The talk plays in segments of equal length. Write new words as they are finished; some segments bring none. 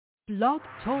Blog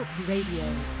Talk Radio.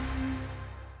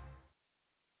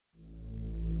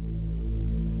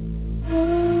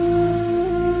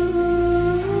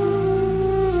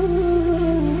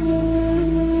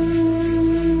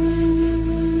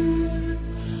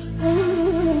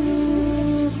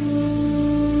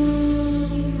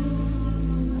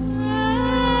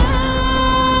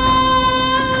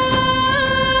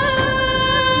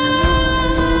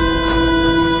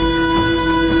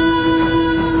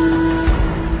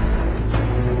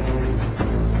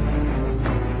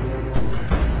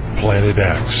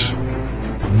 X,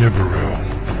 Nibiru,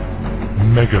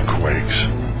 megaquakes,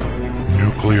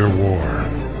 nuclear war,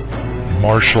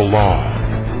 martial law,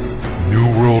 New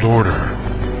World Order,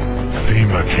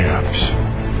 FEMA camps,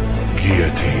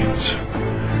 guillotines,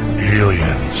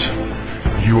 aliens,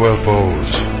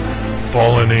 UFOs,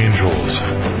 fallen angels,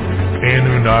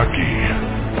 Anunnaki.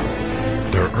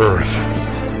 Their Earth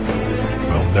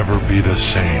will never be the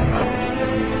same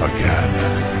again.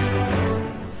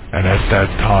 And at that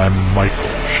time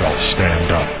Michael shall stand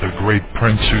up, the great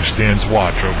prince who stands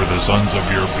watch over the sons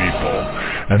of your people.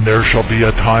 And there shall be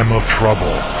a time of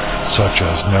trouble, such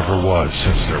as never was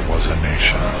since there was a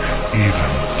nation,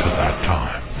 even to that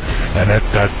time. And at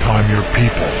that time your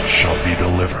people shall be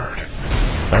delivered,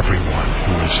 everyone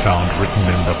who is found written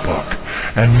in the book.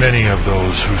 And many of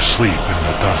those who sleep in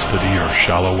the dust of the earth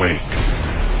shall awake,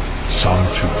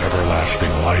 some to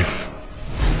everlasting life,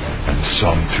 and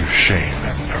some to shame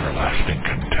and everlasting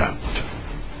contempt.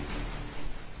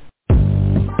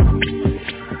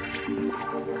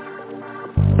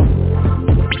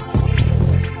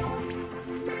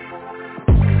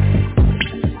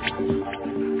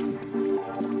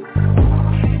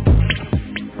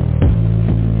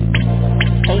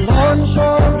 Alarms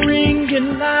are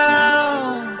ringing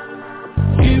now.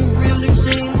 You really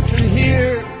seem to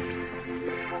hear.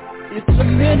 It's a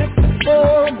minute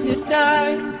before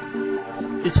midnight.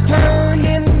 It's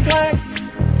turning black.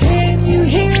 Can you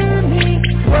hear me?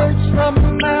 Words from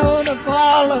the Mount of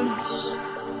Olives.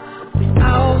 The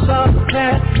owls of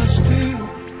Patmos too.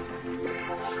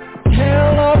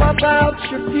 Tell all about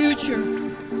your future.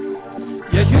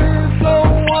 Yeah, you're the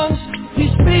ones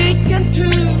he's speaking to.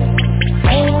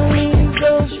 Only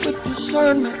those with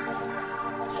discernment,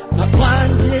 not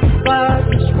blinded by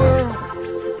this world,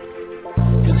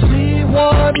 can see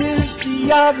what is the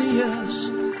obvious.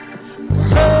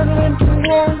 Hurtling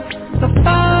toward the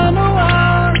final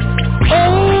hour.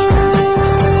 Oh,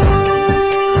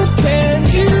 can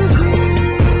you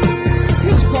hear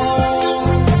his call?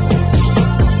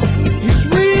 He's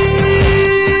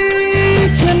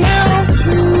reaching out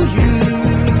to you.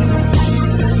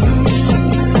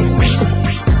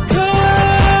 Come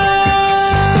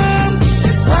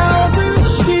while there's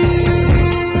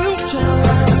still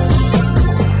time.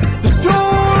 The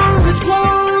door is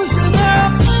closing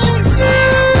up.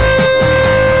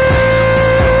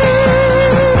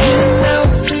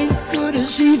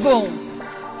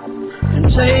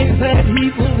 Say that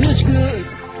evil is good.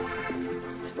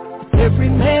 Every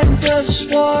man does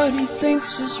what he thinks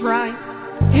is right.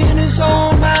 In his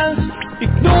own eyes,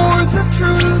 ignore the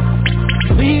truth.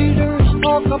 Leaders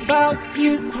talk about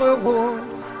nuclear war.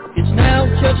 It's now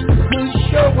just a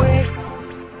push away.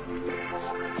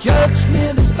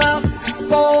 Judgment is about to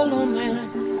fall on man.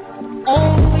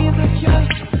 Only the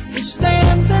just will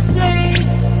stand the day.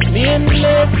 Men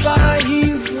led by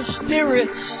evil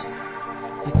spirits,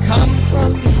 they come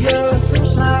from the other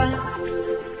side,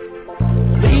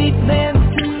 lead men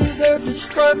to their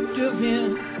destructive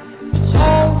end. It's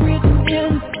all written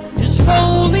in His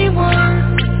holy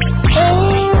word.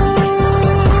 Oh,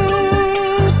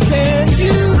 can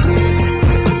you hear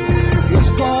His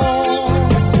call?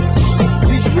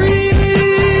 He's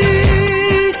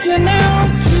reaching out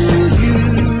to you.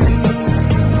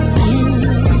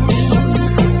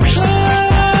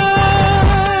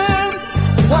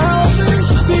 While there's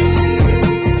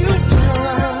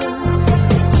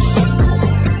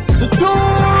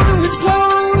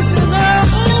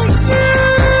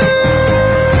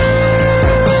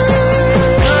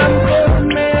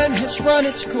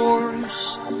its course,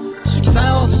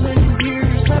 6,000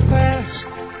 years have passed.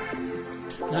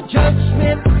 Now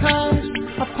judgment comes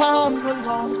upon the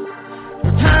lost. No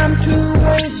time to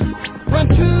waste, run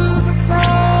to the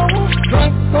cross.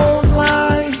 Drunk on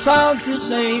lies of this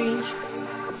age,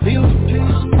 feel too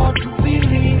smart to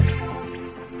believe.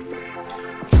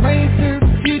 Trade their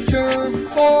future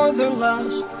for their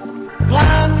lust.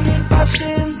 Blinded by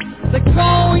sin, they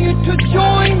call you to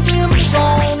join them.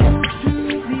 Fall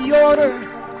into the order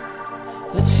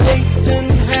that Satan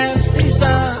has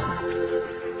designed.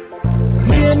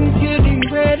 Men getting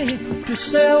ready to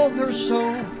sell their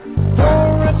soul for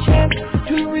a chance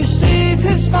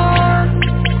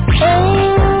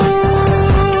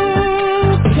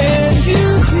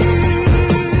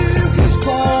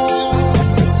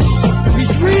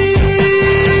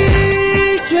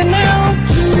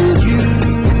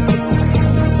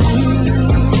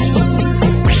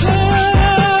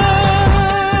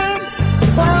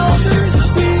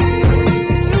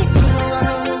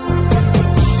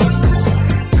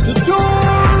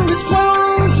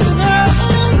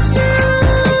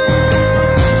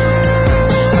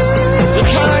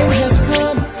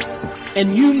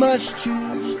and you must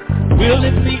choose. Will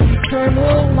it be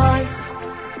eternal life,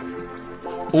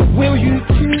 or will you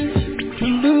choose to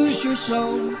lose your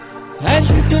soul as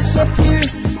you disappear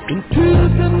into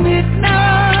the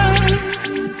midnight?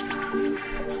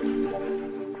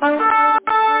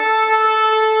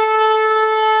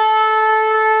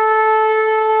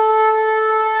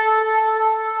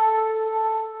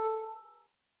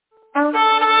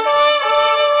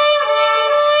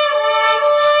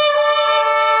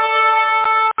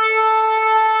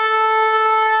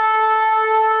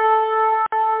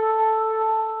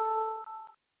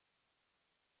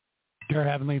 Dear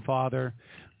Heavenly Father,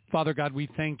 Father God, we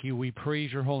thank you. We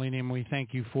praise your holy name. We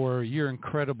thank you for your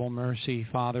incredible mercy,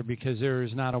 Father, because there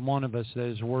is not a one of us that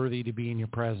is worthy to be in your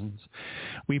presence.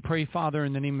 We pray, Father,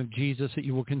 in the name of Jesus, that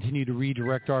you will continue to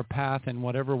redirect our path in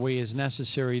whatever way is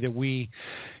necessary, that we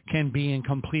can be in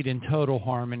complete and total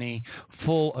harmony,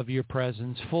 full of your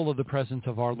presence, full of the presence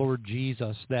of our Lord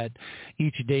Jesus, that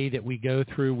each day that we go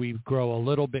through, we grow a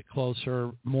little bit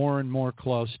closer, more and more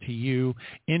close to you,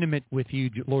 intimate with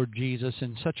you, Lord Jesus,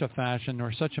 in such a fashion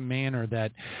or such a manner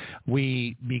that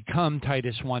we become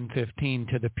Titus 1:15,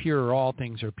 to the pure all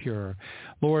things are pure.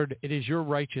 Lord, it is your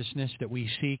righteousness that we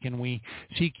seek, and we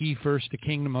seek ye first the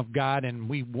kingdom of God, and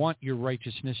we want your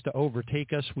righteousness to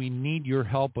overtake us. We need your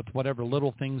help with whatever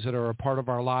little things that are a part of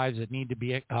our lives that need to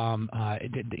be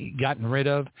gotten rid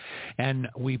of. And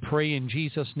we pray in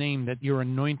Jesus' name that your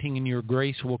anointing and your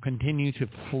grace will continue to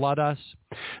flood us,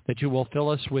 that you will fill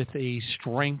us with a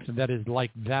strength that is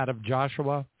like that of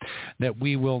Joshua, that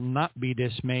we will not be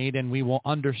dismayed, and we will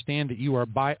understand that you are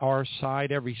by our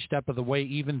side every step of the way,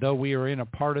 even though we are in a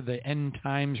part of the end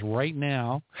times right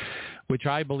now, which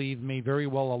I believe may very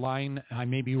well align. I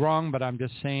may be wrong, but I'm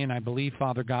just saying I believe,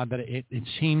 Father God, that it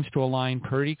seems to align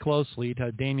pretty closely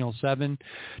to Daniel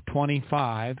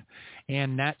 7:25,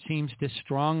 and that seems to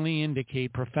strongly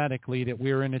indicate prophetically that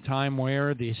we're in a time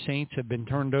where the saints have been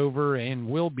turned over and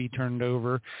will be turned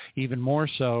over even more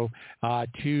so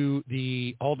to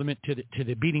the ultimate, to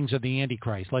the beatings of the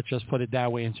Antichrist. Let's just put it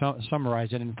that way and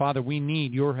summarize it. And Father, we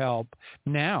need your help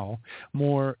now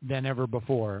more than ever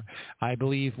before. I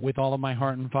believe with all of my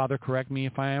heart, and Father, correct me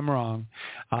if I am wrong,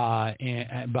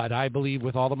 but I believe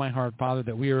with all of my heart, Father,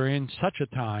 that we are in such a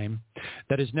time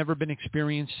that has never been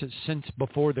experienced since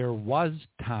before there was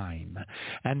time,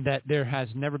 and that there has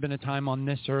never been a time on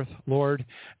this earth, Lord,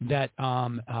 that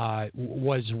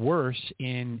was worse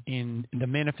in the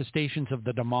manifestations of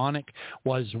the demonic,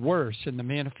 was worse in the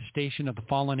manifestation of the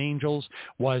fallen angels,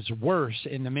 was worse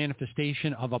in the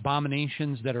manifestation of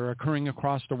abominations that are occurring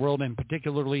across the world, and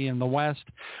particularly in the West,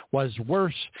 was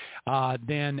worse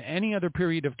than any other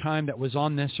period of time that was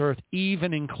on this earth,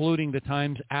 even including the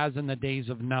times as in the days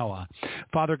of Noah.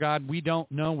 Father God, we don't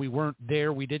know. We weren't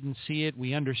there. We didn't see it.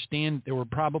 We understand there were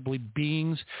probably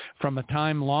beings from a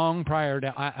time long prior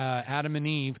to Adam and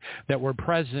Eve that were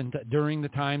present during the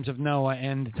times of Noah,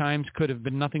 and the times could have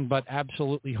been nothing but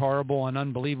absolutely horrible and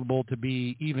unbelievable to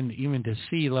be even to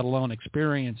see, let alone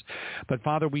experience. But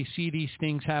Father, we see these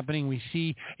things happening. We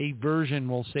see a version,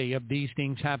 we'll say, of these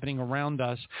things happening around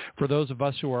us for those of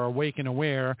us who are awake and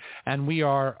aware, and we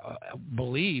are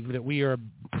believe that we are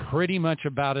pretty much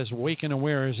about as awake and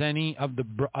aware as any of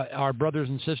our brothers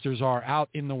and sisters are out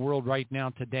in the world right now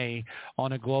today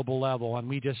on a global level. And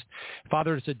we just,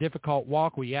 Father, it's a difficult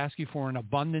walk. We ask you for an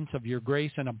abundance of your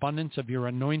grace, an abundance of your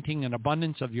anointing, an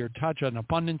abundance of your touch, an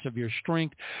abundance of your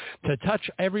strength to touch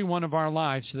every one of our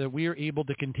lives so that we are able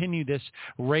to continue this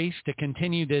race, to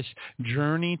continue this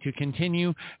journey, to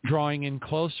continue drawing in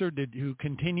closer, to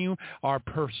continue our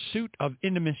pursuit of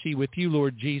intimacy with you,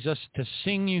 Lord Jesus, to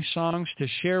sing you songs, to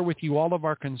share with you all of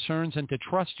our concerns, and to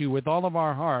trust you with all of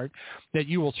our heart that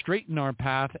you will straighten our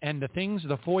path, and the things,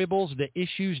 the foibles, the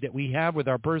issues that we have with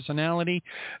our personality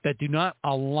that do not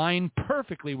align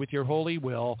perfectly with your holy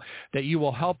will, that you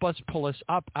will help us pull us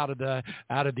up out of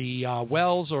the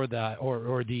wells or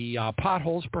the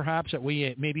potholes perhaps that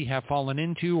we maybe have fallen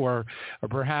into, or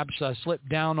perhaps slipped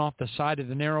down off the side of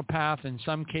the narrow path in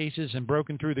some cases and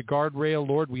broken through the guardrail.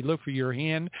 Lord, we look for your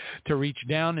hand to reach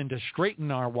down and to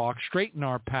straighten our walk, straighten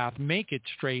our path, make it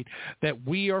straight, that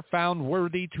we are found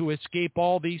worthy to escape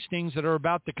all these things that are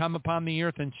about to come upon the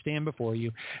earth and stand before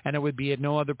you. And it would be at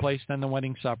no other place than the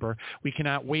wedding supper. We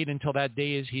cannot wait until that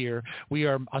day is here. We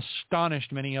are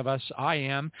astonished, many of us, I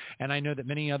am, and I know that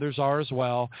many others are as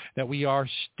well, that we are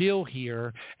still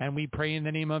here. And we pray in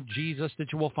the name of Jesus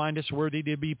that you will find us worthy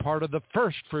to be part of the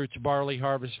first fruits barley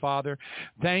harvest, Father.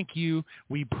 Thank you.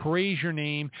 We praise your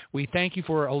name. We thank you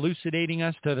for elucidating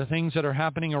us to the things that are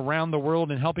happening around the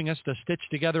world and helping us to stitch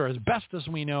together as best as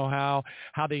we know how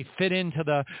they fit into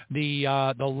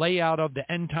the layout of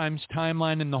the end times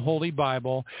timeline in the Holy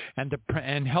Bible,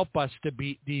 and help us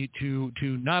to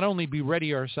not only be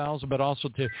ready ourselves, but also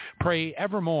to pray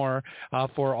evermore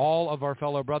for all of our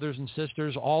fellow brothers and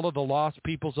sisters, all of the lost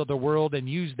peoples of the world, and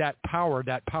use that power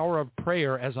of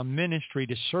prayer as a ministry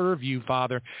to serve you,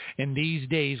 Father, in these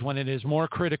days when it is more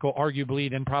critical, arguably,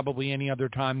 than probably any other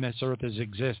time this earth has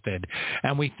existed.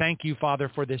 And we thank you,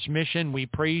 Father, for this mission. We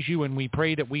praise you, and we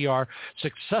pray that we are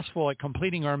successful at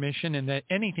completing our mission, and that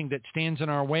anything that stands in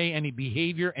our way, any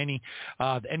behavior, any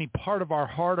part of our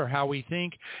heart or how we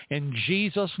think, in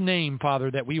Jesus' name,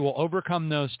 Father, that we will overcome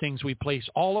those things. We place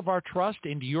all of our trust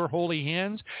into your holy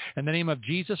hands. In the name of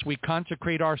Jesus, we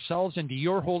consecrate ourselves into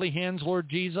your holy hands, Lord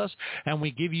Jesus, and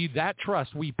we give you that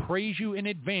trust. We praise you in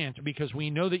advance because we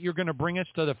know that you're going to bring us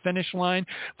to the finish line,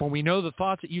 for we know the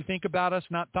thoughts that you think about us,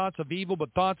 not thoughts of evil,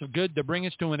 but thoughts of good, to bring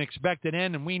us to an expected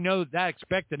end. And we know that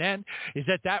expected end is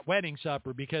at that wedding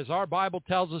supper, because our Bible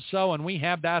tells us so, and we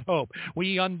have that hope.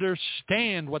 We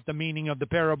understand what the meaning of the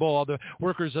parable of the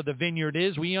workers of the vineyard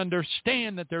is. We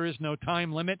understand that there is no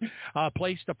time limit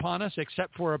placed upon us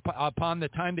except for upon the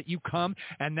time that you come,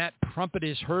 and that trumpet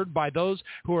is heard by those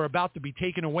who are about to be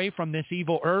taken away from this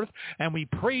evil earth. And we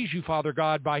praise you, Father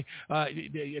God, for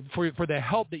the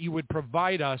help that you would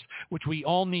provide us, which we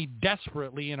all need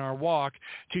desperately in our walk,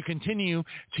 to continue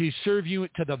to serve you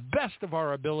to the best of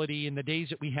our ability in the days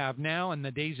that we have now and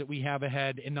the days that we have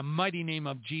ahead, in the mighty name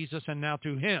of Jesus. And now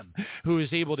to him who is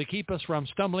able to keep us from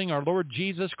stumbling, our Lord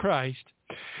Jesus Christ,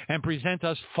 and present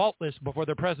us faultless before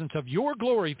the presence of your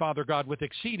glory, Father God, with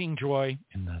exceeding joy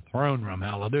in the throne room.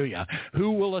 Hallelujah.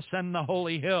 Who will ascend the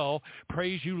holy hill?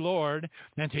 Praise you, Lord.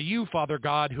 And to you, Father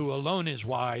God, who alone is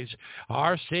wise,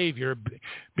 our Savior,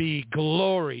 be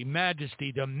glory,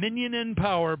 majesty, dominion, and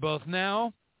power, both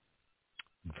now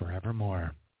and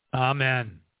forevermore.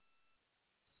 Amen.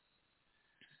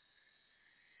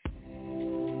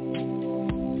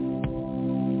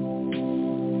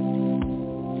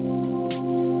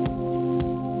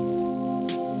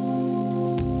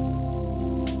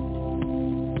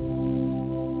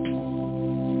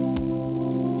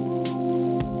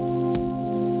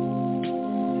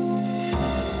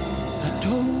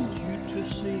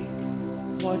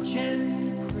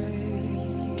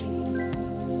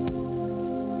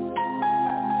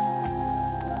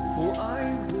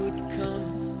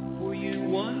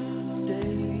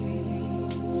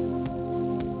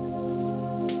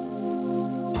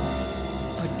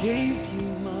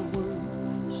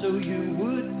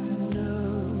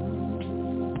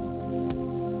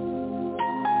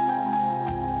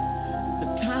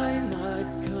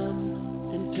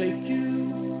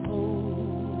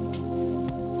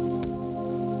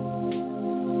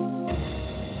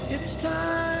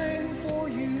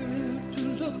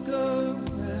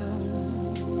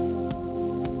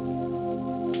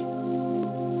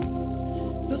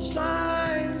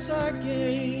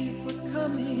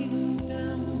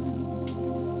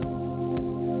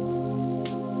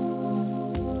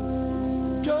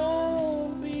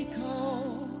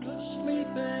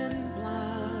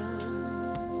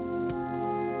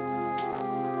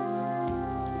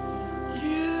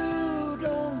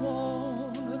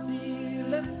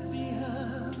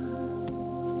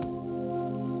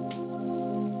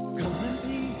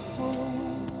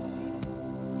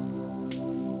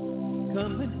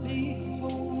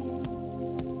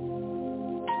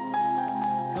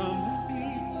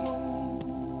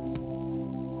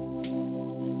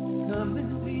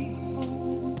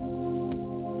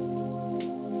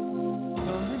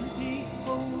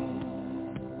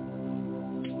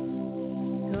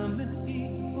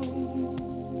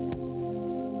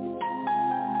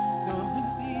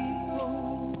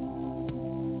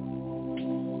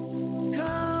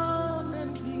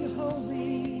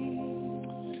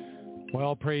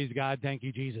 Well, praise God. Thank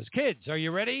you, Jesus. Kids, are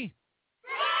you ready?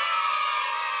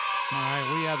 All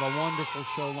right, we have a wonderful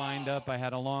show lined up. I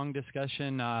had a long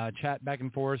discussion, chat back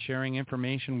and forth, sharing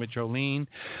information with Jolene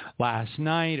last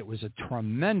night. It was a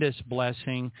tremendous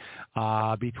blessing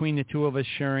between the two of us,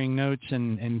 sharing notes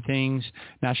and things.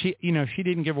 Now, she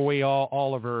didn't give away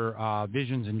all of her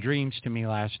visions and dreams to me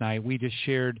last night. We just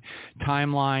shared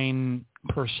timeline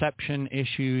perception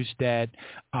issues that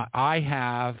I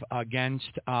have against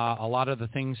a lot of the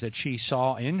things that she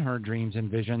saw in her dreams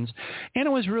and visions, and it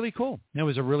was really cool. It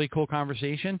was a really cool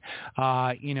conversation,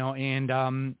 you're in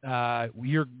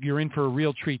for a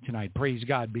real treat tonight. Praise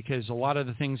God, because a lot of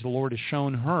the things the Lord has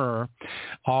shown her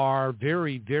are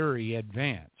very, very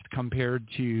advanced compared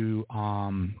to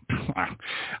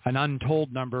an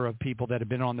untold number of people that have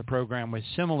been on the program with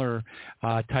similar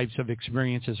types of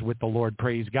experiences with the Lord.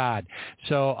 Praise God.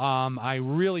 So I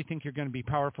really think you're going to be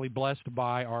powerfully blessed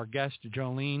by our guest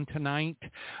Jolene tonight,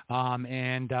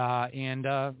 and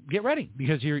get ready,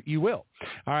 because you will.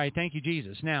 All right, thank you,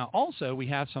 Jesus. Now, also, we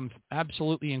have some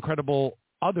absolutely incredible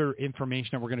other information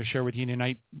that we're going to share with you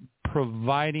tonight,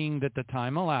 providing that the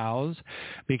time allows,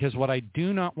 because what I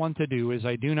do not want to do is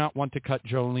I do not want to cut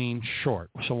Jolene short.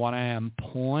 So what I am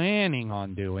planning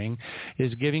on doing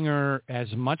is giving her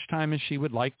as much time as she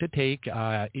would like to take,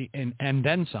 and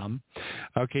then some,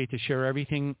 okay, to share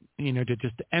everything, to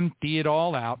just empty it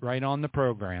all out right on the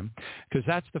program, because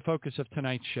that's the focus of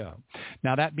tonight's show.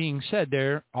 Now, that being said,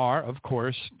 there are, of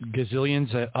course,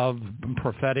 gazillions of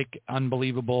prophetic,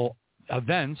 unbelievable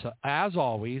events, as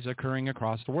always, occurring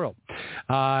across the world.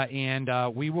 And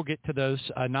we will get to those.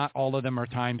 Not all of them are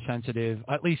time sensitive.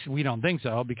 At least we don't think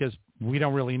so, because we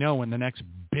don't really know when the next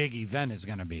big event is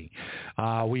going to be.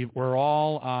 We're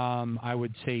all, I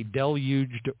would say,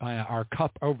 deluged. Our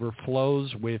cup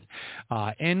overflows with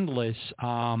endless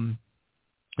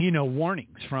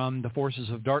warnings from the forces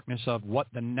of darkness of what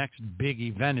the next big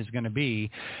event is going to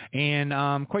be.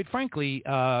 And quite frankly,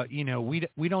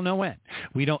 we don't know when.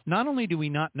 Not only do we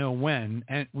not know when,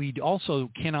 and we also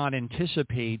cannot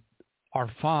anticipate our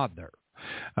Father.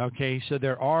 Okay, so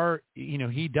there are,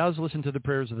 he does listen to the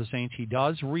prayers of the saints. He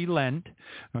does relent.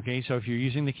 Okay, so if you're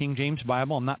using the King James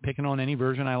Bible, I'm not picking on any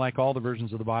version. I like all the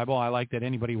versions of the Bible. I like that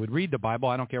anybody would read the Bible.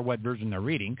 I don't care what version they're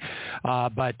reading.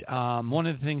 But one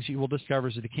of the things you will discover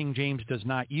is that the King James does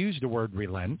not use the word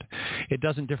relent. It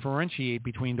doesn't differentiate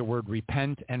between the word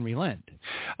repent and relent.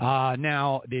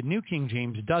 Now, the New King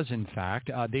James does, in fact.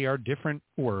 They are different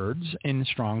words in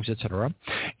Strong's, etc.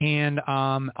 And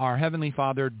our Heavenly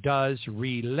Father does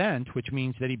relent, which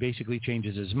means that he basically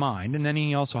changes his mind. And then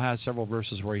he also has several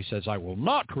verses where he says, I will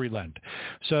not relent.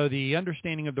 So the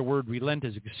understanding of the word relent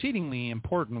is exceedingly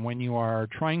important when you are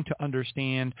trying to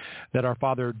understand that our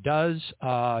Father does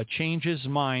change his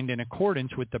mind in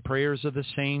accordance with the prayers of the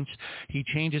saints. He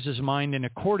changes his mind in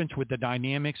accordance with the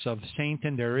dynamics of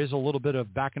Satan. There is a little bit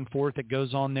of back and forth that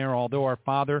goes on there, although our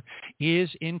Father is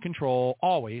in control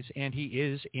always, and he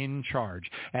is in charge.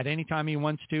 At any time he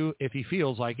wants to, if he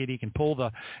feels like it, he can pull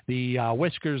the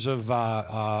whiskers of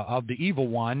the evil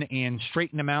one and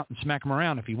straighten them out and smack them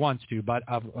around if he wants to. But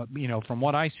from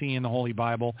what I see in the Holy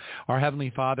Bible, our Heavenly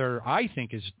Father, I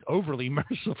think, is overly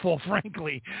merciful,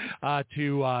 frankly,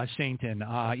 to Satan.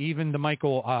 Even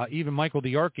Michael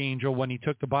the archangel, when he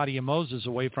took the body of Moses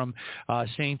away from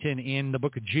Satan in the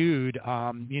book of Jude,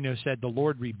 said, "The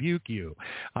Lord rebuke you."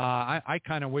 I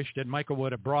kind of wish that Michael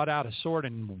would have brought out a sword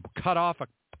and cut off a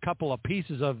couple of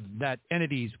pieces of that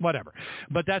entity's whatever.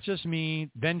 But that's just me.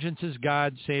 Vengeance is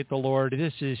God, saith the Lord.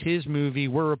 This is his movie.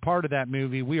 We're a part of that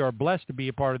movie. We are blessed to be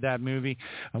a part of that movie.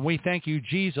 And we thank you,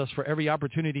 Jesus, for every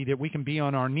opportunity that we can be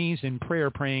on our knees in prayer,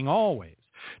 praying always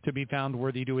to be found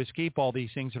worthy to escape all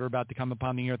these things that are about to come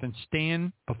upon the earth and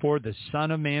stand before the Son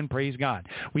of Man. Praise God.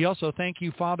 We also thank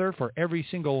you, Father, for every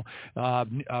single,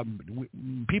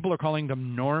 people are calling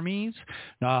them normies,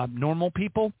 normal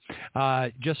people,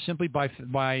 just simply by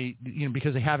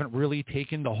because they haven't really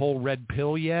taken the whole red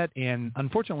pill yet. And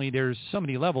unfortunately, there's so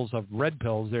many levels of red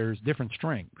pills. There's different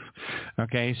strengths.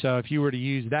 Okay, so if you were to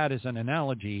use that as an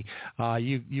analogy,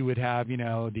 you would have,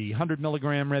 the 100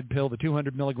 milligram red pill, the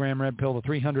 200 milligram red pill,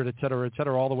 the 300, et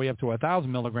cetera, all the way up to a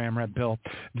 1,000 milligram red pill.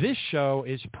 This show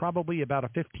is probably about a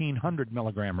 1,500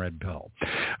 milligram red pill.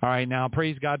 All right, now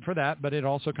praise God for that, but it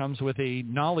also comes with a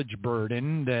knowledge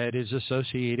burden that is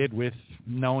associated with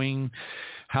knowing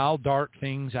how dark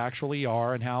things actually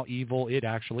are and how evil it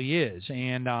actually is,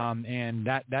 and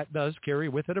that does carry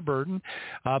with it a burden.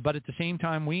 But at the same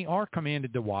time, we are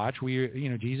commanded to watch.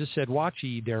 Jesus said, "Watch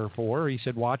ye therefore." He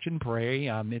said, "Watch and pray."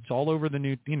 It's all over the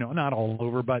New, not all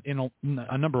over, but in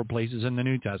a number of places in the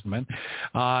New Testament.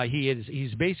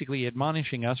 He's basically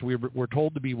admonishing us. We're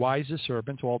told to be wise as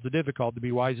serpents. Well, it's difficult to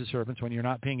be wise as serpents when you're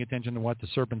not paying attention to what the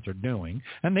serpents are doing,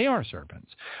 and they are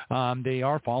serpents. They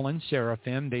are fallen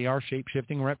seraphim. They are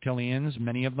shape-shifting reptilians.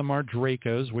 Many of them are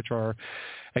Dracos, which are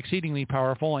exceedingly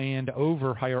powerful, and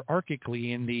over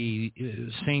hierarchically in the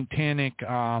satanic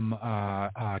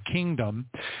kingdom,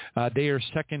 they are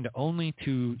second only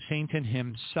to Satan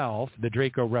himself, the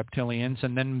Draco reptilians,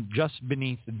 and then just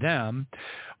beneath them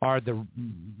are the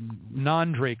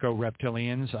non-Draco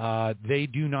reptilians. They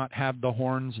do not have the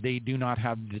horns, they do not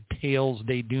have the tails,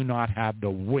 they do not have the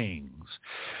wings.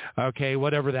 okay,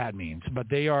 whatever that means. But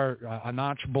they are a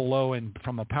notch below and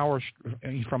from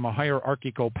a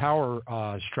hierarchical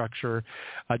power structure,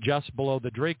 just below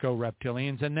the Draco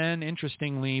reptilians, and then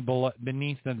interestingly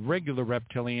beneath the regular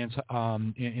reptilians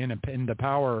in the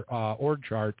power org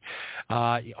chart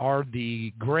are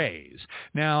the Greys.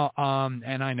 Now,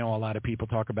 and I know a lot of people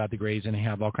talk about the Greys and they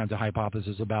have all kinds of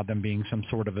hypotheses about them being some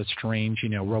sort of a strange,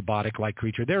 robotic-like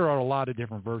creature. There are a lot of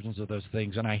different versions of those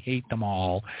things, and I hate them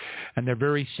all. And they're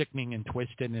very sickening and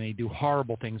twisted, and they do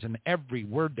horrible things. And every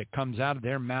word that comes out of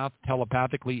their mouth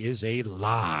telepathically is a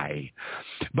lie.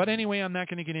 But anyway, I'm not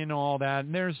going to get into all that.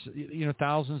 And there's,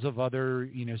 thousands of other,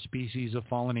 species of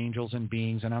fallen angels and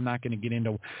beings, and I'm not going to get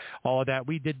into all of that.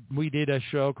 We did a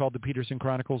show called the Peterson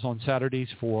Chronicles on Saturdays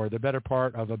for the better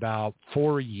part of about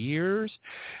 4 years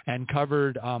and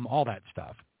covered all that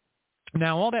stuff.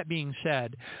 Now, all that being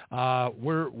said,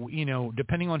 we're,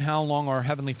 depending on how long our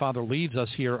Heavenly Father leaves us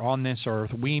here on this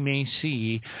earth, we may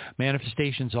see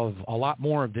manifestations of a lot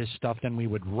more of this stuff than we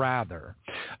would rather.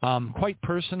 Quite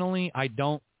personally,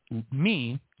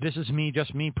 this is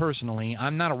just me personally,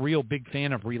 I'm not a real big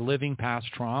fan of reliving past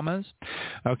traumas.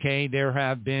 Okay, there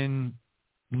have been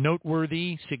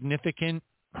noteworthy, significant,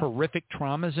 horrific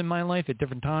traumas in my life at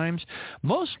different times,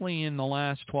 mostly in the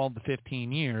last 12 to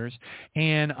 15 years,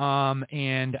 and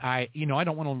I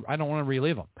don't want to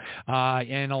relive them,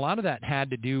 and a lot of that had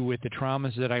to do with the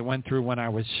traumas that I went through when I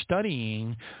was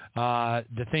studying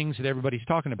the things that everybody's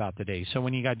talking about today. So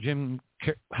when you got Jim,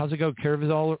 how's it go,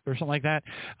 Caravezal or something like that,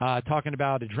 talking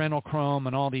about adrenochrome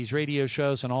and all these radio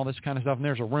shows and all this kind of stuff, and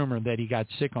there's a rumor that he got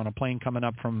sick on a plane coming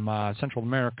up from Central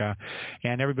America,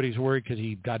 and everybody's worried because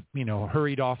he got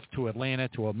hurried off to Atlanta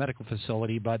to a medical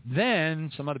facility. But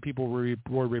then some other people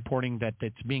were reporting that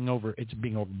it's being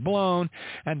overblown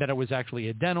and that it was actually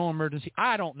a dental emergency.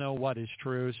 I don't know what is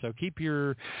true, so keep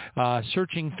your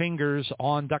searching fingers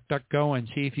on DuckDuckGo and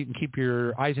see if you can keep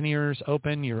your eyes and ears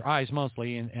open, your eyes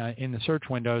mostly, in the search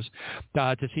windows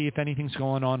to see if anything's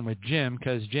going on with Jim,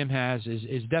 because Jim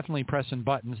is definitely pressing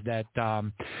buttons that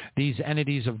these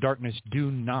entities of darkness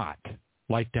do not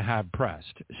like to have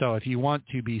pressed. So if you want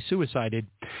to be suicided,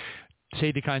 say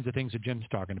the kinds of things that Jim's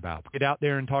talking about. Get out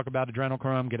there and talk about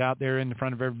adrenochrome. Get out there in the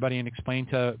front of everybody and explain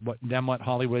to them what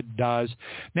Hollywood does.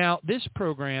 Now, this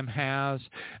program has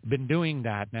been doing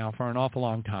that now for an awful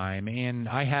long time, and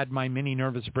I had my mini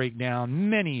nervous breakdown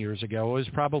many years ago. It was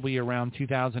probably around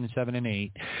 2007 and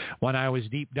 8 when I was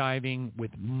deep diving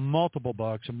with multiple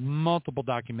books, multiple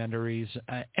documentaries,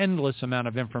 endless amount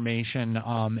of information,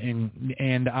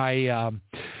 and I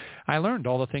learned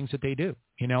all the things that they do.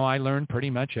 I learned pretty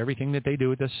much everything that they do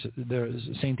with the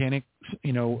satanic,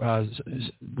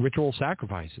 ritual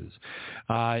sacrifices.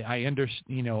 I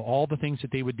understand, all the things that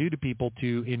they would do to people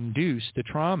to induce the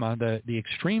trauma, the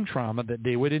extreme trauma that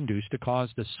they would induce to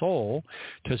cause the soul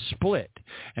to split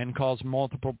and cause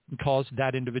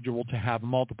that individual to have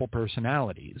multiple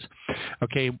personalities.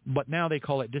 Okay, but now they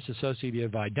call it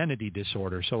dissociative identity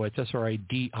disorder, so it's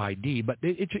SRIDID, but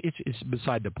it's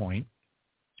beside the point.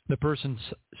 The person's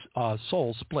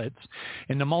soul splits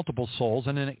into multiple souls,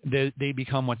 and then they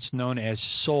become what's known as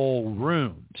soul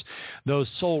rooms. Those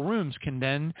soul rooms can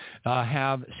then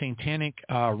have satanic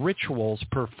rituals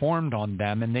performed on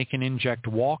them, and they can inject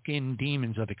walk-in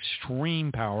demons of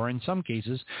extreme power. In some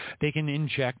cases, they can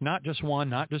inject not just one,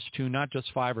 not just two, not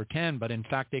just 5 or 10, but in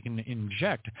fact they can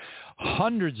inject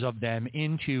hundreds of them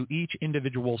into each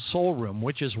individual soul room,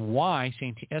 which is why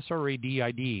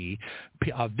SRADID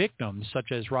victims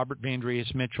such as Robert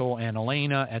Vandrius Mitchell and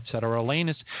Elena, et cetera.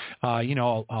 Elena's,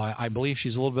 I believe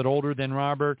she's a little bit older than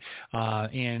Robert,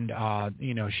 and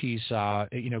she's,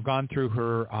 gone through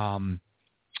her,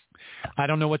 I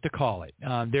don't know what to call it.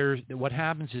 What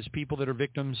happens is people that are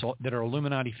victims, that are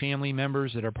Illuminati family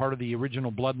members, that are part of the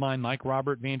original bloodline, like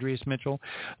Robert Vandrius Mitchell,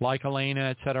 like Elena,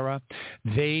 et cetera,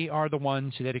 they are the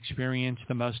ones that experience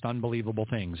the most unbelievable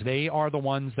things. They are the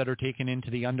ones that are taken into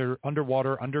the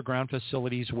underwater, underground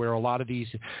facilities where a lot of these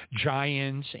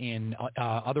giants and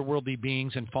otherworldly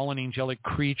beings and fallen angelic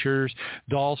creatures,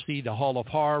 Dulcie, the Hall of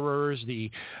Horrors, the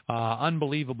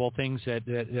unbelievable things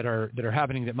that are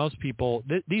happening that most people,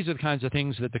 these are the kinds of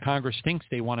things that the Congress thinks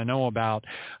they want to know about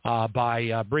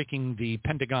by breaking the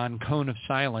Pentagon cone of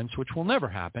silence, which will never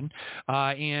happen.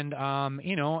 We're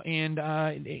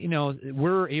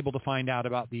able to find out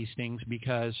about these things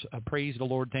because, praise the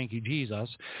Lord, thank you, Jesus,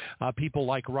 people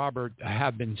like Robert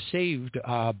have been saved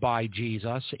by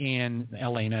Jesus, and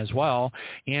Elena as well,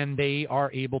 and they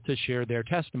are able to share their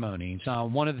testimonies.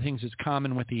 One of the things that's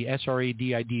common with the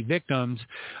SRADID victims,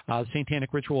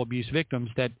 satanic ritual abuse victims,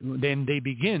 that then they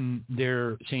begin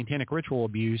their satanic ritual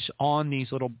abuse on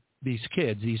these little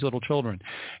kids, these little children,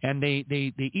 and they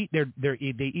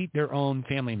eat their own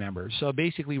family members. So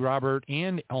basically, Robert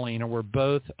and Elena were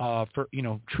both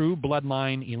true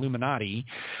bloodline Illuminati,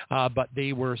 but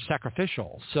they were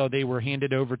sacrificial. So they were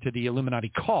handed over to the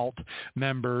Illuminati cult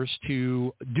members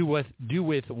to do with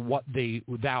what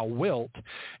thou wilt,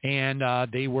 and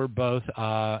they were both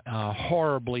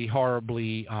horribly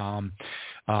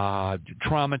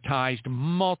traumatized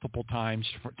multiple times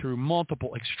through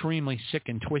multiple extremely sick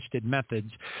and twisted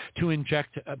methods to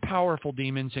inject powerful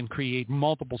demons and create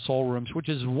multiple soul rooms, which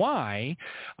is why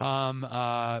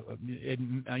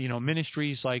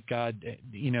ministries like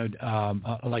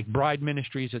bride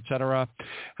ministries, etc.,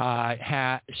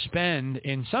 spend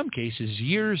in some cases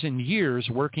years and years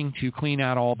working to clean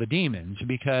out all the demons,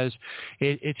 because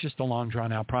it's just a long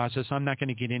drawn out process. I'm not going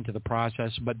to get into the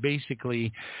process, but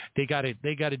basically they got to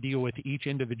deal with each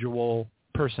individual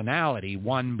personality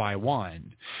one by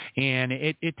one, and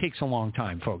it takes a long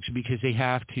time, folks, because they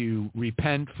have to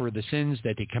repent for the sins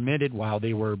that they committed while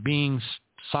they were being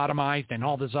sodomized and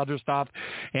all this other stuff,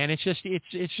 and it's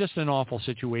just an awful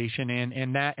situation,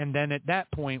 and then at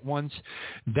that point, once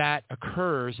that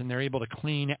occurs and they're able to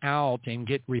clean out and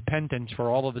get repentance for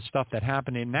all of the stuff that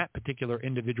happened in that particular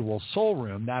individual soul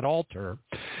room, that altar,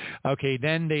 okay,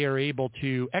 then they are able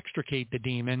to extricate the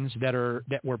demons that were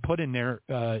put in there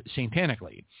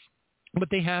satanically. But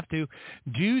they have to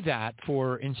do that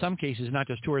for, in some cases, not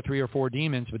just 2 or 3 or 4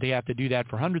 demons, but they have to do that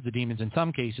for hundreds of demons in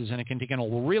some cases, and it can take a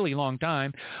really long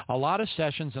time, a lot of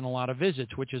sessions and a lot of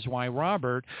visits, which is why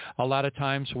Robert a lot of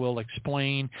times will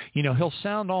explain, he'll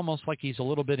sound almost like he's a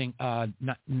little bit, he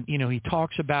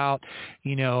talks about,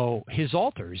 his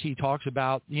altars. He talks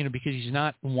about, because he's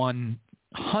not 100+%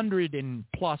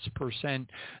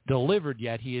 delivered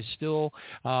yet. He is still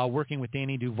working with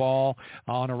Danny Duval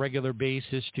on a regular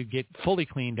basis to get fully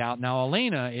cleaned out. Now,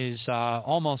 Elena is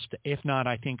almost, if not,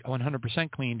 I think,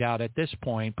 100% cleaned out at this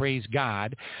point. Praise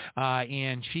God.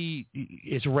 And she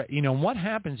is, what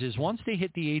happens is once they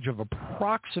hit the age of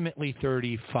approximately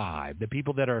 35, the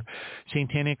people that are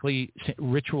satanically,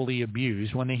 ritually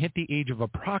abused, when they hit the age of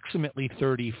approximately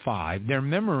 35, their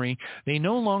memory, they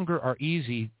no longer are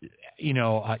easily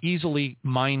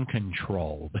mind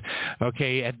controlled.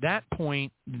 Okay, at that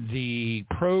point, the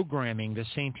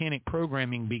satanic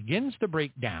programming begins to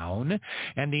break down,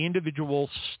 and the individual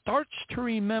starts to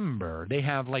remember. They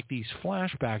have like these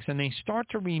flashbacks, and they start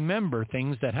to remember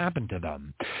things that happened to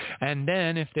them. And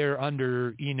then if they're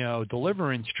under,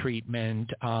 deliverance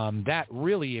treatment, that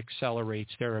really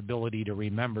accelerates their ability to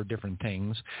remember different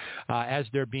things as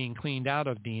they're being cleaned out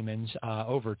of demons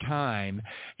over time.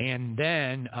 And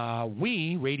then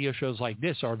we, radio shows like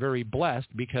this, are very blessed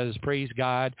because, praise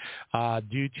God,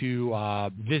 due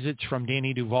to visits from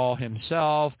Danny Duval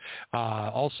himself,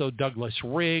 also Douglas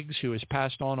Riggs, who has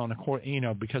passed on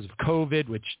because of COVID,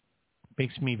 which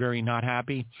makes me very not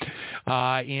happy,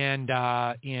 and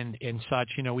such.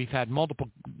 We've had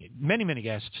many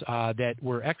guests that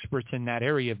were experts in that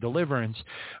area of deliverance.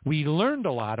 We learned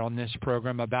a lot on this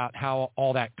program about how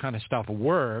all that kind of stuff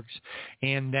works,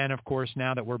 and then, of course,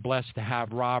 now that we're blessed to have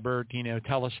Robert,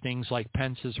 tell us things like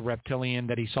Pence's reptilian,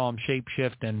 that he saw him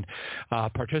shapeshift and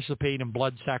participate in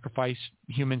blood sacrifice,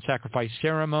 human sacrifice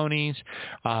ceremonies,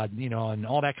 and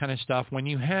all that kind of stuff. When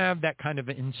you have that kind of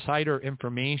insider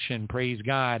information, praise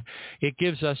God, it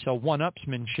gives us a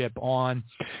one-upsmanship on,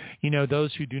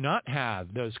 those who do not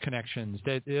have those connections,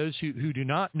 that those who do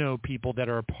not know people that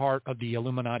are a part of the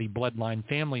Illuminati bloodline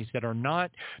families, that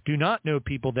do not know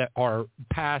people that are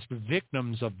past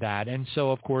victims of that. And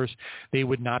so, of course, they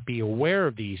would not be aware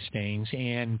of these things.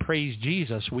 And praise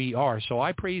Jesus, we are. So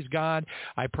I praise God.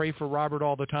 I pray for Robert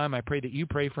all the time. I pray that you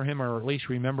pray for him, or at least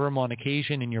remember him on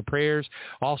occasion in your prayers.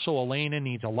 Also, Elena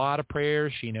needs a lot of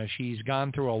prayers. She's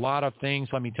gone through a lot of things.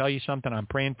 Let me tell you something. I'm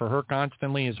praying for her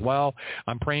constantly as well.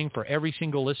 I'm praying for every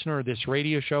single listener of this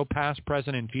radio show, past,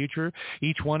 present, and future.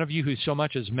 Each one of you who so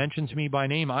much as mentions me by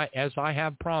name, as I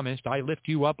have promised, I lift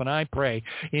you up and I pray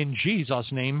in Jesus'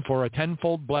 name for a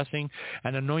tenfold blessing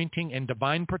and anointing and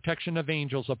divine protection of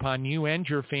angels upon you and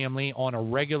your family on a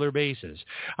regular basis.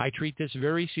 I treat this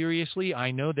very seriously.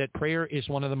 I know that prayer is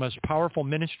one of the most powerful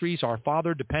ministries. Our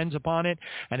Father depends upon it,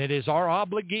 and it is our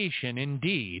obligation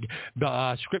indeed,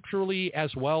 scripturally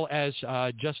as well as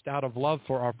just out of love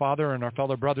for our Father and our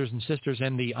fellow brothers and sisters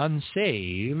and the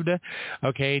unsaved,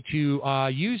 okay, to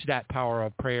use that power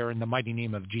of prayer in the mighty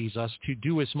name of Jesus to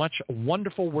do as much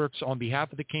wonderful works on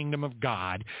behalf of the kingdom of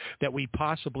God that we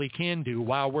possibly can do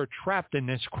while we're trapped in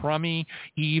this crummy,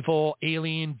 evil,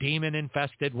 alien,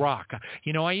 demon-infested rock.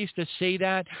 I used to say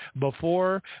that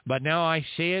before, but now I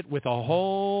say it with a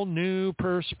whole new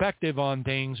perspective on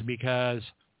things, because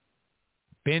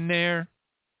Been there,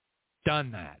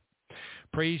 done that.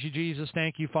 Praise you, Jesus.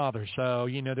 Thank you, Father. So,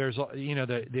 there's,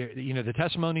 the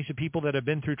testimonies of people that have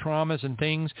been through traumas and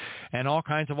things and all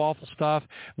kinds of awful stuff.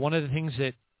 One of the things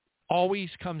that always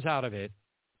comes out of it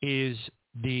is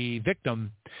the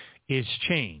victim is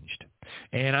changed.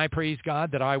 And I praise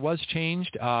God that I was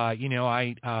changed. I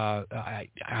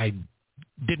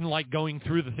didn't like going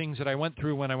through the things that I went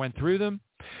through when I went through them.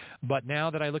 But now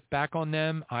that I look back on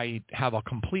them, I have a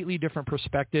completely different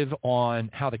perspective on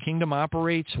how the kingdom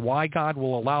operates, why God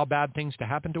will allow bad things to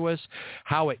happen to us,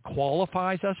 how it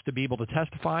qualifies us to be able to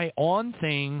testify on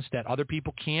things that other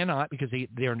people cannot because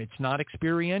it's not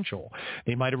experiential.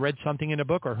 They might have read something in a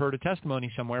book or heard a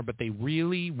testimony somewhere, but they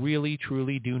really, really,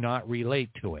 truly do not relate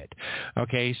to it.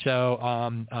 Okay, so,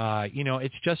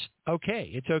 it's just okay.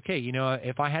 It's okay.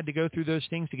 If I had to go through those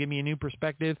things to give me a new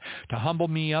perspective, to humble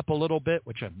me up a little bit,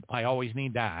 which I always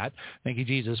need that. Thank you,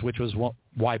 Jesus, which was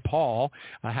why Paul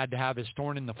had to have his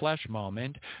thorn in the flesh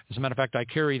moment. As a matter of fact, I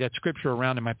carry that scripture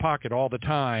around in my pocket all the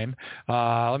time.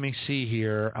 Let me see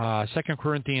here. 2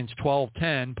 Corinthians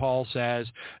 12:10, Paul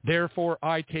says, "Therefore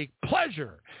I take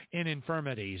pleasure in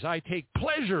infirmities. I take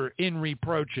pleasure in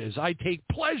reproaches. I take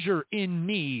pleasure in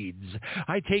needs.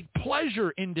 I take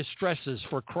pleasure in distresses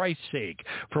for Christ's sake.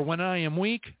 For when I am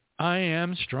weak, I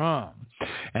am strong."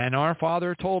 And our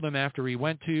Father told him after he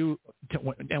went to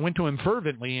him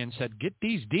fervently and said, "Get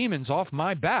these demons off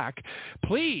my back,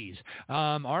 please."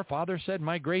 Our Father said,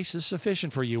 "My grace is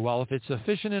sufficient for you." Well, if it's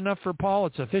sufficient enough for Paul,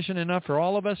 it's sufficient enough for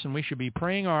all of us, and we should be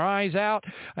praying our eyes out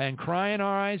and crying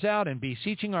our eyes out and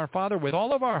beseeching our Father with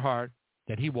all of our heart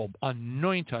that he will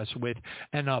anoint us with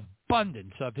an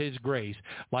abundance of his grace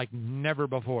like never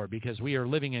before, because we are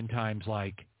living in times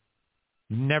like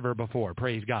never before.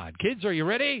 Praise God. Kids, are you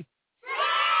ready?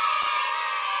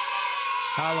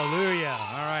 Hallelujah.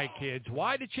 All right, kids.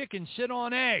 Why do chickens sit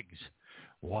on eggs?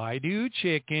 Why do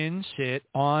chickens sit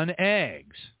on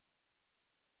eggs?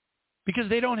 Because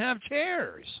they don't have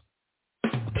chairs.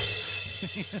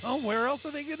 Where else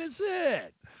are they going to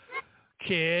sit?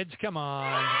 Kids, come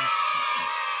on.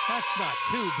 That's not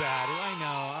too bad.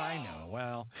 I know.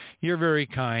 Well, you're very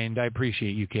kind. I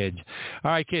appreciate you, kids.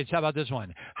 All right, kids, how about this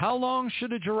one? How long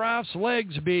should a giraffe's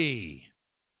legs be?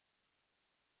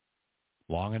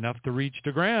 Long enough to reach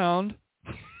the ground.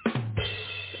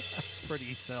 That's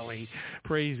pretty silly.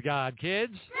 Praise God,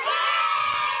 kids.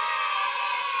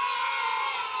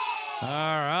 All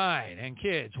right, and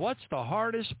kids, what's the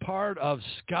hardest part of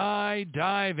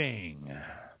skydiving?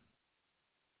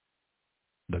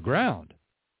 The ground.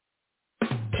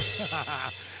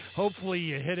 Hopefully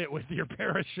you hit it with your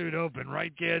parachute open,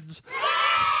 right, kids?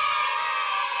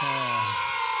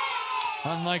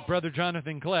 Unlike Brother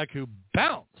Jonathan Kleck, who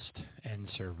bounced and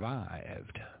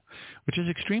survived, which is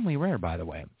extremely rare, by the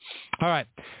way. All right,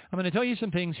 I'm going to tell you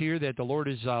some things here that the Lord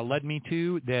has led me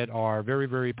to that are very,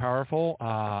 very powerful.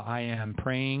 I am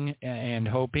praying and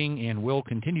hoping and will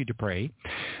continue to pray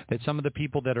that some of the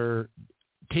people that are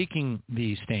taking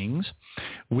these things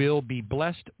will be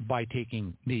blessed by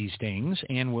taking these things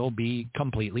and will be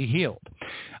completely healed.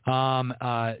 So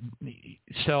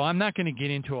I'm not going to get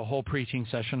into a whole preaching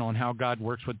session on how God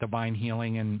works with divine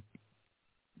healing, and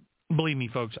believe me,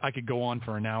 folks, I could go on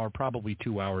for an hour, probably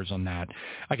 2 hours on that.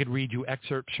 I could read you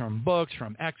excerpts from books,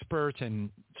 from experts, and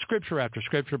scripture after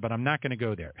scripture, but I'm not going to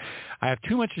go there. I have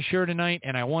too much to share tonight,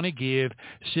 and I want to give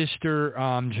Sister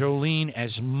Jolene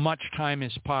as much time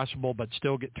as possible, but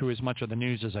still get through as much of the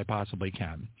news as I possibly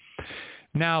can.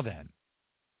 Now then,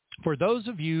 for those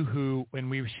of you who, when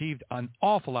we received an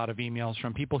awful lot of emails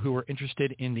from people who were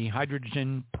interested in the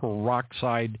hydrogen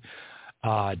peroxide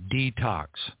detox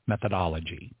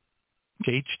methodology,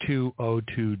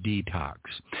 H2O2 detox.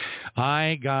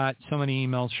 I got so many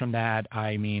emails from that.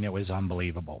 I mean, it was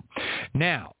unbelievable.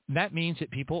 Now, that means that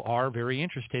people are very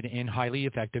interested in highly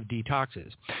effective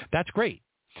detoxes. That's great.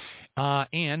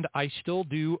 And I still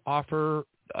do offer,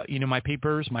 my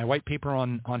papers, my white paper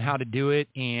on how to do it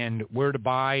and where to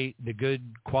buy the good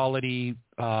quality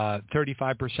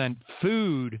 35%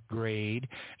 food grade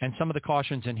and some of the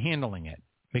cautions in handling it,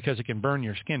 because it can burn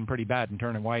your skin pretty bad and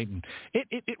turn it white. And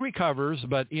it recovers,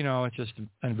 but, it's just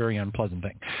a very unpleasant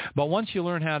thing. But once you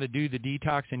learn how to do the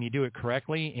detox and you do it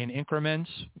correctly in increments,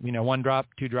 1 drop,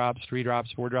 2 drops, 3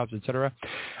 drops, 4 drops, etc.,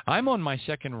 I'm on my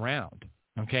second round.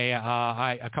 Okay,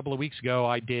 a couple of weeks ago,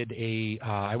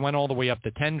 I went all the way up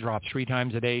to 10 drops 3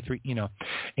 times a day,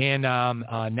 and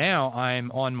now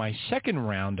I'm on my second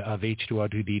round of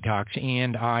H2O2 detox,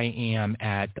 and I am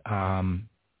at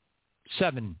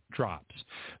 7 drops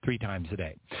 3 times a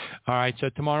day. All right, so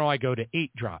tomorrow I go to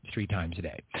 8 drops 3 times a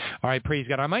day. All right, praise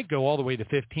God. I might go all the way to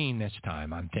 15 this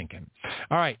time, I'm thinking.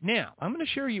 All right, now I'm going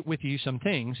to share with you some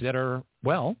things that are,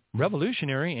 well,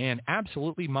 revolutionary and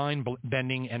absolutely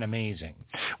mind-bending and amazing.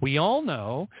 We all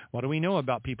know, what do we know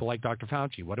about people like Dr.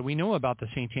 Fauci? What do we know about the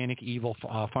satanic evil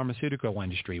pharmaceutical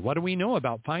industry? What do we know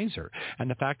about Pfizer and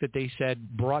the fact that they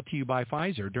said, brought to you by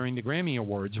Pfizer during the Grammy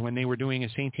Awards when they were doing a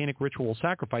satanic ritual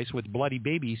sacrifice with bloody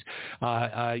babies,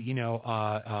 as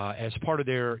part of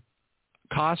their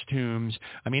costumes.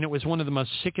 I mean, it was one of the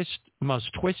most sickest,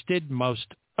 most twisted, most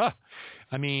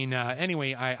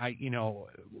anyway, I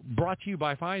brought to you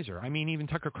by Pfizer. I mean, even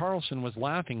Tucker Carlson was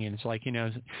laughing, and it's like,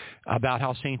 about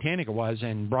how satanic it was,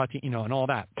 and brought to, and all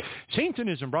that.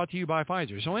 Satanism brought to you by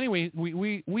Pfizer. So anyway,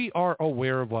 we are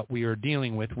aware of what we are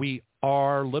dealing with. We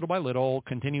are little by little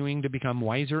continuing to become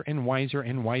wiser and wiser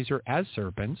and wiser as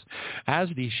serpents, as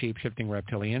these shape-shifting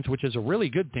reptilians, which is a really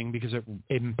good thing because it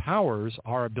empowers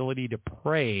our ability to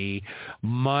pray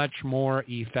much more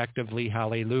effectively.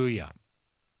 Hallelujah.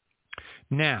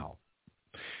 Now,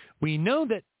 we know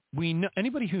that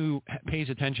anybody who pays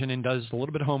attention and does a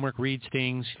little bit of homework, reads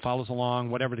things, follows along,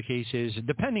 whatever the case is,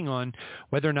 depending on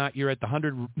whether or not you're at the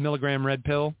 100 milligram red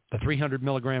pill, the 300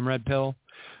 milligram red pill,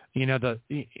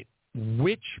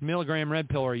 which milligram red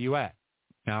pill are you at?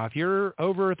 Now, if you're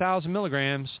over 1,000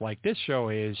 milligrams, like this show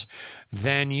is,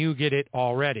 then you get it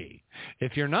already.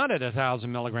 If you're not at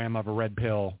 1,000 milligram of a red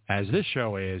pill, as this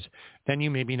show is, then you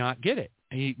maybe not get it.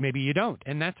 Maybe you don't,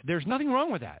 and there's nothing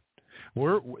wrong with that.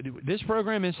 This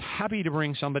program is happy to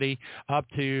bring somebody up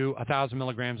to 1,000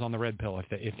 milligrams on the red pill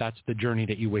if that's the journey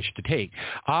that you wish to take.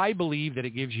 I believe that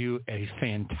it gives you a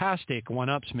fantastic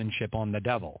one-upsmanship on the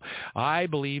devil. I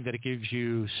believe that it gives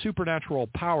you supernatural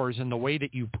powers in the way that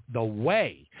the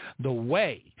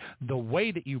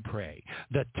way that you pray,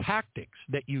 the tactics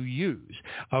that you use,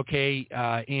 okay,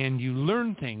 and you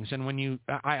learn things. And when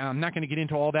I'm not going to get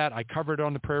into all that. I cover it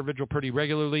on the prayer vigil pretty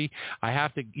regularly. I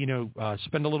have to,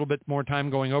 spend a little bit more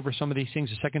time going over some of these things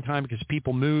a second time because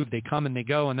people move, they come and they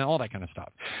go, and all that kind of stuff.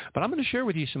 But I'm going to share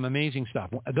with you some amazing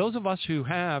stuff. Those of us who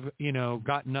have,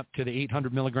 gotten up to the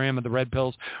 800 milligram of the red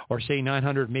pills, or say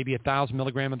 900, maybe 1,000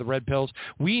 milligram of the red pills,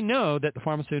 we know that the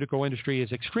pharmaceutical industry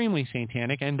is extremely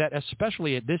satanic, and that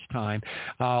especially at this time,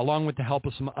 along with the help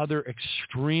of some other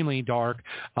extremely dark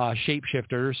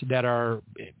shapeshifters that are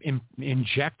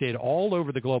injected all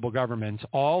over the global governments,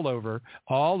 all over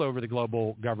the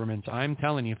global governments. I'm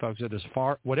telling you, folks, that as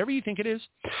far, whatever you think it is,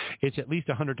 it's at least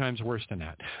 100 times worse than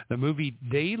that. The movie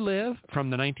They Live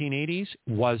from the 1980s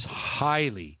was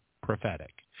highly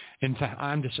prophetic. In fact,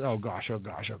 I'm just, oh gosh,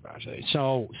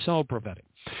 so prophetic.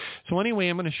 So anyway,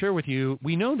 I'm going to share with you,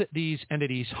 we know that these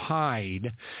entities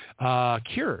hide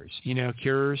cures,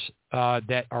 cures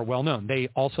that are well known. They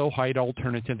also hide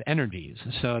alternative energies.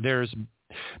 So there's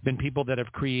been people that have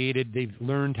they've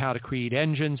learned how to create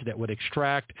engines that would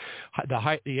extract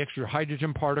the extra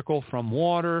hydrogen particle from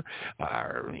water,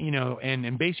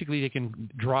 and basically they can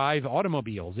drive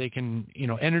automobiles. They can,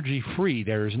 energy free.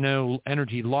 There's no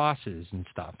energy losses and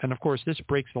stuff. And of course, this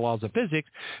breaks the laws of physics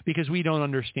because we don't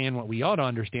understand what we ought to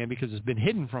understand because it's been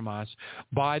hidden from us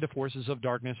by the forces of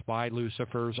darkness, by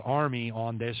Lucifer's army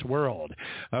on this world.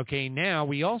 Okay, now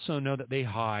we also know that they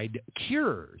hide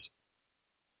cures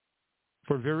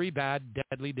for very bad,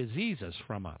 deadly diseases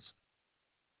from us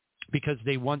because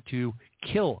they want to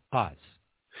kill us.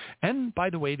 And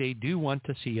by the way, they do want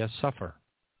to see us suffer.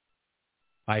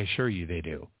 I assure you they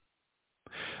do.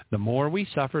 The more we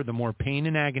suffer, the more pain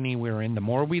and agony we're in, the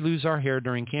more we lose our hair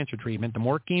during cancer treatment, the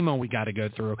more chemo we got to go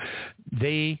through.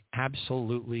 They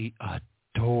absolutely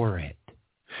adore it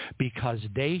because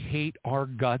they hate our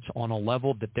guts on a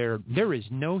level that there is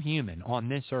no human on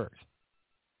this earth,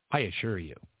 I assure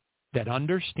you, that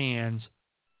understands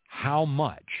how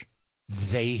much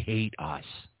they hate us.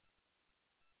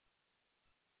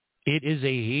 It is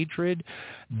a hatred.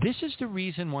 This is the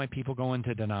reason why people go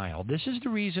into denial. This is the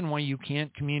reason why you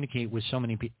can't communicate with so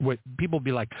many people. People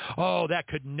be like, oh, that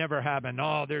could never happen.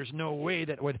 Oh, there's no way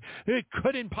it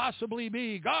couldn't possibly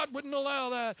be. God wouldn't allow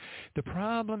that. The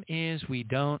problem is we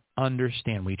don't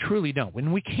understand. We truly don't.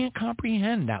 When we can't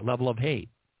comprehend that level of hate,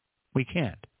 we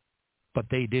can't. But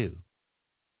they do.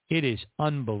 It is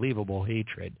unbelievable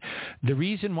hatred. The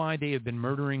reason why they have been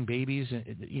murdering babies,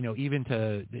 even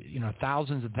to,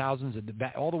 thousands and thousands,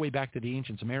 all the way back to the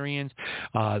ancient Sumerians,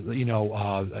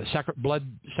 blood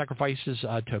sacrifices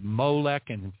to Molech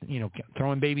and,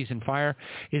 throwing babies in fire,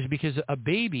 is because a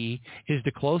baby is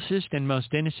the closest and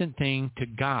most innocent thing to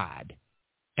God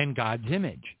and God's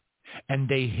image. And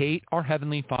they hate our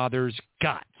Heavenly Father's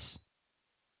guts.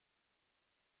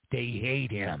 They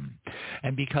hate him.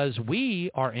 And because we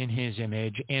are in his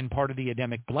image and part of the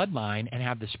Adamic bloodline and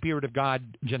have the Spirit of God,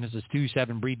 Genesis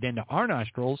 2:7, breathed into our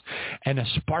nostrils, and a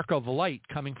spark of light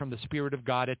coming from the Spirit of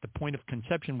God at the point of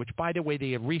conception, which, by the way,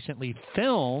 they have recently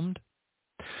filmed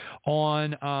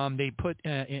on, they put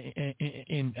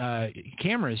in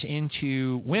cameras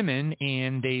into women,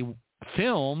 and they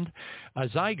filmed a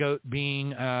zygote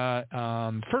being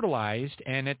fertilized,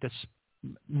 and at the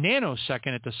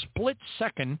nanosecond, at the split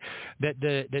second that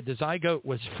the zygote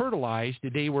was fertilized,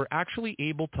 they were actually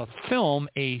able to film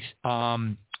a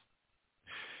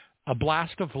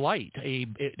blast of light.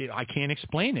 I can't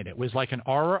explain it. It was like an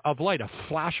aura of light, a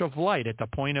flash of light at the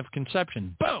point of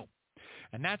conception. Boom!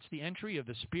 And that's the entry of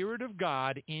the Spirit of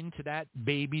God into that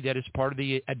baby that is part of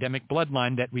the Adamic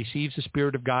bloodline that receives the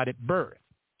Spirit of God at birth.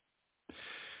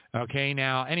 Okay,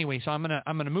 now, anyway, so I'm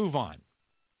gonna move on.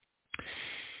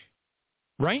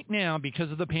 Right now,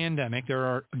 because of the pandemic, there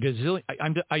are gazillion.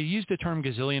 I use the term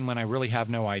gazillion when I really have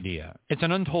no idea. It's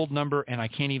an untold number, and I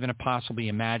can't even possibly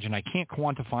imagine. I can't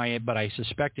quantify it, but I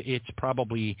suspect it's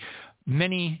probably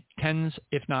many tens,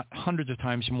 if not hundreds of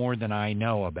times more than I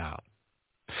know about.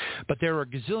 But there are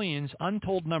gazillions,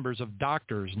 untold numbers of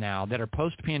doctors now that are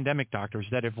post-pandemic doctors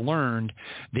that have learned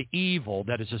the evil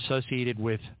that is associated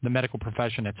with the medical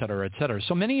profession, et cetera, et cetera.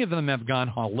 So many of them have gone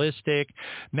holistic.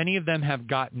 Many of them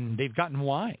they've gotten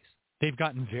wise. They've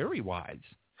gotten very wise.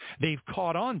 They've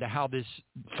caught on to how this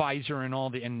Pfizer and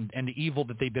all and the evil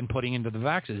that they've been putting into the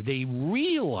vaccines. They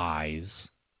realize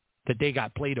that they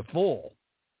got played a fool.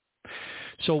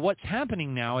 So what's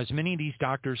happening now is many of these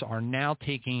doctors are now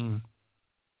taking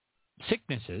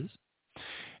sicknesses,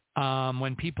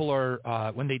 when people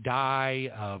are, when they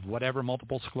die of whatever,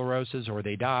 multiple sclerosis, or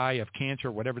they die of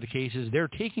cancer, whatever the case is, they're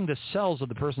taking the cells of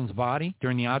the person's body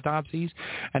during the autopsies,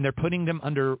 and they're putting them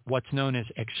under what's known as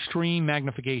extreme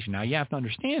magnification. Now, you have to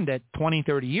understand that 20,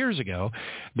 30 years ago,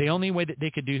 the only way that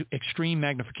they could do extreme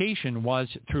magnification was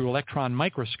through electron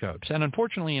microscopes. And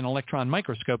unfortunately, an electron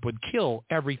microscope would kill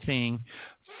everything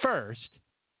first,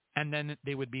 and then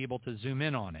they would be able to zoom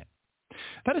in on it.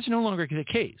 That is no longer the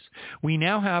case. We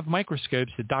now have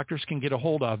microscopes that doctors can get a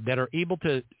hold of that are able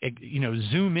to,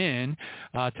 zoom in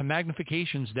to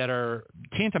magnifications that are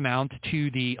tantamount to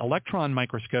the electron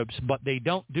microscopes, but they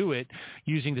don't do it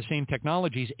using the same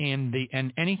technologies, and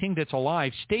anything that's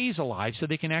alive stays alive, so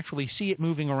they can actually see it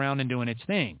moving around and doing its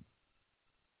thing.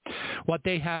 What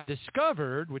they have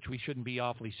discovered, which we shouldn't be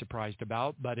awfully surprised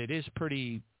about, but it is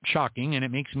pretty shocking, and it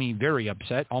makes me very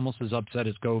upset, almost as upset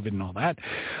as COVID and all that,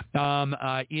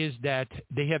 is that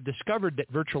they have discovered that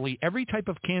virtually every type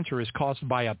of cancer is caused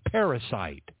by a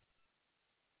parasite.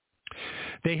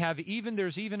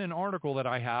 There's even an article that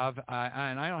I have,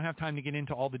 and I don't have time to get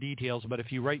into all the details, but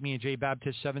if you write me at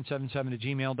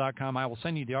jbaptist777@gmail.com, I will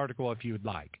send you the article if you would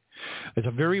like. It's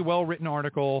a very well-written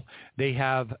article. They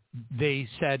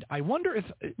said, I wonder if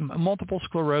multiple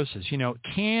sclerosis,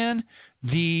 can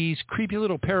these creepy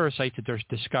little parasites that they're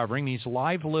discovering, these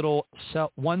live little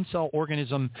one-cell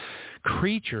organism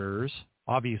creatures,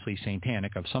 obviously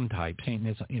satanic of some type,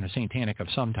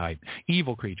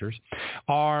 evil creatures,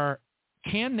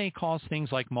 can they cause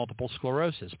things like multiple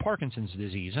sclerosis, Parkinson's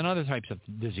disease, and other types of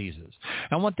diseases?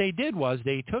 And what they did was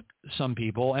they took some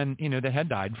people, and that had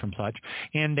died from such,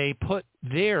 and they put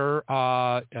their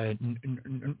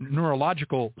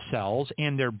neurological cells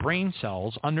and their brain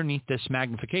cells underneath this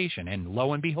magnification. And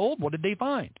lo and behold, what did they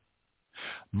find?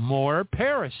 More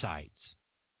parasites.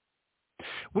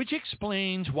 Which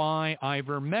explains why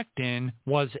ivermectin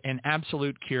was an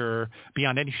absolute cure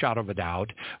beyond any shadow of a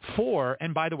doubt for,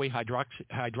 and by the way,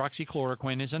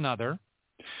 hydroxychloroquine is another.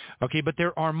 Okay, but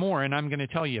there are more, and I'm going to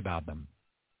tell you about them.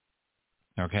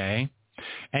 Okay?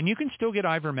 And you can still get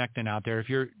ivermectin out there if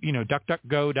you're,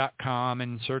 duckduckgo.com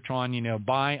and search on,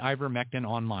 buy ivermectin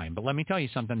online. But let me tell you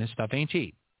something, this stuff ain't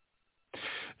cheap.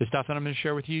 The stuff that I'm going to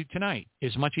share with you tonight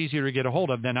is much easier to get a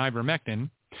hold of than ivermectin,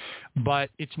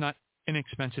 but it's not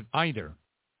inexpensive either.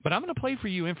 But I'm going to play for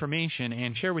you information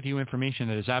and share with you information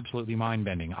that is absolutely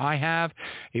mind-bending. I have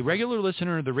a regular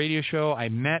listener of the radio show. I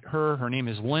met her. Her name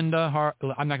is Linda.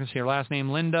 I'm not going to say her last name,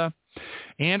 Linda.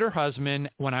 And her husband,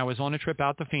 when I was on a trip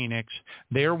out to Phoenix,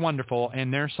 they're wonderful,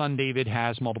 and their son David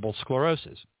has multiple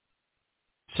sclerosis.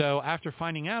 So after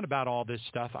finding out about all this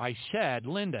stuff, I said,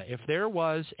 Linda, if there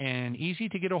was an easy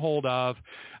to get a hold of,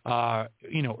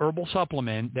 herbal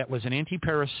supplement that was an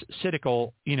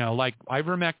anti-parasitical, like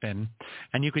ivermectin,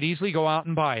 and you could easily go out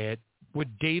and buy it,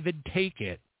 would David take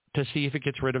it to see if it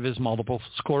gets rid of his multiple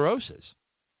sclerosis?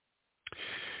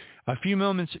 A few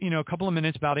moments, a couple of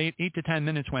minutes, about 8 to 10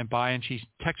 minutes went by, and she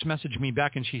text messaged me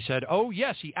back, and she said, "Oh,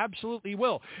 yes, he absolutely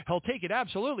will. He'll take it,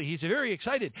 absolutely. He's very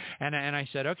excited." And I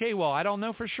said, "Okay, well, I don't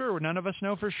know for sure. None of us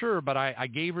know for sure, but I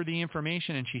gave her the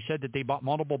information, and she said that they bought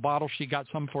multiple bottles. She got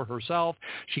some for herself.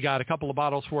 She got a couple of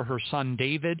bottles for her son,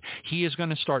 David. He is going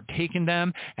to start taking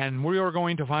them, and we are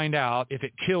going to find out if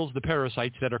it kills the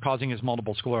parasites that are causing his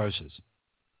multiple sclerosis,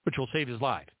 which will save his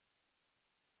life.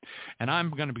 And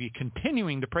I'm going to be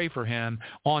continuing to pray for him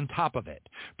on top of it.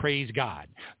 Praise God.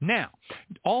 Now,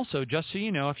 also, just so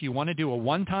you know, if you want to do a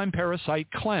one-time parasite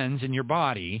cleanse in your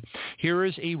body, here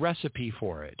is a recipe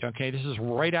for it. Okay, this is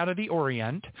right out of the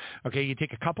Orient. Okay, you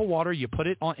take a cup of water, you put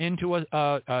it into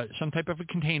some type of a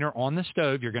container on the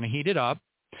stove. You're going to heat it up.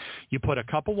 You put a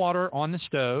cup of water on the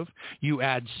stove. You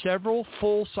add several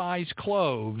full-size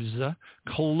cloves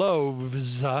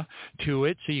to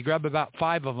it. So you grab about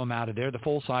 5 of them out of there, the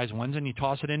full-size ones, and you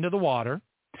toss it into the water.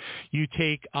 You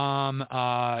take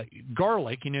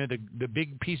garlic, the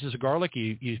big pieces of garlic.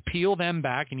 You peel them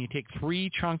back, and you take 3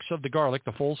 chunks of the garlic,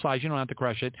 the full size. You don't have to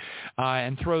crush it,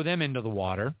 and throw them into the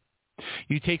water.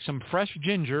 You take some fresh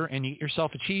ginger and you get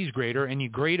yourself a cheese grater, and you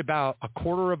grate about a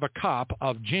quarter of a cup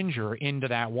of ginger into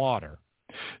that water.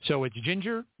 So it's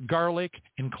ginger, garlic,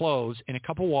 and cloves in a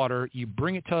cup of water. You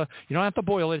bring it to, you don't have to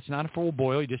boil it. It's not a full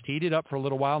boil. You just heat it up for a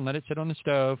little while and let it sit on the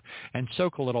stove and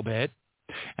soak a little bit.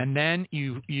 And then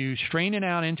you strain it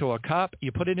out into a cup.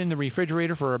 You put it in the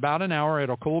refrigerator for about an hour.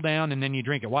 It'll cool down, and then you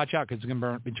drink it. Watch out, because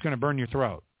it's going to burn your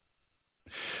throat.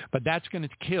 But that's going to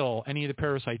kill any of the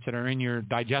parasites that are in your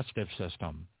digestive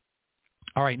system.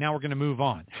 All right, now we're going to move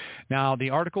on. Now, the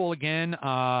article, again,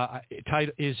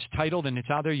 is titled, and it's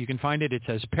out there. You can find it. It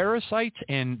says Parasites,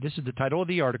 and this is the title of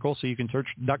the article, so you can search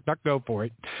DuckDuckGo for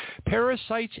it.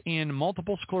 Parasites in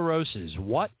multiple sclerosis.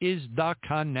 What is the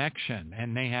connection?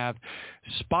 And they have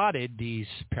spotted these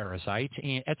parasites,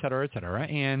 et cetera,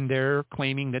 and they're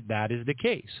claiming that that is the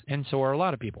case, and so are a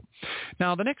lot of people.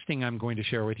 Now, the next thing I'm going to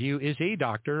share with you is a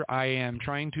doctor. I am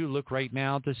trying to look right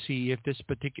now to see if this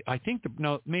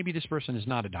particular, maybe this person is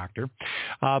not a doctor,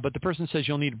 but the person says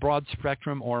you'll need broad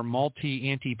spectrum or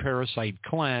multi-anti-parasite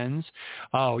cleanse.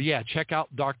 Oh, yeah, check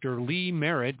out Dr. Lee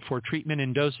Merritt for treatment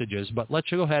and dosages, but let's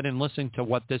go ahead and listen to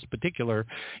what this particular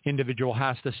individual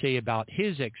has to say about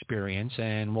his experience,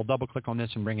 and we'll double-click on this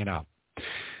and bring it up.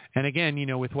 And again,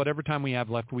 with whatever time we have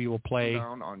left, we will play.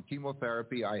 Down on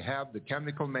chemotherapy. I have the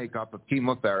chemical makeup of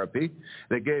chemotherapy.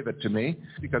 They gave it to me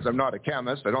because I'm not a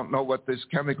chemist. I don't know what this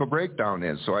chemical breakdown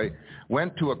is. So I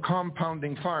went to a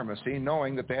compounding pharmacy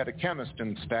knowing that they had a chemist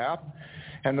in staff.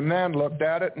 And the man looked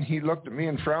at it, and he looked at me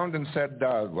and frowned and said,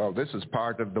 well, this is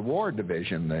part of the war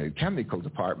division, the chemical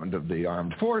department of the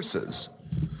armed forces.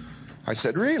 I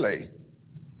said, really?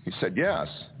 He said, yes.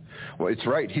 Well, it's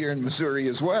right here in Missouri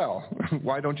as well.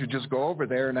 Why don't you just go over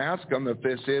there and ask them if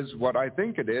this is what I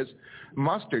think it is,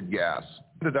 mustard gas?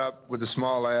 Ended up with a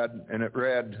small ad, and it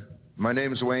read, my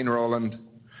name is Wayne Rowland.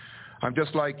 I'm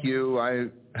just like you. I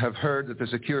have heard that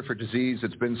there's a cure for disease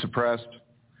that's been suppressed.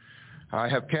 I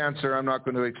have cancer. I'm not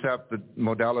going to accept the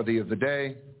modality of the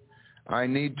day. I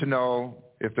need to know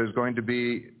if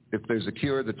there's a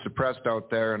cure that's suppressed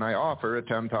out there, and I offer a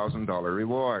 $10,000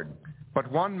 reward.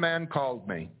 But one man called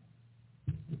me.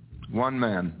 One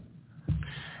man.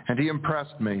 And he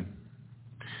impressed me.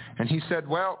 And he said,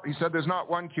 there's not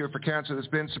one cure for cancer that's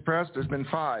been suppressed. There's been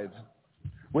 5.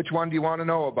 Which one do you want to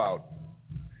know about?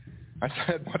 I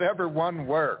said, whatever one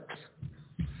works.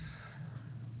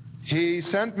 He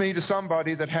sent me to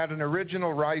somebody that had an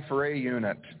original Rife-Ray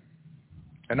unit,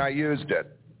 and I used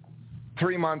it.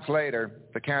 3 months later,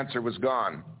 the cancer was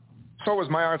gone. So was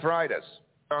my arthritis.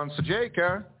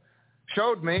 Sajeka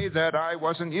showed me that I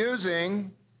wasn't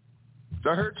using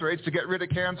the Hertz rates to get rid of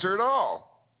cancer at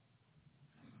all.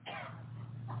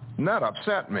 And that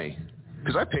upset me,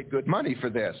 because I paid good money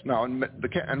for this. Now,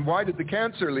 and why did the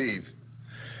cancer leave?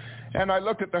 And I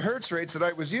looked at the Hertz rates that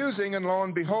I was using, and lo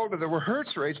and behold, there were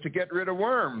Hertz rates to get rid of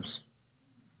worms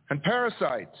and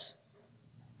parasites.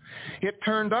 It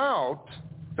turned out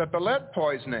that the lead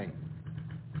poisoning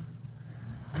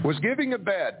was giving a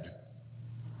bed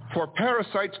for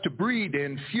parasites to breed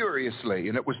in furiously,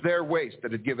 and it was their waste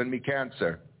that had given me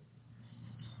cancer.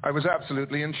 I was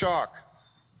absolutely in shock.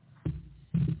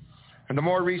 And the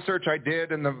more research I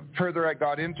did and the further I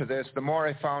got into this, the more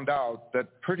I found out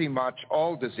that pretty much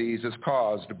all disease is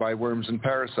caused by worms and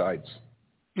parasites.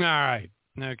 All right.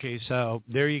 Okay, so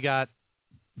there you got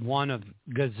one of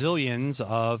gazillions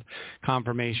of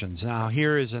confirmations. Now,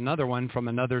 here is another one from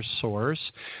another source.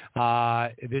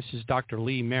 This is Dr.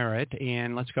 Lee Merritt,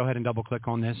 and let's go ahead and double-click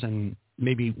on this and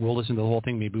maybe we'll listen to the whole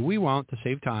thing. Maybe we won't to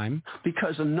save time.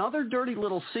 Because another dirty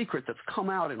little secret that's come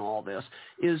out in all this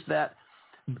is that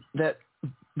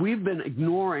we've been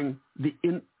ignoring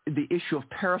the issue of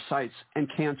parasites and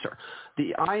cancer.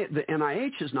 The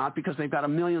NIH is not, because they've got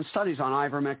 1 million studies on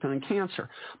ivermectin and cancer.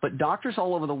 But doctors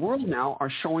all over the world now are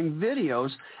showing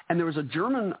videos, and there was a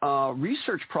German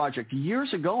research project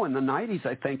years ago in the 90s,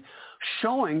 I think,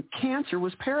 showing cancer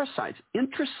was parasites,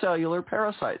 intracellular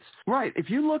parasites. Right.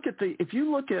 If you look at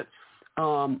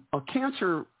a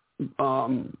cancer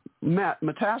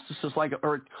metastasis, like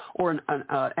or an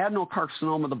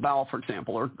adenocarcinoma of the bowel, for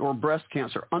example, or breast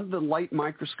cancer under the light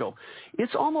microscope,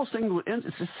 it's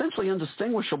essentially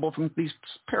indistinguishable from these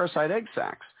parasite egg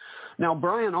sacs. Now,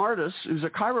 Brian Ardis, who's a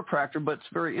chiropractor but is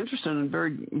very interested and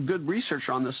very good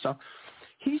researcher on this stuff,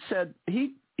 he said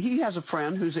he has a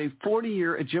friend who's a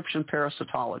 40-year Egyptian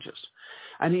parasitologist.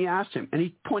 And he asked him, and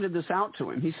he pointed this out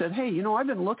to him. He said, hey, I've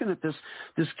been looking at this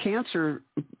cancer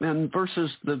and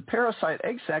versus the parasite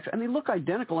egg sacs, and they look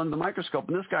identical under the microscope.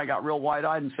 And this guy got real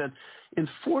wide-eyed and said, in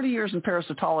 40 years in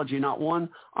parasitology, not one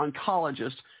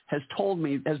oncologist has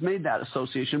made that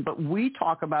association, but we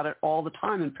talk about it all the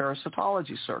time in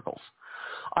parasitology circles.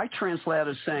 I translate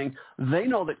it as saying they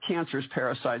know that cancer is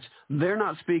parasites. They're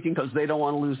not speaking because they don't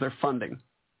want to lose their funding.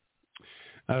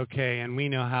 Okay, and we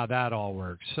know how that all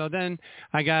works. So then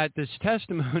I got this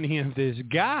testimony of this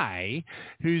guy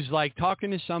who's like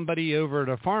talking to somebody over at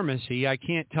a pharmacy. I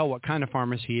can't tell what kind of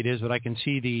pharmacy it is, but I can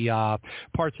see the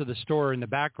parts of the store in the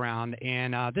background.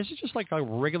 And this is just like a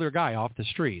regular guy off the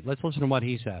street. Let's listen to what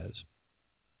he says.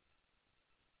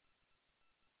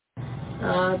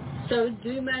 So do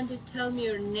you mind to tell me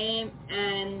your name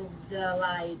and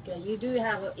you do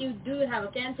have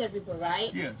a cancer before,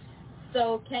 right? Yes.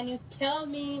 So can you tell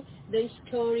me the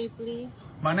story, please?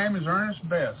 My name is Ernest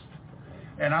Best,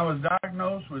 and I was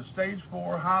diagnosed with stage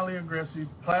 4 highly aggressive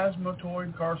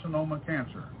plasmatoid carcinoma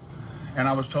cancer, and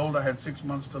I was told I had 6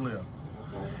 months to live.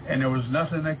 And there was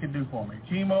nothing they could do for me.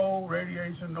 Chemo,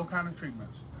 radiation, no kind of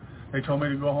treatments. They told me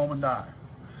to go home and die.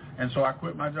 And so I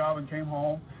quit my job and came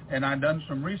home, and I'd done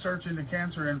some research into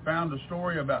cancer and found a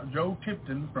story about Joe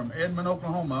Tipton from Edmond,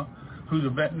 Oklahoma, who the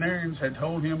veterinarians had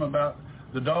told him about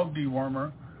the dog dewormer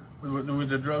with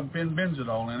the drug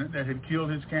fenbenzidol in it that had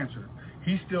killed his cancer.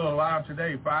 He's still alive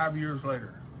today, 5 years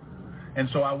later. And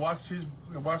so I watched his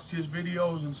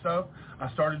videos and stuff. I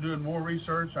started doing more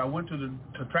research. I went to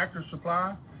Tractor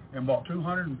Supply and bought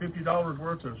 $250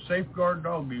 worth of Safeguard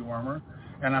dog dewormer,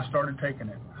 and I started taking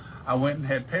it. I went and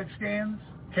had PET scans,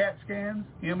 CAT scans,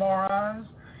 MRIs,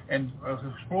 and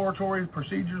exploratory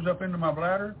procedures up into my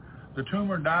bladder. The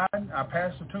tumor died. I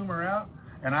passed the tumor out,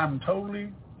 and I'm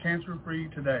totally cancer-free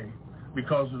today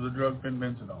because of the drug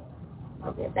fenbenzidol.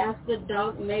 Okay, that's the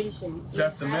dog medicine.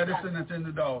 That's the medicine that's in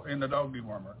the dog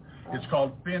dewormer. It's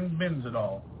called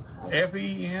fenbenzidol.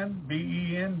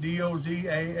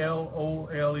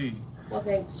 FenBenzidole.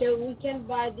 Okay, so we can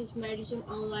buy this medicine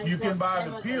online. You can buy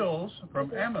Amazon. the pills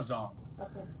from Amazon.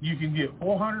 Okay. You can get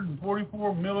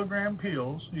 444 milligram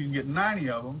pills. You can get 90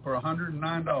 of them for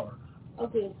 $109.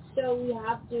 Okay, so we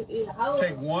have to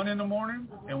take one in the morning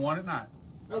and one at night.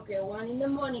 Okay, one in the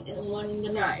morning and one in the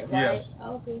night, right? Yes.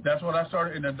 Okay. That's what I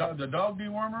started. In the dog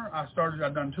dewormer, I've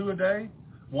done 2 a day,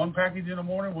 1 package in the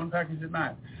morning, 1 package at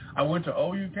night. I went to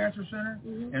OU Cancer Center,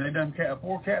 and they done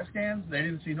 4 CAT scans. They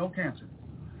didn't see no cancer.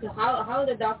 So how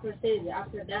the doctor said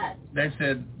after that? They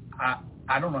said,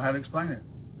 I don't know how to explain it.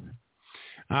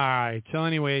 All right. So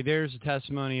anyway, there's a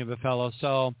testimony of a fellow.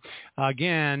 So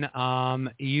again,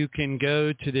 you can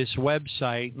go to this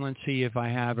website. Let's see if I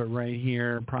have it right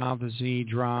here. Prophecy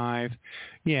Drive.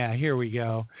 Yeah, here we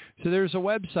go. So there's a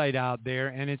website out there,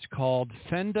 and it's called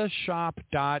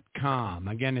fendashop.com.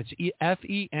 Again, it's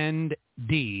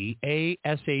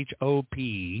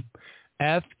FENDASHOP.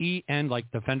 FEN, like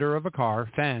the fender of a car,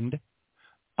 fend,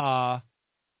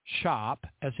 shop,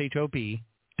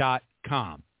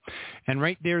 SHOP.com. And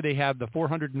right there they have the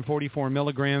 444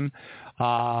 milligram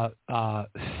fenbendazole.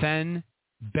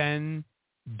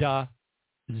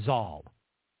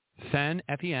 Fen,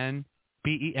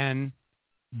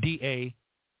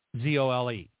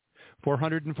 FENBENDAZOLE.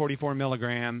 444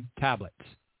 milligram tablets.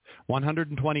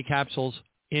 120 capsules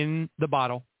in the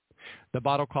bottle. The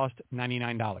bottle cost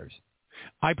 $99.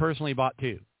 I personally bought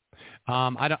 2.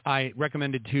 I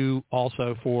recommended 2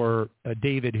 also for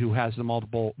David, who has the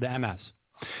MS.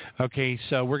 Okay,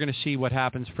 so we're going to see what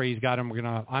happens. Praise God. I'm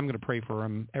going to pray for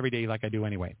him every day like I do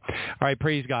anyway. All right,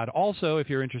 praise God. Also, if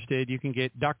you're interested, you can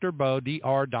get Dr. Bo,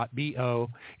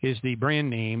 Dr.Bo is the brand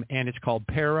name, and it's called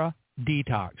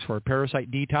detox, for a parasite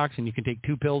detox, and you can take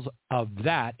 2 pills of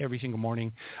that every single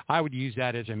morning. I would use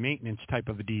that as a maintenance type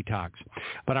of a detox.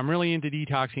 But I'm really into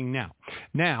detoxing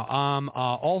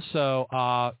now.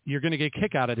 Also, you're going to get a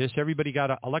kick out of this. Everybody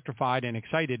got electrified and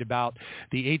excited about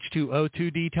the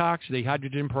H2O2 detox, the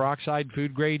hydrogen peroxide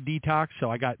food grade detox. So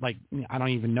I got I don't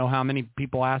even know how many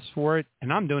people asked for it,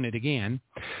 and I'm doing it again.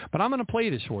 But I'm going to play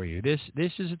this for you. This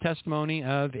is a testimony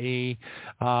of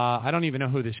I don't even know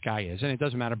who this guy is, and it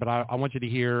doesn't matter, but I want you to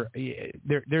hear.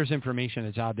 There's information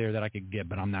that's out there that I could give,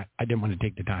 but I didn't want to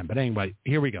take the time. But anyway,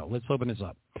 here we go. Let's open this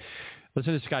up.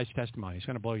 Listen to this guy's testimony. It's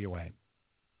going to blow you away.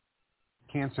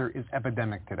 Cancer is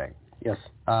epidemic today. Yes.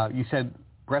 You said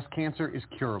breast cancer is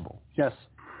curable. Yes.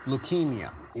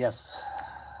 Leukemia. Yes.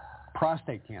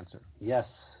 Prostate cancer. Yes.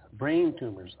 Brain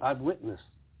tumors. I've witnessed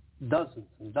dozens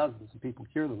and dozens of people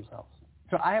cure themselves.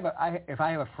 So if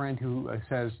I have a friend who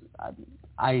says,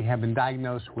 I have been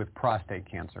diagnosed with prostate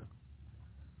cancer.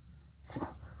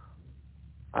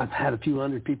 I've had a few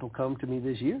hundred people come to me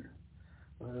this year.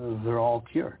 They're all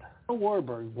cured.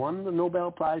 Warburg won the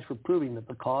Nobel Prize for proving that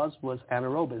the cause was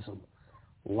anaerobism,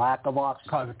 lack of oxygen.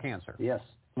 Cause of cancer. Yes,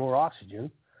 more oxygen,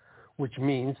 which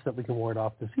means that we can ward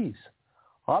off disease.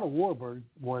 Otto Warburg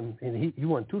won, and he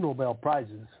won 2 Nobel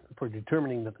Prizes for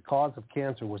determining that the cause of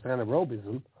cancer was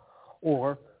anaerobism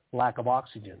or lack of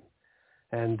oxygen.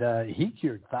 And he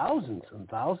cured thousands and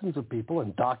thousands of people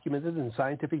and documented in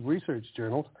scientific research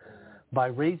journals by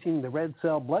raising the red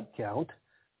cell blood count,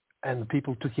 and the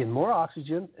people took in more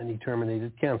oxygen, and he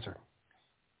terminated cancer.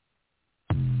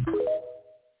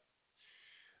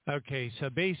 Okay, so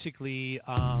basically,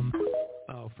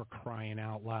 for crying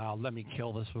out loud, let me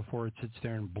kill this before it sits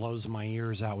there and blows my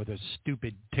ears out with a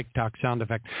stupid TikTok sound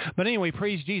effect. But anyway,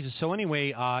 praise Jesus. So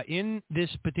anyway, in this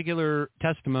particular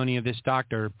testimony of this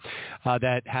doctor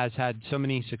that has had so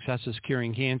many successes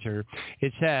curing cancer,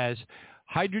 it says,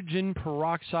 hydrogen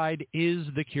peroxide is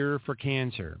the cure for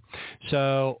cancer.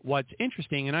 So what's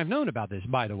interesting, and I've known about this,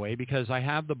 by the way, because I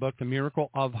have the book, The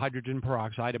Miracle of Hydrogen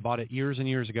Peroxide. I bought it years and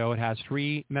years ago. It has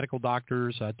 3 medical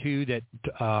doctors, 2 that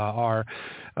are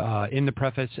in the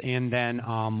preface, and then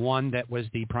 1 that was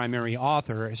the primary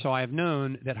author. So I have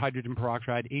known that hydrogen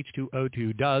peroxide,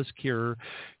 H2O2, does cure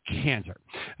cancer.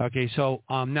 Okay, so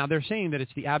now they're saying that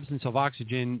it's the absence of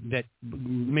oxygen that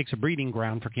makes a breeding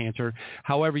ground for cancer.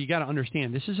 However, you got to understand,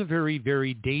 this is a very,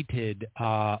 very dated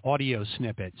audio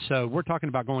snippet. So we're talking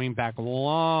about going back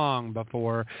long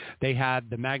before they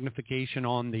had the magnification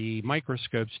on the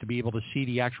microscopes to be able to see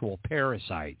the actual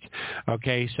parasites.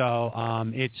 Okay, so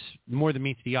it's more than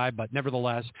meets the eye, but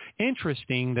nevertheless,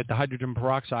 interesting that the hydrogen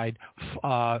peroxide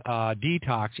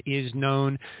detox is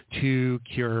known to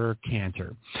cure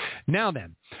cancer. Now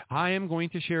then, I am going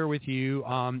to share with you,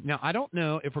 now I don't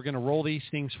know if we're going to roll these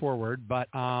things forward, but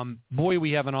boy,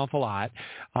 we have an awful lot.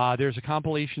 There's a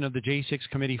compilation of the J6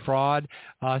 committee fraud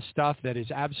stuff that is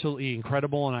absolutely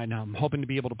incredible, and I'm hoping to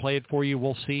be able to play it for you.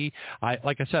 We'll see.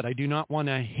 Like I said, I do not want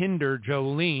to hinder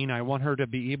Jolene. I want her to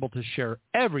be able to share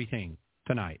everything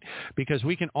tonight, because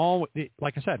we can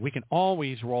like I said, we can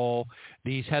always roll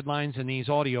these headlines and these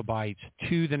audio bites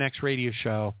to the next radio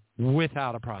show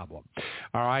without a problem.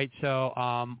 All right. So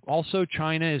also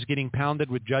China is getting pounded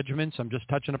with judgments. I'm just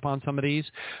touching upon some of these.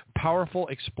 Powerful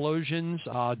explosions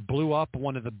blew up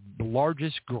one of the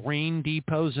largest grain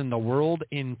depots in the world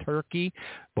in Turkey.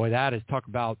 Boy, that is talk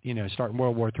about, starting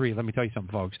World War III. Let me tell you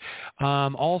something, folks.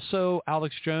 Also,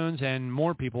 Alex Jones and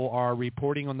more people are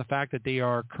reporting on the fact that they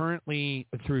are currently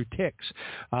through ticks.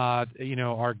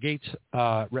 Our Gates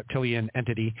reptilian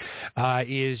entity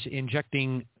is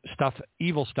injecting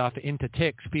evil stuff into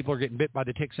ticks. People are getting bit by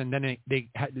the ticks, and then they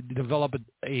develop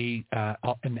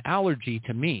an allergy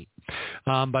to meat.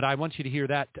 But I want you to hear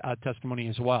that testimony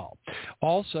as well.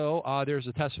 Also, there's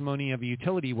a testimony of a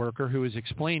utility worker who is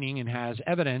explaining and has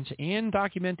evidence and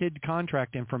documented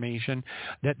contract information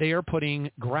that they are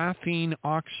putting graphene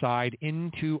oxide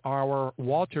into our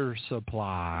water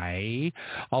supply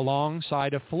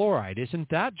alongside of fluoride. Isn't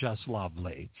that just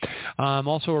lovely?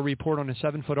 Also, a report on a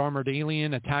 7-foot armored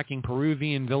alien attacking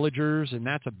Peruvian villagers, and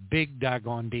that's a big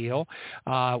daggone deal.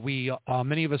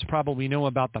 Many of us probably know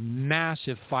about the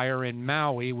massive fire in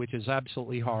Maui, which is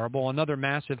absolutely horrible. Another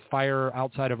massive fire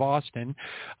outside of Austin.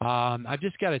 I've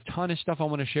just got a ton of stuff I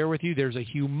want to share with you. There's a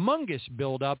humongous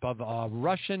buildup of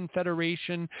Russian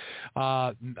Federation,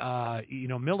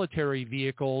 military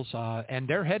vehicles, and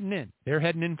they're heading in. They're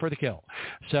heading in for the kill.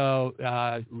 So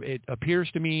it appears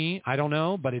to me, I don't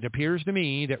know, but it appears to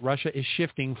me that Russia is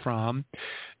shifting from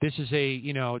this is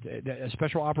a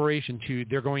special operation to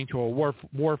they're going to a war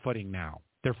footing now.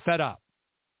 They're fed up.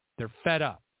 They're fed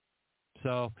up.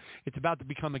 So it's about to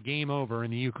become a game over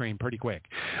in the Ukraine pretty quick.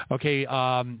 Okay,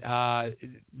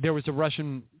 there was a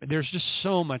Russian, there's just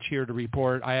so much here to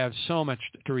report. I have so much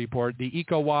to report. The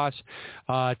ECOWAS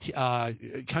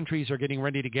countries are getting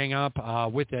ready to gang up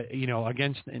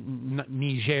against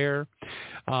Niger.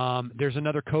 There's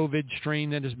another COVID strain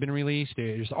that has been released.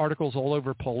 There's articles all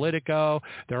over Politico.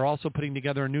 They're also putting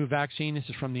together a new vaccine. This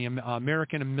is from the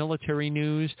American Military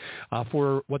News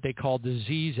for what they call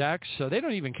Disease X. So they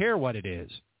don't even care what it is.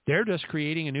 They're just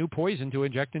creating a new poison to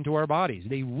inject into our bodies.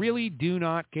 They really do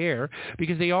not care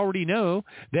because they already know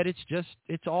that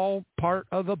it's all part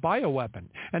of a bioweapon.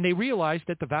 And they realize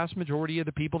that the vast majority of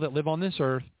the people that live on this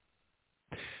earth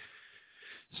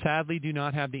sadly do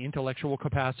not have the intellectual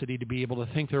capacity to be able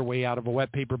to think their way out of a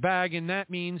wet paper bag, and that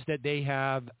means that they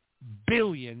have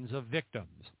billions of victims.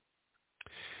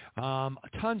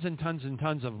 Tons and tons and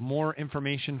tons of more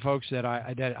information, folks, that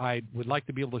I would like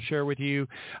to be able to share with you.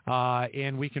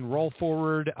 And we can roll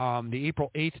forward. The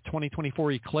April 8th,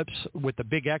 2024 eclipse with the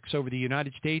big X over the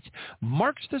United States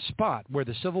marks the spot where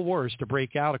the Civil War is to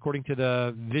break out, according to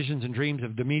the visions and dreams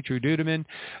of Dimitri Duduman.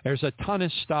 There's a ton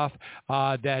of stuff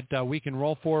that we can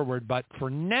roll forward. But for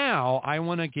now, I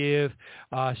want to give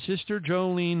Sister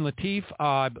Jolene Latif,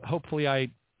 hopefully I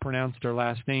pronounced her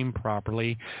last name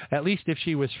properly. At least if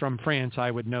she was from France, I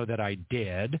would know that I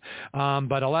did.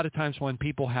 But a lot of times when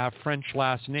people have French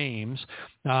last names,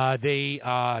 they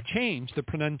change the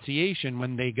pronunciation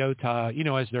when they go to,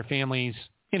 as their families,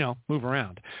 move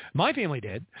around. My family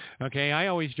did. Okay, I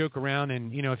always joke around,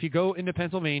 and if you go into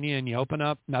Pennsylvania and you open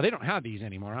up, now they don't have these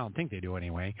anymore. I don't think they do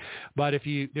anyway. But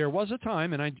there was a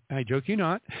time, and I joke you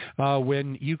not,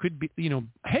 when you could be,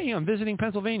 hey, I'm visiting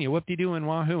Pennsylvania, whoop-de-doo and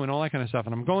wahoo, and all that kind of stuff,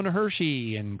 and I'm going to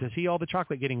Hershey and to see all the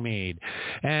chocolate getting made,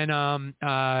 and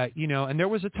and there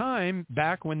was a time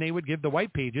back when they would give the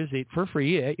white pages for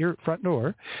free at your front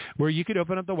door, where you could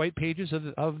open up the white pages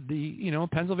of the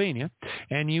Pennsylvania,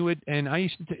 and I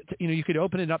used to, you could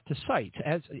open it up to sites,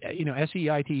 as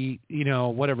SEIT,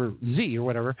 whatever Z or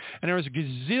whatever, and there was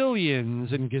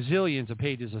gazillions and gazillions of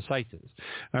pages of sites.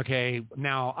 Okay,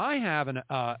 now I have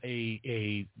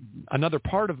another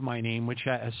part of my name which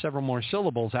has several more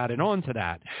syllables added on to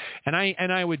that, and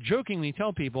I would jokingly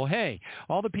tell people, hey,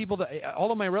 all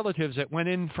of my relatives that went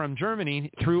in from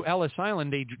Germany through Ellis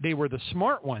Island, they were the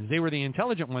smart ones, they were the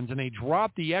intelligent ones, and they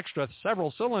dropped the extra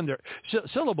several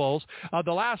syllables of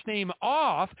the last name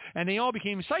off, and they all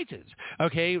became Seitzes.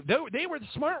 Okay, they were the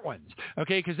smart ones.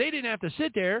 Okay, because they didn't have to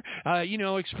sit there,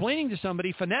 explaining to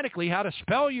somebody phonetically how to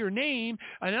spell your name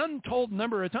an untold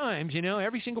number of times.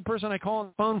 Every single person I call on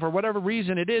the phone for whatever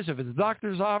reason it is, if it's a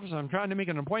doctor's office, I'm trying to make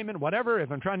an appointment, whatever.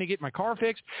 If I'm trying to get my car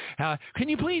fixed, can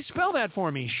you please spell that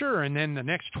for me? Sure. And then the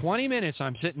next 20 minutes,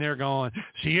 I'm sitting there going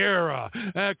Sierra,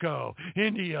 Echo,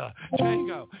 India,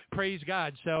 Tango. Praise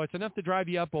God. So it's enough to drive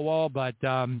you up a wall, but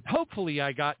hopefully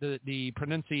I got the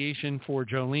pronunciation for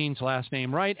Jolene's last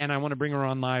name right, and I want to bring her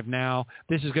on live now.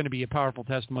 This is going to be a powerful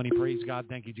testimony. Praise God.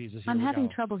 Thank you, Jesus. Here I'm having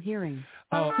trouble hearing.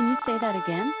 Can you say that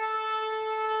again?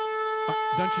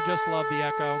 Don't you just love the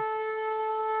echo?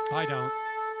 I don't.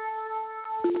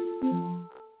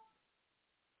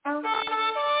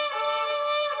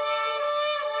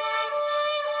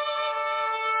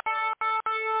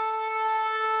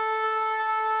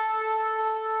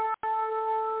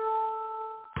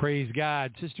 Praise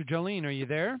God. Sister Jolene, are you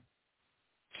there?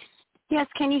 Yes,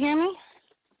 can you hear me?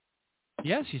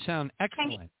 Yes, you sound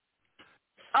excellent.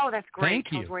 Oh, that's great.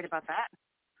 Thank you. I was worried about that.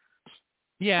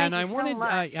 Yeah, Thank and I you wanted, so much.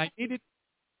 I needed,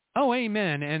 oh,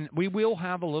 amen. And we will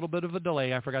have a little bit of a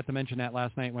delay. I forgot to mention that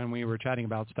last night when we were chatting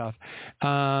about stuff.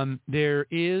 There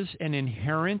is an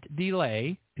inherent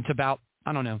delay. It's about,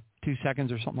 2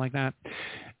 seconds or something like that,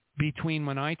 between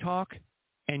when I talk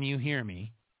and you hear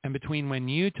me, and between when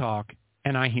you talk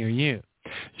and I hear you.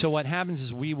 So what happens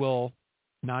is we will,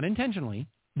 not intentionally,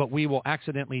 but we will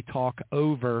accidentally talk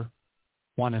over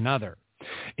one another.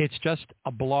 It's just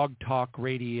a blog talk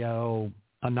radio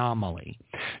anomaly.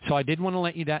 So I did want to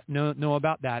let you know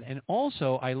about that. And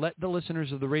also, I let the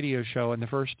listeners of the radio show in the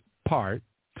first part,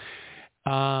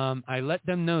 I let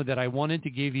them know that I wanted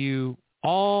to give you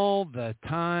all the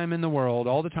time in the world,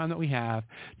 all the time that we have,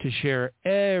 to share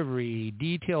every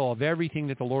detail of everything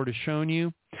that the Lord has shown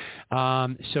you.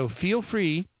 So feel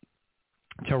free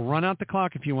to run out the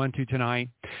clock if you want to tonight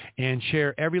and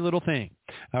share every little thing.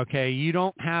 Okay,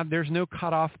 there's no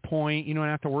cutoff point. You don't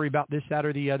have to worry about this, that,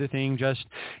 or the other thing. Just,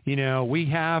 we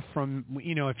have from,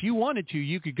 if you wanted to,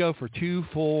 you could go for 2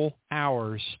 full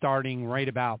hours starting right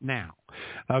about now.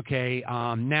 Okay,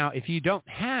 now if you don't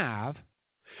have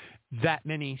that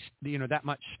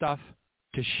much stuff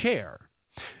to share,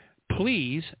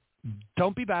 please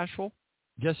don't be bashful.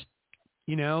 just,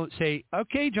 say,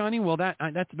 okay, Johnny, well, that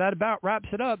about wraps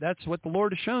it up. That's what the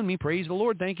Lord has shown me. Praise the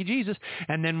Lord. Thank you, Jesus.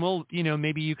 And then we'll,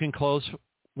 maybe you can close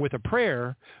with a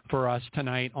prayer for us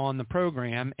tonight on the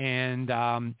program, and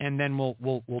then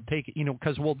we'll take it,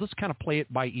 because we'll just kind of play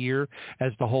it by ear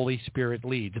as the Holy Spirit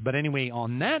leads. But anyway,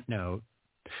 on that note,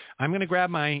 I'm going to grab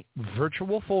my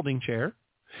virtual folding chair,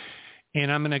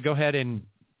 and I'm going to go ahead and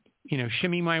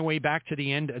shimmy my way back to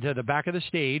the back of the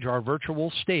stage, our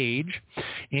virtual stage,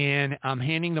 and I'm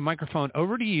handing the microphone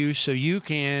over to you so you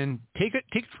can take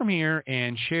it from here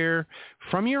and share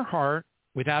from your heart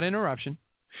without interruption.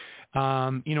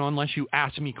 Unless you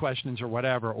ask me questions or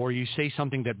whatever, or you say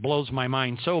something that blows my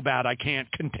mind so bad I can't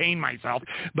contain myself.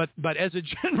 But as a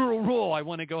general rule, I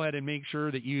want to go ahead and make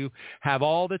sure that you have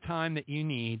all the time that you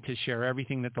need to share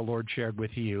everything that the Lord shared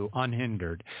with you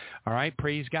unhindered. All right?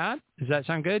 Praise God. Does that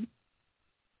sound good?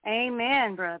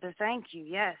 Amen, brother. Thank you.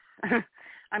 Yes.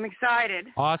 I'm excited.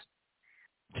 Awesome.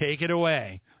 Take it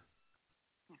away.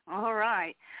 All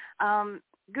right.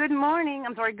 Good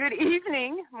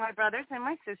evening, my brothers and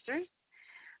my sisters.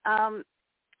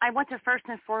 I want to first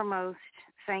and foremost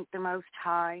thank the Most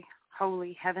High,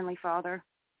 Holy Heavenly Father,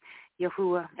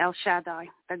 Yahuwah El Shaddai,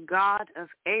 the God of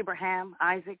Abraham,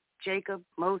 Isaac, Jacob,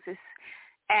 Moses,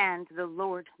 and the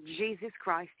Lord Jesus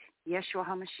Christ, Yeshua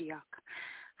HaMashiach,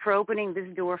 for opening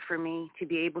this door for me to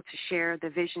be able to share the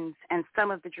visions and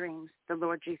some of the dreams the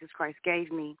Lord Jesus Christ gave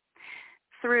me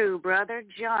through Brother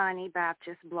Johnny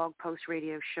Baptist blog post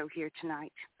radio show here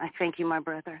tonight. I thank you, my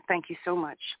brother. Thank you so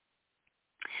much.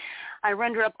 I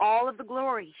render up all of the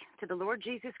glory to the Lord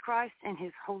Jesus Christ and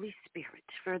his Holy Spirit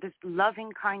for this loving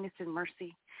kindness and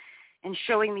mercy and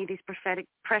showing me these prophetic,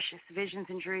 precious visions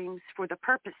and dreams for the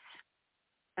purpose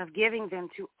of giving them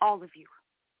to all of you.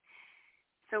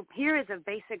 So here is a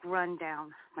basic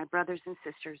rundown, my brothers and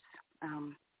sisters,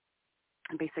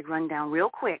 a basic rundown real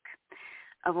quick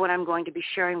of what I'm going to be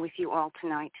sharing with you all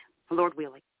tonight, Lord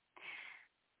willing.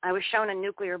 I was shown a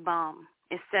nuclear bomb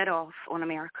is set off on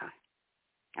America.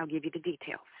 I'll give you the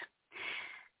details.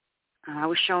 I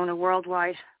was shown a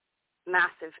worldwide,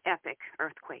 massive, epic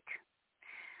earthquake.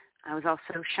 I was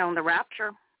also shown the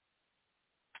rapture,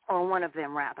 or one of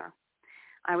them, rather.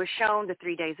 I was shown the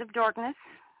 3 days of darkness.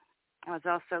 I was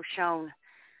also shown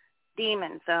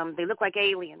demons. They look like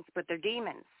aliens, but they're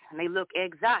demons. And they look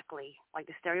exactly like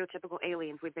the stereotypical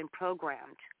aliens we've been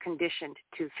programmed, conditioned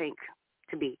to think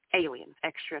to be aliens,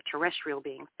 extraterrestrial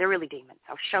beings. They're really demons.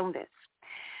 I was shown this.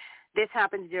 This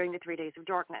happens during the 3 days of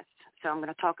darkness. So I'm going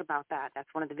to talk about that.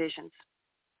 That's one of the visions.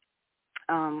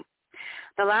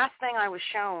 The last thing I was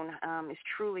shown is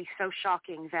truly so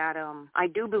shocking that I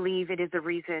do believe it is the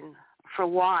reason for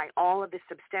why all of the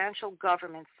substantial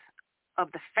governments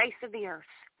of the face of the earth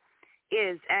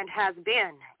is and has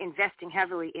been investing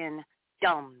heavily in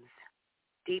DUMBs,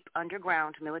 deep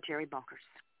underground military bunkers,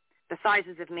 the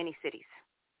sizes of many cities.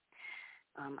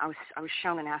 I was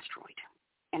shown an asteroid,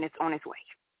 and it's on its way.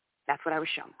 That's what I was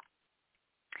shown.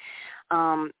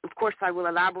 Of course, I will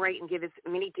elaborate and give as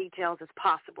many details as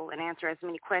possible and answer as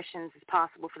many questions as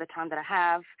possible for the time that I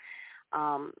have.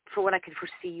 For what I can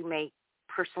foresee you may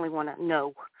personally want to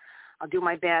know. I'll do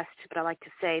my best, but I like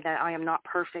to say that I am not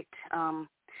perfect.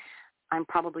 I'm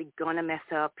probably going to mess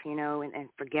up, and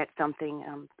forget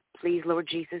something. Please, Lord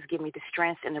Jesus, give me the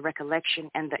strength and the recollection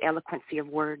and the eloquency of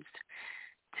words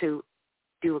to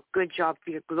do a good job for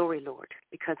your glory, Lord,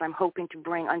 because I'm hoping to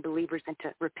bring unbelievers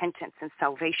into repentance and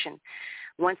salvation.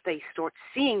 Once they start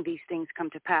seeing these things come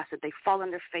to pass, that they fall on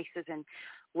their faces and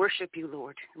worship you,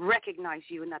 Lord, recognize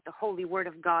you, and that the holy word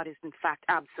of God is, in fact,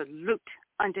 absolute,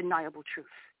 undeniable truth.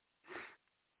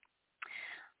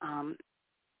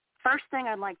 First thing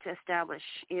I'd like to establish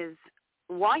is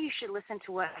why you should listen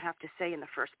to what I have to say in the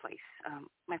first place,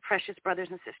 my precious brothers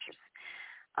and sisters,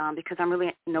 because I'm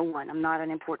really no one. I'm not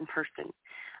an important person.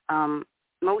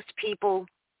 Most people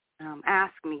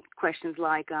ask me questions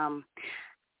like,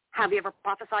 have you ever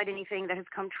prophesied anything that has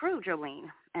come true, Jolene?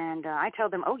 And I tell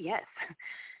them, oh, yes.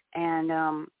 And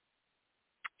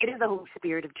it is the Holy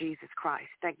Spirit of Jesus Christ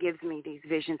that gives me these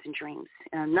visions and dreams.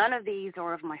 None of these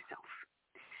are of myself.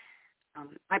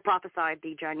 I prophesied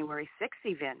the January 6th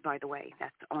event, by the way.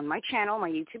 That's on my channel, my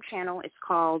YouTube channel. It's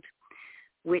called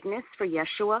Witness for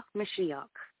Yeshua Mashiach.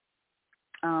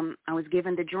 I was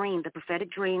given the dream, the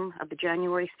prophetic dream of the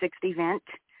January 6th event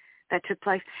that took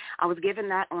place. I was given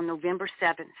that on November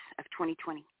 7th of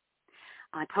 2020.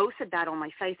 I posted that on my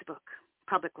Facebook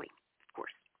publicly, of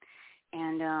course.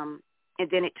 And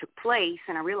then it took place,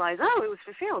 and I realized, it was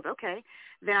fulfilled. Okay.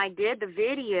 Then I did the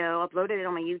video, uploaded it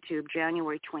on my YouTube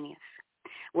January 20th,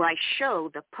 where I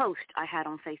showed the post I had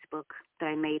on Facebook that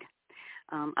I made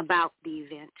about the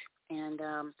event. And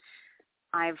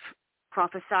I've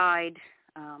prophesied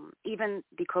even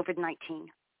the COVID-19.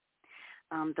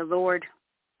 The Lord,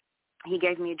 he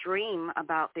gave me a dream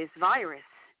about this virus,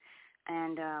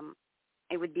 and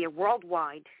it would be a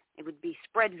worldwide, it would be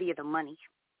spread via the money,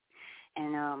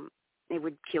 and it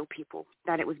would kill people,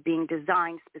 that it was being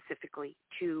designed specifically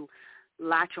to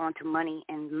latch onto money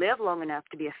and live long enough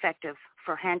to be effective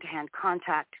for hand-to-hand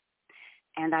contact,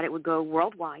 and that it would go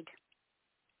worldwide,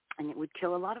 and it would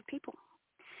kill a lot of people.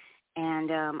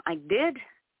 And I did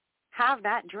have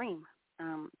that dream,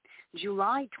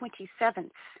 July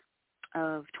 27th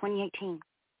of 2018,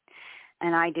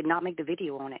 and I did not make the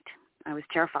video on it. I was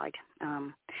terrified.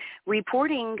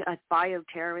 Reporting a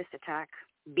bioterrorist attack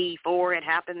before it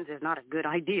happens is not a good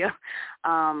idea,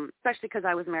 especially because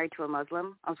I was married to a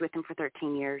Muslim. I was with him for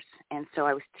 13 years, and so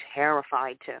I was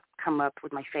terrified to come up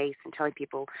with my face and telling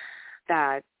people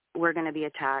that we're going to be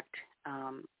attacked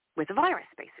with a virus,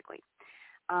 basically.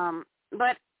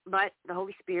 But the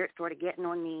Holy Spirit started getting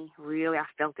on me. Really, I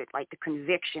felt it, like the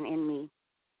conviction in me,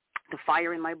 the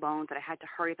fire in my bones, that I had to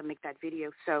hurry up and make that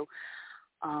video. So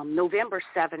November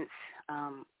 7th,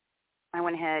 I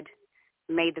went ahead,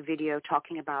 made the video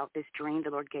talking about this dream the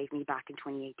Lord gave me back in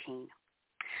 2018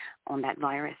 on that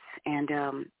virus. And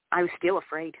I was still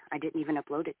afraid. I didn't even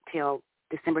upload it till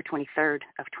December 23rd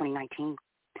of 2019.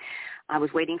 I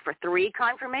was waiting for 3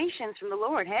 confirmations from the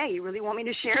Lord. Hey, you really want me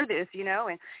to share this, you know?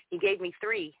 And he gave me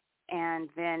 3. And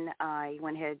then I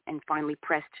went ahead and finally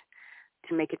pressed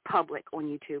to make it public on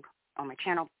YouTube, on my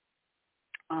channel.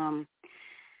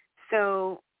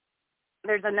 So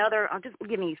there's another, I'll just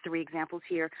give you 3 examples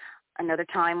here. Another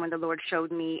time when the Lord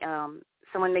showed me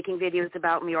someone making videos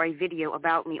about me, or a video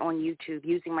about me on YouTube,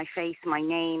 using my face, my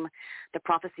name, the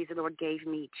prophecies the Lord gave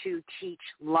me to teach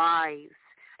lies,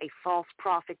 a false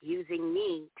prophet using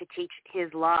me to teach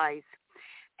his lies.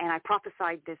 And I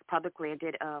prophesied this publicly. I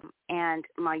did, and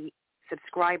my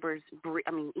subscribers,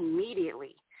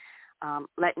 immediately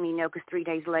let me know, because 3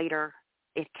 days later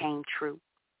it came true.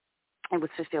 It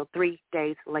was fulfilled 3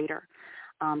 days later.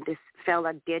 This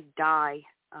fella did die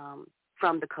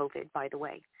from the COVID, by the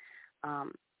way.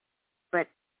 But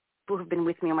who have been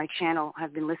with me on my channel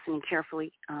have been listening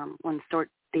carefully when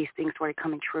these things started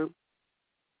coming true.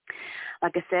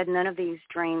 Like I said, none of these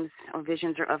dreams or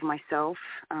visions are of myself.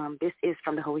 This is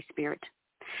from the Holy Spirit.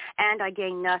 And I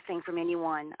gain nothing from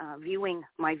anyone viewing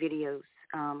my videos.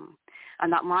 I'm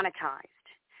not monetized.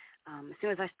 As soon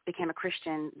as I became a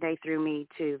Christian, they threw me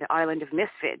to the island of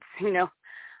misfits, you know.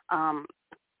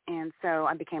 And so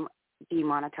I became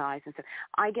demonetized. And so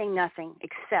I gain nothing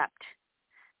except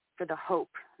for the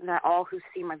hope that all who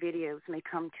see my videos may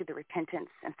come to the repentance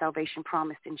and salvation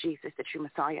promised in Jesus, the true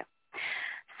Messiah.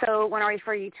 So when I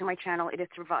refer you to my channel, it is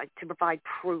to provide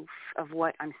proof of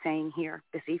what I'm saying here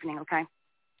this evening, okay?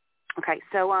 Okay,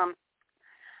 so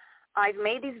I've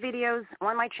made these videos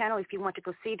on my channel if you want to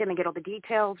go see them and get all the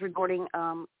details regarding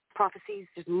prophecies.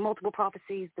 There's multiple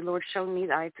prophecies the Lord showed me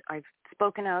that I've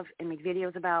spoken of and made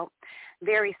videos about.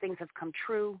 Various things have come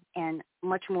true, and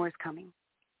much more is coming.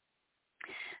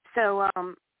 So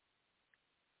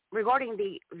regarding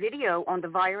the video on the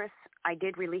virus, I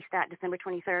did release that December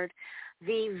 23rd.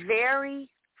 The very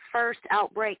first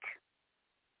outbreak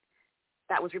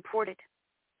that was reported,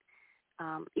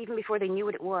 even before they knew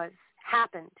what it was,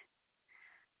 happened.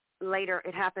 Later,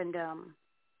 it happened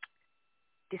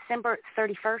December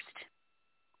 31st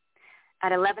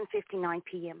at 11:59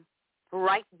 p.m.,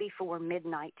 right before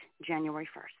midnight, January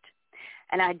 1st.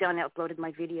 And I had uploaded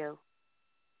my video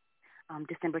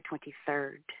December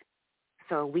 23rd,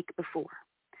 so a week before,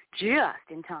 just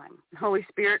in time. The Holy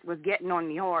Spirit was getting on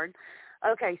me hard.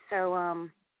 Okay, so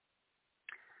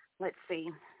let's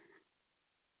see.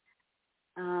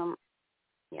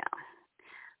 Yeah.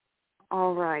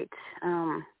 All right.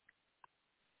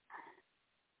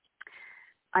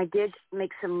 I did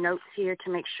make some notes here to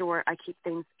make sure I keep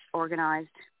things organized.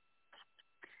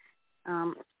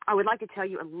 I would like to tell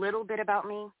you a little bit about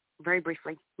me, very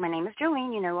briefly. My name is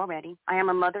Jolene, you know already. I am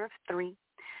a mother of 3.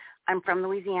 I'm from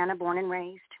Louisiana, born and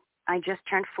raised. I just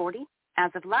turned 40.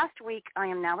 As of last week, I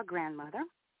am now a grandmother.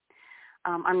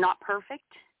 I'm not perfect,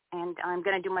 and I'm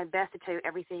going to do my best to tell you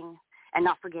everything and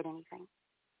not forget anything.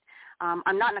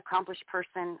 I'm not an accomplished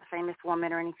person, a famous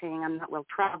woman or anything. I'm not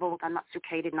well-traveled. I'm not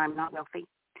educated, and I'm not wealthy.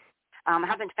 I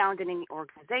haven't founded any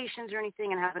organizations or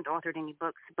anything, and I haven't authored any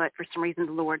books, but for some reason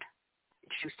the Lord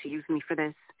chose to use me for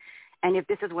this. And if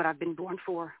this is what I've been born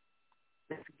for,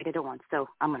 let's get it on. So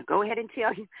I'm going to go ahead and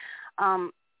tell you.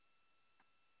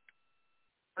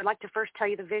 I'd like to first tell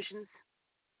you the visions,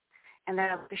 and then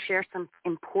I'd like to share some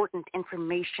important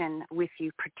information with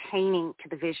you pertaining to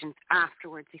the visions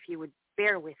afterwards, if you would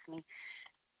bear with me.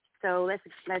 So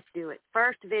let's do it.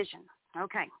 First vision.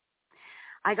 Okay.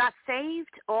 I got saved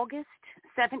August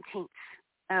 16th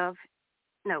of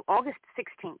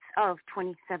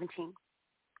 2017.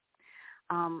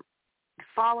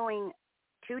 Following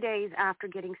 2 days after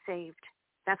getting saved,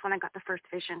 that's when I got the first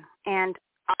vision. And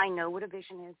I know what a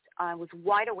vision is. I was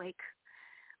wide awake.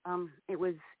 It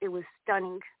was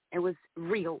stunning. It was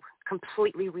real,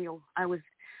 completely real. I was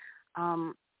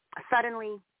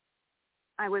suddenly,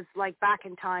 I was like back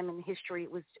in time in history.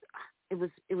 It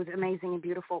was amazing and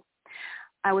beautiful.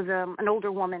 I was an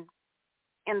older woman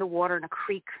in the water in a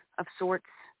creek of sorts,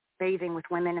 bathing with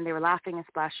women, and they were laughing and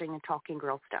splashing and talking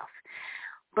girl stuff.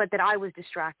 But that I was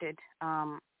distracted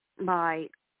by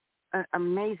an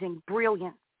amazing,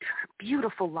 brilliant,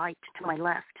 beautiful light to my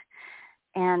left.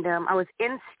 And I was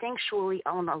instinctually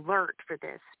on alert for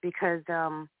this because,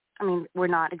 we're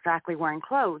not exactly wearing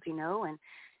clothes, and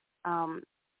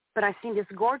but I seen this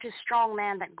gorgeous, strong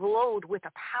man that glowed with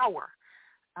a power.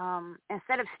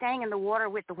 Instead of staying in the water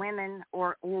with the women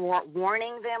or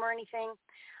warning them or anything,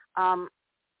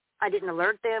 I didn't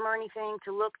alert them or anything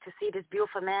to look to see this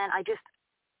beautiful man.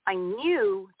 I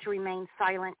knew to remain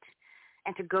silent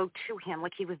and to go to him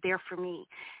like he was there for me.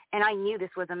 And I knew this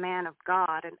was a man of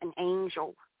God, an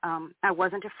angel. I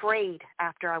wasn't afraid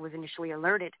after I was initially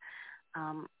alerted.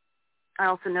 I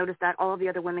also noticed that all of the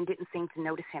other women didn't seem to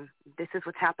notice him. This is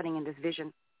what's happening in this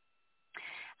vision.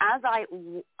 As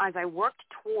I worked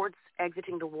towards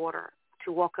exiting the water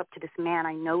to walk up to this man,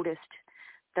 I noticed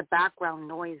the background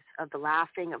noise of the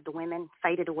laughing of the women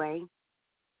faded away,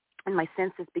 and my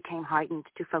senses became heightened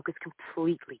to focus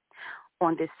completely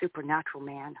on this supernatural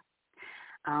man.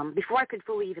 Before I could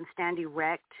fully even stand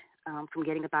erect from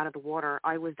getting up out of the water,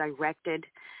 I was directed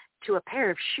to a pair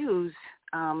of shoes,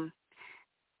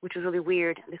 which was really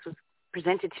weird. This was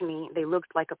presented to me. They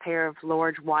looked like a pair of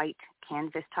large white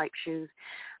canvas-type shoes.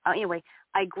 Anyway,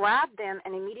 I grabbed them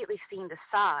and immediately seen the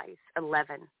size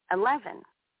 11.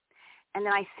 And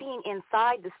then I seen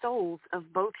inside the soles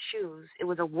of both shoes, it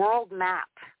was a world map.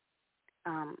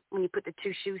 When you put the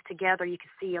two shoes together, you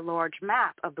could see a large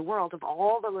map of the world, of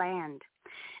all the land.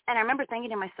 And I remember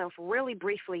thinking to myself really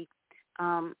briefly,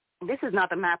 this is not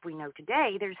the map we know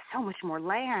today. There's so much more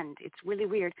land. It's really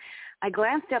weird. I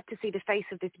glanced up to see the face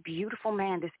of this beautiful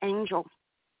man, this angel.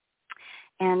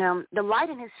 And the light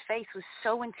in his face was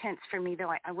so intense for me,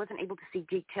 though I wasn't able to see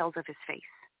details of his face.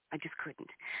 I just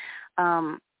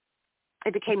couldn't.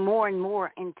 It became more and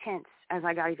more intense as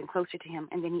I got even closer to him.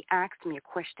 And then he asked me a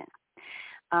question.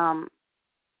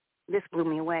 This blew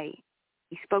me away.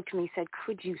 He spoke to me. He said,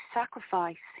 "Could you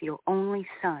sacrifice your only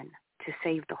son to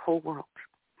save the whole world?"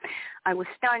 I was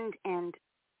stunned and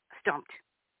stumped,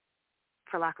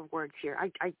 for lack of words here.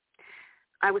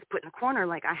 I was put in a corner,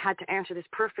 like I had to answer this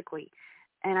perfectly,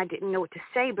 and I didn't know what to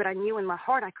say, but I knew in my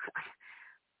heart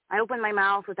I opened my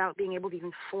mouth without being able to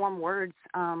even form words.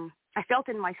 I felt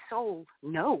in my soul,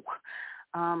 no.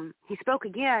 He spoke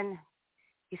again.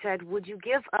 He said, "Would you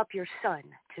give up your son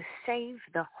to save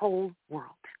the whole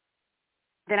world?"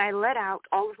 Then I let out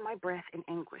all of my breath in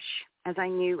anguish, as I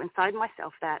knew inside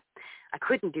myself that I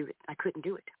couldn't do it. I couldn't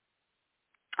do it.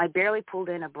 I barely pulled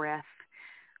in a breath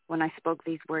when I spoke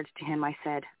these words to him. I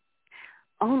said,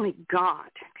 "Only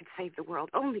God could save the world.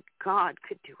 Only God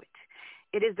could do it.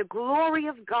 It is the glory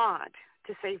of God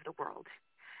to save the world."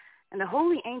 And the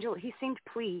holy angel, he seemed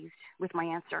pleased with my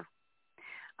answer.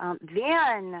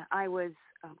 Then I was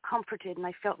comforted, and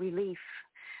I felt relief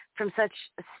from such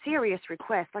a serious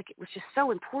request, like it was just so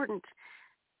important.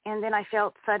 And then I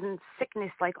felt sudden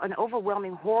sickness, like an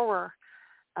overwhelming horror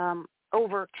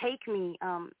overtake me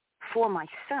for my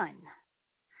son.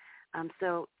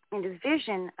 So in this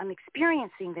vision, I'm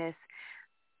experiencing this.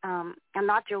 I'm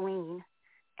not Jolene,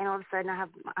 and all of a sudden I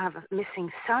have a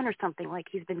missing son or something, like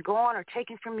he's been gone or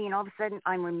taken from me, and all of a sudden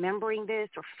I'm remembering this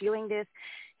or feeling this.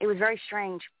 It was very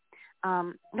strange.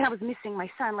 That I was missing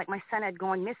my son, like my son had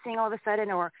gone missing all of a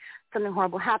sudden, or something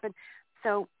horrible happened.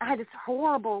 So I had this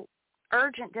horrible,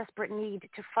 urgent, desperate need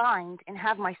to find and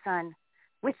have my son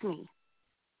with me.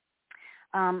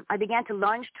 I began to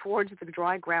lunge towards the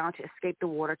dry ground to escape the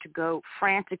water, to go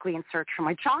frantically in search for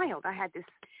my child. I had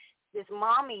this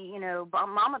mommy,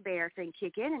 mama bear thing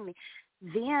kick in me.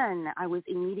 Then I was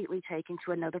immediately taken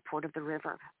to another port of the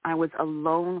river. I was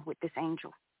alone with this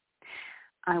angel.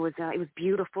 It was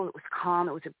beautiful. It was calm.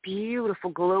 It was a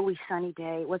beautiful, glowy, sunny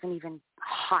day. It wasn't even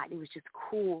hot. It was just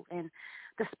cool. And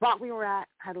the spot we were at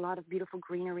had a lot of beautiful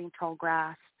greenery and tall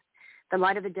grass. The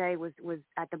light of the day was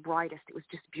at the brightest. It was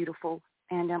just beautiful.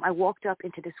 And I walked up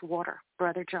into this water,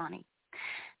 Brother Johnny.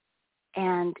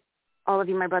 And all of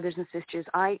you, my brothers and sisters,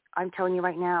 I'm telling you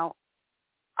right now,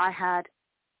 I had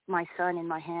my son in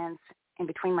my hands and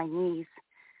between my knees.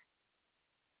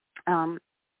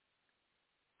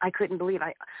 I couldn't believe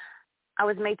I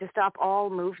was made to stop all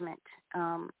movement,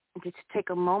 and to take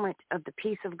a moment of the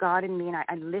peace of God in me, and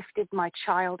I lifted my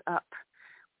child up,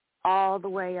 all the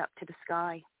way up to the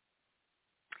sky,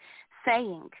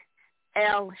 saying,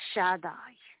 El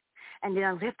Shaddai. And then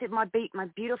I lifted my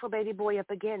beautiful baby boy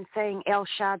up again, saying El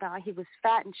Shaddai. He was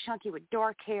fat and chunky with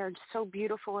dark hair and so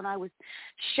beautiful, and I was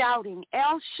shouting,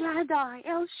 El Shaddai,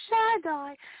 El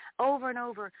Shaddai, over and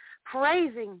over,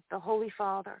 praising the Holy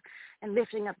Father and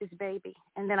lifting up this baby.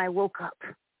 And then I woke up.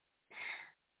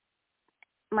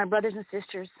 My brothers and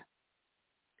sisters,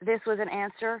 this was an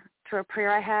answer to a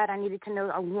prayer I had. I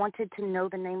wanted to know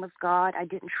the name of God. I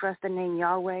didn't trust the name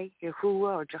Yahweh,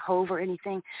 Yahuwah, or Jehovah or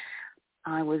anything.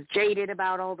 I was jaded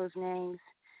about all those names.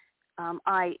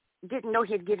 I didn't know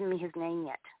he had given me his name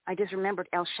yet. I just remembered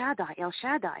El Shaddai, El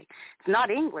Shaddai. It's not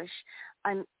English.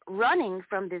 I'm running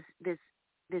from this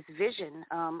vision.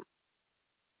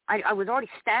 I was already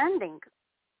standing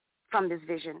from this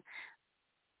vision,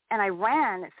 and I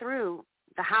ran through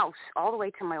the house all the way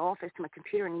to my office, to my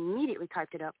computer, and immediately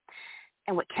typed it up.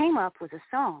 And what came up was a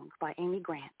song by Amy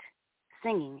Grant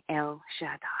singing El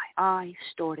Shaddai. I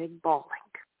started bawling.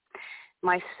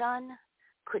 My son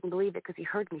couldn't believe it because he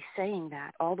heard me saying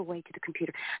that all the way to the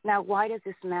computer. Now, why does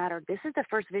this matter? This is the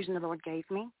first vision the Lord gave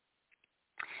me.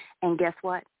 And guess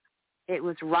what? It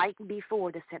was right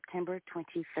before the September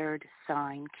 23rd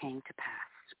sign came to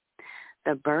pass.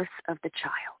 The birth of the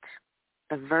child.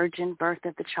 The virgin birth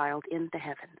of the child in the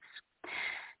heavens.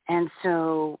 And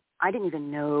so I didn't even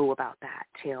know about that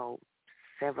till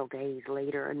several days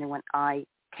later. And then when I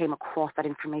came across that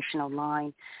information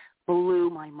online, blew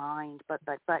my mind. But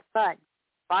by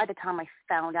the time I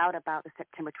found out about the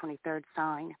September 23rd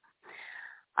sign,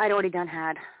 I'd already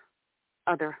had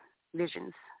other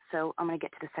visions. So I'm going to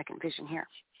get to the second vision here.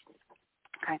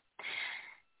 Okay.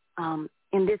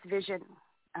 In this vision,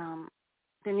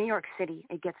 the New York City,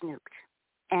 it gets nuked.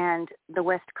 And the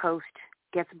West Coast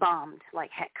gets bombed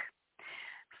like heck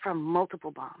from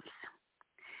multiple bombs.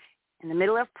 In the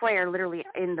middle of prayer, literally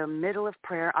in the middle of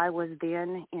prayer, I was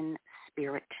then in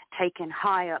spirit, taken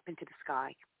high up into the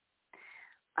sky.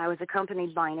 I was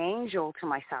accompanied by an angel to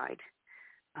my side.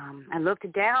 I looked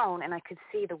down and I could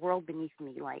see the world beneath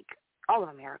me, like all of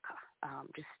America,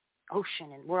 just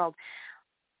ocean and world.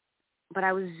 But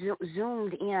I was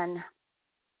zoomed in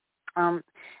to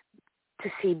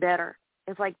see better.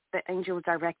 It's like the angel was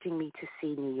directing me to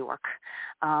see New York.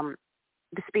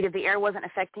 The speed of the air wasn't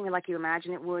affecting me like you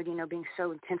imagine it would, being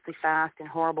so intensely fast and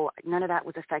horrible. None of that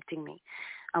was affecting me.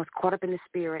 I was caught up in the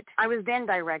spirit. I was then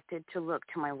directed to look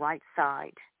to my right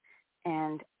side.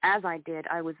 And as I did,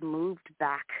 I was moved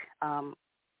back. I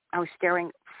was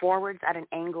staring forwards at an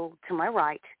angle to my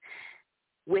right.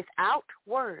 Without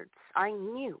words, I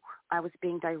knew I was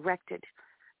being directed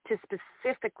to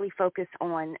specifically focus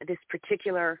on this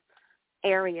particular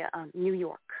area, New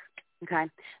York. Okay?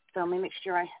 So let me make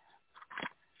sure I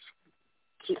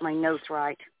keep my notes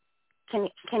right. Can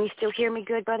you still hear me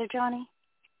good, Brother Johnny?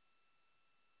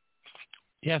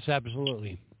 Yes,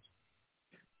 absolutely.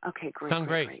 Okay, great. Sound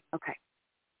great.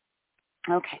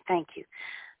 Okay, thank you.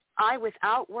 I,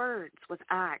 without words, was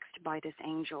asked by this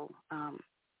angel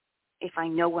if I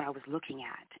know what I was looking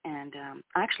at. And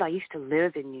actually, I used to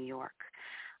live in New York.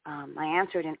 I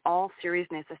answered in all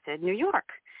seriousness. I said, New York.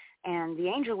 And the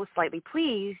angel was slightly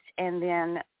pleased, and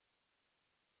then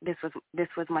this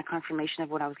was my confirmation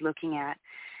of what I was looking at,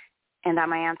 and that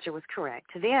my answer was correct.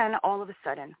 Then, all of a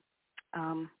sudden,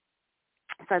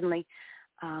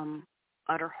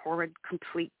 utter horrid,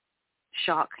 complete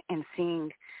shock and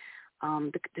seeing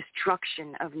the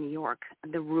destruction of New York,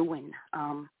 the ruin.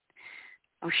 I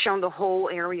was shown the whole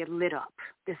area lit up,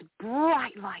 this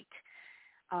bright light.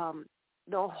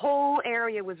 The whole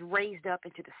area was raised up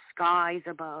into the skies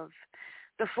above.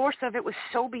 The force of it was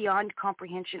so beyond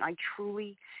comprehension. I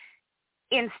truly,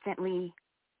 instantly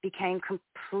became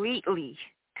completely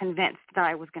convinced that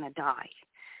I was going to die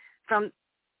from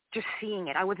just seeing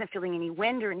it. I wasn't feeling any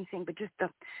wind or anything, but just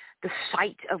the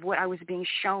sight of what I was being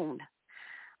shown.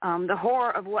 The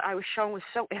horror of what I was shown was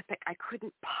so epic, I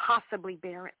couldn't possibly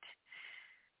bear it.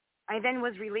 I then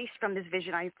was released from this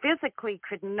vision. I physically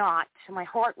could not. My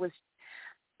heart was,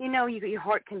 your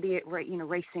heart can be,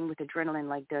 racing with adrenaline,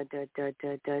 like da da da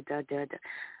da da da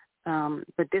da.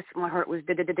 But my heart was,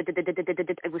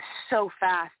 it was so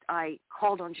fast. I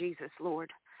called on Jesus,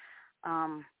 Lord.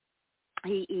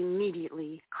 He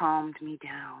immediately calmed me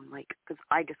down, because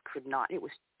I just could not.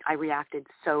 I reacted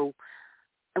so,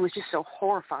 it was just so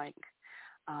horrifying.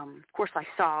 Of course, I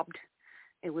sobbed,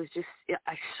 It was just,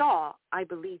 I saw, I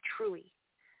believe truly,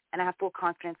 and I have full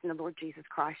confidence in the Lord Jesus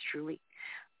Christ truly.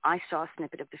 I saw a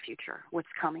snippet of the future, what's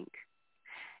coming.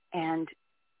 And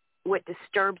what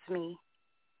disturbs me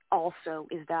also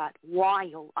is that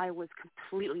while I was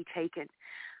completely taken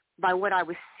by what I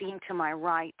was seeing to my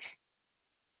right,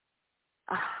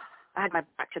 I had my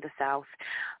back to the south.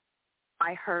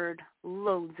 I heard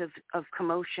loads of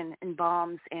commotion and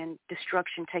bombs and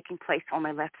destruction taking place on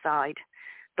my left side,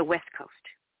 the West Coast.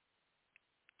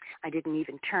 I didn't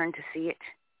even turn to see it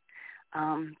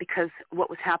because what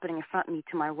was happening in front of me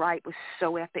to my right was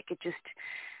so epic.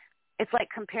 It's like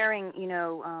comparing,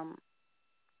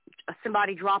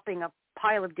 somebody dropping a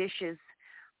pile of dishes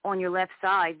on your left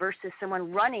side versus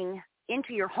someone running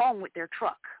into your home with their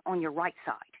truck on your right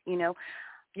side.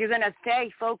 You're going to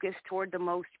stay focused toward the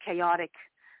most chaotic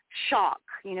shock.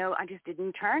 I just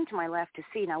didn't turn to my left to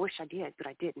see, and I wish I did, but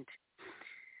I didn't.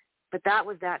 But that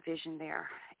was that vision there.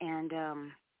 And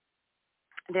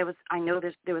there was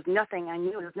nothing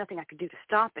I could do to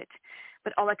stop it,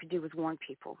 but all I could do was warn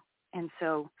people. And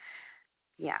so,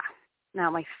 yeah. Now,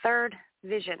 my third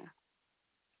vision,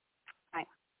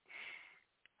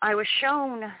 I was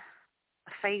shown a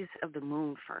phase of the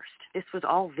moon first. This was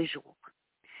all visual.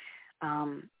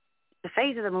 The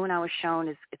phase of the moon I was shown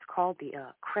it's called the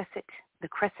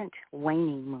crescent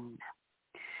waning moon.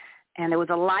 And there was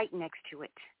a light next to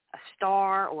it, a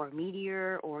star or a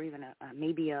meteor or even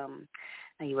maybe a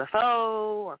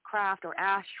UFO or craft or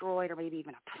asteroid or maybe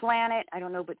even a planet. I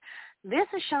don't know, but this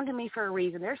is shown to me for a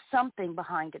reason. There's something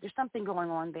behind it. There's something going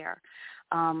on there.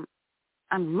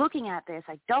 I'm looking at this.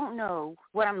 I don't know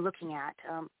what I'm looking at.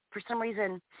 For some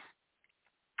reason,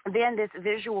 then this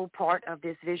visual part of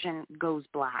this vision goes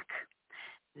black.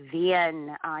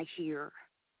 Then I hear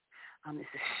this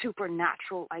is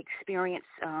supernatural experience.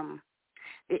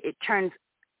 It turns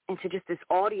into just this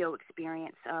audio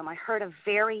experience. I heard a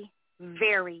very,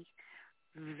 very,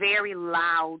 very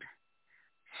loud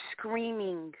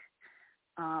screaming,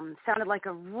 sounded like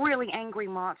a really angry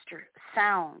monster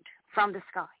sound from the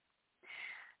sky.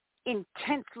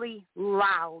 Intensely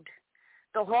loud.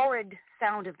 The horrid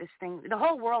sound of this thing, the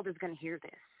whole world is going to hear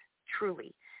this,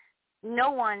 truly. No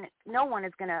one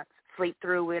is going to sleep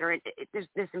through it, or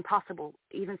there's impossible.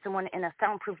 Even someone in a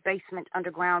soundproof basement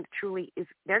underground truly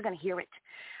they're going to hear it.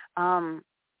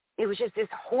 It was just this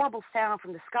horrible sound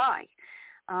from the sky.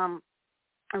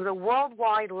 It was a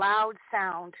worldwide loud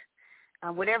sound,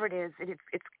 whatever it is.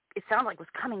 It sounded like it was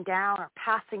coming down or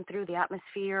passing through the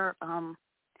atmosphere.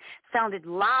 Sounded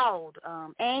loud,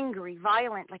 angry,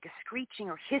 violent, like a screeching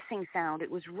or hissing sound.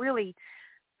 It was really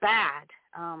bad.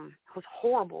 It was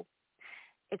horrible.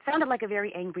 It sounded like a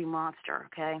very angry monster,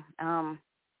 okay?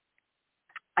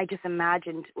 I just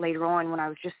imagined later on when I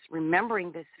was just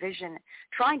remembering this vision,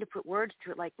 trying to put words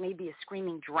to it, like maybe a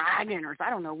screaming dragon or I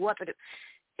don't know what, but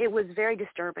it was very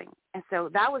disturbing. And so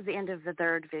that was the end of the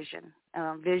third vision,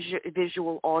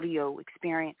 visual audio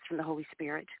experience from the Holy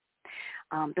Spirit.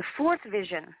 The fourth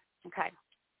vision, okay,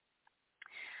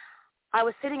 I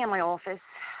was sitting in my office,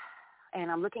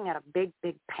 and I'm looking at a big,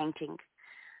 big painting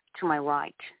to my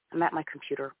right. I'm at my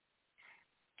computer.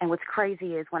 And what's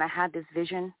crazy is when I had this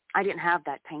vision, I didn't have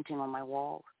that painting on my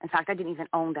wall. In fact, I didn't even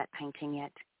own that painting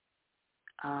yet,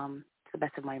 to the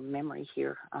best of my memory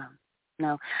here.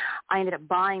 No, I ended up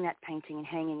buying that painting and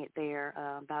hanging it there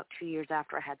about 2 years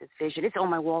after I had this vision. It's on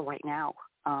my wall right now.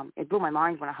 It blew my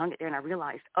mind when I hung it there and I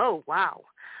realized, oh, wow,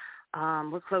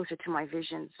 we're closer to my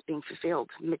visions being fulfilled.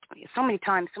 So many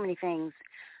times, so many things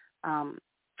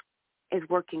is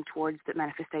working towards the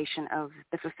manifestation of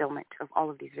the fulfillment of all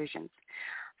of these visions.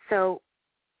 So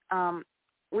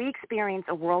we experience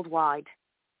a worldwide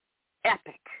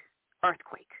epic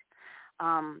earthquake.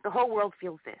 The whole world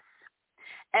feels this.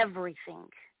 Everything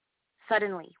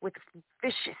suddenly with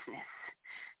viciousness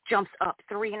jumps up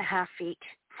 3.5 feet,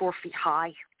 4 feet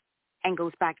high, and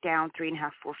goes back down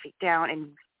 3.5, 4 feet down, and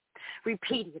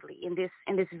repeatedly in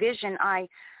this vision, I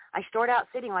start out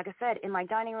sitting, like I said, in my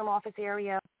dining room office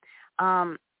area.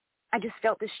 I just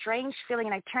felt this strange feeling,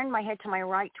 and I turned my head to my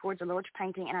right towards the Lord's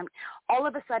painting, and I'm all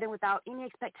of a sudden, without any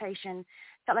expectation,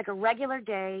 felt like a regular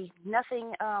day,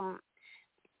 nothing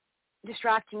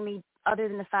distracting me other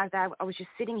than the fact that I was just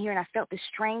sitting here, and I felt this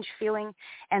strange feeling,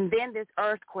 and then this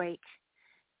earthquake.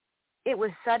 It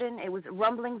was sudden. It was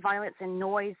rumbling, violence, and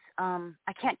noise.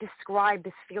 I can't describe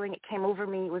this feeling. It came over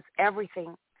me. It was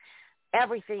everything.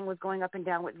 Everything was going up and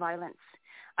down with violence.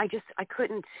 I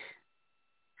couldn't.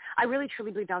 I really,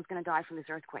 truly believed I was going to die from this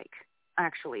earthquake,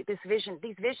 actually. These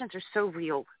visions are so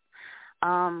real.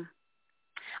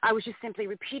 I was just simply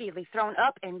repeatedly thrown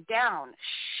up and down,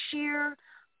 sheer,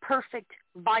 perfect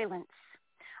violence.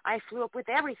 I flew up with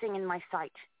everything in my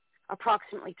sight,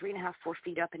 approximately 3.5, 4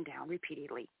 feet up and down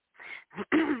repeatedly.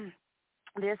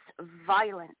 This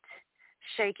violent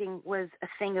shaking was a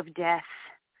thing of death.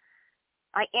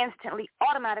 I instantly,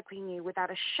 automatically knew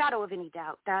without a shadow of any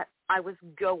doubt that I was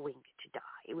going to die.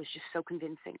 It was just so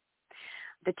convincing.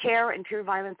 The terror and pure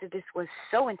violence of this was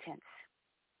so intense.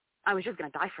 I was just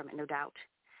going to die from it, no doubt.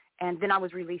 And then I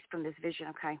was released from this vision,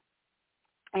 okay?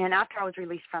 And after I was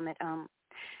released from it,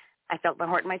 I felt my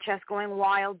heart in my chest going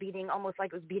wild, beating almost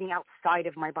like it was beating outside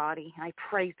of my body. I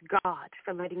praised God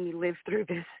for letting me live through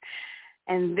this.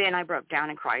 And then I broke down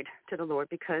and cried to the Lord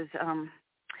because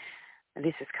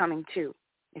this is coming too.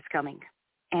 It's coming.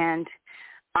 And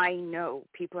I know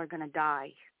people are going to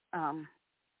die from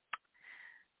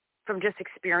just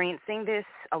experiencing this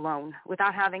alone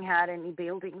without having had any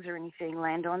buildings or anything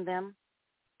land on them.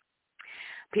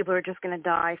 People are just going to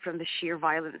die from the sheer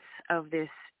violence of this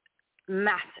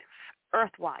massive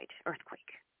earth-wide earthquake.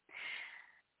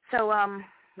 So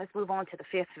let's move on to the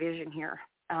fifth vision here.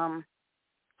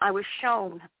 I was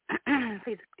shown,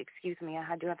 please excuse me,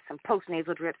 I do have some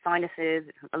postnasal drip, sinuses.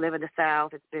 I live in the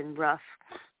South. It's been rough.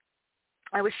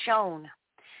 I was shown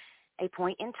a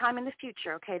point in time in the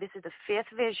future, okay, this is the fifth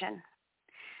vision,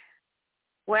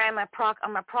 where I'm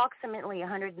approximately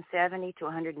 170 to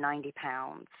 190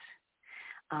 pounds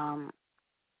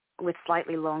with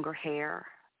slightly longer hair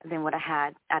than what I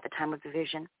had at the time of the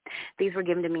vision. These were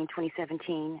given to me in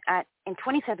 2017. In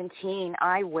 2017,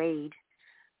 I weighed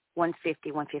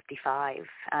 150, 155.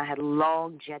 I had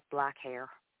long jet black hair,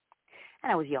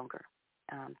 and I was younger,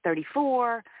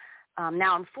 34.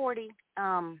 Now I'm 40.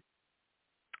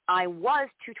 I was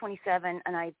 227,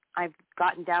 and I've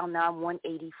gotten down now. I'm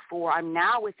 184. I'm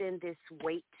now within this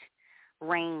weight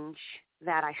range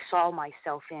that I saw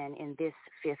myself in this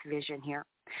fifth vision here.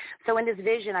 So in this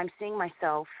vision, I'm seeing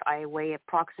myself. I weigh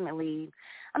approximately,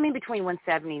 between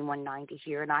 170 and 190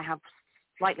 here, and I have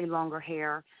slightly longer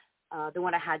hair than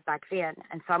what I had back then.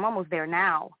 And so I'm almost there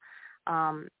now.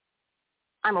 I'm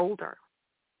older.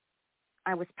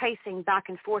 I was pacing back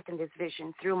and forth in this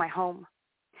vision through my home.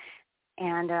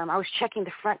 And I was checking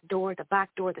the front door, the back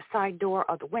door, the side door,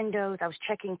 or the windows. I was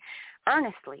checking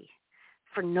earnestly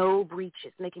for no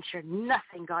breaches, making sure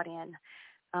nothing got in.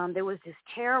 There was this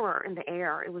terror in the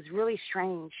air. It was really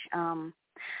strange. I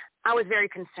was very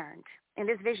concerned. In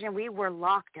this vision, we were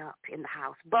locked up in the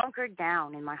house, bunkered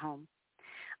down in my home.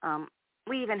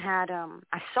 We even had,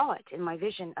 I saw it in my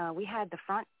vision, we had the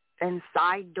front and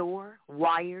side door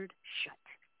wired shut,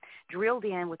 drilled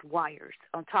in with wires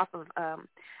on top of,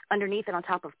 underneath and on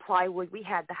top of plywood. We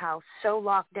had the house so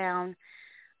locked down.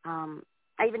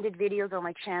 I even did videos on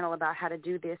my channel about how to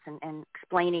do this and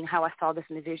explaining how I saw this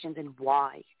in the visions and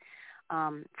why,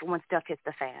 for when stuff hits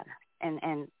the fan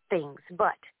and things.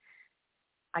 But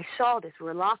I saw this. We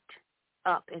were locked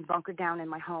up and bunkered down in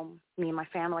my home, me and my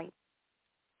family.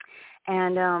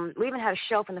 And we even had a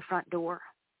shelf in the front door,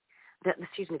 the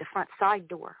front side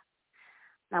door.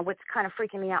 Now, what's kind of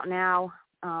freaking me out now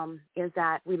is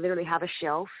that we literally have a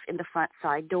shelf in the front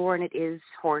side door, and it is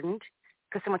hardened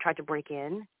because someone tried to break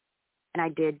in, and I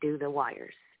did do the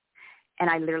wires. And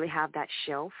I literally have that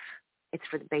shelf. It's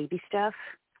for the baby stuff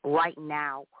right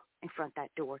now in front of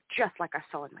that door, just like I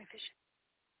saw in my vision,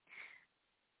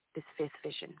 this fifth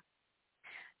vision.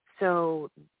 So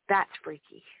that's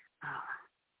freaky.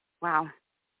 Wow.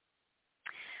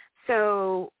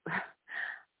 So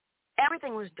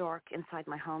everything was dark inside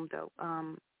my home, though.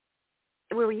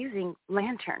 We were using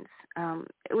lanterns.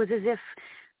 It was as if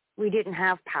we didn't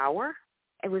have power.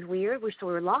 It was weird. We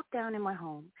were locked down in my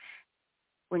home.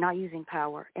 We're not using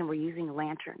power, and we're using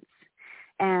lanterns.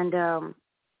 And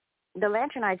the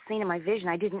lantern I'd seen in my vision,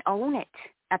 I didn't own it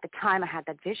at the time I had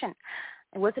that vision.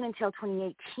 It wasn't until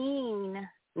 2019,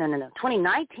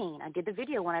 I did the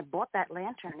video when I bought that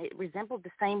lantern. It resembled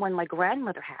the same one my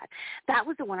grandmother had. That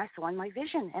was the one I saw in my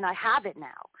vision, and I have it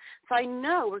now. So I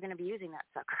know we're going to be using that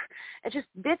sucker. It's just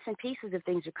bits and pieces of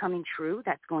things are coming true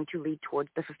that's going to lead towards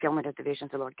the fulfillment of the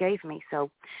visions the Lord gave me. So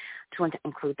just wanted to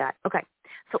include that. Okay,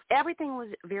 so everything was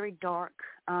very dark.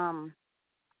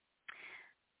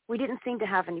 We didn't seem to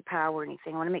have any power or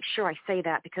anything. I want to make sure I say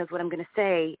that because what I'm going to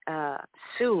say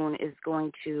soon is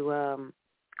going to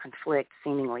conflict,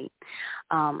 seemingly.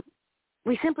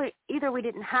 We simply, either we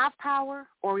didn't have power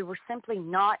or we were simply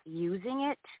not using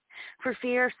it for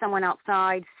fear of someone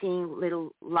outside seeing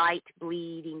little light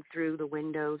bleeding through the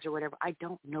windows or whatever. I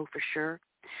don't know for sure.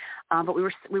 But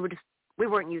we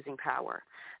weren't using power.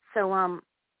 So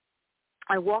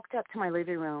I walked up to my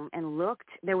living room and looked.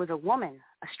 There was a woman,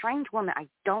 a strange woman I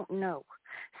don't know,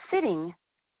 sitting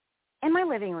in my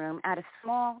living room at a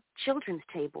small children's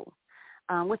table.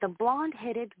 with a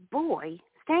blonde-headed boy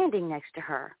standing next to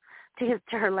her, to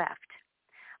her left.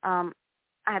 I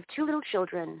have 2 little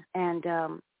children,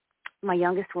 and my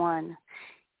youngest one,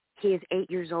 he is 8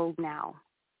 years old now.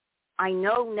 I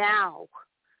know now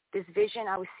this vision,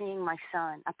 I was seeing my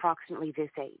son approximately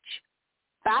this age.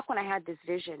 Back when I had this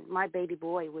vision, my baby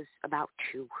boy was about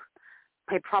 2,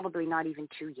 probably not even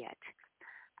 2 yet.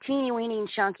 Teeny weeny and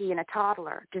chunky and a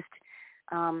toddler.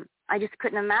 I just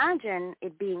couldn't imagine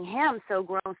it being him so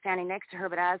grown standing next to her,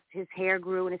 but as his hair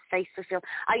grew and his face fulfilled,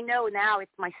 I know now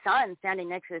it's my son standing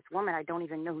next to this woman. I don't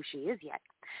even know who she is yet.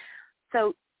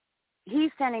 So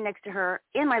he's standing next to her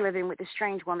in my living room with this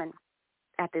strange woman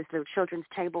at this little children's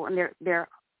table, and they're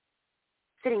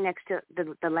sitting next to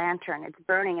the lantern. It's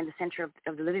burning in the center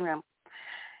of the living room.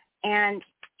 And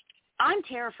I'm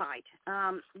terrified.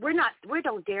 We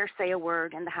don't dare say a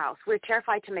word in the house. We're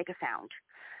terrified to make a sound.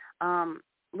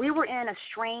 We were in a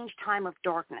strange time of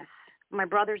darkness. My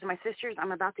brothers and my sisters,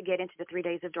 I'm about to get into the 3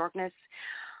 days of darkness.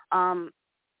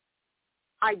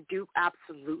 I do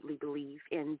absolutely believe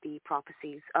in the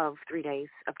prophecies of 3 days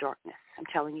of darkness. I'm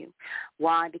telling you.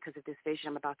 Why? Because of this vision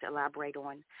I'm about to elaborate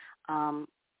on.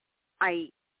 I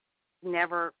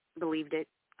never believed it.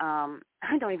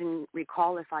 I don't even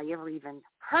recall if I ever even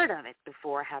heard of it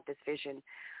before I had this vision.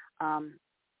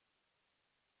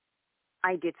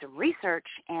 I did some research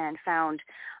and found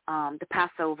the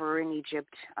Passover in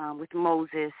Egypt with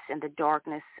Moses and the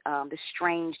darkness, the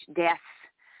strange death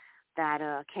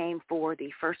that came for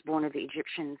the firstborn of the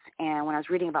Egyptians. And when I was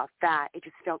reading about that, it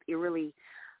just felt eerily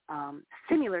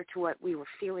similar to what we were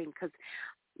feeling, because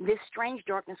this strange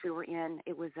darkness we were in,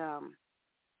 it was a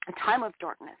time of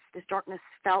darkness. This darkness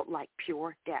felt like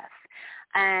pure death.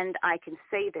 And I can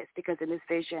say this because in this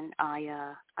vision,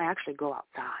 I actually go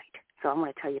outside. So I'm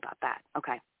going to tell you about that.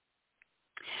 Okay.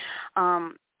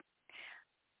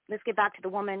 Let's get back to the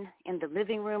woman in the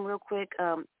living room real quick.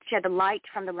 She had the light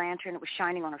from the lantern. It was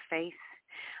shining on her face.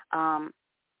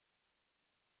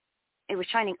 It was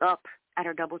shining up at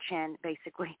her double chin,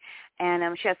 basically.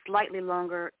 And she had slightly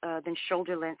longer than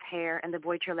shoulder-length hair. And the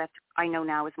boy to her left, I know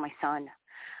now, is my son.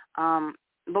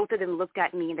 Both of them looked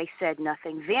at me and they said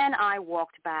nothing. Then I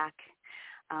walked back.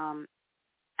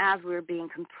 As we were being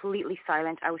completely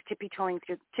silent, I was tiptoeing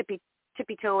through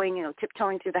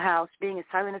the house, being as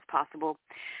silent as possible,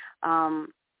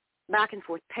 back and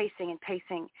forth, pacing.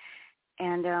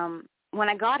 And when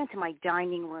I got into my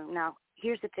dining room, now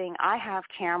here's the thing: I have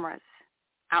cameras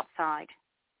outside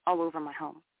all over my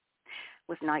home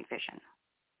with night vision.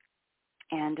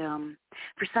 And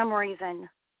for some reason,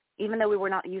 even though we were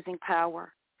not using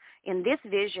power, in this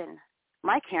vision,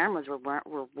 my cameras were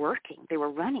working. They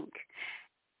were running.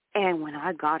 And when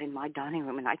I got in my dining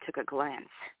room and I took a glance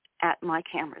at my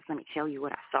cameras, let me tell you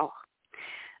what I saw.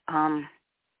 I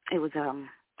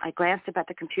glanced up at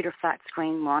the computer flat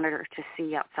screen monitor to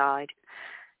see outside,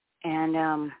 and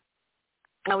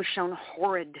I was shown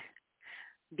horrid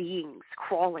beings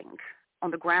crawling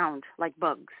on the ground like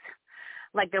bugs,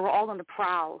 like they were all on the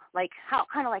prowl,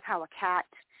 kind of like how a cat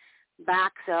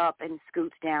backs up and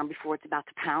scoots down before it's about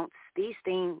to pounce. These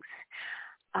things,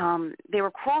 they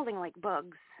were crawling like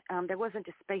bugs. There wasn't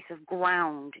a space of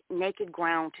ground, naked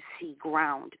ground to see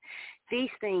ground. These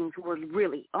things were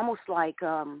really almost like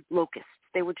locusts.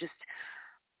 They were just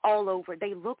all over.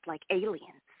 They looked like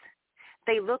aliens.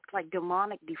 They looked like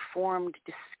demonic, deformed,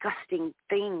 disgusting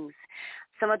things.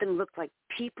 Some of them looked like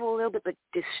people a little bit, but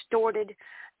distorted.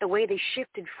 The way they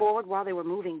shifted forward while they were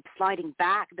moving, sliding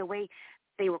back, the way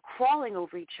they were crawling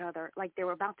over each other like they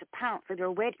were about to pounce, like they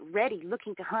were ready,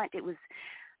 looking to hunt. It was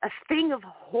a thing of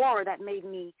horror that made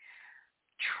me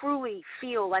truly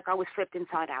feel like I was flipped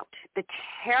inside out. The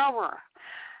terror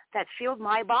that filled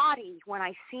my body when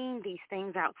I seen these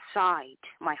things outside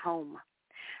my home,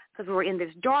 because we were in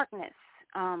this darkness.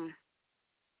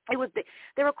 They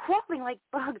were crawling like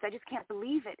bugs. I just can't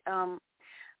believe it. All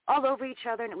over each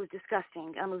other, and it was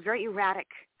disgusting. It was very erratic.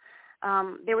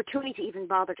 They were too many to even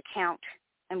bother to count,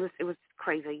 and it was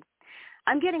crazy.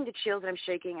 I'm getting the chills and I'm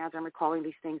shaking as I'm recalling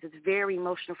these things. It's very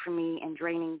emotional for me and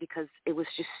draining because it was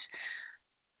just,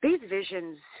 these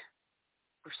visions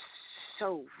were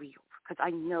so real because I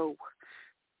know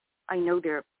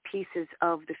they're pieces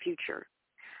of the future.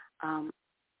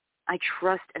 I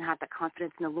trust and have that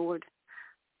confidence in the Lord.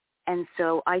 And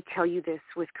so I tell you this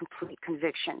with complete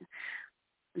conviction.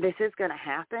 This is going to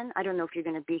happen. I don't know if you're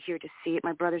going to be here to see it,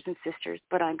 my brothers and sisters,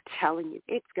 but I'm telling you,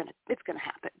 it's going to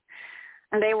happen.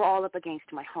 And they were all up against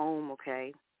my home,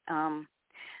 okay?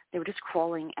 They were just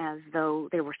crawling as though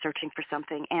they were searching for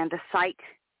something. And the sight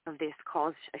of this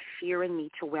caused a fear in me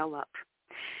to well up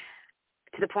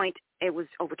to the point it was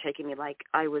overtaking me, like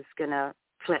I was going to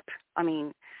flip. I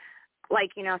mean,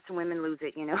 like, some women lose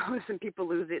it, some people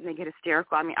lose it and they get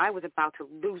hysterical. I mean, I was about to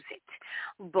lose it.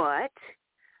 But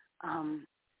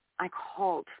I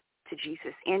called to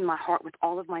Jesus in my heart with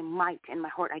all of my might in my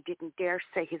heart. I didn't dare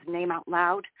say his name out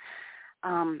loud.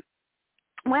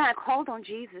 When I called on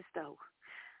Jesus, though,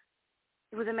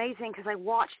 it was amazing because I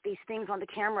watched these things on the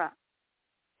camera.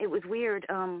 It was weird.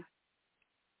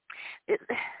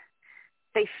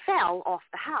 They fell off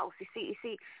the house. You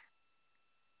see,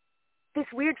 this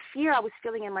weird fear I was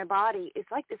feeling in my body. It's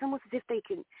almost as if they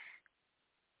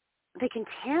can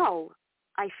tell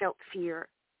I felt fear.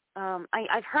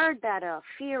 I've heard that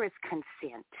fear is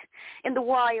consent. In the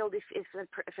wild, if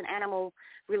an animal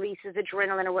releases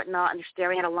adrenaline or whatnot and they're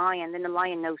staring at a lion, then the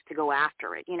lion knows to go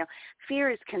after it.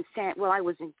 Fear is consent. Well, I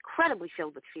was incredibly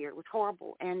filled with fear. It was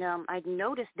horrible. And I'd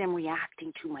noticed them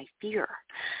reacting to my fear.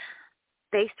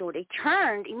 They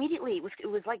turned immediately. It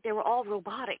was like they were all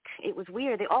robotic. It was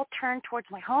weird. They all turned towards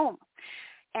my home.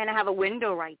 And I have a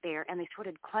window right there, and they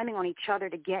started climbing on each other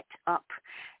to get up.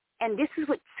 And this is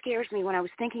what scares me when I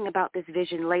was thinking about this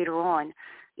vision later on.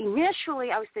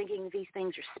 Initially, I was thinking these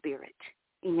things are spirit.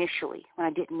 Initially, when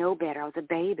I didn't know better, I was a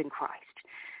babe in Christ.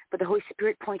 But the Holy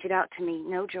Spirit pointed out to me,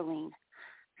 no, Jolene,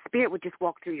 spirit would just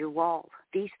walk through your wall.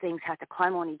 These things had to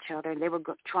climb on each other, and they were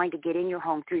trying to get in your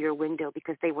home through your window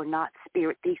because they were not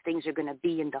spirit. These things are going to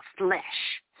be in the flesh.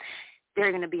 They're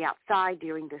going to be outside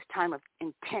during this time of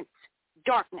intense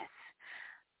darkness,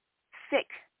 thick.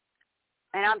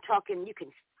 And I'm talking, you can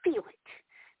feel it.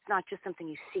 It's not just something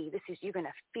you see. You're going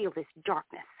to feel this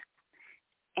darkness.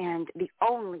 And the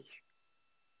only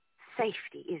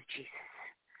safety is Jesus.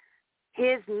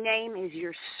 His name is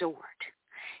your sword.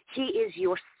 He is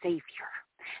your Savior.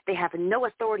 They have no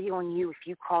authority on you if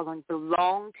you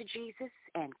belong to Jesus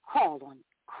and call on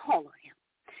him.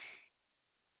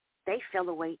 They fell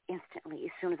away instantly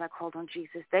as soon as I called on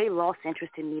Jesus. They lost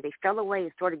interest in me. They fell away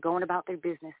and started going about their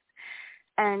business.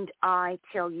 And I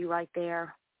tell you right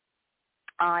there,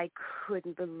 I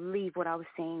couldn't believe what I was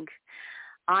seeing.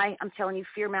 I'm telling you,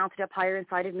 fear mounted up higher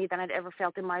inside of me than I'd ever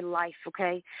felt in my life,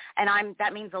 okay? And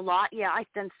that means a lot. Yeah,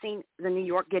 I've done seen the New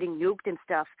York getting nuked and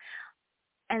stuff.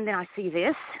 And then I see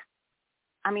this.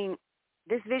 I mean,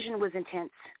 this vision was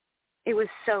intense. It was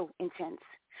so intense.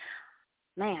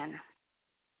 Man.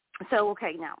 So,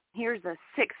 okay, now, here's the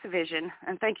sixth vision.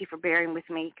 And thank you for bearing with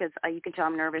me because you can tell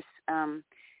I'm nervous.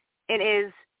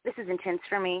 This is intense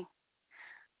for me.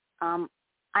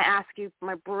 I ask you,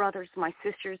 my brothers, my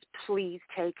sisters, please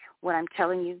take what I'm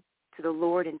telling you to the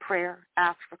Lord in prayer.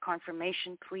 Ask for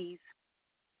confirmation, please.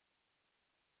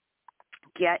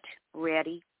 Get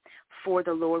ready for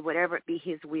the Lord, whatever it be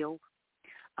his will.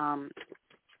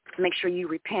 Make sure you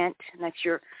repent and that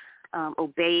you're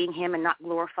obeying him and not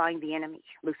glorifying the enemy.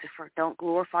 Lucifer, don't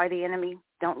glorify the enemy.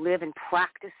 Don't live in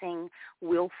practicing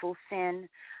willful sin.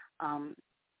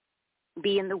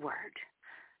 Be in the Word.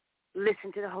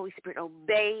 Listen to the Holy Spirit.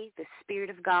 Obey the Spirit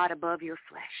of God above your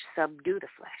flesh. Subdue the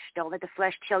flesh. Don't let the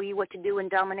flesh tell you what to do and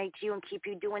dominate you and keep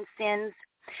you doing sins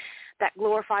that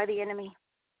glorify the enemy.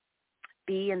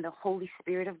 Be in the Holy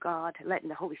Spirit of God, letting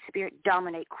the Holy Spirit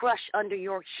dominate, crush under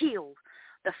your heel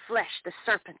the flesh, the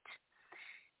serpent.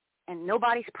 And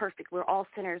nobody's perfect. We're all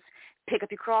sinners. Pick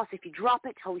up your cross. If you drop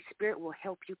it, Holy Spirit will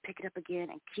help you pick it up again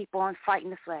and keep on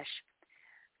fighting the flesh.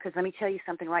 Because let me tell you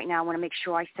something right now. I want to make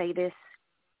sure I say this.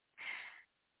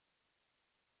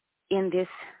 In this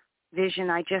vision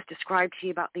I just described to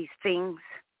you about these things,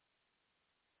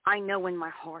 I know in my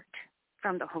heart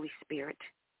from the Holy Spirit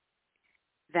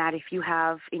that if you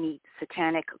have any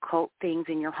satanic occult things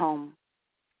in your home,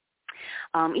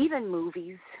 even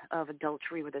movies of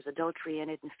adultery where there's adultery in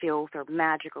it and filth or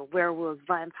magic or werewolves,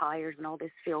 vampires and all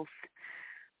this filth,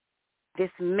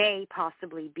 this may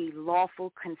possibly be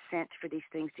lawful consent for these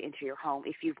things to enter your home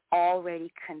if you've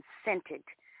already consented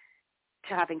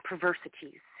to having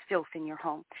perversities, filth in your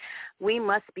home. We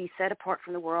must be set apart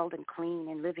from the world and clean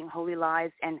and living holy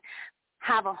lives and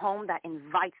have a home that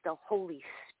invites the Holy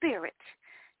Spirit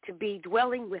to be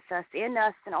dwelling with us, in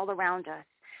us, and all around us,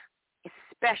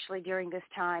 especially during this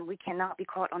time. We cannot be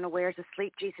caught unawares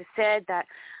asleep. Jesus said that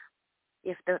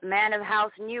if the man of the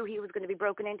house knew he was going to be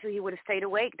broken into, he would have stayed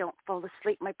awake. Don't fall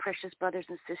asleep, my precious brothers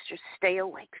and sisters. Stay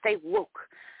awake. Stay woke,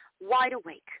 wide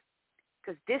awake,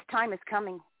 because this time is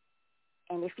coming.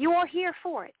 And if you are here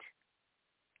for it,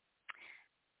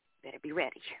 better be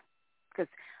ready, because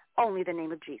only the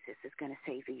name of Jesus is going to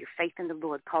save you. Your faith in the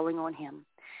Lord, calling on him,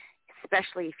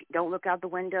 especially if you don't look out the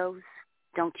windows.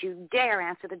 Don't you dare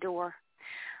answer the door.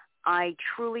 I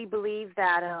truly believe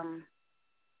that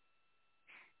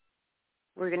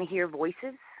we're going to hear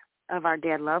voices of our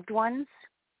dead loved ones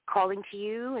calling to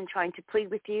you and trying to plead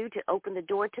with you to open the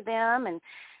door to them, and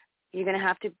you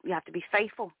have to be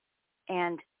faithful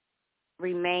and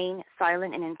remain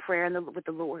silent and in prayer with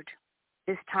the Lord.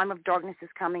 This time of darkness is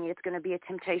coming. It's going to be a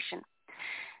temptation,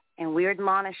 and we're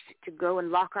admonished to go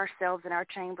and lock ourselves in our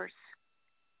chambers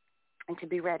and to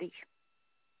be ready.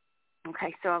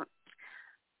 Okay, so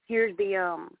here's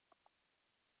the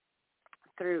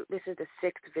this is the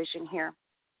sixth vision here.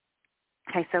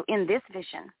 Okay, so in this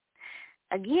vision,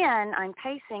 again, I'm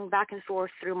pacing back and forth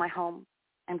through my home.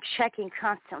 I'm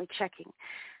constantly checking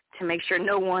to make sure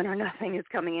no one or nothing is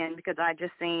coming in, because I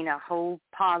just seen a whole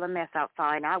pile of mess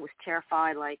outside, and I was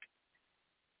terrified, like,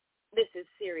 this is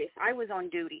serious. I was on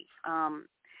duty.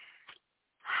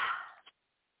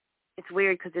 It's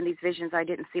weird because in these visions I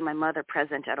didn't see my mother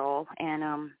present at all,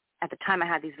 and at the time I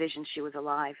had these visions, she was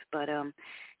alive, but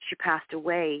she passed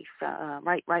away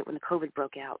right when the COVID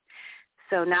broke out.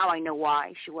 So now I know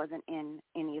why she wasn't in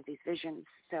any of these visions.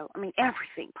 So, I mean,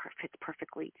 everything fits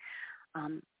perfectly.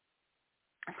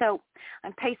 So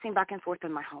I'm pacing back and forth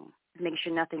in my home, making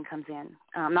sure nothing comes in.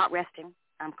 I'm not resting.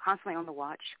 I'm constantly on the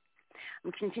watch.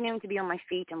 I'm continuing to be on my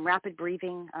feet. I'm rapid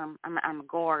breathing. I'm a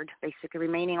guard, basically,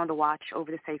 remaining on the watch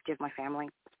over the safety of my family.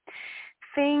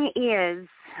 Thing is,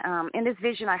 in this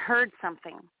vision, I heard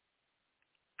something.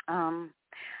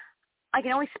 I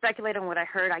can only speculate on what I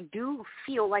heard. I do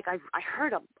feel like I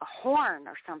heard a horn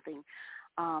or something,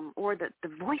 or the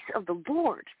voice of the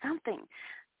Lord, something,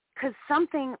 because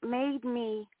something made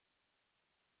me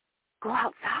go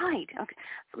outside. Okay,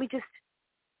 let me just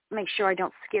make sure I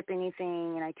don't skip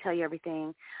anything and I tell you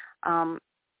everything.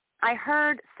 I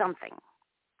heard something,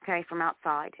 okay, from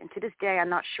outside, and to this day I'm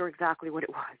not sure exactly what it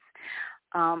was.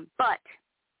 But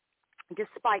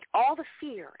despite all the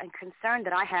fear and concern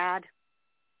that I had,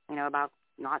 about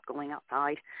not going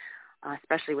outside,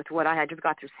 especially with what I had just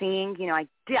got through seeing, I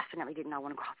definitely did not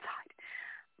want to go outside.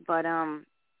 But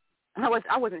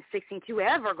I wasn't fixing to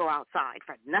ever go outside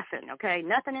for nothing, okay,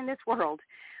 nothing in this world.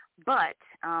 But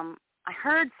I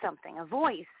heard something, a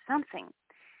voice, something.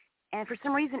 And for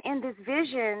some reason in this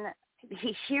vision,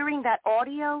 hearing that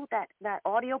audio, that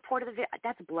audio part of the video,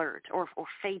 that's blurred or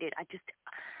faded.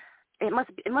 It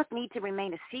must need to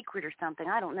remain a secret or something.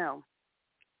 I don't know.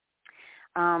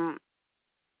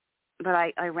 But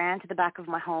I ran to the back of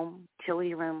my home,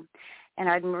 utility room, and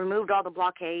I'd removed all the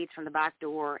blockades from the back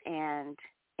door, and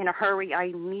in a hurry, I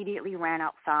immediately ran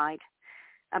outside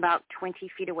about 20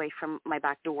 feet away from my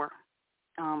back door.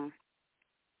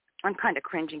 I'm kind of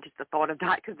cringing just the thought of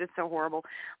that because it's so horrible.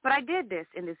 But I did this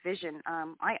in this vision.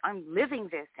 I'm living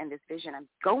this in this vision. I'm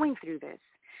going through this.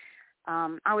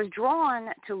 I was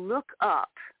drawn to look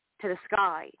up to the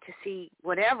sky to see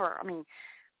whatever. I mean,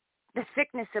 the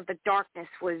thickness of the darkness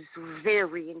was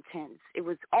very intense. It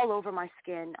was all over my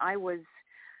skin. I was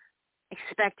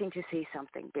expecting to see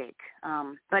something big.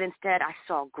 But instead I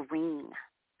saw green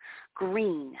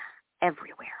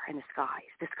everywhere in the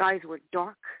skies. The skies were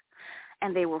dark,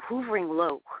 and they were hovering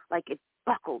low, like it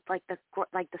buckled, like the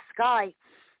sky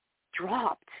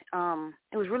dropped.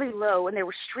 It was really low, and there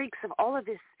were streaks of all of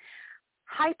this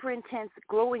hyper-intense,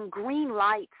 glowing green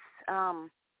lights,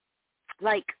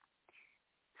 like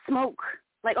smoke.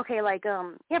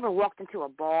 You ever walked into a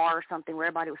bar or something where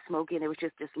everybody was smoking and there was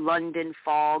just this London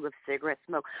fog of cigarette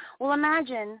smoke? Well,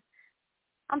 imagine,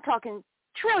 I'm talking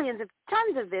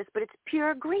tons of this, but it's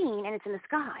pure green, and it's in the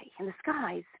sky, and the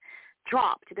skies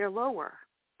dropped. They're lower.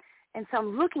 And so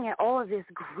I'm looking at all of this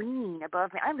green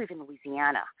above me. I live in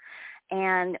Louisiana,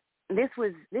 and this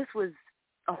was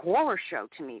a horror show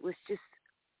to me. It was just,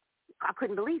 I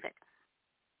couldn't believe it.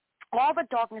 All the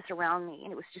darkness around me,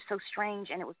 and it was just so strange,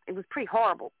 and it was pretty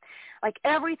horrible. Like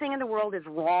everything in the world is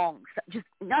wrong. Just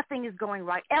nothing is going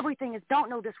right. Everything is, don't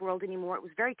know this world anymore. It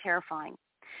was very terrifying.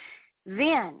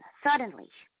 Then, suddenly,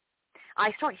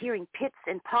 I start hearing pits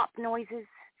and pop noises,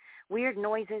 weird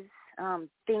noises,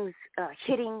 things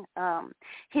hitting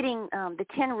the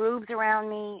tin roofs around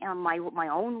me, my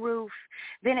own roof.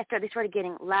 Then they started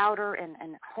getting louder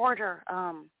and harder,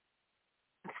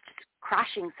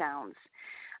 crashing sounds.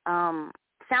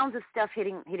 Sounds of stuff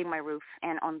hitting my roof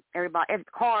and on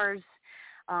cars,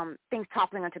 things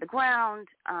toppling onto the ground.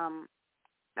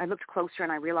 I looked closer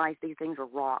and I realized these things were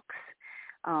rocks.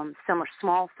 Some are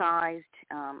small-sized.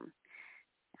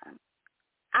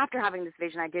 After having this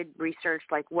vision, I did research,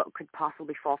 like, what could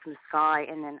possibly fall from the sky,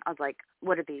 and then I was like,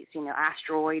 what are these,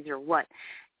 asteroids or what?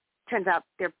 Turns out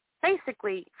they're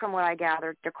basically, from what I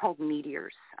gathered, they're called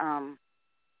meteors,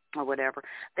 or whatever.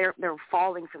 They're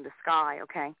falling from the sky,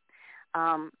 okay?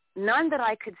 None that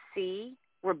I could see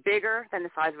were bigger than the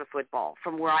size of a football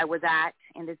from where I was at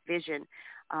in this vision.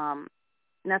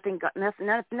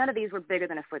 None of these were bigger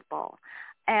than a football.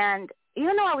 And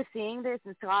even though I was seeing this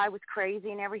and so I was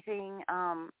crazy and everything,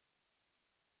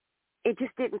 it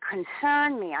just didn't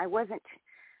concern me. I wasn't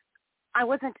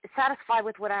satisfied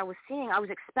with what I was seeing. I was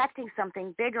expecting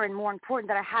something bigger and more important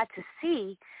that I had to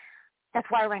see. That's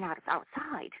why I ran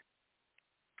outside.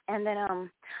 And then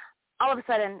all of a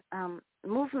sudden,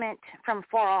 movement from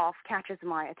far off catches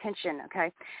my attention,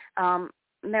 okay?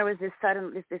 There was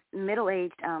this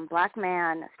middle-aged black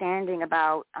man standing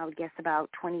about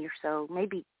 20 or so,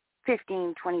 maybe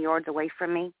 15, 20 yards away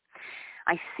from me.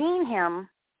 I seen him.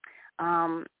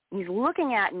 He's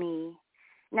looking at me.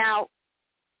 Now,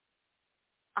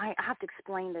 I have to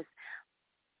explain this.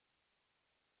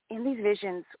 In these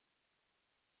visions,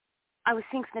 I was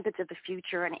seeing snippets of the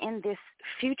future, and in this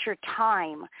future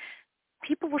time,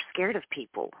 people were scared of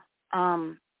people.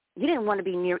 You didn't want to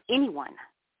be near anyone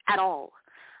at all.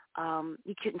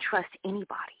 You couldn't trust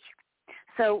anybody.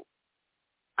 So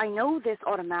I know this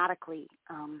automatically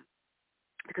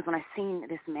because when I seen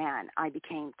this man, I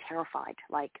became terrified,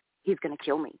 like he's going to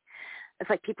kill me. It's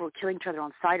like people were killing each other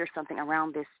on sight or something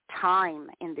around this time,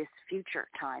 in this future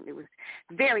time. It was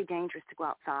very dangerous to go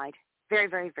outside, very,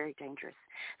 very, very dangerous.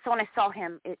 So when I saw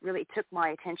him, it really took my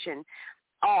attention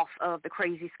off of the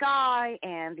crazy sky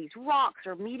and these rocks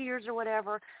or meteors or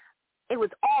whatever. It was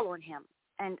all on him.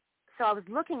 And so I was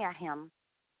looking at him.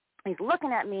 He's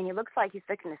looking at me, and he looks like he's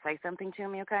fixing to say something to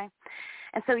me, okay?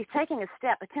 And so he's taking a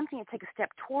step, attempting to take a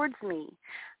step towards me.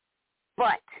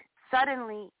 But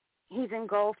suddenly he's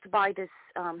engulfed by this,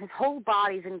 his whole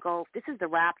body's engulfed. This is the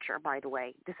rapture, by the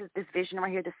way. This is this vision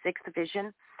right here, the sixth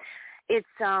vision. It's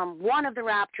one of the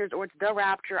raptures, or it's the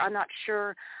rapture. I'm not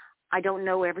sure. I don't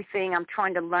know everything. I'm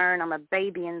trying to learn. I'm a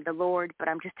baby in the Lord, but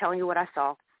I'm just telling you what I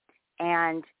saw.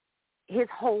 And his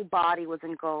whole body was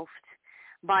engulfed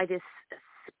by this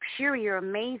superior,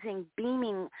 amazing,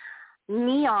 beaming,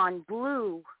 neon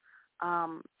blue,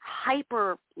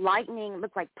 hyper lightning,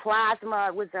 looked like plasma.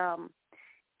 It was,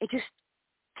 it just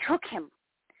took him.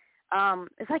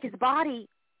 It's like his body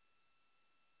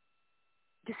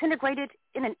disintegrated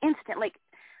in an instant, like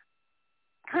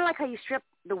kind of like how you strip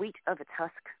the wheat of its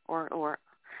husk, or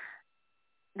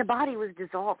the body was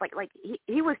dissolved, like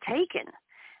he was taken,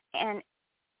 and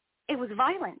it was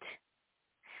violent.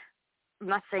 I'm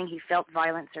not saying he felt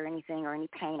violence or anything or any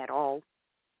pain at all.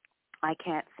 I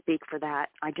can't speak for that.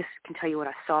 I just can tell you what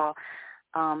I saw.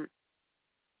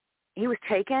 He was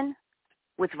taken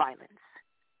with violence.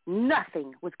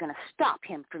 Nothing was going to stop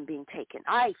him from being taken.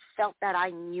 I felt that.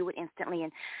 I knew it instantly.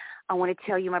 And I want to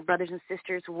tell you, my brothers and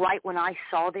sisters, right when I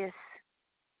saw this,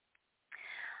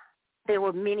 there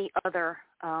were many other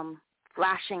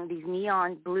flashing, these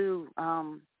neon blue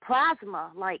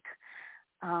plasma-like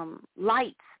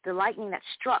lights, the lightning that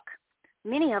struck,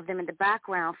 many of them in the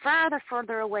background,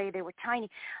 further away. They were tiny.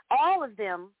 All of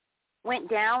them went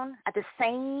down at the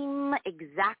same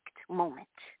exact moment,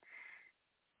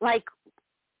 like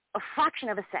a fraction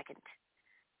of a second.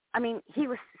 I mean, he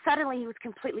was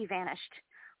completely vanished.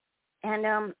 And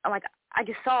I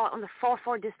just saw on the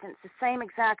far distance, the same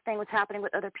exact thing was happening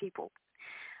with other people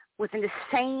within the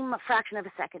same fraction of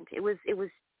a second. It was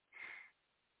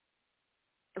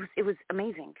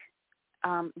amazing.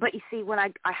 But you see, when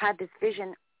I had this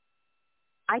vision,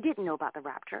 I didn't know about the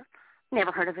rapture.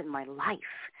 Never heard of it in my life.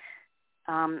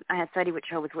 I had studied with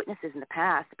Jehovah's Witnesses in the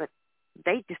past, but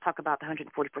they just talk about the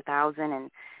 144,000,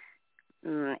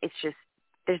 and it's just,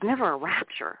 there's never a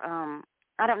rapture.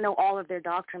 I don't know all of their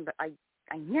doctrine, but I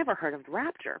never heard of the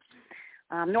rapture.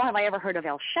 Nor have I ever heard of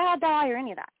El Shaddai or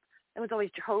any of that. It was always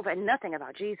Jehovah and nothing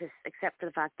about Jesus, except for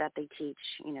the fact that they teach,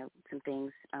 some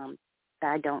things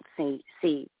that I don't see.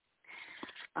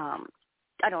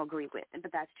 I don't agree with,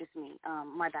 but that's just me.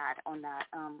 My bad on that.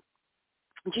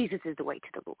 Jesus is the way to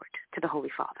the Lord, to the Holy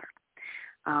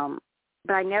Father.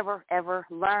 But I never, ever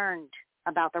learned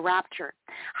about the rapture.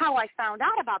 How I found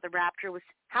out about the rapture was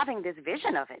having this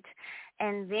vision of it,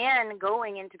 and then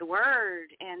going into the Word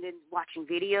and then watching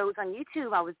videos on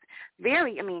YouTube. I was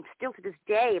still to this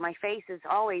day, my face is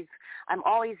always, I'm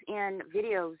always in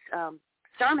videos,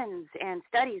 sermons and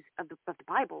studies of the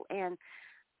Bible, and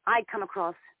I'd come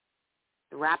across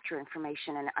the rapture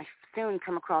information, and I soon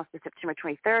come across the September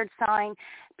 23rd sign,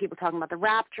 people talking about the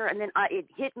rapture, and then it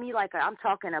hit me like I'm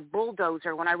talking a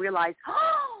bulldozer when I realized,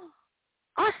 oh,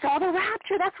 I saw the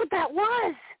rapture. That's what that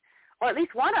was, or at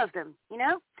least one of them,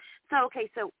 So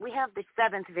we have the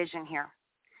seventh vision here.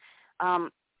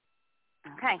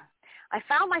 Okay. I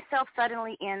found myself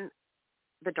suddenly in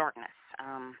the darkness,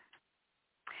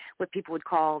 what people would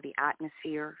call the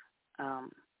atmosphere.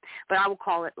 but I will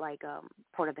call it like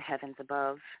port of the heavens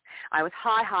above. I was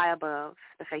high above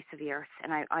the face of the earth,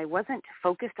 and I wasn't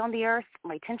focused on the earth.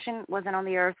 My attention wasn't on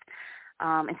the earth.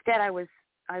 Instead, I was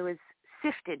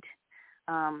sifted,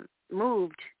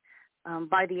 moved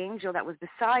by the angel that was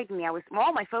beside me.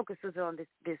 All my focus was on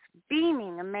this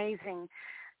beaming, amazing,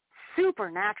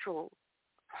 supernatural,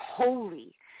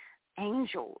 holy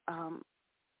angel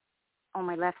on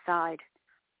my left side,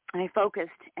 and I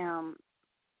focused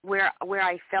where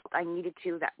I felt I needed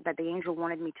to, that the angel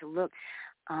wanted me to look,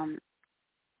 and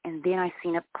then I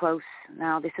seen up close.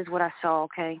 Now this is what I saw.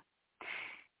 Okay,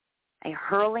 a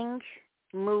hurling,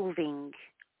 moving,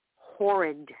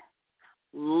 horrid,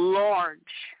 large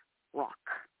rock.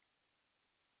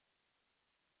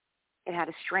 It had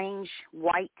a strange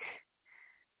white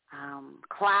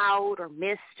cloud or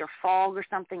mist or fog or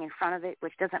something in front of it,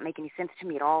 which doesn't make any sense to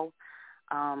me at all.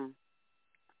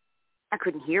 I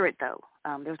couldn't hear it, though.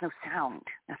 There was no sound.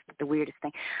 That's the weirdest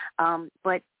thing.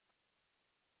 But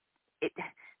it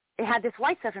had this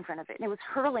white stuff in front of it, and it was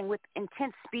hurling with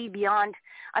intense speed beyond.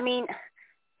 I mean,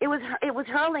 it was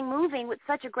hurling, moving with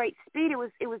such a great speed. It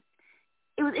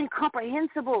was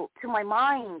incomprehensible to my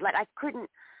mind. Like I couldn't.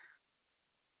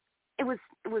 It was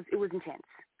intense.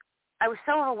 I was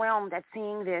so overwhelmed at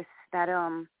seeing this that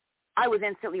I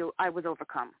was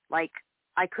overcome. Like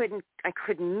I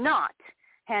could not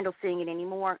handle seeing it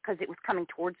anymore because it was coming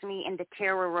towards me, and the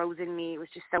terror rose in me. It was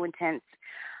just so intense.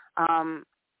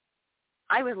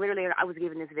 I was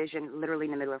given this vision literally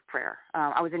in the middle of prayer.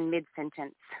 I was in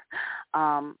mid-sentence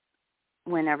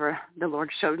whenever the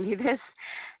Lord showed me this.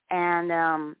 And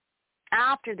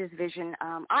after this vision,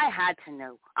 I had to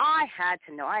know.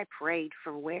 I prayed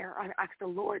for where. I asked the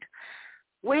Lord,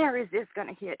 where is this going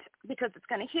to hit? Because it's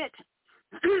going to hit,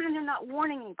 and they're not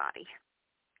warning anybody.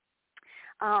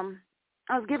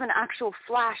 I was given an actual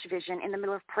flash vision in the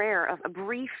middle of prayer of a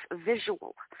brief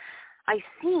visual. I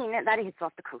seen that it hits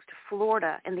off the coast of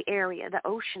Florida in the area, the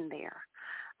ocean there.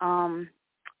 And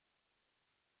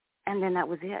then that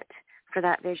was it for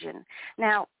that vision.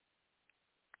 Now,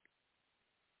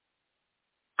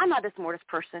 I'm not the smartest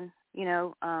person,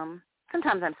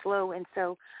 sometimes I'm slow, and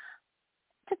so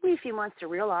it took me a few months to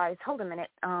realize, hold a minute,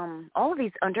 all of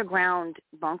these underground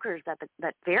bunkers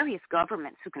that various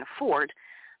governments who can afford,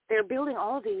 they're building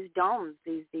all of these domes,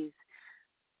 these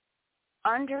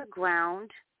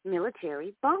underground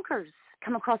military bunkers.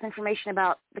 Come across information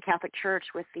about the Catholic Church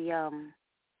with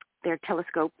their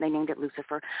telescope. They named it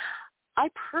Lucifer. I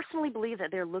personally believe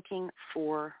that they're looking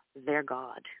for their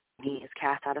God. He is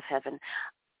cast out of heaven,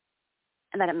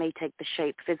 and that it may take the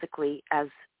shape physically as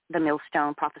the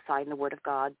millstone prophesied in the Word of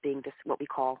God, being this what we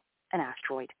call an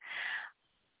asteroid.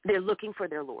 They're looking for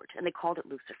their Lord, and they called it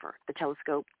Lucifer, the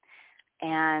telescope.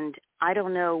 And I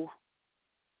don't know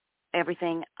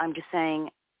everything. I'm just saying,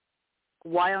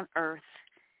 why on earth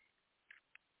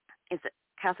is the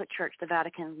Catholic Church, the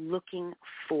Vatican, looking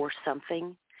for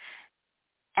something?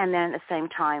 And then at the same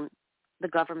time, the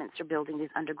governments are building these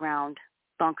underground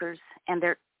bunkers, and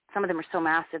some of them are so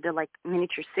massive, they're like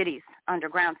miniature cities,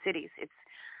 underground cities.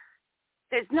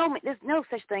 There's no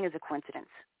such thing as a coincidence.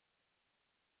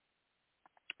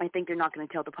 I think they're not going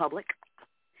to tell the public.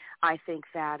 I think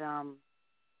that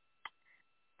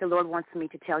the Lord wants me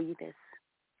to tell you this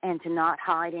and to not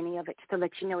hide any of it, to let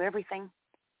you know everything.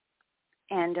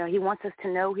 And he wants us to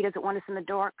know. He doesn't want us in the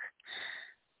dark.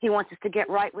 He wants us to get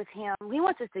right with him. He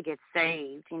wants us to get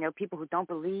saved. People who don't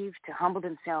believe, to humble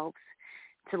themselves,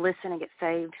 to listen and get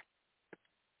saved.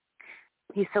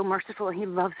 He's so merciful, and he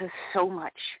loves us so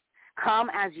much. Come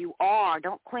as you are.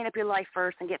 Don't clean up your life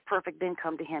first and get perfect, then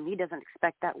come to him. He doesn't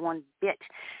expect that one bit.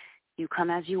 You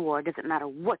come as you are. It doesn't matter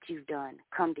what you've done.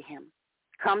 Come to him.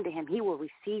 Come to him. He will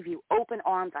receive you. Open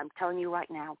arms, I'm telling you right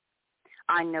now.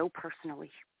 I know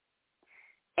personally.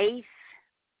 8th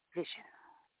vision.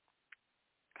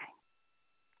 Okay.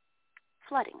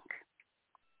 Flooding.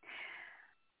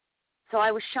 So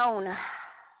I was shown,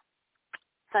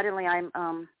 suddenly I'm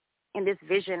in this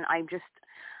vision, I'm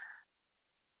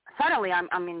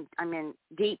in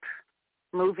deep,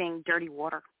 moving, dirty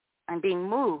water. I'm being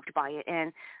moved by it,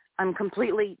 and I'm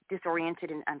completely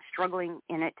disoriented, and I'm struggling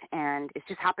in it, and it's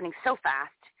just happening so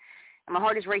fast. And my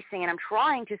heart is racing, and I'm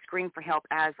trying to scream for help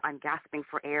as I'm gasping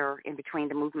for air in between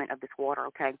the movement of this water,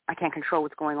 okay? I can't control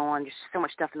what's going on. There's so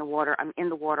much stuff in the water. I'm in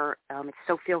the water. It's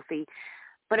so filthy.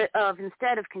 But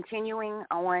instead of continuing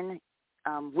on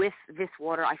with this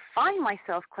water, I find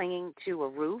myself clinging to a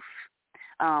roof,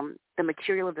 the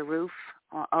material of the roof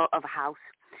of a house.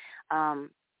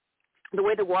 The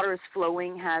way the water is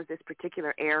flowing has this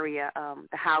particular area.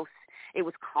 The house, it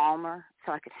was calmer,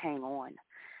 so I could hang on.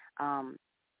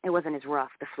 it wasn't as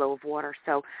rough, the flow of water.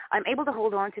 So I'm able to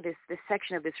hold on to this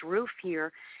section of this roof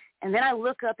here, and then I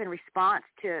look up in response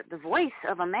to the voice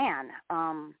of a man.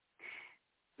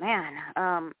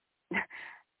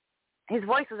 His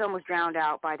voice was almost drowned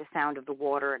out by the sound of the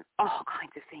water and all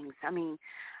kinds of things. I mean,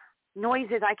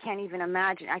 noises I can't even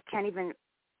imagine. I can't even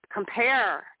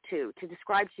compare to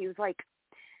describe to you. It's like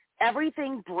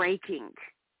everything breaking,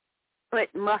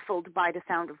 but muffled by the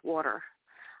sound of water.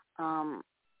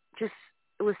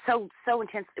 It was so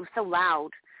intense. It was so loud,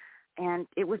 and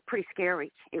it was pretty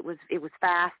scary. It was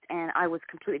fast, and I was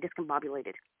completely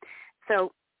discombobulated.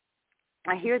 So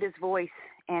I hear this voice,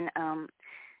 and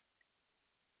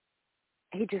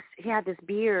he had this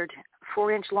beard,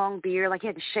 4-inch long beard, like he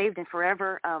hadn't shaved in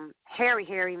forever.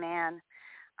 Hairy man.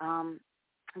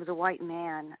 He was a white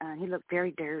man. He looked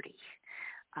very dirty.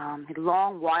 He had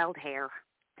long, wild hair.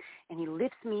 And he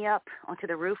lifts me up onto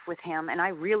the roof with him, and I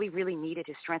really, really needed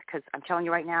his strength because I'm telling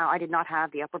you right now, I did not have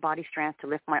the upper body strength to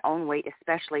lift my own weight,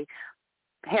 especially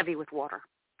heavy with water.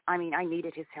 I mean, I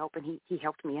needed his help, and he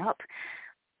helped me up.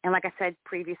 And like I said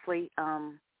previously,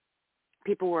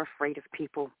 people were afraid of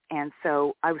people, and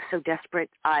so I was so desperate.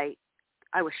 I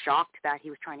was shocked that he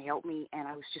was trying to help me, and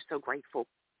I was just so grateful.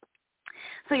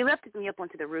 So he lifted me up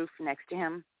onto the roof next to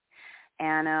him.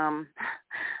 And I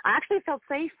actually felt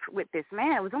safe with this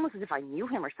man. It was almost as if I knew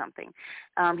him or something.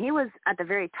 He was at the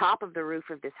very top of the roof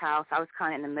of this house. I was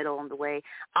kind of in the middle on the way.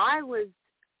 I was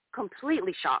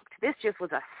completely shocked. This just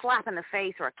was a slap in the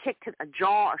face or a kick to a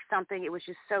jaw or something. It was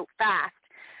just so fast.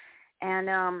 And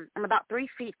I'm about 3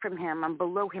 feet from him. I'm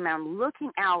below him, and I'm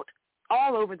looking out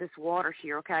all over this water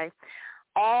here, okay?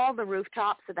 All the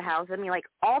rooftops of the house. I mean, like,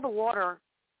 all the water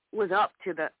was up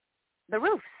to the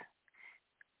roofs.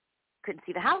 Couldn't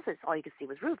see the houses. All you could see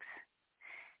was roofs.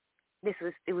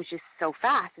 It was just so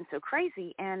fast and so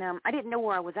crazy, and I didn't know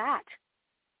where I was at.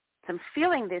 So I'm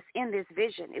feeling this in this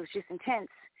vision. It was just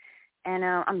intense. And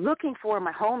I'm looking for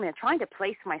my home and trying to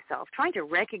place myself, trying to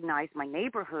recognize my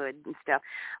neighborhood and stuff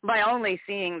by only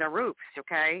seeing the roofs,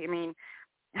 okay? I mean,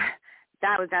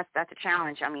 that's a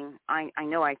challenge. I mean, I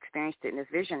know I experienced it in this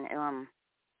vision.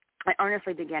 I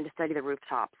earnestly began to study the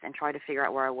rooftops and try to figure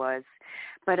out where I was.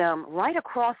 But right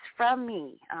across from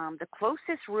me, the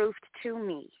closest roof to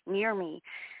me, near me,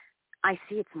 I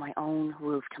see it's my own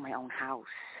roof to my own house.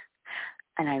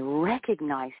 And I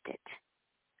recognized it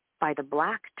by the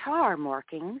black tar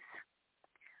markings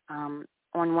on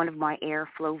one of my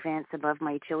airflow vents above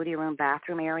my utility room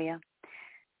bathroom area.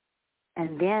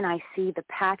 And then I see the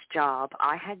patch job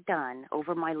I had done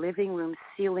over my living room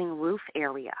ceiling roof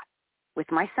area with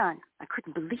my son. I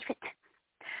couldn't believe it.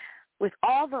 With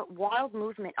all the wild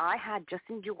movement I had just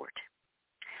endured,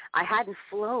 I hadn't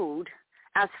flowed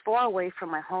as far away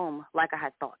from my home like I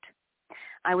had thought.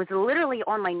 I was literally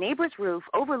on my neighbor's roof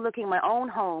overlooking my own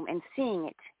home and seeing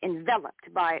it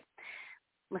enveloped by,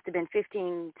 must have been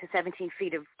 15 to 17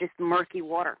 feet of just murky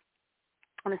water.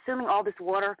 I'm assuming all this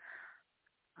water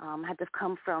had to have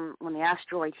come from when the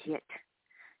asteroid hit,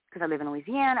 because I live in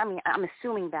Louisiana. I mean, I'm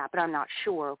assuming that, but I'm not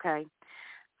sure, okay?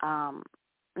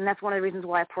 And that's one of the reasons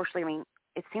why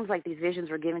it seems like these visions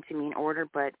were given to me in order,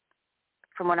 but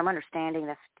from what I'm understanding,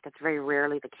 that's very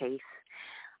rarely the case.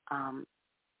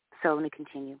 So let me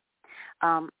continue.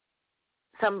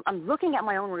 So I'm looking at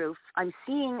my own roof. I'm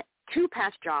seeing 2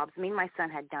 patch jobs me and my son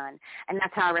had done, and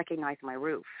that's how I recognized my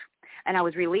roof. And I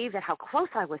was relieved at how close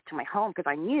I was to my home, because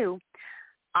I knew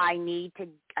I need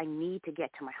to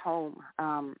get to my home.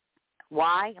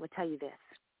 Why? I would tell you this.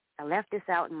 I left this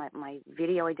out in my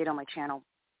video I did on my channel.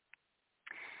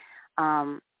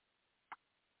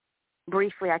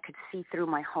 Briefly, I could see through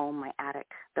my home, my attic.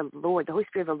 The Holy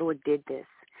Spirit of the Lord did this.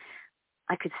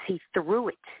 I could see through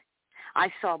it.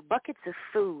 I saw buckets of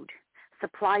food,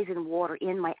 supplies, and water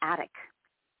in my attic.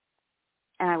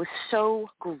 And I was so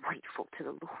grateful to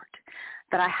the Lord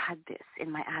that I had this in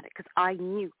my attic, because I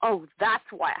knew, that's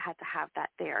why I had to have that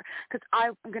there, because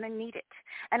I'm going to need it.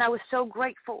 And I was so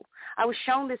grateful. I was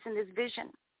shown this in this vision,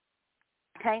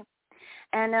 okay?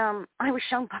 And I was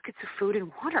shown buckets of food and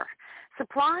water,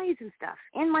 supplies and stuff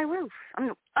in my roof,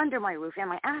 under my roof in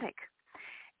my attic.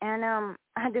 And I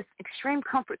had this extreme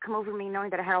comfort come over me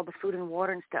knowing that I had all the food and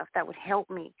water and stuff that would help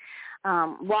me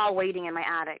while waiting in my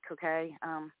attic, okay?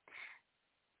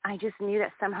 I just knew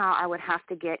that somehow I would have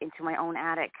to get into my own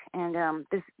attic. And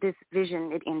this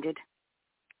vision, it ended.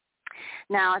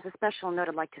 Now, as a special note,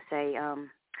 I'd like to say,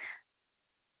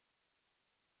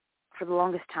 for the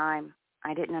longest time,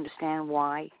 I didn't understand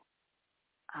why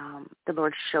the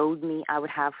Lord showed me I would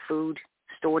have food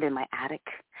stored in my attic,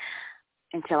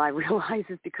 until I realized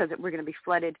it's because we're going to be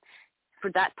flooded.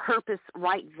 For that purpose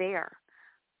right there,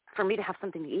 for me to have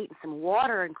something to eat and some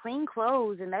water and clean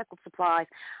clothes and medical supplies,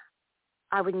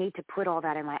 I would need to put all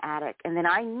that in my attic. And then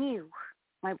I knew,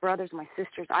 my brothers, my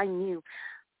sisters, I knew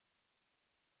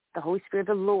the Holy Spirit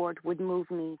of the Lord would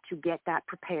move me to get that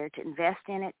prepared, to invest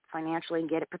in it financially and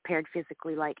get it prepared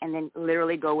physically, and then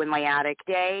literally go in my attic.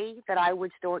 The day that I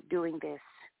would start doing this,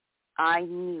 I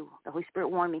knew, the Holy Spirit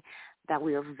warned me, that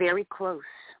we are very close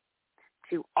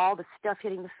to all the stuff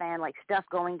hitting the fan, like stuff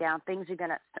going down.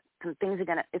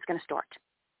 It's gonna start.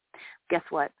 Guess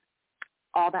what?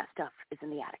 All that stuff is in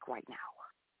the attic right now.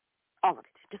 All of it,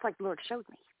 just like the Lord showed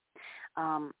me.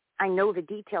 I know the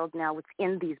details now. What's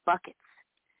in these buckets,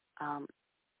 and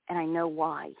I know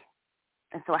why,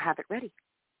 and so I have it ready.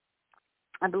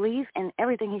 I believe in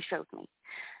everything He showed me.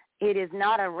 It is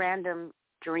not a random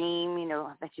dream,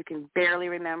 that you can barely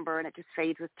remember and it just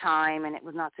fades with time and it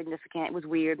was not significant. It was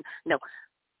weird. No,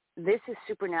 this is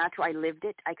supernatural. I lived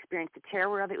it. I experienced the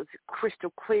terror of it. It was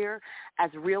crystal clear as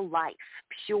real life,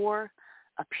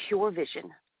 a pure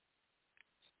vision.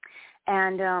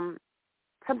 And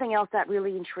something else that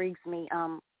really intrigues me,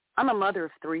 I'm a mother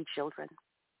of 3 children.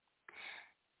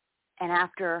 And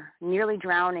after nearly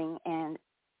drowning and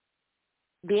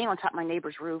being on top of my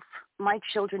neighbor's roof, my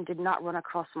children did not run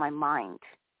across my mind,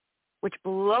 which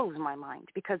blows my mind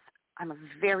because I'm a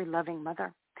very loving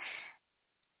mother.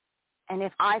 And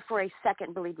if I for a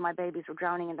second believed my babies were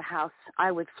drowning in the house,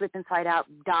 I would flip inside out,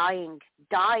 dying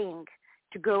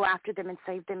to go after them and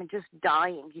save them and just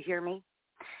dying. You hear me?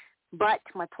 But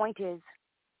my point is,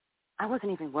 I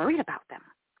wasn't even worried about them.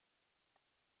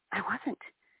 I wasn't.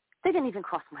 They didn't even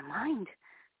cross my mind.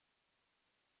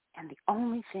 And the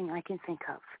only thing I can think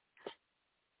of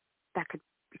that could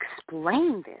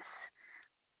explain this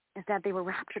is that they were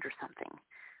raptured or something,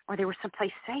 or they were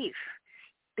someplace safe,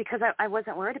 because I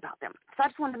wasn't worried about them. So I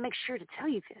just wanted to make sure to tell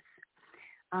you this.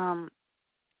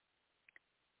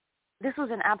 This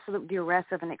was an absolute duress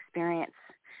of an experience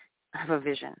of a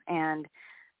vision, and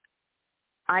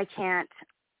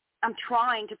I'm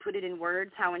trying to put it in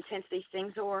words how intense these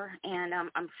things are, and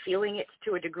I'm feeling it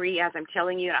to a degree as I'm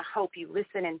telling you, and I hope you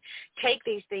listen and take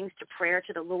these things to prayer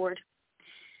to the Lord.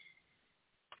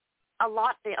 A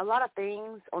lot of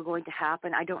things are going to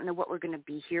happen. I don't know what we're going to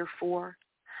be here for,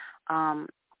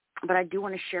 but I do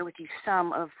want to share with you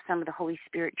some of the Holy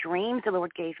Spirit dreams the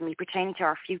Lord gave me pertaining to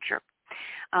our future.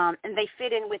 And they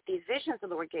fit in with these visions the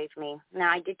Lord gave me.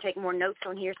 Now, I did take more notes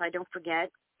on here so I don't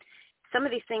forget. Some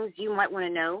of these things you might want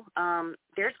to know.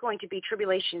 There's going to be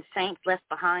tribulation saints left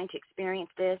behind to experience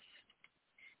this,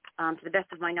 to the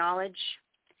best of my knowledge.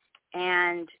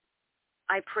 And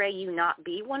I pray you not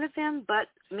be one of them, but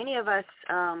many of us,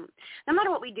 no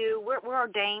matter what we do, we're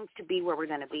ordained to be where we're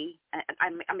going to be.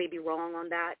 I may be wrong on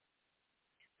that,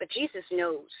 but Jesus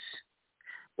knows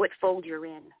what fold you're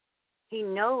in. He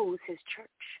knows His church.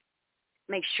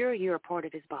 Make sure you're a part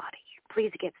of His body.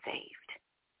 Please get saved.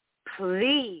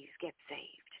 Please get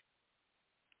saved.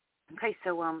 Okay,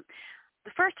 so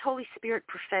the first Holy Spirit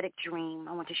prophetic dream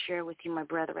I want to share with you, my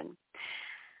brethren.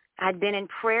 I had been in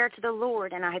prayer to the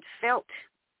Lord, and I had felt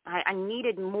I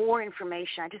needed more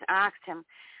information. I just asked Him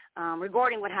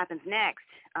regarding what happens next.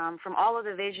 From all of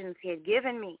the visions He had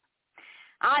given me,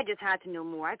 I just had to know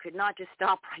more. I could not just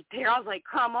stop right there. I was like,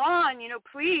 come on,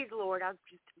 please, Lord. I was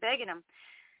just begging Him.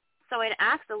 So I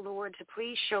asked the Lord to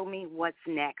please show me what's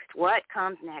next, what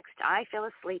comes next. I fell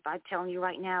asleep, I'm telling you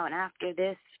right now, and after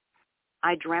this,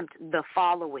 I dreamt the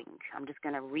following. I'm just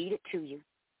going to read it to you.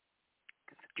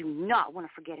 I do not want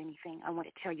to forget anything. I want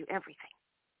to tell you everything.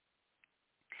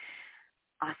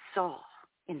 I saw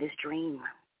in this dream,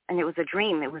 and it was a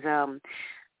dream. It was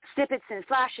snippets and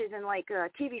flashes and like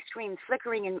TV screens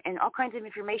flickering and all kinds of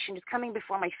information just coming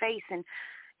before my face, and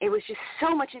it was just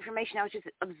so much information. I was just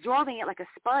absorbing it like a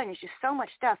sponge. It's just so much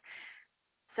stuff.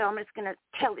 So I'm just going to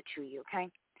tell it to you,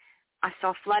 okay? I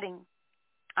saw flooding.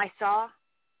 I saw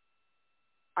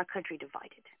our country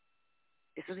divided.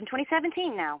 This was in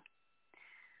 2017 now.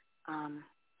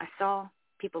 I saw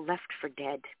people left for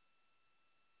dead.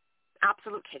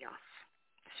 Absolute chaos.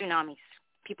 Tsunamis.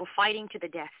 People fighting to the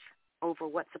death over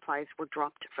what supplies were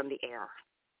dropped from the air.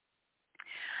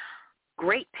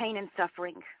 Great pain and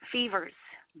suffering. Fevers.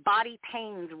 Body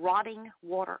pains, rotting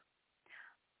water,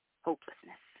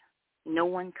 hopelessness, no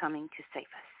one coming to save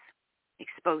us,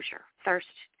 exposure, thirst,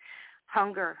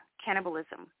 hunger,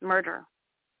 cannibalism, murder,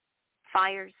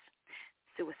 fires,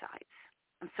 suicides.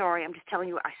 I'm sorry, I'm just telling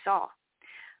you what I saw.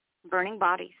 Burning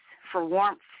bodies for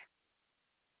warmth.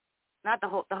 Not the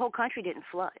whole country didn't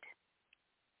flood.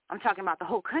 I'm talking about the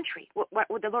whole country. What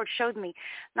the Lord showed me,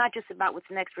 not just about what's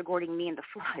next regarding me and the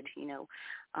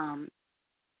flood,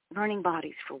 burning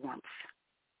bodies for warmth.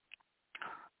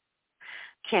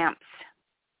 camps.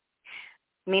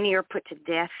 Many are put to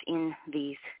death in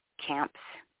these camps.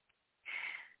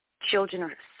 Children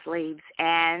are slaves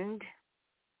and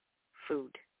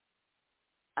food.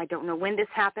 I don't know when this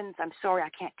happens. I'm sorry, I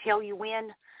can't tell you when.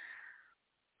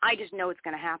 I just know it's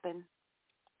going to happen.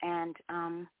 And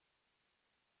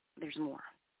there's more.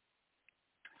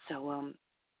 So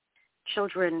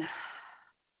children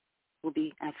will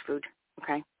be as food,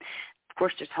 okay? Of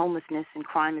course, there's homelessness and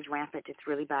crime is rampant. It's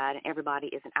really bad. And everybody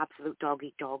is an absolute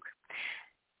dog-eat-dog.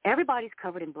 Everybody's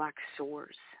covered in black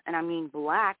sores. And I mean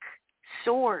black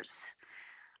sores.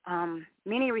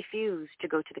 Many refuse to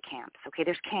go to the camps, okay?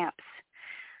 There's camps.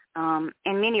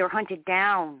 And many are hunted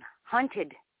down.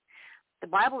 Hunted. The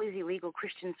Bible is illegal.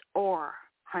 Christians are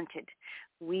hunted.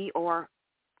 We are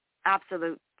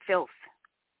absolute filth.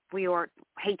 We are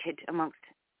hated amongst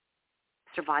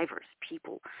survivors,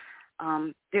 people.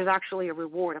 There's actually a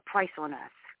reward, a price on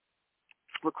us.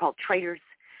 We're called traitors.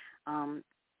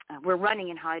 We're running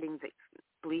and hiding,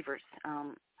 believers,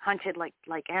 hunted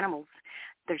like animals.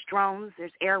 There's drones,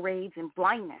 there's air raids, and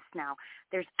blindness now.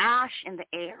 There's ash in the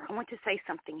air. I want to say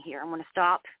something here. I want to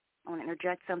stop. I want to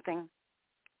interject something.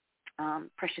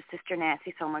 Precious Sister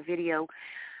Nancy saw my video.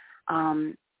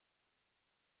 I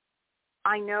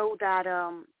know that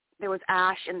there was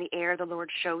ash in the air. The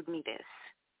Lord showed me this.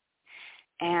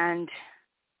 And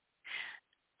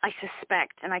I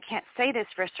suspect, and I can't say this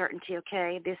for a certainty,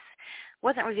 okay, this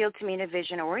wasn't revealed to me in a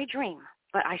vision or a dream,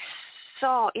 but I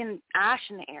saw in ash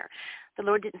in the air. The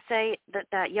Lord didn't say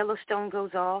that Yellowstone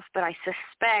goes off, but I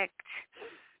suspect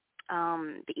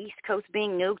the East Coast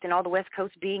being nuked and all the West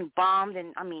Coast being bombed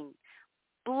and,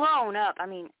 blown up. I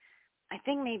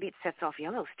think maybe it sets off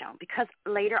Yellowstone because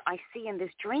later I see in this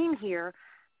dream here,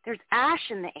 there's ash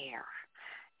in the air.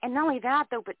 And not only that,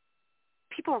 though, but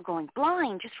people are going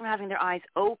blind just from having their eyes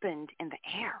opened in the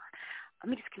air. Let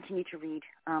me just continue to read.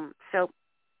 So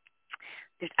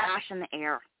there's ash in the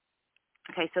air.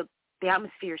 Okay, so the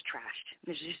atmosphere is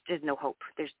trashed. There's no hope.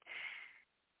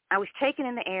 I was taken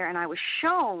in the air, and I was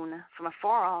shown from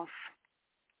afar off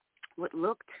what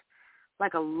looked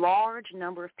like a large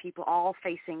number of people all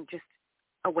facing just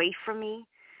away from me.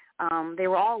 They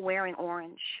were all wearing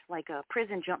orange, like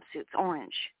prison jumpsuits,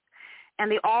 orange.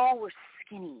 And they all were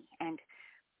skinny, and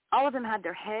all of them had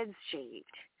their heads shaved.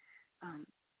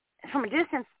 From a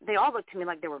distance, they all looked to me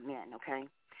like they were men, okay?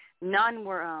 None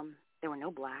were, there were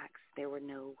no blacks. There were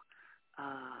no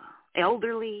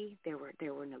elderly. There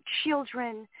were no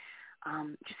children.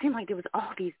 It just seemed like there was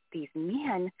all these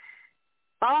men,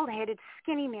 bald-headed,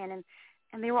 skinny men,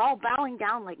 and they were all bowing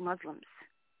down like Muslims.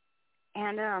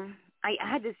 And I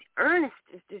had this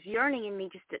this yearning in me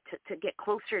just to get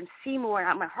closer and see more.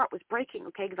 And my heart was breaking,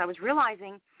 okay, because I was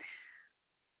realizing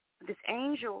this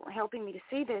angel helping me to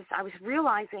see this. I was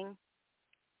realizing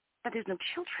that there's no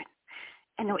children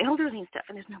and no elderly and stuff,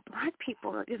 and there's no black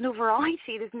people. There's no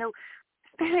variety. There's no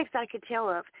Hispanics that I could tell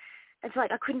of. It's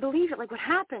like I couldn't believe it. Like, what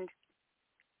happened?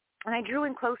 And I drew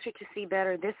in closer to see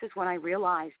better. This is when I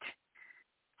realized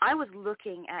I was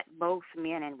looking at both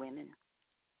men and women.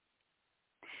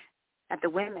 That the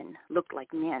women looked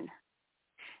like men.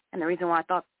 And the reason why I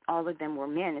thought all of them were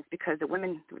men is because the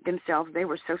women themselves, they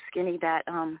were so skinny that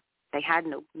they had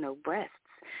no breasts.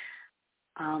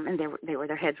 And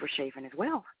their heads were shaven as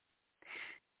well.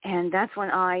 And that's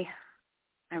when I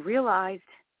realized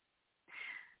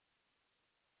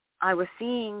I was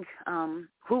seeing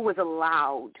who was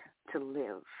allowed to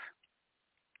live.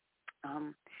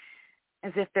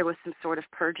 As if there was some sort of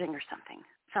purging or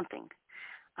something.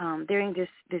 During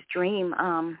this dream,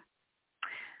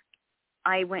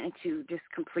 I went into just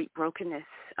complete brokenness.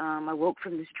 I woke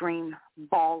from this dream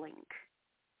bawling.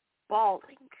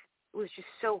 It was just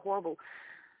so horrible.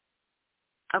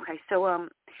 Okay, so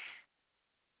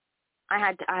I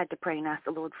had to pray and ask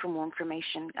the Lord for more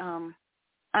information.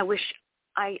 I wish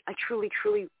I truly,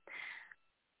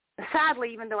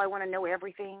 sadly, even though I want to know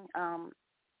everything,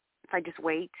 if I just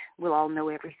wait, we'll all know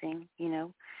everything,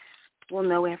 We'll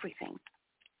know everything.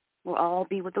 We'll all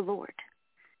be with the Lord.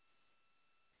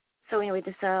 So anyway,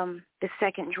 this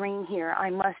second dream here, I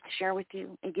must share with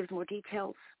you. It gives more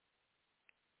details.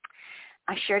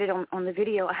 I shared it on the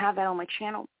video. I have that on my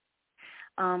channel.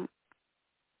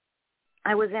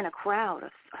 I was in a crowd.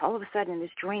 All of a sudden in this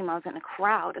dream, I was in a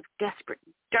crowd of desperate,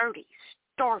 dirty,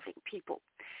 starving people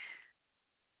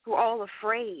who were all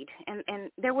afraid,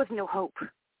 and there was no hope.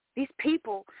 These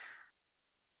people,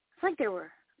 it's like they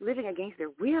were living against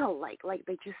their will, like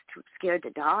they just too scared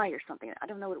to die or something. I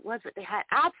don't know what it was, but they had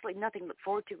absolutely nothing to look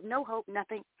forward to, no hope,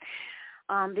 nothing.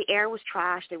 The air was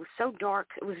trashed. It was so dark.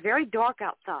 It was very dark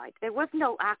outside. There was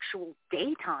no actual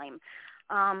daytime.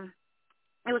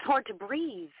 it was hard to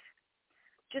breathe.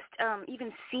 Just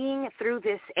even seeing through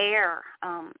this air,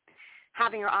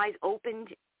 having your eyes opened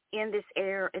in this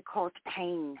air, it caused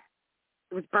pain.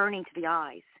 It was burning to the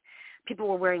eyes. People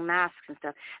were wearing masks and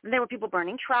stuff. And there were people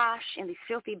burning trash in these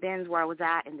filthy bins where I was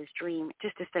at in this dream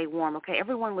just to stay warm, okay?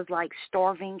 Everyone was like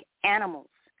starving animals.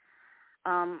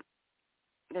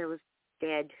 There was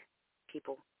dead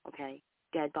people, okay?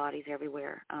 Dead bodies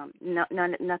everywhere.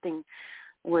 Nothing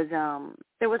was,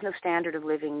 there was no standard of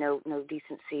living, no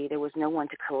decency. There was no one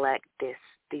to collect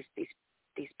these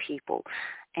people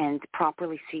and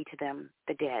properly see to them,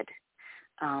 the dead.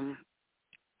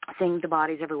 Seeing the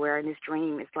bodies everywhere in this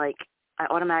dream, it's like I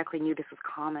automatically knew this was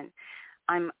common.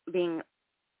 I'm being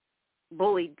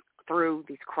bullied through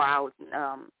these crowds,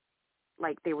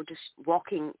 like they were just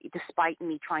walking, despite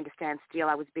me trying to stand still.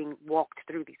 I was being walked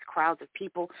through these crowds of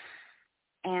people,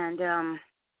 and a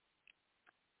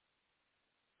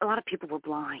lot of people were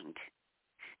blind.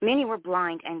 Many were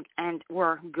blind and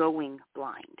were going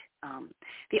blind.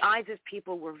 The eyes of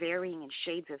people were varying in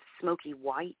shades of smoky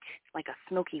white, like a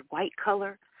smoky white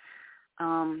color.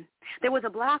 There was a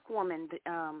black woman,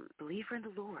 believer in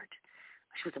the Lord.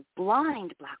 She was a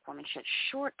blind black woman. She had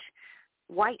short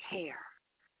white hair.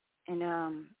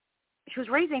 And she was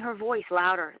raising her voice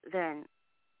louder than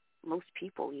most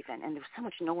people even. And there was so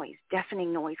much noise,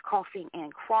 deafening noise, coughing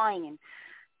and crying and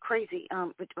crazy.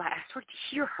 But I started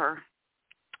to hear her.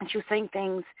 And she was saying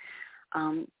things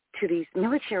to these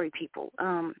military people.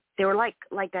 They were like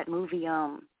that movie,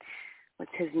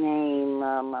 what's his name?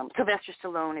 Sylvester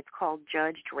Stallone. It's called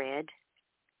Judge Dredd.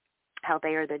 How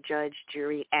they are the judge,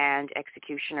 jury, and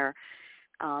executioner.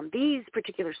 These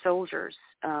particular soldiers,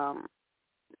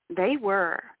 they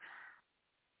were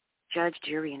judge,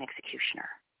 jury, and executioner.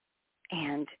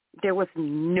 And there was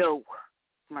no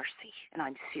mercy, and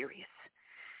I'm serious.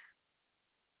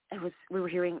 We were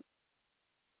hearing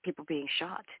people being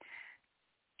shot.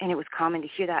 And it was common to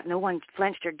hear that. No one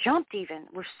flinched or jumped even.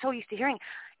 We're so used to hearing.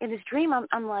 In this dream,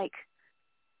 I'm like,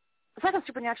 it's like I'm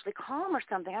supernaturally calm or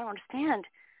something. I don't understand.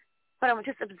 But I'm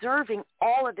just observing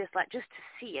all of this, like just to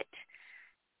see it.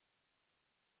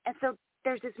 And so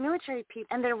there's this military people,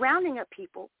 and they're rounding up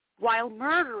people while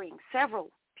murdering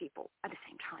several people at the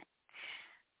same time.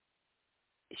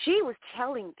 She was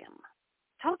telling them,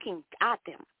 talking at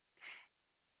them,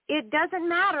 it doesn't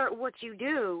matter what you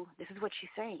do. This is what she's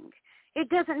saying. It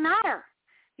doesn't matter.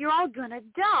 You're all going to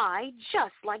die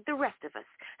just like the rest of us.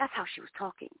 That's how she was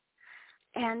talking.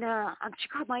 And she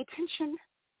caught my attention.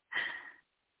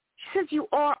 She says, you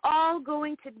are all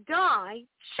going to die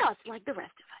just like the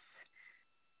rest of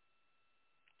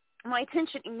us. My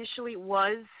attention initially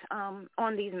was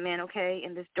on these men, okay,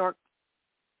 in this dark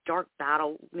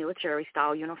battle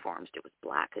military-style uniforms. It was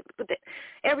black. But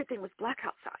everything was black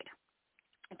outside.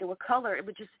 If there were color, it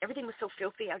would just, everything was so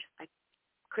filthy. I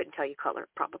couldn't tell you color,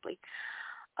 probably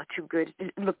too good.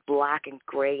 It looked black and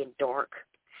gray and dark.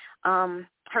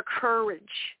 Her courage,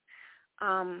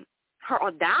 her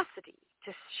audacity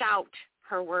to shout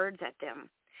her words at them,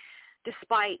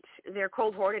 despite their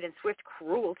cold-hearted and swift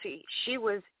cruelty, she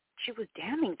was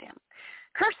damning them,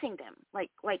 cursing them,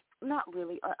 like not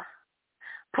really,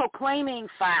 proclaiming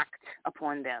fact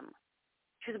upon them.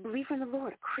 She was a believer in the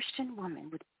Lord, a Christian woman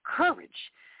with courage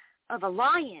of a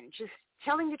lion, just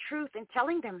telling the truth and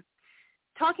telling them,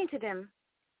 talking to them.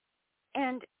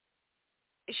 And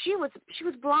she was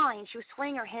blind. She was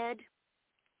swaying her head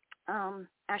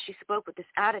as she spoke with this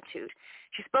attitude.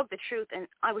 She spoke the truth, and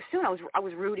I was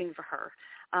rooting for her.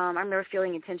 I remember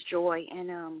feeling intense joy, and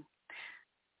I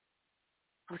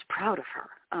was proud of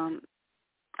her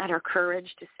at her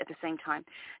courage just at the same time.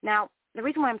 Now, the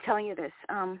reason why I'm telling you this,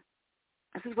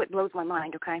 this is what blows my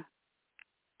mind, okay?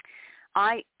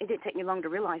 It didn't take me long to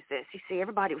realize this. You see,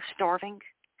 everybody was starving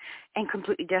and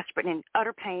completely desperate and in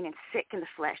utter pain and sick in the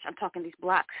flesh. I'm talking these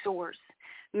black sores,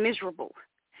 miserable.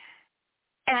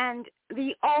 And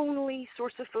the only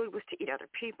source of food was to eat other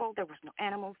people. There was no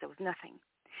animals. There was nothing.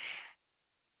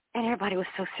 And everybody was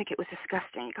so sick, it was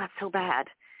disgusting. It got so bad.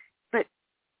 But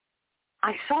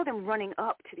I saw them running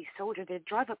up to these soldiers. They'd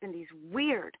drive up in these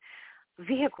weird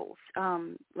vehicles,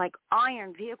 like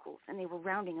iron vehicles, and they were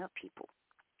rounding up people.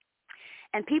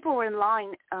 And people were in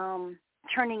line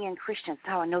turning in Christians.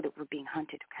 That's how I know that we're being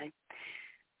hunted, okay?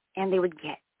 And they would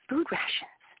get food rations.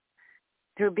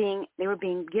 They were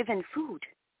being given food.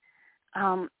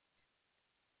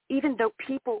 Even though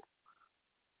people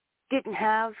didn't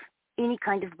have any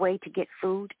kind of way to get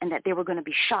food and that they were going to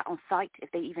be shot on sight if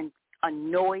they even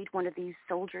annoyed one of these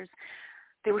soldiers,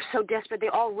 they were so desperate. They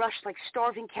all rushed like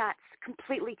starving cats,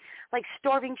 completely like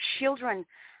starving children,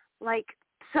 like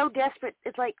so desperate.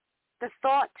 It's like the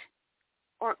thought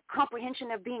or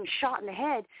comprehension of being shot in the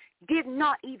head did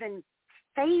not even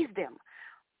faze them.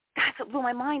 That's what blew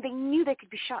my mind. They knew they could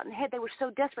be shot in the head. They were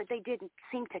so desperate they didn't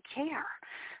seem to care.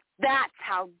 That's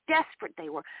how desperate they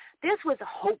were. This was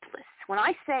hopeless. When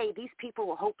I say these people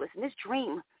were hopeless in this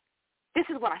dream, this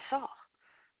is what I saw.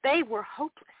 They were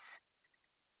hopeless.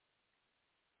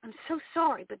 I'm so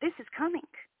sorry, but this is coming.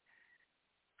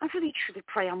 I really truly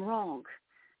pray I'm wrong.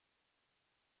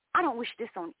 I don't wish this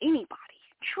on anybody,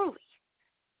 truly.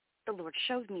 The Lord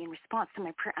showed me in response to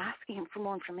my prayer, asking him for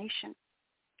more information.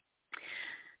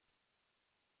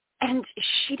 And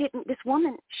this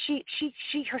woman, she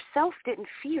herself didn't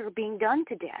fear being done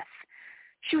to death.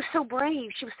 She was so brave.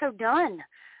 She was so done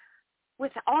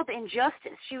with all the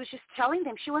injustice. She was just telling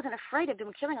them she wasn't afraid of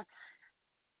them killing her.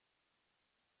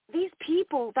 These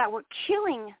people that were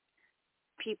killing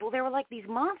people, they were like these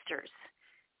monsters.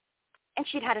 And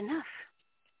she'd had enough.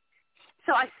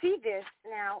 So I see this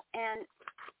now, and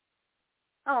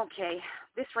okay,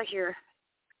 this right here.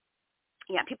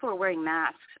 Yeah, people are wearing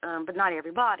masks, but not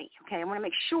everybody. Okay, I want to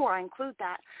make sure I include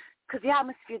that because the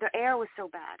atmosphere, the air was so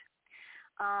bad.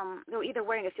 They were either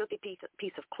wearing a filthy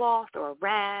piece of cloth or a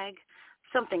rag,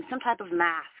 some type of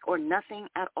mask or nothing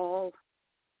at all.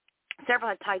 Several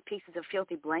had tied pieces of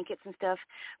filthy blankets and stuff,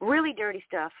 really dirty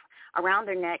stuff around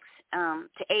their necks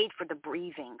to aid for the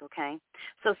breathing, okay?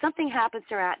 So something happens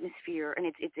to our atmosphere, and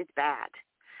it's bad.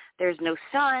 There's no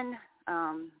sun,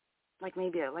 like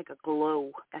maybe a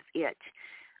glow. That's it.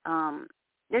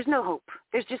 There's no hope.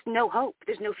 There's just no hope.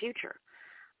 There's no future.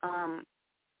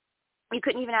 You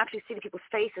couldn't even actually see the people's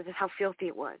faces of how filthy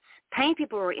it was. Pain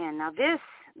people were in. Now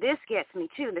this gets me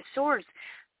too. The sores,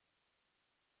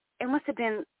 it must have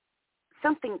been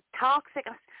something toxic.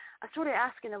 I started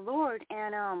asking the Lord,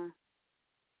 and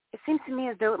it seems to me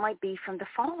as though it might be from the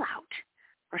fallout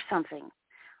or something.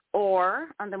 Or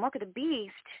on the mark of the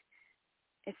beast,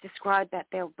 it's described that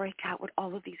they'll break out with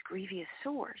all of these grievous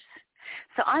sores.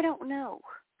 So I don't know,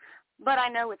 but I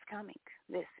know it's coming,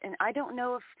 and I don't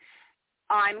know if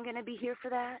I'm going to be here for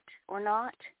that or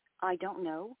not. I don't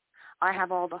know. I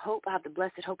have all the hope. I have the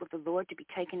blessed hope of the Lord to be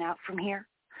taken out from here.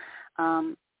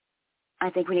 I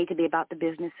think we need to be about the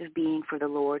business of being for the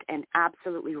Lord and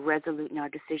absolutely resolute in our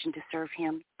decision to serve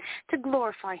him, to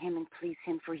glorify him and please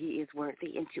him, for he is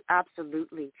worthy, and to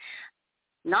absolutely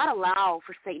not allow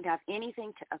for Satan to have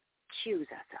anything to accuse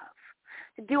us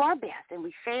of. To do our best, and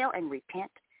we fail and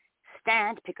repent,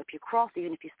 stand, pick up your cross,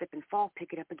 even if you slip and fall,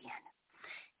 pick it up again,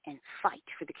 and fight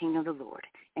for the kingdom of the Lord,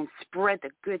 and spread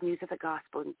the good news of the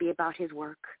gospel and be about his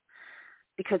work,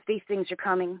 because these things are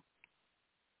coming.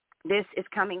 This is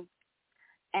coming.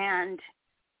 And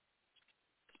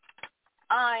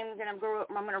I'm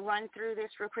gonna run through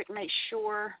this real quick and make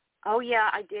sure. Oh yeah,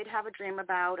 I did have a dream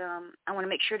about. I want to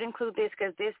make sure to include this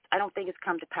because this I don't think it's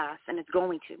come to pass, and it's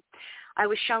going to. I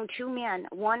was shown two men.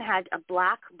 One had a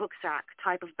black book sack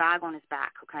type of bag on his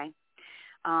back. Okay,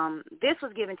 this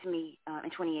was given to me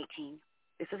in 2018.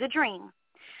 This is a dream.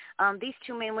 These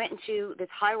two men went into this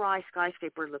high-rise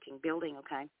skyscraper-looking building.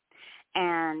 Okay.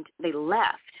 And they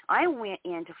left. I went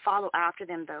in to follow after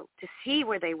them, though, to see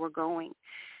where they were going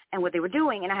and what they were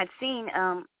doing. And I had seen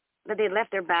that they left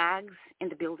their bags in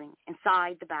the building.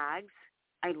 Inside the bags,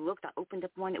 I looked. I opened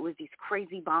up one. It was these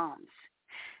crazy bombs.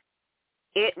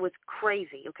 It was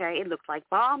crazy, okay? It looked like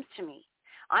bombs to me.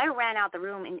 I ran out the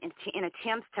room in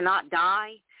attempts to not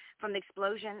die from the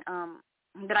explosion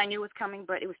that I knew was coming,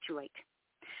 but it was too late.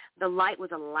 The light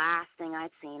was the last thing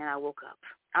I'd seen, and I woke up.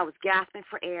 I was gasping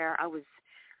for air.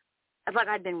 It's like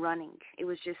I'd been running. It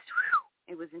was just,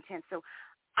 it was intense. So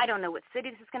I don't know what city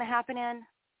this is going to happen in,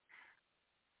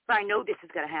 but I know this is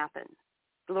going to happen.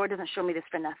 The Lord doesn't show me this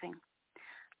for nothing.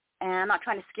 And I'm not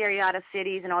trying to scare you out of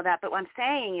cities and all that, but what I'm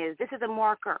saying is this is a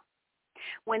marker.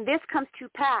 When this comes to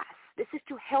pass, this is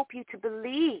to help you to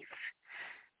believe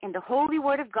in the holy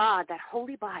word of God, that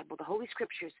holy Bible, the holy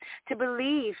scriptures, to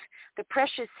believe the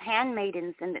precious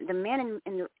handmaidens and the men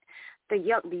and the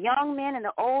young men and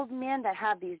the old men that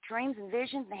have these dreams and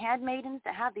visions, the handmaidens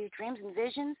that have these dreams and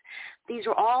visions. These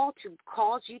are all to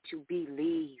cause you to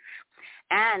believe.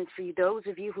 And for those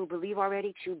of you who believe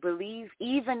already, to believe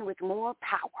even with more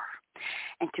power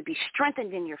and to be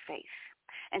strengthened in your faith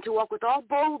and to walk with all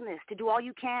boldness, to do all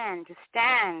you can, to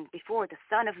stand before the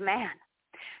Son of Man,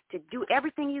 to do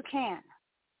everything you can,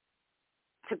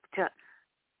 to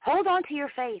hold on to your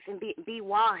faith and be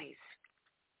wise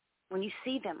when you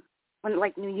see them. When,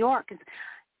 like New York,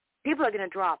 people are going to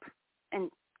drop and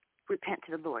repent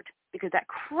to the Lord because that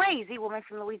crazy woman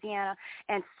from Louisiana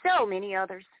and so many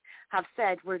others have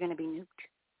said we're going to be nuked.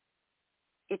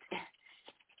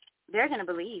 They're going to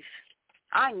believe.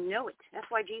 I know it. That's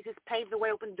why Jesus paved the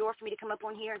way, opened the door for me to come up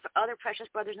on here and for other precious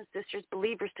brothers and sisters,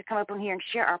 believers, to come up on here and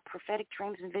share our prophetic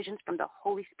dreams and visions from the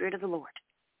Holy Spirit of the Lord.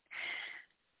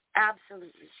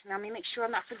 Absolutely. Now, let me make sure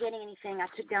I'm not forgetting anything. I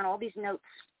took down all these notes.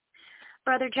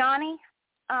 Brother Johnny,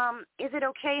 is it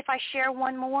okay if I share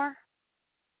one more?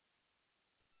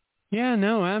 Yeah,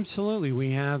 no, absolutely.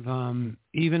 We have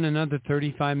even another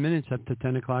 35 minutes up to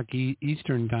 10 o'clock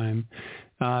Eastern time,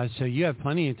 so you have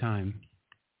plenty of time.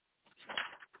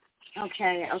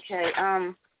 Okay.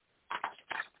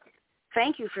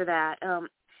 Thank you for that.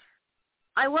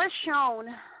 I was shown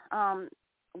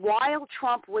while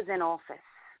Trump was in office.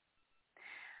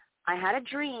 I had a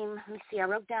dream. Let me see. I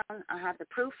wrote down. I have the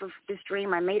proof of this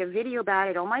dream. I made a video about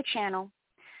it on my channel.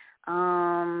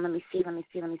 Let me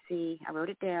see. I wrote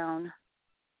it down.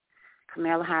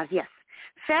 Kamala Harris. Yes.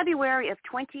 February of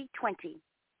 2020,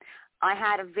 I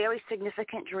had a very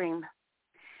significant dream.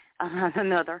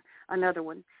 Another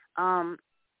one.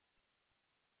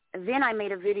 Then I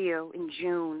made a video in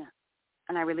June,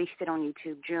 and I released it on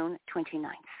YouTube, June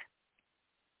 29th.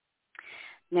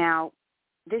 Now,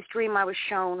 this dream I was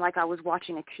shown like I was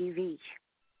watching a TV.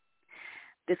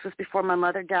 This was before my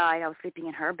mother died. I was sleeping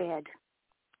in her bed.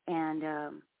 And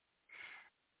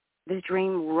this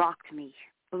dream rocked me,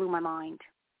 blew my mind.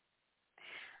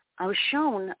 I was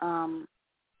shown,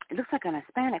 it looks like an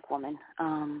Hispanic woman,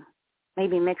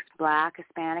 maybe mixed black,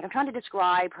 Hispanic. I'm trying to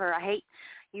describe her. I hate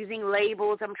using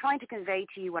labels. I'm trying to convey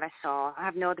to you what I saw. I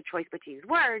have no other choice but to use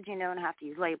words, and I have to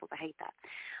use labels. I hate that.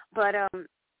 But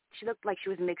she looked like she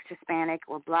was mixed Hispanic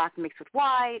or black mixed with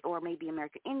white, or maybe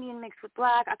American Indian mixed with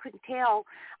black. I couldn't tell.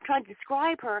 I'm trying to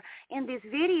describe her in this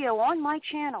video on my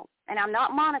channel, and I'm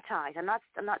not monetized. I'm not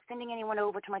sending anyone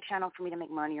over to my channel for me to make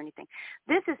money or anything.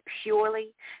 This is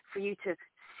purely for you to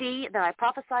see that I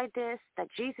prophesied this, that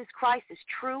Jesus Christ is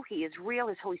true. He is real.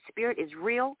 His Holy Spirit is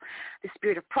real. The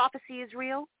spirit of prophecy is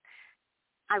real.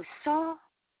 I saw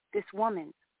this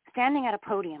woman standing at a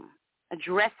podium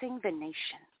addressing the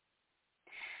nation.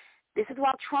 This is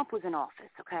while Trump was in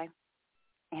office, okay?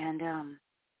 And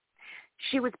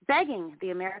she was begging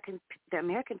the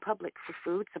American public for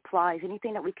food, supplies,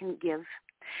 anything that we can give,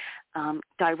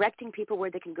 directing people where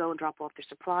they can go and drop off their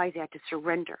supplies. They had to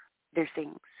surrender their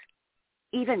things,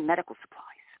 even medical supplies.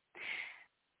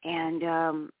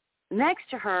 And next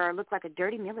to her looked like a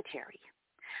dirty military,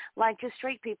 like just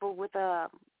straight people with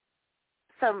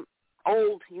some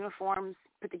old uniforms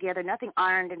put together, nothing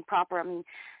ironed and proper. I mean,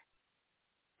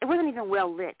 it wasn't even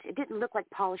well lit. It didn't look like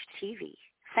polished TV,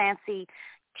 fancy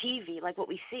TV like what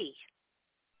we see.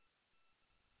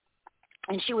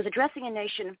 And she was addressing a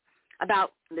nation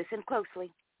about, listen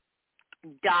closely,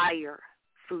 dire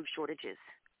food shortages,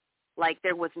 like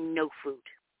there was no food,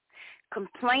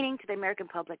 complaining to the American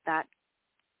public that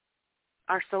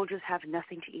our soldiers have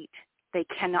nothing to eat. They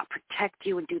cannot protect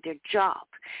you and do their job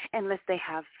unless they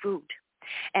have food,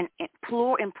 and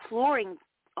imploring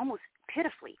almost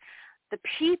pitifully the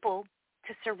people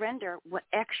to surrender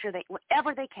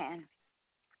whatever they can.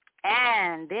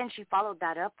 And then she followed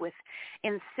that up with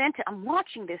incentive. I'm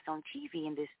watching this on TV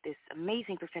in this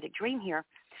amazing prophetic dream here.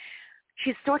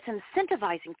 She starts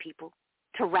incentivizing people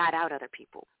to rat out other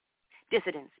people,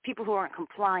 dissidents, people who aren't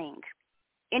complying,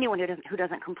 anyone who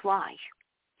doesn't comply.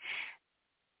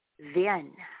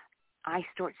 Then I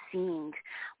start seeing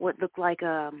what looked like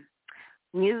a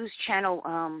news channel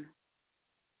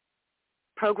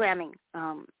programming,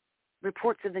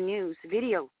 reports of the news,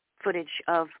 video footage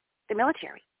of the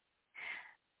military.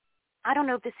 I don't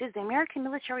know if this is the American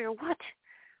military or what,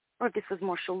 or if this was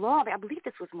martial law. I believe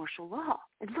this was martial law.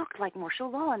 It looked like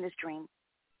martial law in this dream.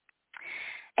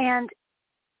 And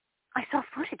I saw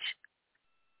footage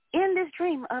in this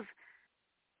dream of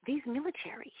these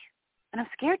military. And I'm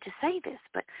scared to say this,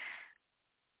 but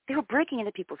they were breaking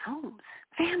into people's homes,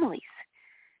 families.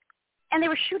 And they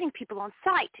were shooting people on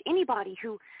sight, anybody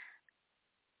who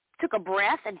took a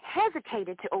breath and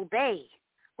hesitated to obey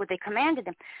what they commanded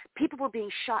them. People were being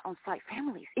shot on sight,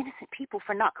 families, innocent people,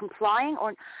 for not complying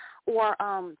or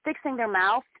fixing their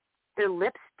mouth, their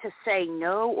lips to say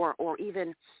no or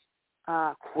even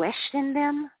question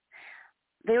them.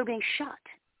 They were being shot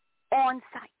on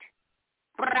sight.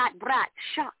 Brat,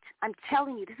 shot. I'm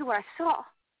telling you, this is what I saw.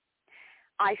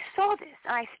 I saw this,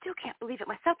 and I still can't believe it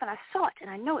myself, and I saw it, and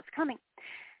I know it's coming.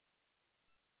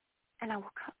 And I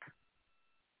woke up.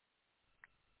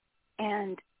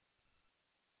 And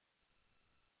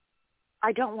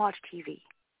I don't watch TV.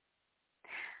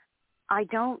 I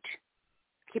don't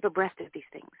keep abreast of these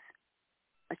things.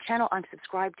 A channel I'm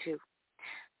subscribed to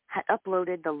had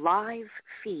uploaded the live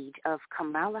feed of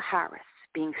Kamala Harris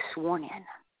being sworn in.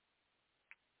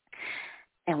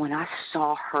 And when I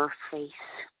saw her face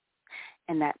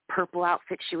and that purple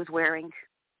outfit she was wearing,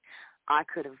 I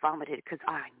could have vomited because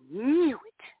I knew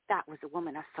it. That was the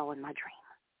woman I saw in my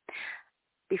dream.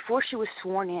 Before she was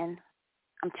sworn in,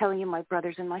 I'm telling you, my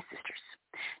brothers and my sisters,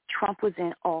 Trump was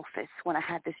in office when I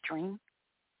had this dream.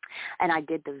 And I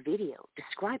did the video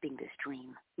describing this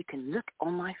dream. You can look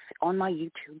on my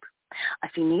YouTube.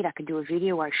 If you need, I could do a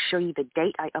video where I show you the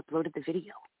date I uploaded the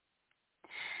video.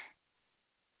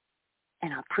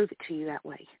 And I'll prove it to you that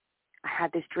way. I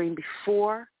had this dream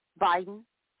before Biden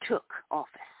took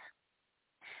office,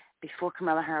 before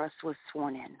Kamala Harris was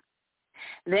sworn in.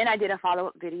 Then I did a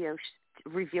follow-up video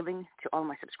revealing to all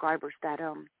my subscribers that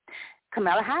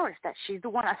Kamala Harris, that she's the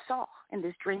one I saw in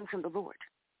this dream from the Lord,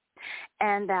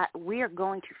 and that we are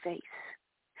going to face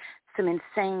some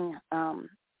insane,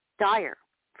 dire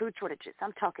food shortages.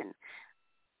 I'm talking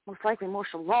most likely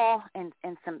martial law and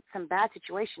some bad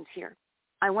situations here.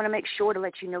 I want to make sure to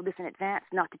let you know this in advance,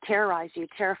 not to terrorize you,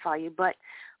 terrify you, but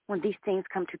when these things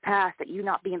come to pass, that you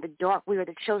not be in the dark. We are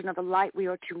the children of the light. We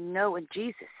are to know, and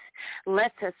Jesus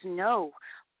lets us know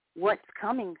what's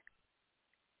coming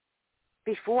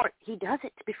before he does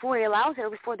it, before he allows it,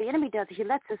 or before the enemy does it. He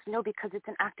lets us know because it's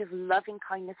an act of loving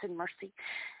kindness and mercy,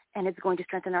 and it's going to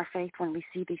strengthen our faith when we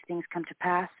see these things come to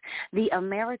pass. The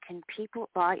American people,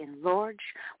 by and large,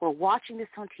 were watching this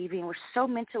on TV and were so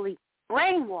mentally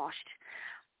brainwashed,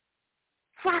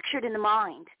 fractured in the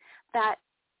mind, that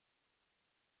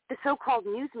the so-called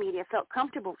news media felt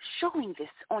comfortable showing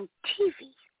this on TV,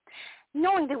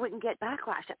 knowing they wouldn't get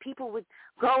backlash, that people would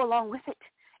go along with it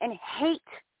and hate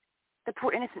the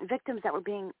poor innocent victims that were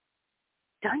being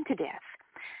done to death.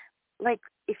 Like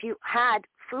if you had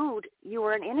food, you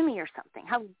were an enemy or something.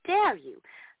 How dare you?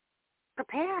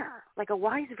 Prepare like a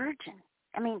wise virgin.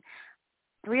 I mean,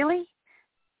 really?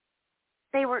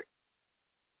 They were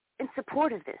in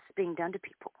support of this being done to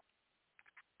people.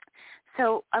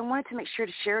 So I wanted to make sure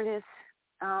to share this.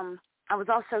 I was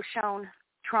also shown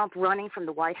Trump running from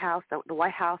the White House. The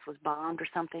White House was bombed or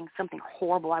something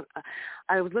horrible.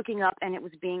 I was looking up, and it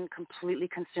was being completely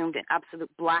consumed in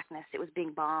absolute blackness. It was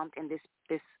being bombed in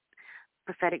this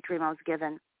prophetic dream I was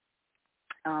given.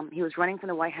 He was running from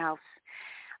the White House.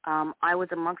 I was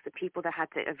amongst the people that had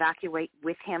to evacuate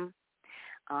with him.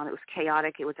 It was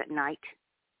chaotic. It was at night.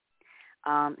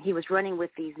 He was running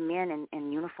with these men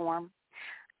in uniform,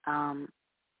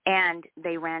 and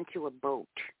they ran to a boat,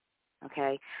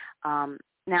 okay?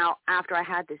 Now, after I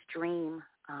had this dream,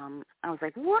 I was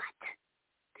like, what?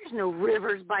 There's no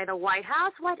rivers by the White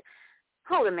House? What?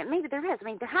 Hold a minute. Maybe there is. I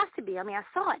mean, there has to be. I mean, I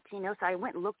saw it, so I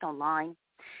went and looked online.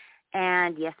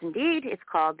 And, yes, indeed, it's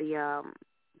called the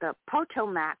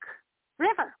Potomac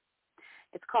River.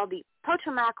 It's called the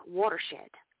Potomac Watershed.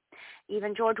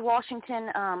 Even George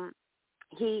Washington,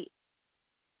 he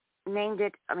named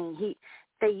it. I mean,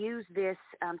 they use this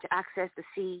to access the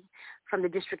sea from the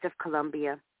District of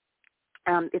Columbia.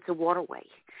 It's a waterway.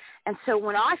 And so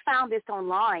when I found this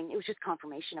online, it was just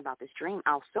confirmation about this dream,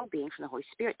 also being from the Holy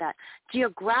Spirit, that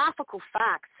geographical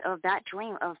facts of that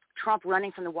dream of Trump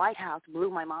running from the White House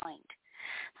blew my mind.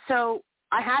 So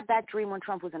I had that dream when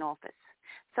Trump was in office.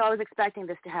 So I was expecting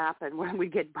this to happen when we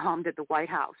get bombed at the White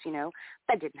House,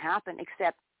 That didn't happen,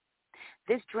 except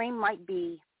this dream might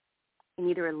be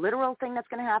either a literal thing that's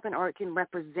going to happen, or it can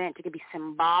be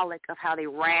symbolic of how they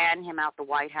ran him out the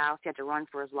White House. He had to run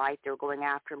for his life. They were going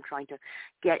after him, trying to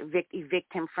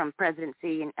evict him from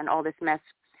presidency and all this mess.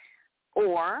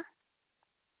 Or,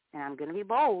 and I'm going to be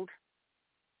bold,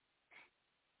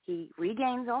 he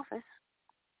regains office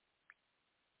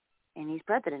and he's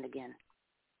president again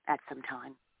at some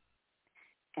time.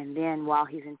 And then while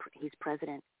he's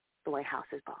president, the White House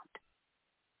is bombed.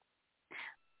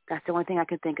 That's the only thing I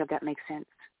can think of that makes sense.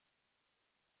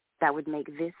 That would make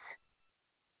this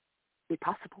be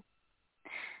possible.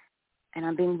 And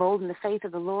I'm being bold in the faith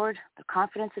of the Lord, the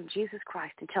confidence of Jesus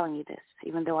Christ, in telling you this,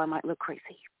 even though I might look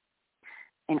crazy.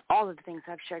 And all of the things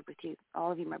I've shared with you,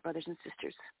 all of you, my brothers and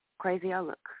sisters, crazy I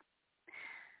look.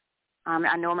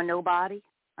 I know I'm a nobody.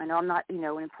 I know I'm not, an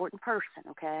important person,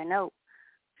 okay? I know.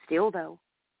 Still, though,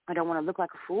 I don't want to look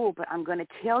like a fool, but I'm going to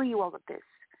tell you all of this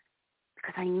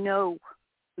because I know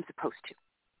I'm supposed to,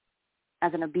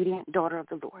 as an obedient daughter of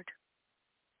the Lord.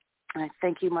 And I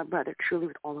thank you, my brother, truly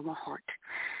with all of my heart.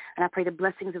 And I pray the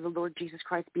blessings of the Lord Jesus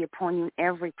Christ be upon you and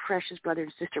every precious brother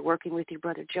and sister working with you,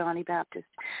 Brother Johnny Baptist,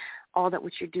 all that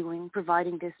what you're doing,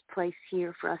 providing this place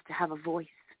here for us to have a voice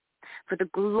for the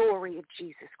glory of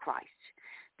Jesus Christ.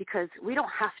 Because we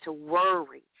don't have to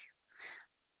worry.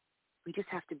 We just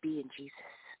have to be in Jesus.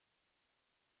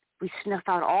 We snuff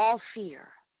out all fear.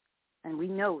 And we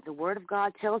know the Word of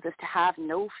God tells us to have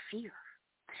no fear.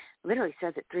 literally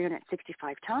says it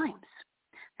 365 times.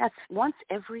 That's once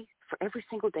for every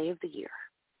single day of the year.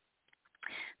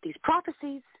 These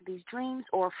prophecies, these dreams,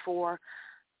 are for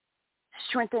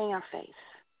strengthening our faith,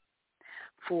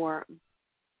 for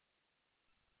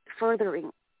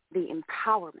furthering the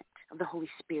empowerment of the Holy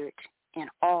Spirit in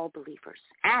all believers,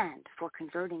 and for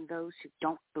converting those who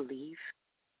don't believe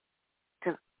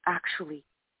to actually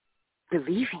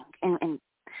believing and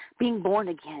being born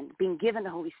again, being given the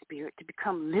Holy Spirit to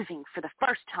become living for the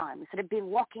first time instead of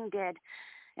being walking dead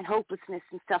in hopelessness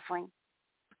and suffering,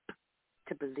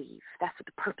 to believe. That's what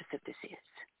the purpose of this is.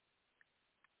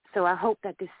 So I hope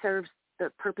that this serves the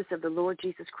purpose of the Lord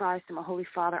Jesus Christ and my Holy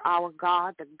Father, our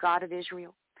God, the God of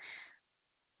Israel.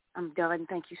 I'm done.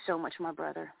 Thank you so much, my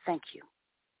brother. Thank you.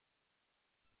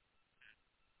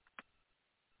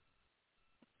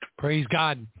 Praise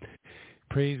God.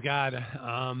 Praise God.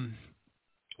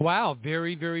 Wow,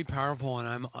 very, very powerful,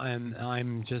 and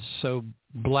I'm just so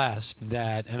blessed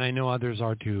that, and I know others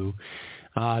are too,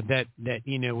 that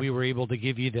we were able to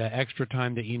give you the extra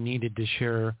time that you needed to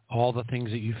share all the things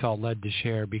that you felt led to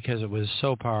share, because it was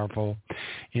so powerful.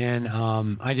 And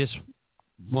I just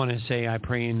want to say, I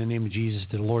pray in the name of Jesus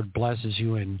that the Lord blesses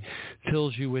you and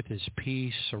fills you with his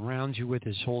peace, surrounds you with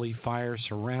his holy fire,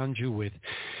 surrounds you with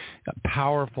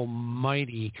powerful,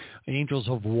 mighty angels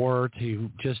of war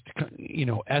to just,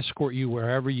 escort you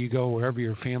wherever you go, wherever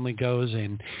your family goes,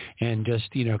 and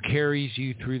just, carries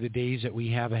you through the days that we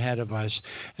have ahead of us,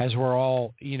 as we're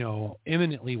all,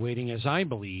 imminently waiting, as I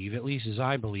believe, at least as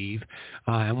I believe,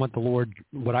 and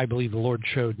what I believe the Lord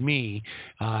showed me,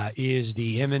 is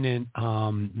the imminent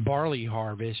barley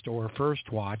harvest, or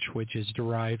first watch, which is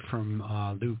derived from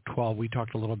Luke 12. We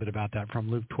talked a little bit about that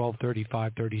from Luke 12,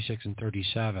 35, 36, and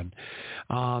 37.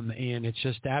 And it's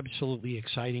just absolutely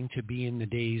exciting to be in the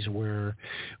days where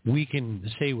we can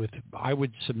say with, I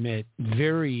would submit,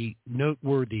 very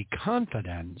noteworthy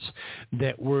confidence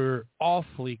that we're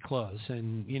awfully close.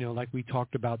 And, like we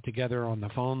talked about together on the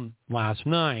phone last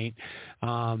night,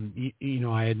 I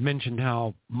had mentioned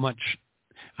how much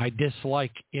I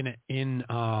dislike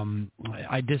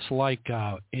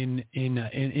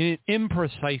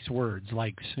imprecise words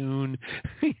like soon,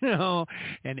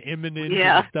 and imminent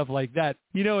and stuff like that.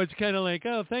 It's kind of like,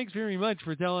 oh, thanks very much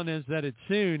for telling us that it's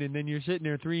soon, and then you're sitting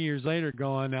there 3 years later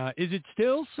going, is it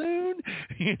still soon?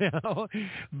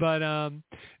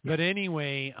 But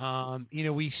anyway,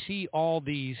 we see all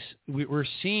these. We're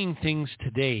seeing things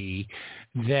today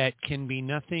that can be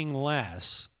nothing less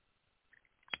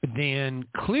than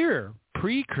clear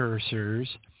precursors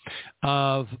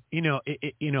of,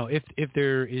 if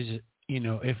there is,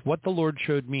 if what the Lord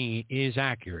showed me is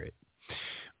accurate,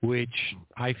 which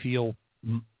I feel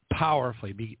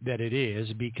powerfully that it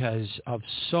is, because of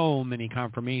so many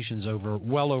confirmations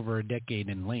well over a decade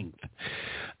in length,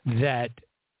 that,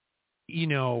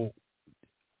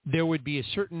 there would be a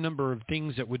certain number of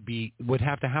things that would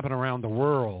have to happen around the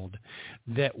world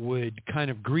that would kind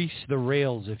of grease the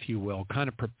rails, if you will, kind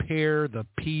of prepare the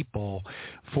people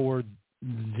for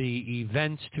the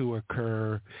events to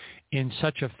occur in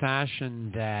such a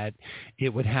fashion that it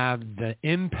would have the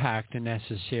impact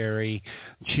necessary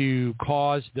to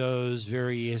cause those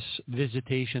various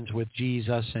visitations with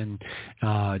Jesus and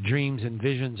dreams and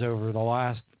visions over the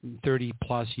last 30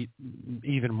 plus,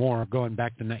 even more, going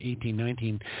back to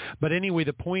 1819. But anyway,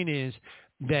 the point is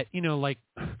that, like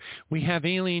we have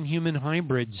alien human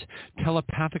hybrids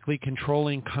telepathically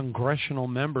controlling congressional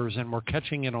members, and we're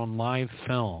catching it on live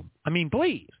film. I mean,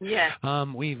 please. Yeah.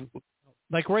 We've,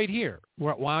 like right here,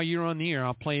 while you're on the air,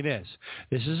 I'll play this.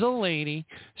 This is a lady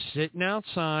sitting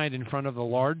outside in front of a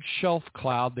large shelf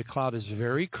cloud. The cloud is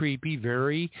very creepy,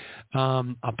 very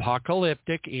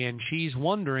apocalyptic, and she's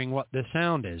wondering what the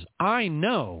sound is. I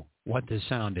know what the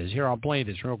sound is. Here, I'll play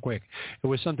this real quick. It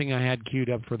was something I had queued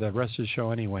up for the rest of the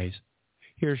show anyways.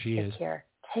 Here she is. Here,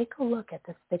 take a look at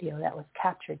this video that was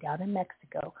captured down in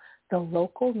Mexico. The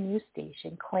local news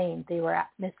station claimed they were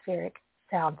atmospheric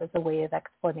sounds as a way of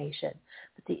explanation.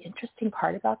 But the interesting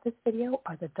part about this video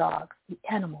are the dogs, the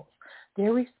animals,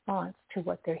 their response to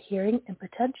what they're hearing, and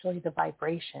potentially the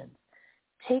vibrations.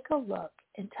 Take a look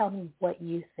and tell me what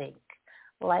you think.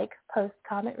 Like, post,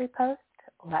 comment, repost.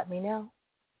 Let me know.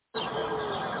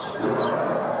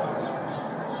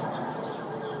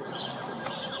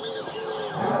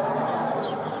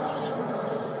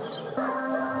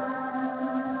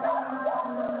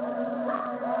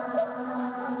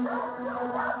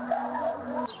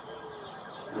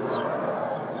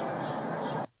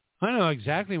 I know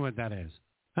exactly what that is.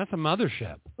 That's a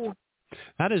mothership.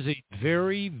 That is a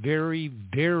very, very,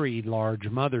 very large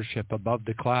mothership above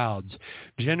the clouds,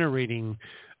 generating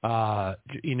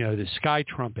the sky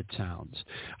trumpet sounds.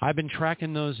 I've been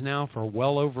tracking those now for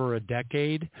well over a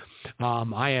decade.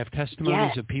 I have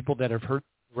testimonies of people that have heard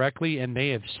directly, and they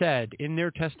have said in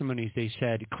their testimonies, they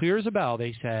said, clear as a bell,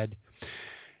 they said,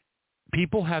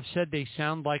 people have said they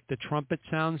sound like the trumpet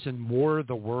sounds in War of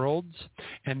the Worlds,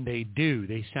 and they do.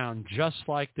 They sound just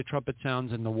like the trumpet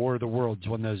sounds in the War of the Worlds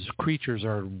when those creatures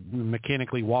are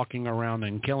mechanically walking around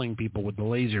and killing people with the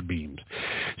laser beams.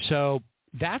 So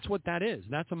that's what that is.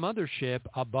 That's a mothership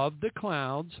above the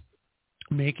clouds,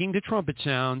 making the trumpet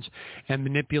sounds and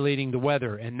manipulating the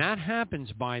weather. And that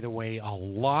happens, by the way, a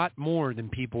lot more than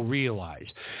people realize.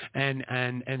 And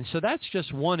so that's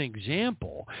just one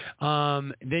example.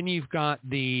 Then you've got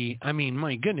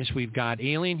my goodness, we've got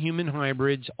alien-human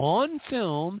hybrids on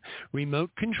film,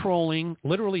 remote controlling,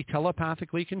 literally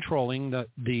telepathically controlling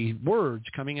the words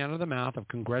coming out of the mouth of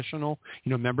congressional,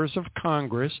 members of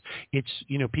Congress. It's,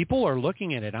 people are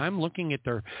looking at it. I'm watching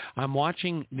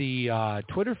the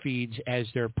Twitter feeds as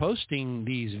they're posting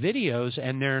these videos,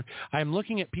 and I'm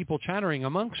looking at people chattering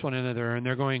amongst one another, and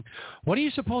they're going, what do you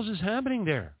suppose is happening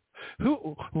there?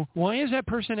 Why is that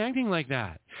person acting like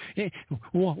that?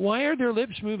 Why are their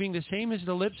lips moving the same as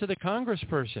the lips of the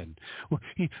congressperson?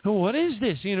 What is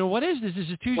this? What is this? This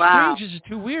is too strange. This is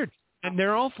too weird. And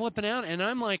they're all flipping out, and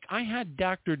I'm like, I had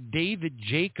Dr. David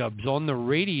Jacobs on the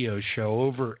radio show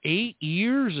over 8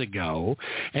 years ago,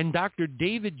 and Dr.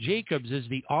 David Jacobs is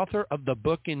the author of the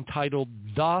book entitled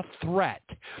The Threat,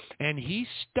 and he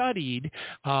studied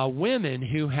women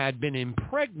who had been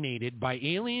impregnated by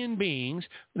alien beings.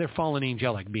 They're fallen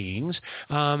angelic beings,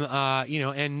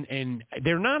 and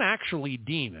they're not actually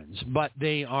demons, but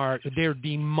they're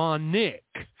demonic.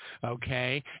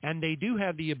 Okay, and they do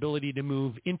have the ability to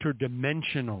move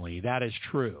interdimensionally. That is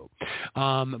true,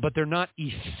 but they're not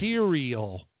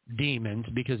ethereal demons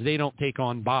because they don't take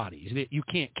on bodies. You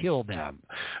can't kill them.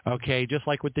 Okay, just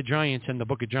like with the giants in the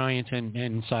Book of Giants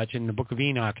and such in the Book of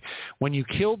Enoch, when you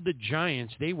killed the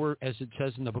giants, they were, as it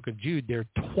says in the Book of Jude, they're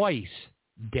twice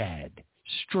dead.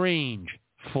 Strange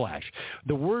flesh.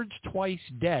 The words twice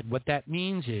dead, what that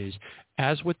means is,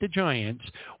 as with the giants,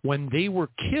 when they were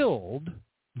killed,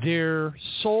 their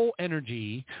soul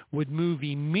energy would move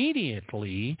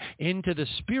immediately into the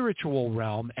spiritual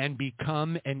realm and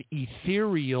become an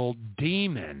ethereal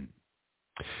demon.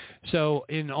 So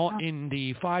in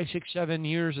the 5, 6, 7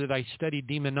 years that I studied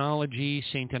demonology,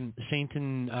 satanic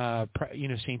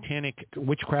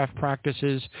witchcraft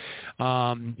practices,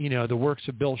 the works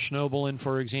of Bill Schnoebelen,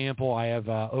 for example, I have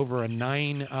over a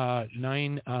nine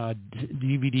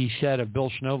DVD set of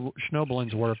Bill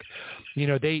Schnoebelen's work.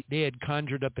 They had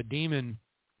conjured up a demon,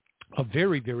 a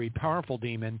very, very powerful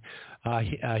demon.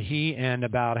 He and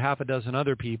about half a dozen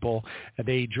other people,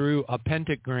 they drew a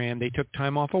pentagram. They took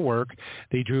time off of work.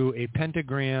 They drew a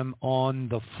pentagram on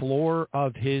the floor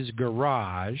of his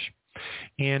garage,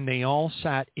 and they all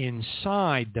sat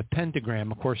inside the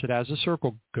pentagram. Of course, it has a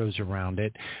circle goes around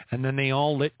it, and then they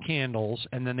all lit candles,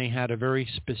 and then they had a very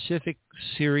specific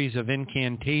series of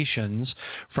incantations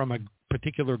from a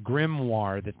particular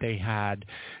grimoire that they had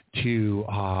to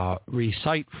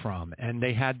recite from, and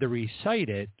they had to recite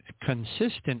it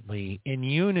consistently in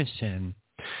unison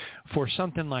for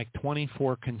something like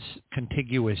 24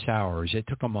 contiguous hours. It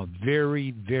took them a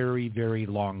very, very, very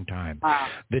long time. Wow.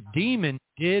 The demon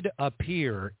did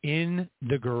appear in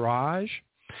the garage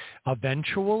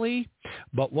eventually,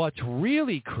 but what's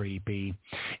really creepy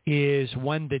is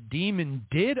when the demon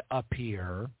did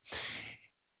appear,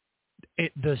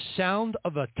 the sound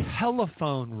of a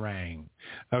telephone rang,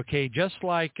 okay, just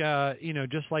like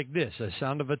this, a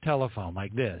sound of a telephone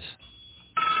like this.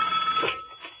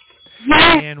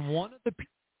 And one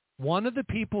of the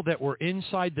people that were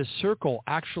inside the circle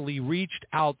actually reached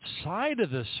outside of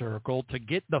the circle to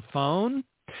get the phone,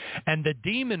 and the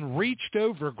demon reached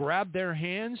over, grabbed their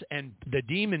hands, and the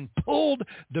demon pulled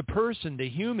the person, the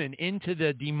human, into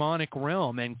the demonic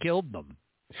realm and killed them.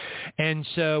 And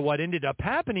so what ended up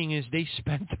happening is they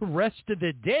spent the rest of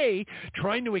the day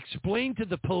trying to explain to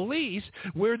the police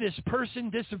where this person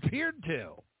disappeared to.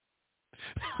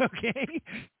 Okay?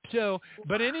 So,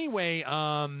 but anyway,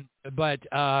 so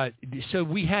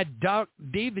we had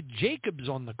David Jacobs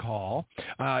on the call,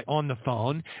 on the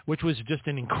phone, which was just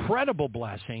an incredible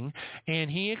blessing, and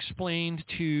he explained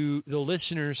to the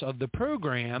listeners of the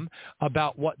program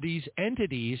about what these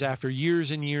entities, after years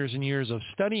and years and years of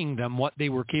studying them, what they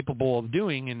were capable of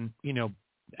doing. And,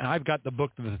 I've got the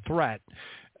book, The Threat,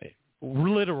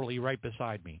 literally right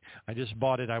beside me. I just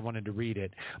bought it. I wanted to read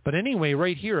it. But anyway,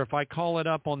 right here, if I call it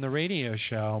up on the radio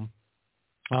show,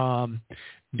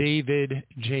 David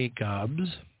Jacobs.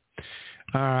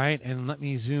 All right, and let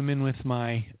me zoom in with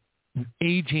my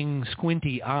aging,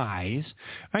 squinty eyes.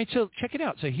 All right, so check it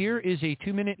out. So here is a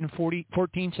 2-minute and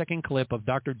 14-second clip of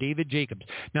Dr. David Jacobs.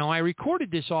 Now, I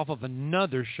recorded this off of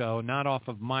another show, not off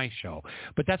of my show,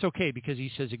 but that's okay because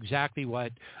he says exactly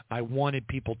what I wanted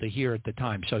people to hear at the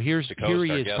time. So here he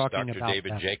is talking Dr. about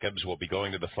David Jacobs will be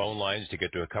going to the phone lines to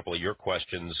get to a couple of your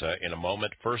questions in a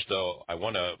moment. First, though, I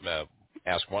want to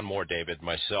ask one more, David,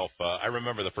 myself. I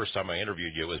remember the first time I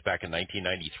interviewed you was back in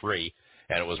 1993.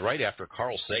 And it was right after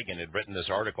Carl Sagan had written this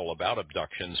article about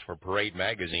abductions for Parade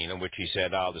magazine, in which he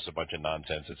said, this is a bunch of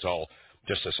nonsense. It's all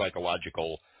just a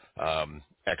psychological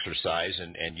exercise.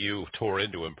 And you tore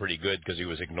into him pretty good because he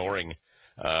was ignoring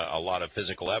a lot of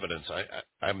physical evidence.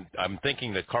 I'm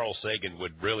thinking that Carl Sagan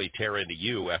would really tear into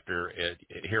you after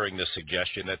hearing this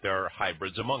suggestion that there are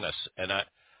hybrids among us. And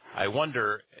I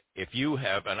wonder if you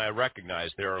have, and I recognize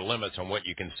there are limits on what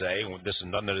you can say.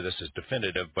 None of this is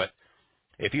definitive, but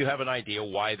if you have an idea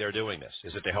why they're doing this,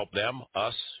 is it to help them,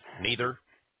 us, neither?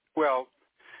 Well,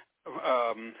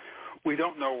 we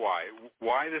don't know why.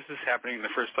 Why this is happening in the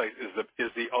first place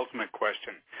is the ultimate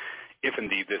question, if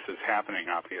indeed this is happening,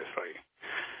 obviously.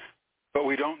 But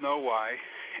we don't know why.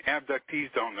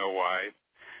 Abductees don't know why.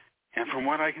 And from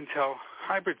what I can tell,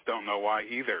 hybrids don't know why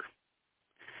either.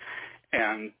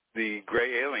 And the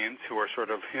gray aliens who are sort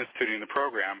of instituting the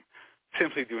program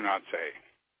simply do not say.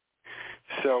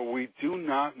 So we do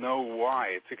not know why.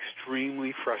 It's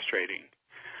extremely frustrating.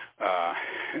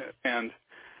 And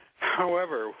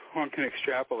however, one can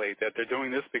extrapolate that they're doing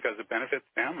this because it benefits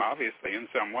them, obviously, in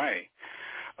some way.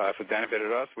 If it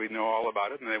benefited us, we'd know all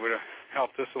about it, and they would have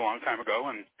helped us a long time ago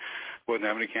and wouldn't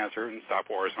have any cancer and stop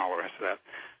wars and all the rest of that.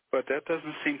 But that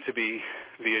doesn't seem to be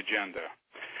the agenda.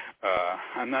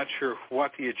 I'm not sure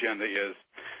what the agenda is,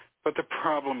 but the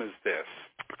problem is this.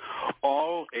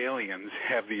 All aliens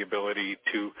have the ability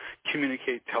to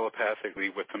communicate telepathically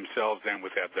with themselves and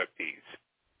with abductees.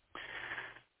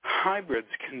 Hybrids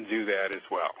can do that as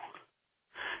well.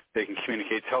 They can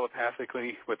communicate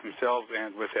telepathically with themselves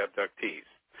and with abductees.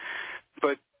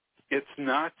 But it's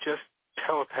not just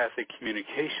telepathic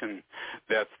communication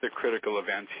that's the critical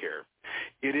event here.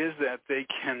 It is that they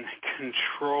can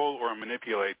control or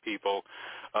manipulate people,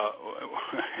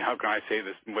 how can I say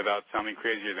this without sounding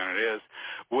crazier than it is,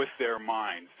 with their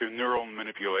minds through neural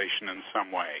manipulation in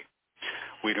some way.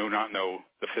 We do not know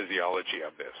the physiology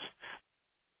of this.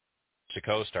 To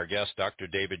Coast, our guest, Dr.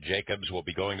 David Jacobs, will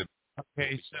be going to...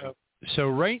 Okay, so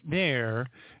right there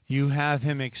you have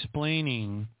him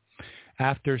explaining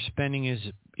after spending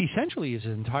essentially his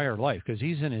entire life, because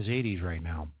he's in his 80s right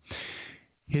now,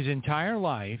 his entire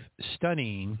life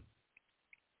studying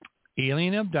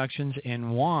alien abductions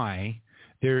and why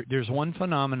there's one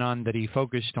phenomenon that he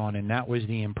focused on, and that was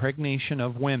the impregnation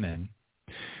of women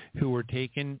who were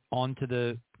taken onto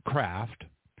the craft.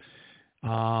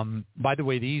 By the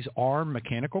way, these are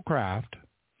mechanical craft.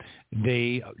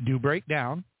 They do break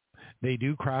down. They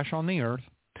do crash on the earth.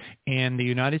 And the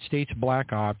United States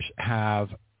Black Ops have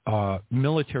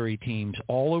military teams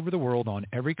all over the world on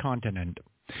every continent.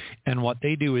 And what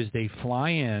they do is they fly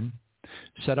in,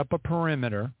 set up a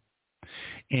perimeter,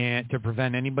 and to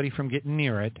prevent anybody from getting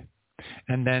near it.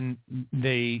 And then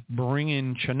they bring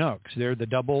in Chinooks. They're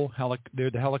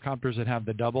the helicopters that have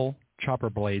the double chopper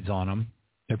blades on them.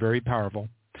 They're very powerful.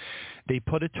 They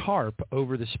put a tarp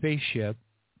over the spaceship,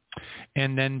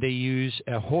 and then they use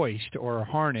a hoist or a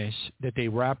harness that they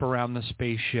wrap around the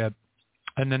spaceship,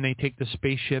 and then they take the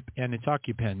spaceship and its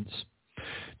occupants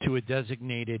to a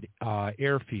designated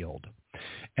airfield.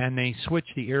 And they switch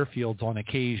the airfields on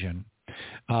occasion.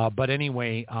 But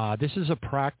anyway, this is a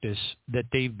practice that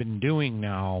they've been doing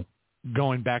now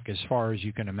going back as far as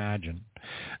you can imagine.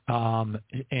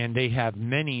 And they have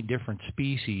many different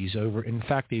species over. In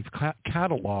fact, they've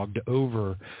cataloged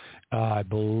over, I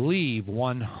believe,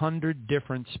 100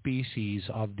 different species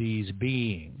of these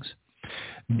beings.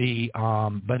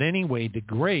 But anyway, the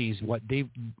Greys, what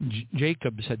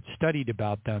Jacobs had studied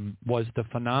about them was the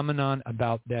phenomenon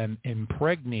about them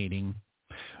impregnating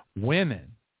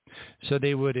women. So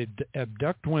they would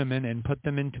abduct women and put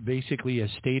them into basically a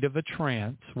state of a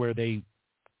trance where they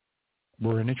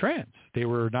were in a trance. They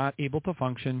were not able to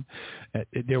function.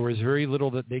 There was very little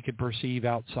that they could perceive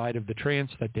outside of the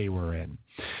trance that they were in.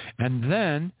 And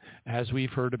then, as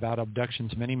we've heard about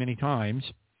abductions many, many times,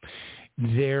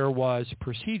 there was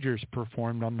procedures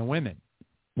performed on the women.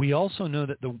 We also know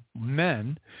that the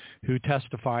men who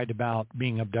testified about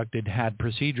being abducted had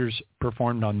procedures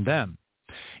performed on them.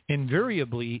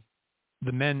 Invariably,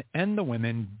 the men and the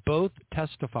women both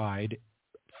testified,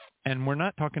 and we're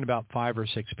not talking about 5 or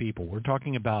 6 people. We're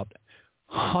talking about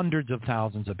hundreds of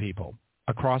thousands of people.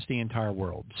 across the entire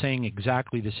world saying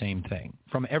exactly the same thing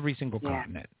from every single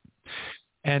continent.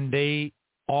 And they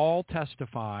all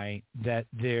testify that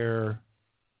their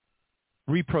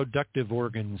reproductive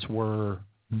organs were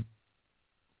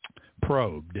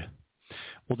probed.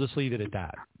 We'll just leave it at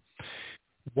that.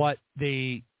 What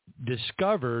they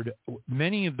discovered,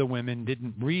 many of the women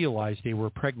didn't realize they were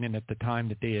pregnant at the time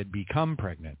that they had become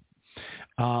pregnant.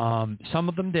 Some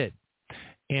of them did.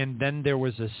 And then there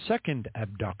was a second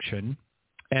abduction,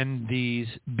 and these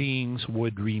beings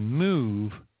would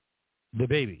remove the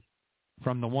baby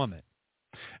from the woman.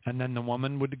 And then the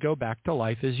woman would go back to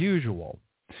life as usual.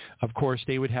 Of course,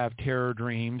 they would have terror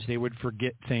dreams. They would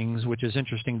forget things, which is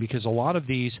interesting because a lot of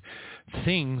these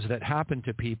things that happen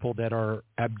to people that are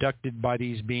abducted by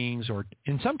these beings, or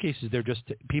in some cases,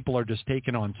 people are just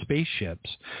taken on spaceships.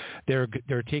 They're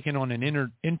taken on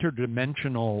an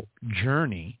interdimensional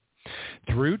journey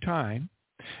through time,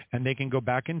 and they can go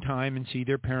back in time and see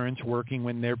their parents working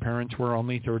when their parents were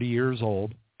only 30 years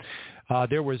old.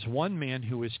 There was one man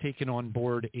who was taken on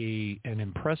board an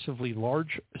impressively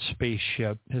large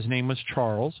spaceship. His name was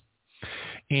Charles,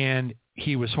 and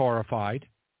he was horrified,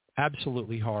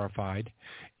 absolutely horrified.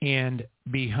 And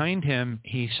behind him,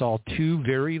 he saw two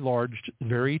very large,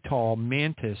 very tall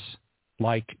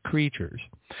mantis-like creatures.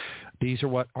 These are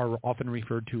what are often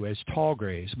referred to as tall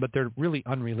grays, but they're really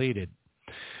unrelated.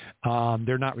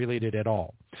 They're not related at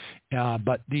all.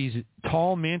 But these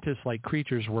tall mantis-like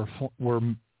creatures were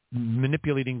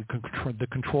manipulating the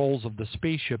controls of the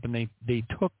spaceship, and they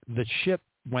took the ship,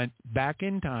 went back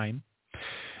in time,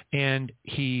 and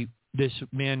this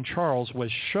man Charles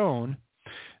was shown.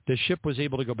 The ship was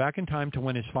able to go back in time to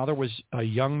when his father was a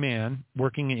young man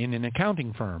working in an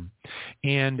accounting firm,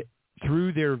 and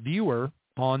through their viewer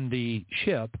on the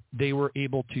ship, they were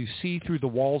able to see through the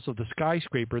walls of the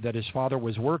skyscraper that his father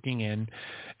was working in,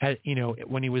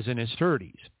 when he was in his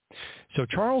 30s. So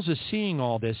Charles is seeing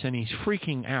all this, and he's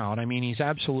freaking out. I mean, he's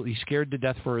absolutely scared to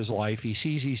death for his life. He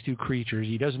sees these two creatures.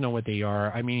 He doesn't know what they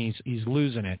are. I mean, he's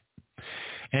losing it.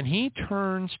 And he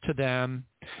turns to them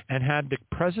and had the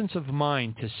presence of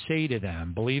mind to say to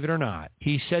them, believe it or not,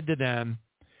 he said to them,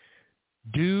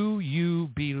 "Do you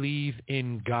believe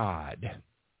in God?"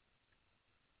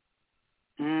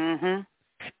 Mm-hmm.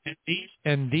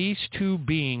 And these two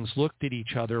beings looked at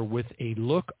each other with a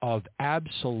look of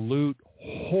absolute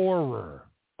horror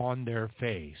on their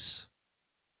face.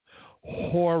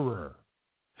 Horror.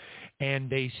 And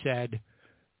they said,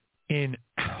 in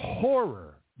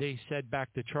horror, they said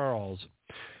back to Charles,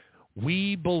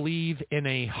 "We believe in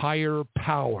a higher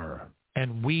power,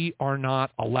 and we are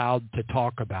not allowed to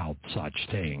talk about such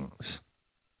things."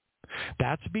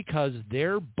 That's because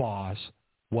their boss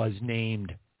was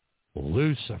named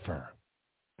Lucifer.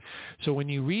 So when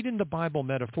you read in the Bible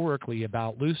metaphorically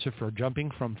about Lucifer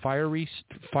jumping from fiery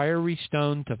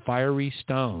stone to fiery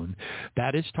stone,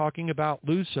 that is talking about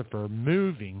Lucifer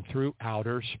moving through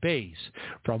outer space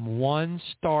from one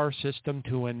star system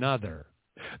to another.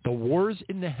 The wars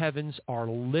in the heavens are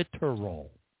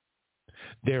literal.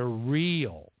 They're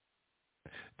real.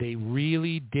 They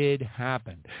really did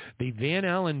happen. The Van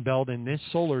Allen belt in this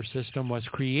solar system was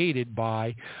created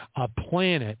by a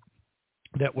planet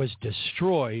that was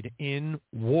destroyed in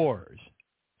wars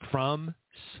from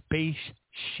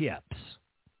spaceships.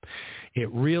 It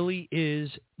really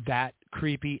is that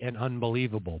creepy and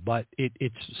unbelievable, but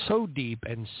it's so deep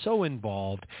and so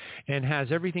involved and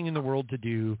has everything in the world to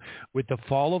do with the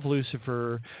fall of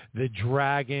Lucifer, the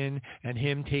dragon, and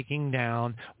him taking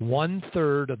down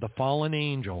 1/3 of the fallen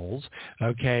angels.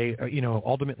 Okay,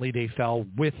 ultimately they fell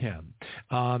with him.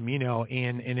 And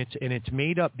it's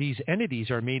made up. These entities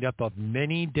are made up of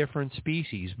many different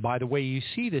species. By the way, you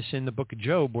see this in the book of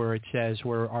Job, where it says,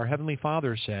 where our Heavenly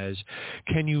Father says,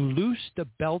 "Can you loose the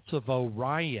belts of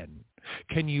Orion?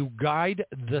 Can you guide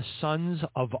the sons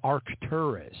of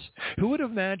Arcturus?" Who would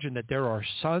imagine that there are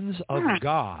sons of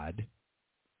God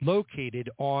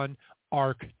located on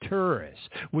Arcturus,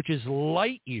 which is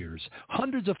light years,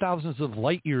 hundreds of thousands of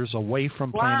light years away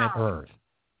from planet Earth?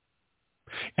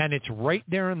 And it's right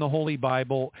there in the Holy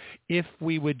Bible if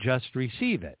we would just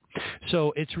receive it.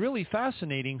 So it's really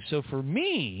fascinating. So for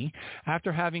me,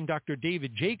 after having Dr.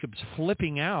 David Jacobs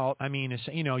flipping out, I mean,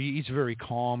 he's a very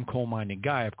calm, cool-minded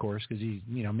guy, of course, because he's,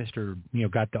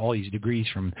 got all these degrees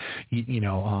from,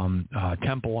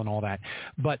 Temple and all that.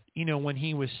 But, when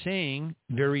he was saying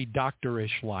very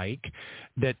doctorish-like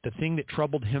that the thing that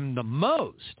troubled him the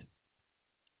most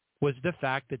was the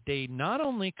fact that they not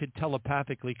only could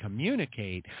telepathically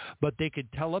communicate, but they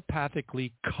could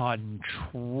telepathically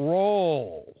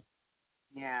control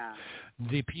Yeah.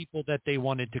 The people that they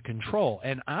wanted to control.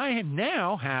 And I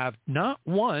now have not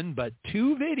one, but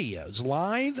 2 videos,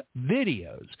 live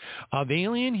videos of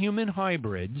alien-human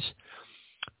hybrids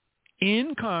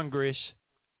in Congress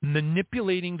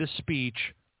manipulating the speech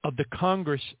of the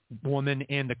congresswoman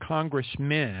and the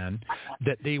congressman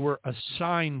that they were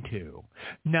assigned to.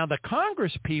 Now, the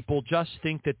Congress people just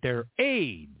think that they're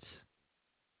aides.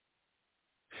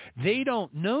 They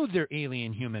don't know they're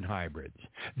alien human hybrids.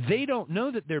 They don't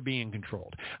know that they're being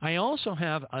controlled. I also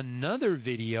have another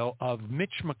video of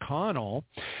Mitch McConnell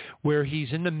where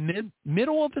he's in the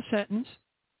middle of a sentence,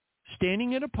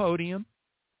 standing at a podium.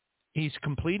 He's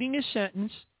completing his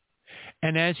sentence.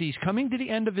 And as he's coming to the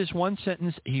end of his one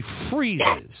sentence, he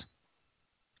freezes.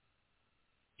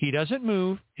 He doesn't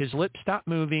move. His lips stop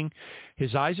moving.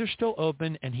 His eyes are still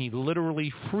open, and he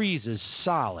literally freezes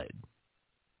solid.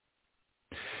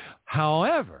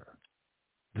 However,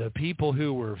 the people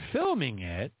who were filming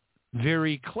it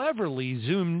very cleverly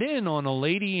zoomed in on a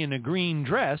lady in a green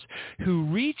dress who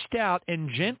reached out and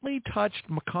gently touched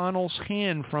McConnell's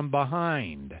hand from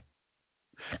behind.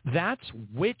 That's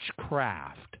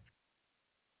witchcraft.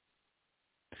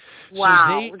 Wow.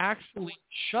 So they actually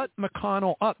shut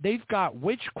McConnell up. They've got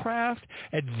witchcraft,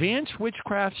 advanced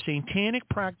witchcraft, satanic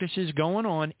practices going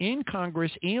on in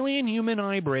Congress, alien human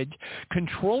hybrids,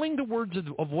 controlling the words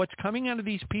of what's coming out of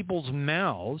these people's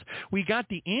mouths. We got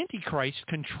the Antichrist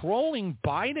controlling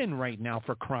Biden right now,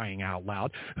 for crying out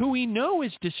loud, who we know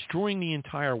is destroying the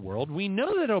entire world. We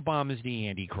know that Obama is the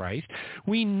Antichrist.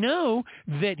 We know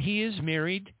that he is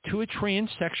married to a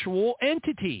transsexual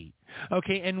entity.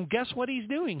 Okay, and guess what he's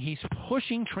doing? He's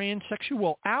pushing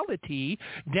transsexuality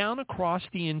down across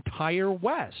the entire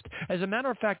West. As a matter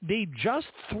of fact, they just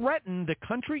threatened the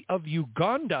country of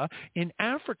Uganda in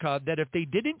Africa that if they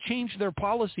didn't change their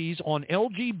policies on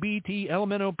LGBT,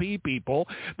 LMNOP people,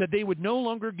 that they would no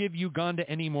longer give Uganda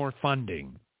any more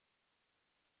funding.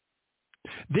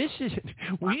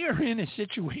 We are in a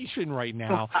situation right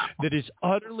now that is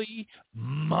utterly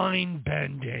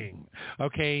mind-bending,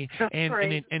 okay? And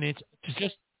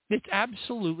it's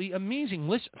absolutely amazing.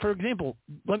 Listen, for example,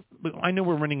 I know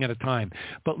we're running out of time,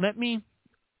 but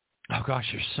oh gosh,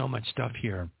 there's so much stuff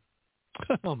here.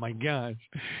 Oh my gosh.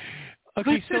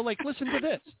 Okay, so listen to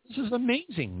this. This is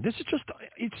amazing.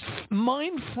 It's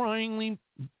mind-fryingly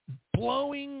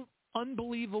blowing,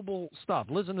 unbelievable stuff.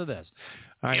 Listen to this.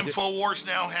 All right. InfoWars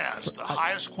now has the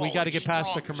highest quality, we got to get past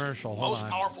the commercial. Hold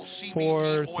on. Powerful CBD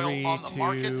 4, oil on the 3,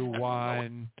 market. 2,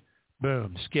 1.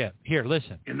 Boom. Skip. Here,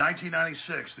 listen. In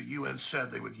 1996, the UN said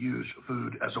they would use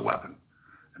food as a weapon.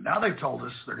 And now they've told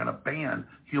us they're going to ban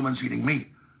humans eating meat.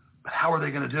 But how are they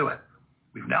going to do it?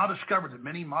 We've now discovered that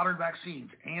many modern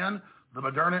vaccines and the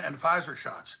Moderna and Pfizer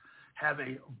shots have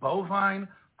a bovine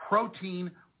protein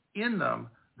in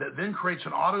them that then creates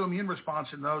an autoimmune response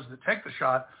in those that take the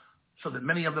shot, so that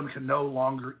many of them can no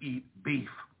longer eat beef.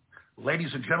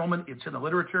 Ladies and gentlemen, it's in the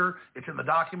literature, it's in the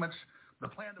documents. The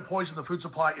plan to poison the food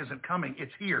supply isn't coming.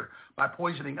 It's here by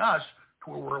poisoning us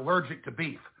to where we're allergic to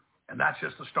beef. And that's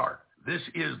just the start. This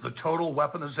is the total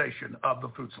weaponization of the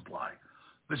food supply.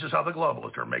 This is how the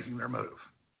globalists are making their move.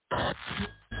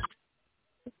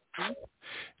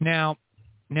 Now,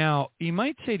 you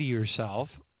might say to yourself,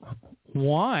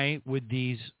 why would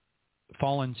these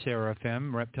fallen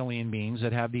seraphim, reptilian beings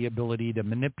that have the ability to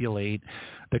manipulate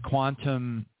the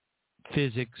quantum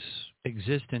physics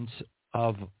existence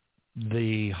of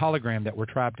the hologram that we're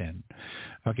trapped in?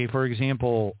 Okay, for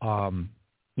example,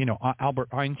 Albert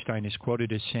Einstein is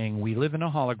quoted as saying, "We live in a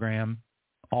hologram,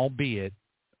 albeit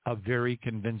a very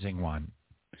convincing one."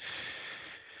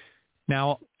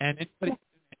 Now, and anybody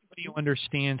who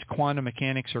understands quantum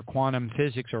mechanics or quantum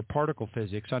physics or particle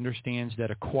physics understands that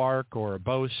a quark or a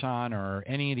boson or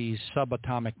any of these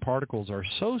subatomic particles are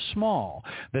so small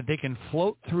that they can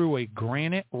float through a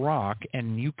granite rock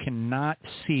and you cannot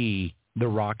see the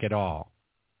rock at all.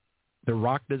 The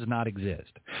rock does not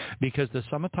exist because the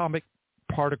subatomic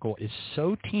particle is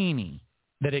so teeny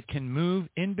that it can move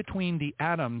in between the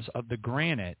atoms of the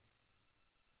granite,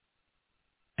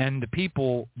 and the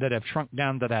people that have shrunk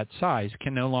down to that size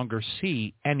can no longer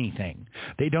see anything.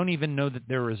 They don't even know that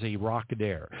there is a rock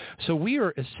there. So we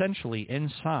are essentially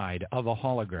inside of a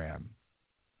hologram.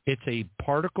 It's a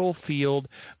particle field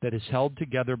that is held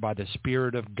together by the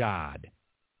Spirit of God,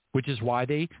 which is why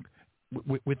they,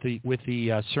 with the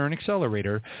CERN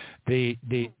accelerator, they're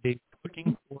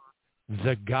looking for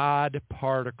the God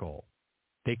particle.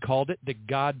 They called it the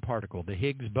God particle, the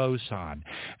Higgs boson.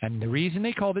 And the reason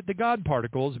they called it the God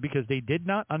particle is because they did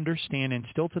not understand, and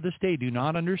still to this day do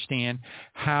not understand,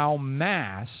 how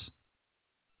mass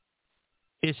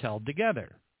is held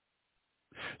together.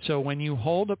 So when you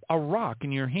hold a rock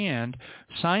in your hand,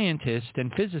 scientists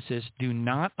and physicists do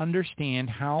not understand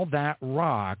how that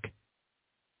rock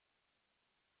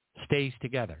stays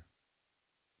together,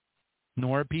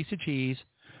 nor a piece of cheese,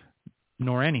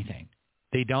 nor anything.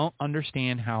 They don't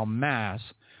understand how mass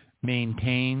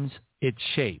maintains its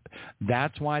shape.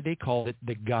 That's why they call it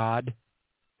the God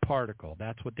particle.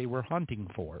 That's what they were hunting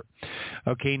for.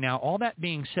 Okay, now all that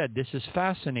being said, this is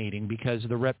fascinating because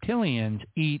the reptilians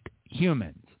eat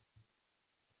humans.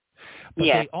 But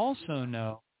they also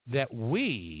know that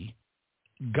we,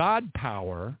 God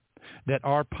power, that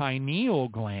our pineal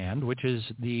gland, which is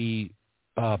the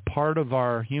part of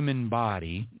our human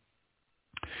body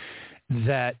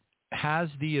that has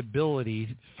the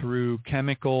ability through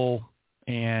chemical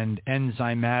and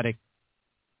enzymatic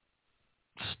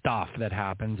stuff that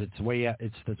happens. It's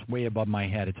way above my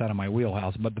head. It's out of my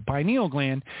wheelhouse. But the pineal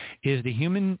gland is the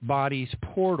human body's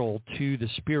portal to the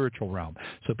spiritual realm.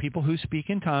 So people who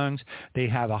speak in tongues, they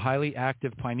have a highly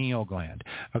active pineal gland.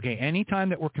 Okay, anytime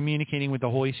that we're communicating with the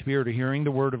Holy Spirit or hearing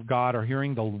the Word of God or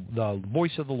hearing the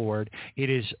voice of the Lord, it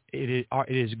is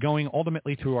going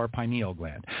ultimately through our pineal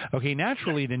gland. Okay,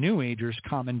 naturally the New Agers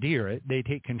commandeer it. They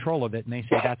take control of it and they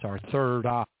say that's our third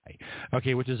eye.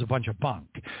 Okay, which is a bunch of bunk.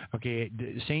 Okay,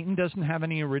 Satan doesn't have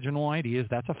any original ideas.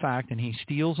 That's a fact, and he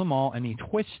steals them all and he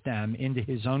twists them into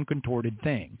his own contorted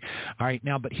thing. All right,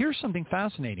 now, but here's something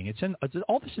fascinating.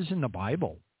 All this is in the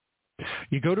Bible.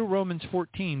 You go to Romans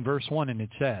 14, verse 1, and it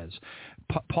says,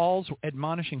 Paul's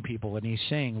admonishing people, and he's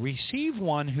saying, receive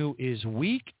one who is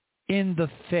weak in the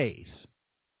faith.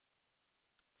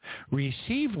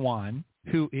 Receive one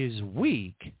who is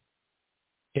weak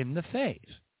in the faith.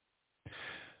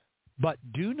 But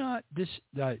do not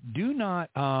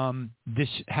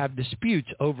have disputes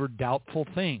over doubtful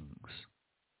things.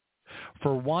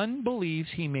 For one believes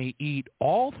he may eat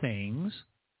all things,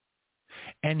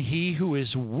 and he who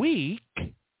is weak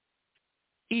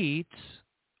eats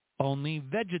only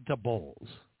vegetables.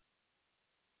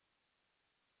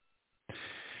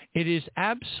 It is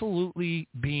absolutely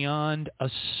beyond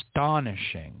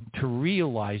astonishing to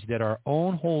realize that our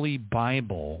own Holy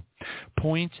Bible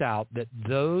points out that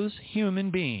those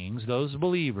human beings, those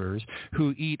believers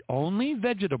who eat only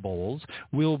vegetables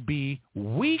will be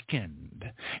weakened.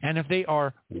 And if they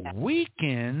are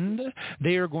weakened,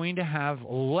 they are going to have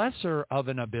lesser of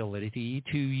an ability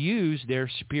to use their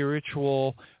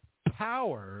spiritual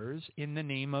powers in the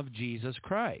name of Jesus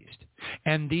Christ.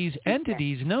 And these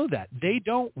entities know that. They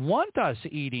don't want us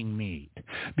eating meat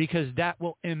because that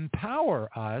will empower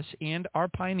us and our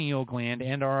pineal gland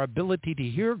and our ability to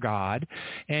hear God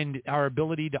and our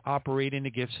ability to operate in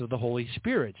the gifts of the Holy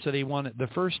Spirit. So the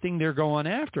first thing they're going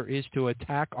after is to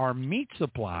attack our meat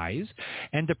supplies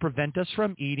and to prevent us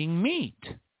from eating meat.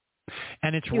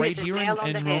 And it's right here in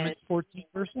Romans 14,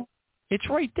 verse 1. It's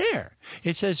right there.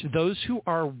 It says, those who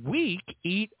are weak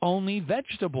eat only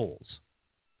vegetables.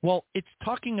 Well, it's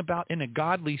talking about in a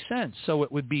godly sense, so it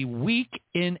would be weak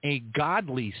in a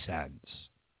godly sense.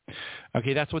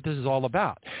 Okay, that's what this is all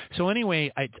about. So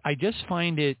anyway, I just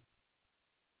find it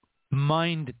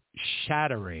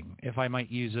mind-shattering, if I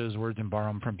might use those words and borrow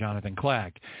them from Jonathan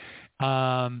Clegg.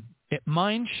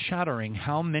 Mind-shattering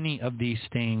how many of these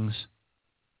things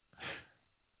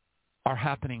are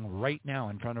happening right now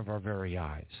in front of our very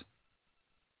eyes.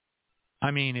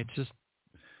 I mean, it's just,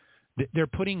 they're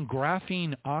putting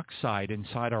graphene oxide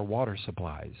inside our water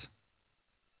supplies.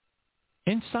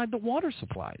 Inside the water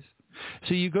supplies.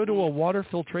 So you go to a water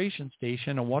filtration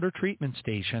station, a water treatment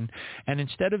station, and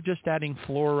instead of just adding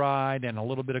fluoride and a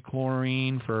little bit of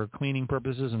chlorine for cleaning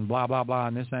purposes and blah, blah, blah,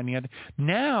 and this, that, and the other,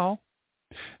 now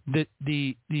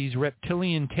these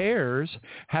reptilian terrors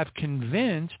have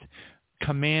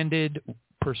commanded,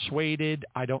 persuaded,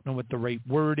 I don't know what the right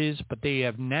word is, but they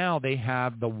have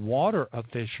the water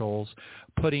officials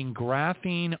putting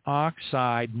graphene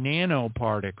oxide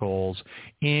nanoparticles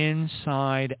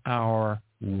inside our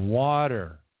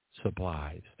water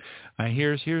supplies.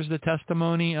 Here's the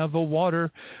testimony of a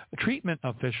water treatment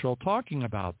official talking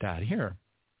about that here.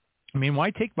 I mean, why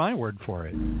take my word for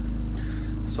it?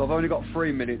 So I've only got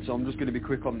 3 minutes, so I'm just going to be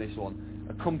quick on this one.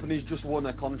 A company's just won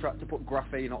a contract to put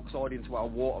graphene oxide into our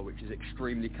water, which is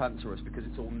extremely cancerous because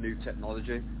it's all new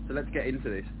technology. So let's get into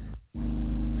this.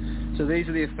 So these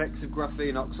are the effects of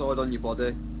graphene oxide on your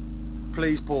body.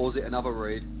 Please pause it and have a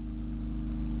read.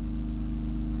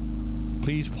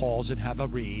 Please pause and have a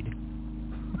read.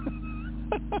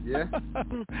 Yeah.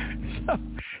 So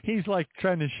he's like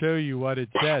trying to show you what it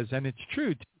says, and it's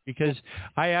true. because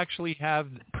I actually have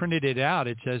printed it out.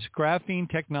 It says graphene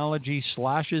technology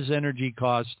slashes energy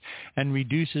costs and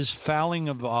reduces fouling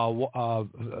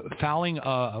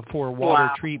for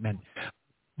water treatment.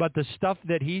 But the stuff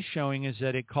that he's showing is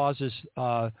that it causes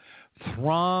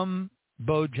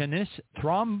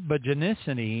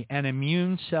thrombogenicity and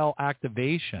immune cell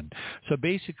activation. So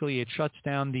basically it shuts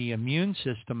down the immune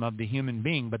system of the human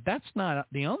being. But that's not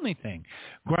the only thing.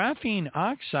 Graphene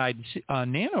oxide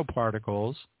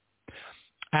nanoparticles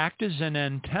act as an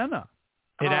antenna.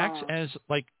 It acts as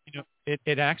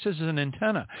it acts as an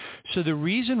antenna. So the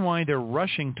reason why they're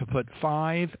rushing to put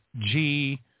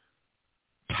 5G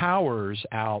towers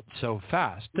out so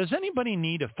fast. Does anybody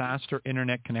need a faster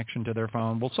internet connection to their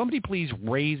phone? Will somebody please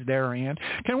raise their hand?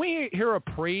 Can we hear a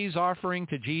praise offering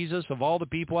to Jesus of all the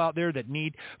people out there that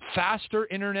need faster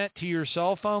internet to your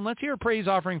cell phone? Let's hear a praise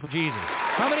offering for Jesus.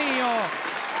 How many of y'all?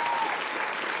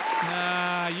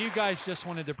 Nah, you guys just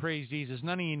wanted to praise Jesus.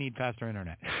 None of you need faster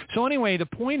internet. So anyway, the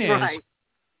point is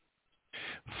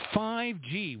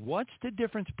 5G. What's the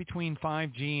difference between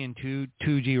 5G and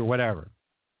 2G or whatever?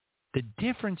 The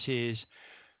difference is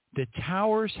the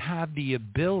towers have the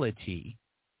ability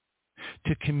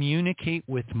to communicate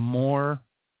with more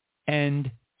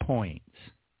endpoints.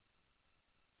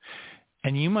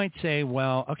 And you might say,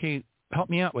 well, okay, help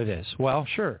me out with this. Well,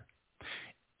 sure.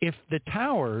 If the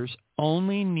towers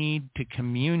only need to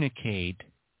communicate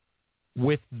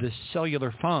with the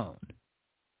cellular phone,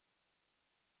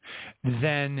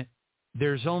 then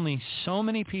there's only so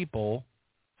many people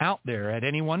out there at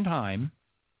any one time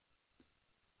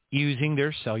using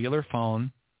their cellular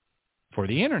phone for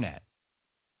the internet.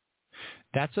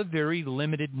 That's a very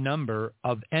limited number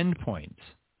of endpoints.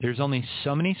 There's only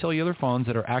so many cellular phones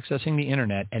that are accessing the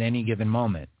internet at any given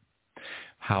moment.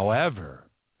 However,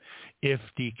 if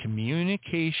the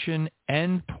communication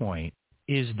endpoint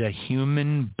is the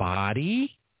human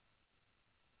body,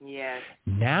 yes,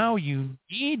 now you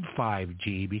need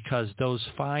 5G because those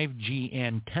 5G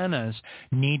antennas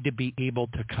need to be able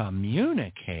to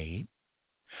communicate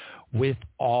with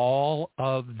all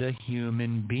of the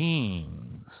human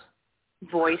beings.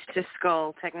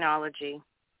 Voice-to-skull technology.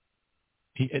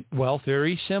 Well,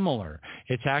 very similar.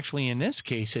 It's actually, in this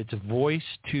case, it's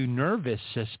voice-to-nervous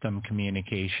system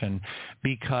communication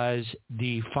because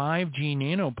the 5G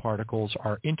nanoparticles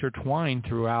are intertwined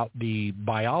throughout the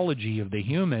biology of the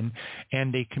human,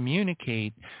 and they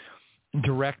communicate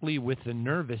directly with the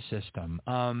nervous system.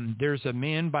 There's a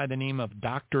man by the name of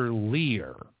Dr.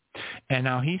 Lear. And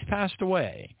now he's passed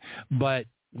away, but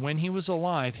when he was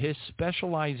alive, his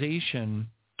specialization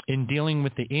in dealing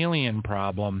with the alien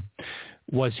problem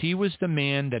was he was the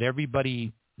man that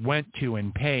everybody went to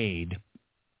and paid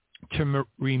to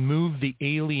remove the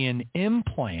alien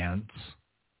implants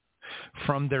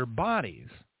from their bodies.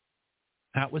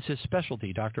 That was his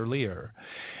specialty, Dr. Lear.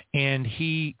 And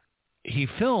he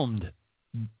filmed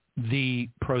the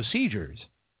procedures,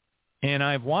 and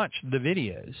I've watched the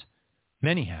videos.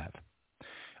 Many have.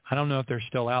 I don't know if they're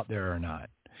still out there or not.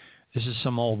 This is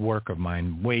some old work of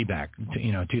mine way back,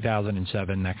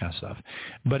 2007, that kind of stuff.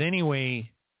 But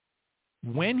anyway,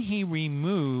 when he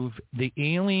removed the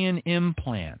alien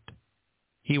implant,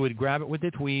 he would grab it with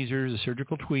the tweezers, the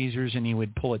surgical tweezers, and he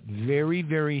would pull it very,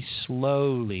 very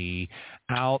slowly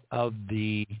out of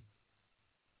the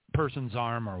person's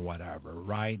arm or whatever,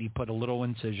 right? He put a little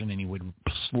incision and he would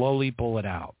slowly pull it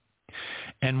out.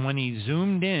 And when he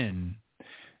zoomed in,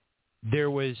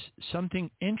 there was something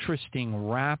interesting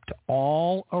wrapped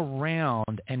all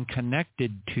around and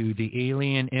connected to the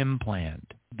alien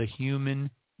implant, the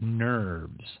human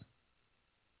nerves.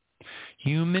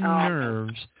 Human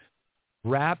nerves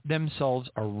wrapped themselves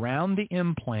around the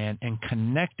implant and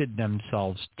connected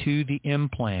themselves to the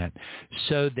implant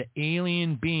so the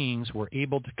alien beings were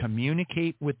able to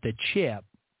communicate with the chip,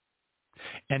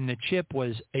 and the chip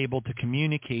was able to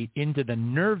communicate into the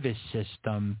nervous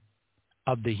system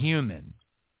of the human.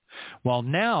 Well,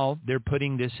 now they're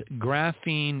putting this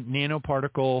graphene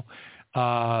nanoparticle,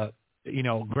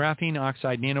 graphene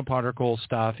oxide nanoparticle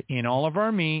stuff in all of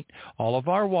our meat, all of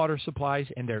our water supplies,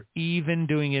 and they're even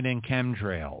doing it in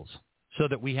chemtrails so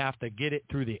that we have to get it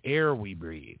through the air we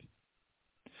breathe.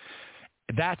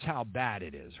 That's how bad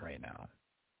it is right now.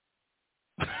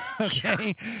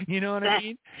 Okay? You know what I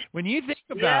mean? When you think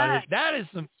about it, that is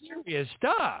some serious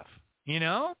stuff,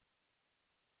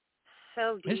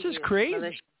 So this is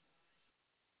crazy.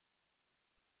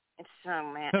 It's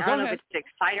man. I don't know if it's to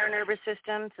excite our nervous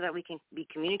system so that we can be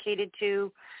communicated to,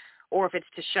 or if it's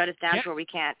to shut us down to where we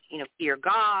can't, fear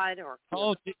God or.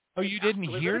 You didn't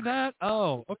hear that?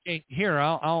 Oh, okay. Here,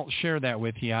 I'll share that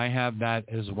with you. I have that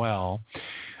as well.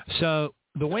 So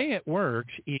the way it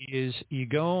works is you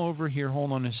go over here,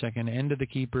 hold on a second, end of the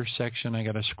Keepers section. I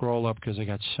got to scroll up because I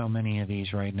got so many of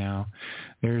these right now.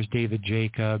 There's David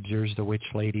Jacobs. There's the witch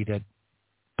lady that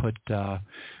put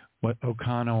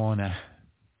Okano on a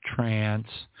trance.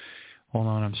 Hold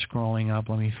on, I'm scrolling up.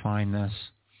 Let me find this.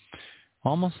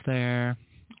 Almost there.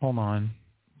 Hold on.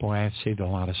 Boy, I've saved a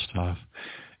lot of stuff.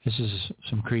 This is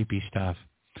some creepy stuff.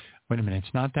 Wait a minute.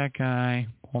 It's not that guy.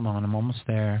 Hold on. I'm almost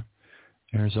there.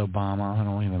 There's Obama. I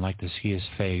don't even like to see his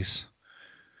face.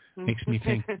 Makes me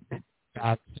think.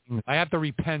 I have to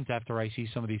repent after I see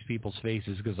some of these people's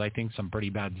faces because I think some pretty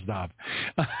bad stuff.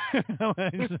 So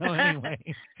anyway.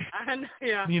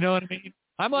 Yeah. You know what I mean?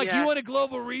 I'm like, you want a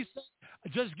global reset?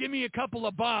 Just give me a couple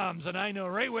of bombs, and I know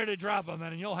right where to drop them,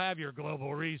 and you'll have your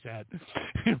global reset.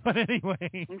 But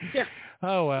anyway,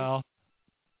 oh well.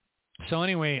 So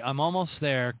anyway, I'm almost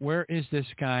there. Where is this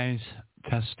guy's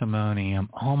testimony?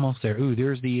 I'm almost there. Ooh,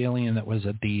 there's the alien that was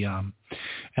at the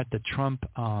Trump,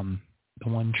 the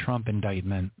one Trump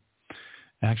indictment.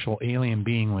 Actual alien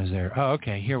being was there. Oh,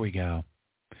 okay. Here we go.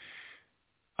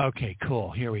 Okay,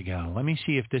 cool. Here we go. Let me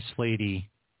see if this lady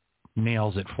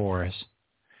nails it for us.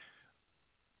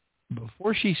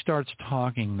 Before she starts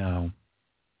talking, though,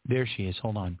 there she is.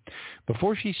 Hold on.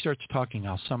 Before she starts talking,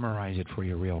 I'll summarize it for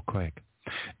you real quick.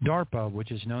 DARPA,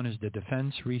 which is known as the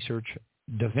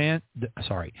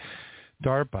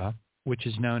DARPA, which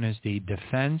is known as the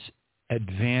Defense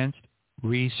Advanced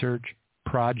Research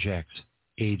Projects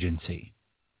Agency.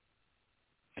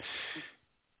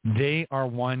 They are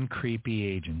one creepy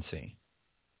agency.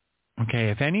 Okay,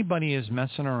 if anybody is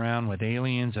messing around with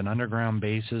aliens and underground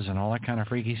bases and all that kind of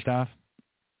freaky stuff,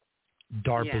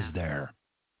 DARPA's there.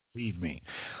 Believe me.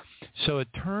 So it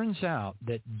turns out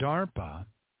that DARPA,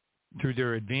 through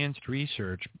their advanced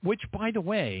research, which, by the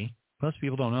way, most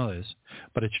people don't know this,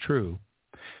 but it's true,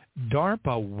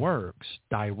 DARPA works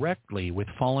directly with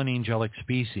fallen angelic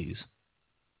species,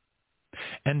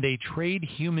 and they trade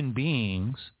human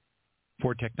beings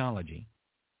for technology.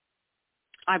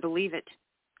 I believe it.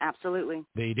 Absolutely.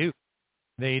 They do.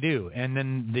 They do. And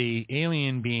then the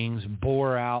alien beings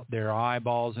bore out their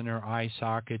eyeballs and their eye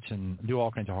sockets and do all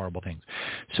kinds of horrible things.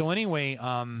 So anyway,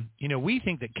 we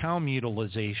think that cow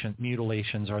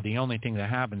mutilations are the only thing that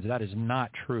happens. That is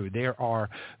not true. There are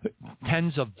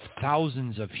tens of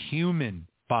thousands of human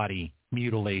body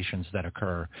mutilations that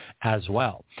occur as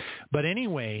well. But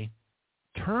anyway,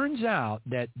 turns out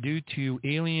that due to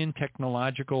alien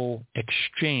technological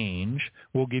exchange,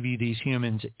 we'll give you these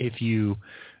humans and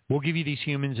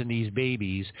these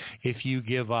babies if you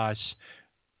give us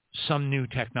some new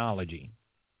technology.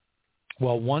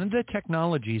 Well, one of the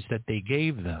technologies that they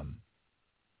gave them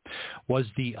was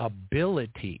the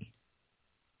ability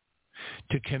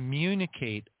to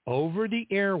communicate over the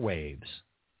airwaves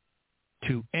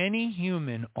to any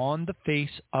human on the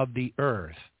face of the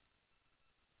earth.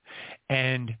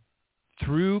 And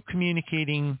through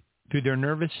communicating through their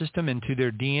nervous system and to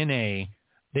their DNA,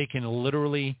 they can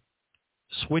literally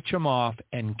switch them off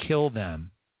and kill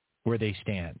them where they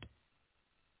stand.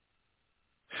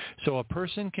 So a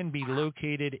person can be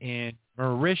located in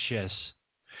Mauritius,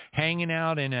 hanging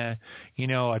out in a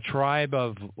tribe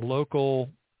of local,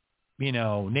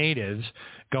 natives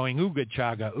going ooga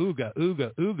chaga, ooga,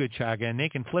 ooga, ooga chaga, and they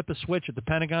can flip a switch at the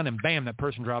Pentagon and bam, that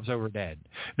person drops over dead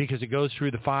because it goes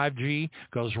through the 5G,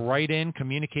 goes right in,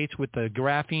 communicates with the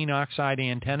graphene oxide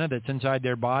antenna that's inside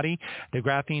their body. The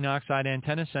graphene oxide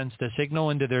antenna sends the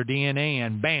signal into their DNA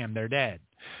and bam, they're dead.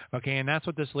 Okay, and that's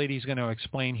what this lady's going to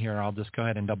explain here. I'll just go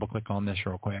ahead and double click on this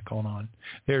real quick. Hold on.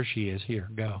 There she is. Here,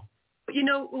 go. You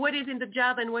know what is in the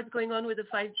job and what's going on with the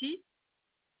 5G?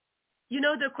 You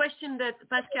know the question that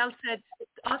Pascal said,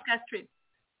 ask Astrid,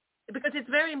 because it's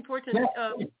very important.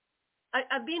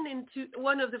 I've been into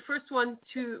one of the first ones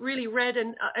to really read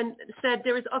and said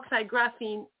there is oxide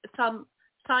graphene. Some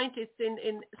scientists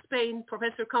in Spain,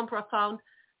 Professor Compra, found,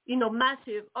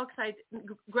 massive oxide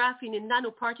graphene in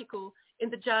nanoparticle in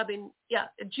the job in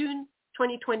June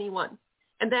 2021.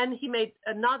 And then he made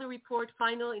another report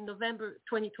final in November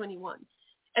 2021.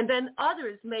 And then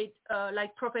others made,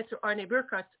 like Professor Arne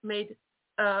Burkhardt, made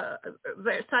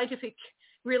very scientific,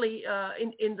 really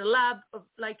in the lab of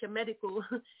like a medical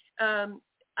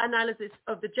analysis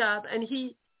of the job. And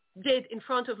he did in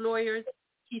front of lawyers.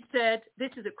 He said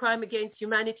this is a crime against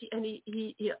humanity, and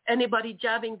he anybody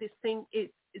jabbing this thing is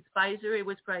Pfizer. It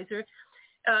was Pfizer.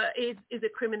 Is a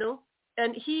criminal.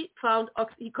 And he confirmed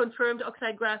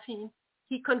oxide graphene.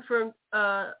 He confirmed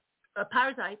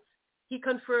parasites. He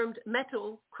confirmed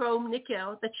metal, chrome,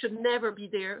 nickel that should never be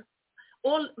there,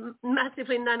 all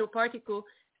massively nanoparticle.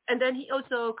 And then he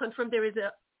also confirmed there is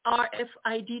a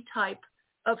RFID type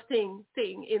of thing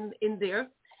in there.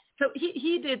 So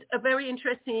he did a very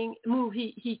interesting move.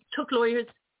 He took lawyers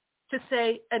to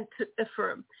say and to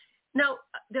affirm. Now,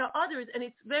 there are others, and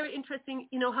it's very interesting,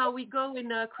 how we go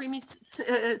in a creamy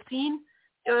scene.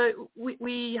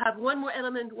 We have one more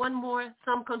element, one more,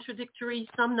 some contradictory,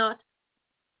 some not.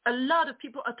 A lot of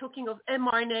people are talking of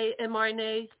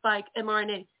mRNA, spike,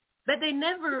 mRNA, but they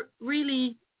never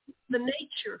really the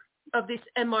nature of this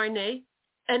mRNA.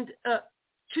 And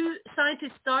two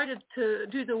scientists started to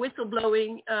do the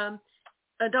whistleblowing,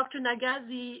 Dr.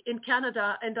 Nagazi in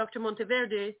Canada and Dr.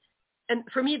 Monteverde. And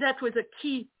for me, that was a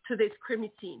key to this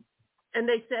creamy scene. And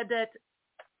they said that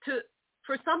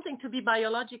for something to be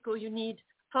biological, you need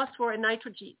phosphor and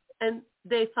nitrogen. And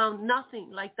they found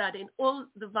nothing like that in all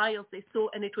the vials they saw,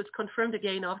 and it was confirmed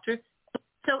again after.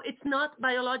 So it's not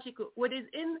biological. What is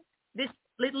in this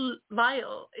little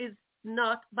vial is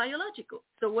not biological.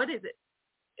 So what is it?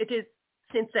 It is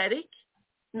synthetic,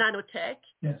 nanotech,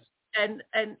 yes,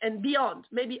 and beyond.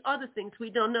 Maybe other things we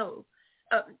don't know.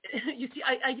 You see,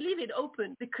 I leave it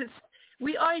open because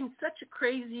we are in such a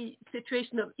crazy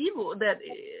situation of evil that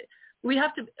we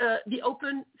have to be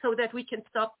open so that we can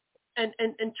stop and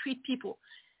treat people.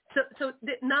 So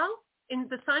now in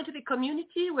the scientific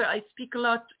community where I speak a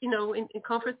lot, in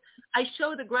conference, I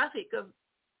show the graphic of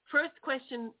first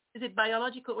question, is it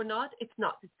biological or not? It's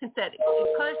not. It's synthetic.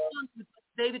 It corresponds with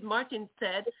what David Martin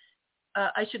said.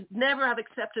 I should never have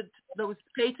accepted those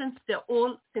patents. They're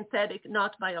all synthetic,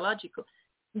 not biological.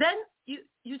 Then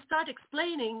you start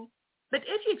explaining, but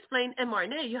if you explain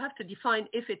mRNA, you have to define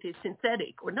if it is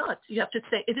synthetic or not. You have to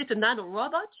say, is it a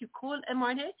nanorobot you call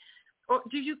mRNA? Or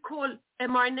do you call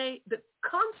mRNA the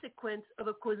consequence of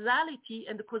a causality,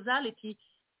 and the causality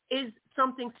is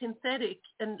something synthetic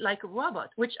and like a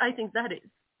robot, which I think that is.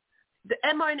 The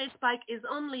mRNA spike is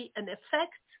only an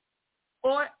effect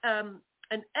or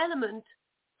an element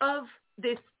of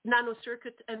this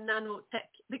nanocircuit and nanotech,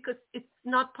 because it's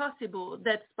not possible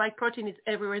that spike protein is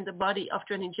everywhere in the body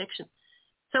after an injection.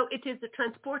 So it is the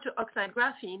transporter oxide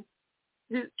graphene,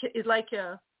 who is like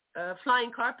a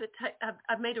flying carpet.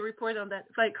 I've made a report on that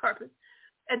flying carpet.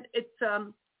 And it's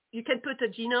you can put a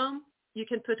genome, you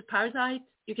can put a parasite,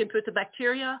 you can put a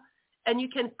bacteria, and you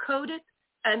can code it,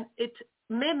 and it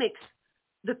mimics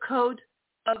the code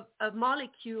of a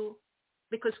molecule,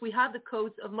 because we have the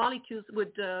codes of molecules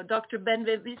with Dr.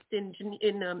 Benveniste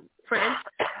in France.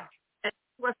 And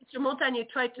Professor Montagnier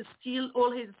tried to steal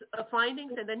all his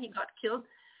findings, and then he got killed.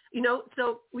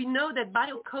 So we know that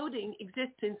biocoding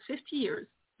exists in 50 years,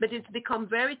 but it's become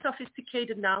very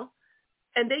sophisticated now.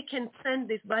 And they can send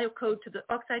this biocode to the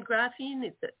oxide graphene.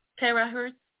 It's a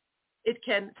terahertz. It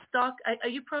can stock,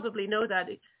 you probably know that.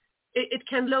 It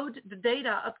can load the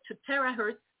data up to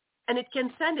terahertz, and it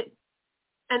can send it.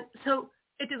 And so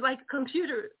it is like a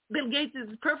computer. Bill Gates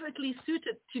is perfectly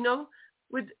suited,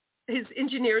 with his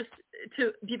engineers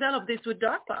to develop this with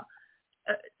DARPA.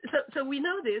 So we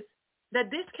know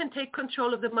that this can take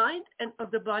control of the mind and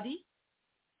of the body.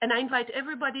 And I invite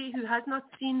everybody who has not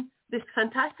seen this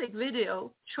fantastic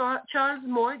video, Charles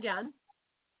Morgan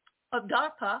of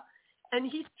DARPA, and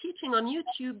he's teaching on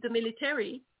YouTube, the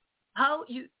military, how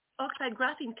oxide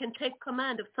graphene can take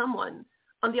command of someone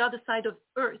on the other side of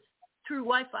Earth through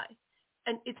Wi-Fi.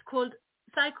 And it's called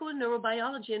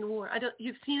Psychoneurobiology in War.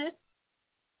 You've seen it?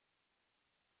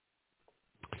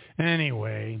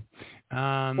 Anyway,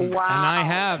 wow. And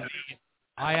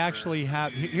I actually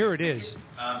have, here it is.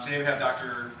 Today we have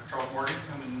Dr. Charles Morgan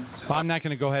coming. Well, I'm not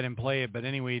going to go ahead and play it, but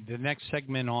anyway, the next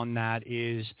segment on that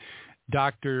is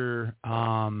Dr.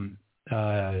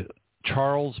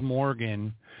 Charles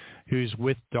Morgan, who's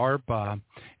with DARPA,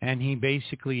 and he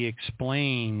basically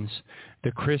explains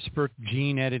the CRISPR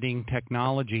gene editing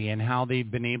technology and how they've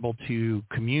been able to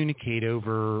communicate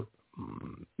over,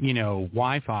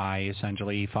 Wi-Fi,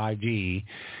 essentially 5G,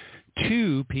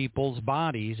 to people's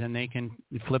bodies, and they can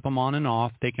flip them on and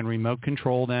off. They can remote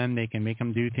control them. They can make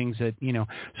them do things that,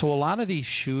 So a lot of these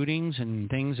shootings and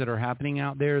things that are happening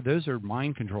out there, those are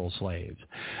mind control slaves.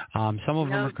 Some of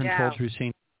them are controlled through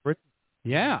St.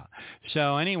 Yeah.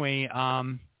 So anyway,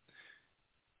 I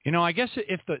guess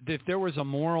if there was a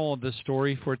moral of the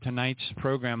story for tonight's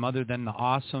program, other than the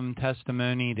awesome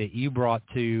testimony that you brought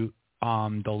to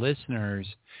the listeners,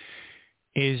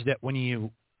 is that when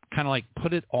you kind of like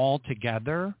put it all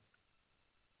together,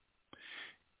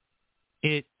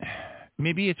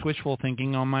 maybe it's wishful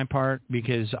thinking on my part,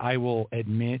 because I will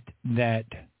admit that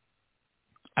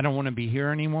I don't want to be here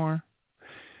anymore.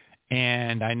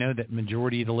 And I know that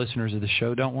majority of the listeners of the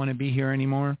show don't want to be here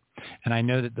anymore. And I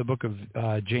know that the book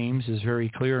of James is very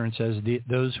clear and says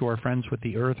those who are friends with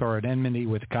the earth are at enmity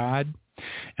with God.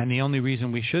 And the only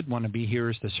reason we should want to be here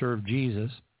is to serve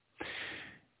Jesus.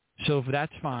 So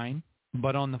that's fine.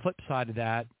 But on the flip side of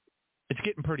that, it's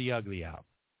getting pretty ugly out.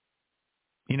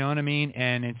 You know what I mean?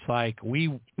 And it's like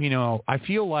I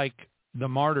feel like the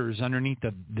martyrs underneath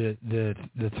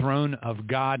the throne of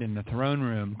God in the throne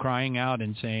room crying out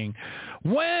and saying,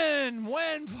 when,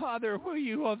 Father, will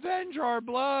you avenge our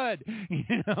blood?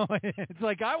 You know, it's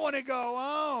like, I want to go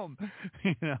home,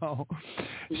 you know.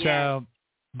 Yeah. So,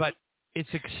 but it's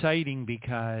exciting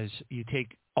because you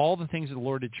take all the things that the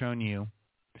Lord had shown you,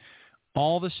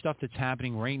 all the stuff that's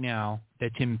happening right now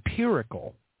that's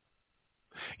empirical.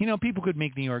 You know, people could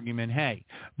make the argument, hey,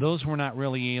 those were not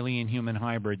really alien human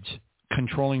hybrids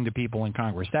controlling the people in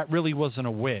Congress. That really wasn't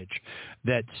a witch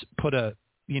that's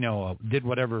did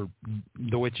whatever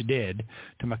the witch did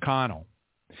to McConnell.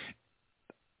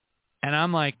 And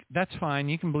I'm like, that's fine.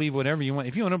 You can believe whatever you want.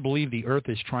 If you want to believe the earth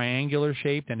is triangular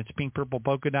shaped and it's pink, purple,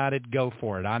 polka dotted, go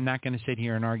for it. I'm not going to sit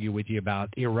here and argue with you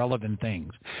about irrelevant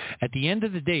things. At the end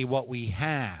of the day, what we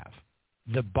have,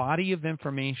 the body of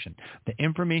information, the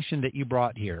information that you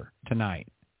brought here tonight,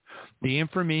 the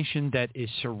information that is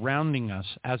surrounding us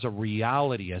as a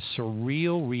reality, a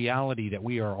surreal reality that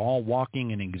we are all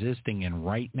walking and existing in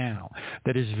right now,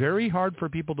 that is very hard for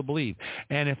people to believe.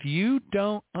 And if you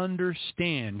don't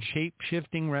understand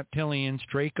shape-shifting reptilians,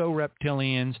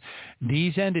 Draco-reptilians,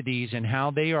 these entities and how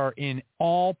they are in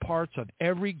all parts of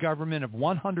every government of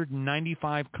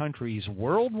 195 countries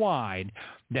worldwide,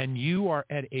 then you are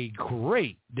at a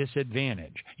great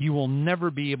disadvantage. You will never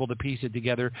be able to piece it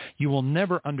together. You will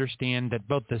never understand that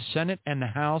both the Senate and the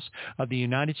House of the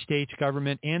United States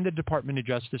government and the Department of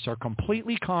Justice are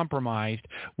completely compromised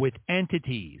with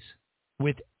entities.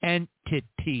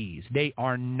 They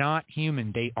are not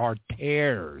human. They are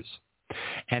tears.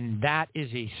 And that is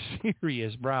a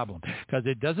serious problem because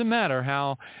it doesn't matter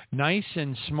how nice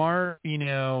and smart,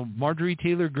 Marjorie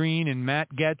Taylor Greene and Matt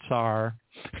Gaetz are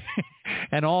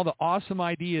and all the awesome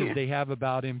ideas they have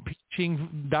about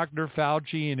impeaching Dr.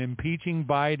 Fauci and impeaching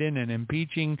Biden and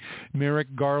impeaching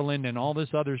Merrick Garland and all this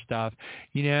other stuff,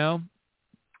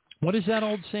 What is that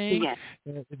old saying? Yes.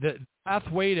 The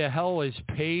pathway to hell is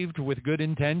paved with good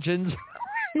intentions,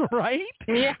 right?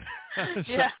 Yeah.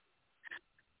 Yeah.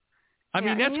 I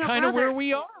mean, that's kind of where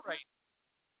we are right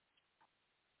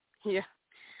now.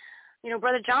 Yeah.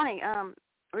 Brother Johnny,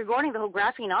 regarding the whole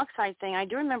graphene oxide thing, I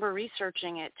do remember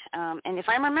researching it. And if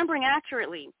I'm remembering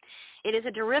accurately, it is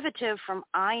a derivative from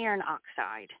iron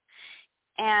oxide.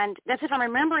 And that's if I'm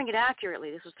remembering it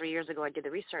accurately. This was 3 years ago I did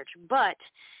the research. But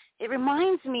it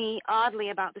reminds me, oddly,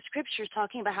 about the scriptures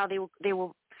talking about how they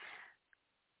will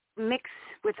mix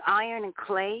with iron and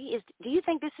clay. Do you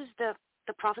think this is the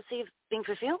prophecy of being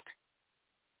fulfilled?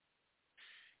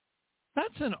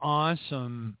 That's an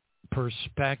awesome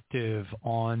perspective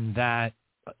on that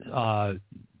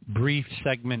brief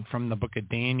segment from the book of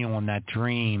Daniel and that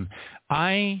dream.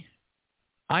 I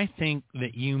think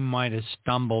that you might have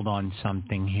stumbled on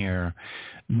something here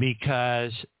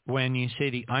because when you say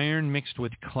the iron mixed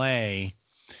with clay,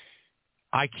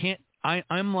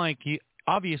 I'm like you.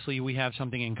 Obviously, we have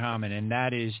something in common, and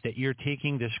that is that you're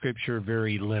taking the scripture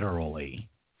very literally.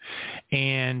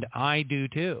 And I do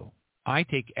too. I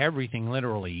take everything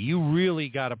literally. You really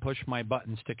got to push my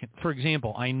buttons for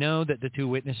example, I know that the two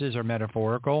witnesses are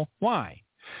metaphorical. Why?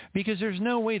 Because there's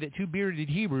no way that two bearded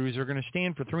Hebrews are going to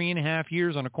stand for 3.5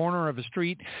 years on a corner of a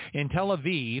street in Tel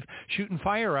Aviv shooting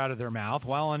fire out of their mouth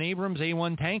while an Abrams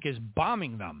A-1 tank is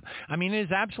bombing them. I mean, it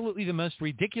is absolutely the most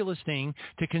ridiculous thing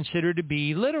to consider to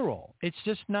be literal. It's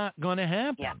just not going to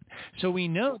happen. Yeah. So we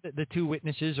know that the two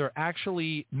witnesses are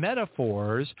actually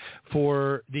metaphors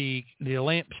for the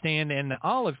lampstand and the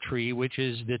olive tree, which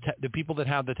is the people that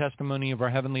have the testimony of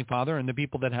our Heavenly Father and the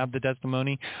people that have the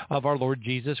testimony of our Lord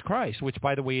Jesus Christ, which,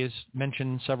 by the way, is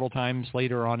mentioned several times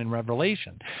later on in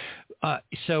Revelation. But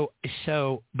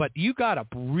you got to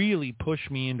really push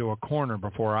me into a corner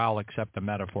before I'll accept the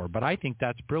metaphor. But I think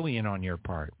that's brilliant on your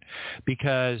part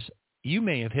because you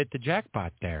may have hit the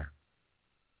jackpot there.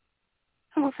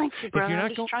 Well, thank you, brother.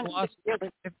 If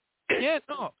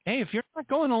you're not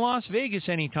going to Las Vegas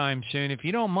anytime soon, if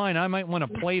you don't mind, I might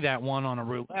want to play that one on a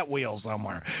roulette wheel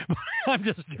somewhere. I'm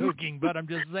just joking, but I'm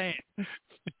just saying.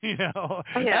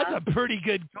 That's a pretty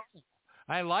good goal.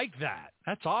 I like that.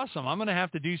 That's awesome. I'm going to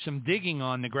have to do some digging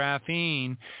on the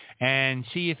graphene and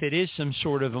see if it is some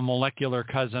sort of a molecular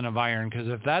cousin of iron, because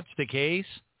if that's the case,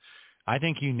 I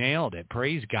think you nailed it.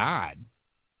 Praise God.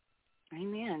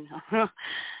 Amen.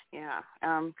 Yeah,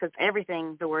 because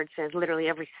everything the Word says, literally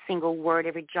every single word,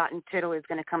 every jot and tittle is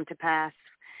going to come to pass.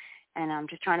 and I'm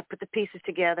just trying to put the pieces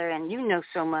together, and you know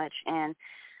so much, and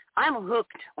I'm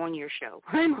hooked on your show.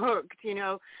 I'm hooked, you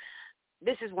know.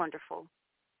 This is wonderful.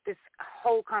 This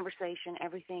whole conversation,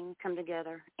 everything come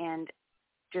together, and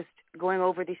just going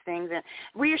over these things and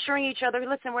reassuring each other,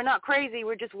 listen, we're not crazy.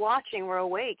 We're just watching. We're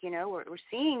awake, you know. We're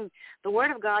seeing the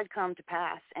Word of God come to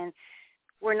pass, and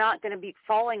we're not going to be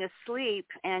falling asleep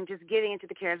and just giving into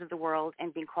the cares of the world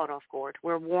and being caught off guard.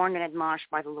 We're warned and admonished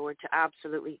by the Lord to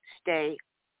absolutely stay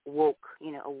woke,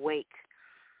 you know, awake.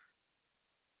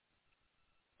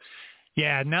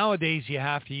 Yeah, nowadays you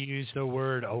have to use the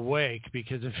word awake,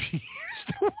 because if you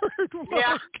use the word woke,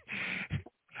 yeah.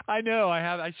 I know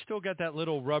I still got that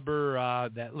little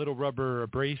rubber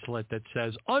bracelet that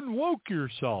says unwoke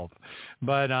yourself.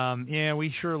 But yeah,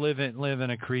 we sure live in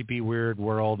a creepy, weird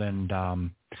world, and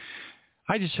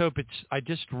I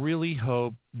just really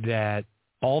hope that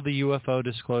all the UFO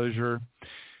disclosure,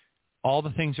 all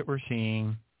the things that we're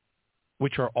seeing,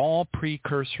 which are all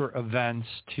precursor events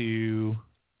to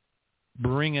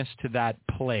bring us to that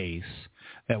place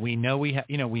that we know we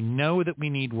know that we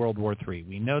need World War III.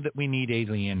 We know that we need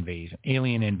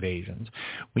alien invasions.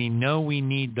 We know we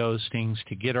need those things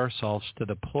to get ourselves to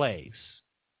the place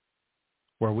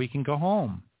where we can go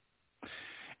home.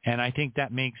 And I think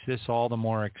that makes this all the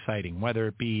more exciting. Whether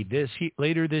it be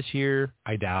later this year,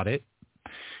 I doubt it.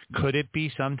 Could it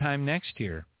be sometime next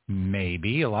year?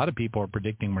 Maybe. A lot of people are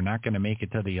predicting we're not going to make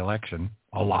it to the election.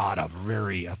 A lot of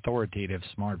very authoritative,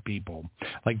 smart people,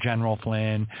 like General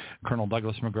Flynn, Colonel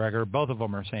Douglas McGregor. Both of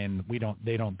them are saying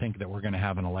they don't think that we're going to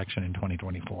have an election in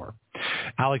 2024.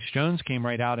 Alex Jones came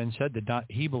right out and said that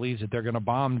he believes that they're going to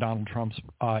bomb Donald Trump's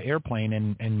airplane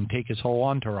and take his whole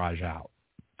entourage out,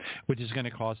 which is going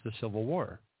to cause the Civil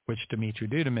War, which Dimitri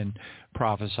Duduman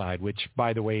prophesied, which,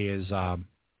 by the way, is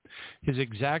his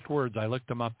exact words. I looked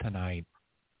them up tonight.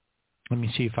 Let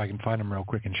me see if I can find them real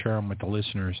quick and share them with the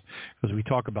listeners, because we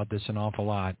talk about this an awful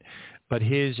lot. But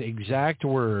his exact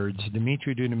words,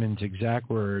 Dimitri Duduman's exact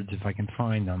words, if I can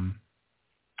find them.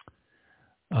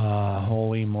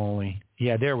 Holy moly.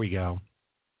 Yeah, there we go.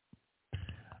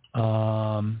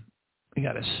 I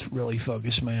got to really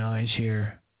focus my eyes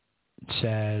here. It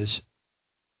says,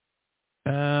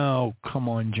 oh, come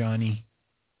on, Johnny.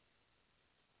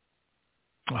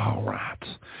 Oh, rats.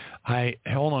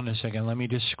 Hold on a second. Let me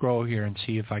just scroll here and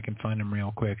see if I can find them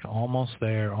real quick. Almost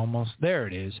there. There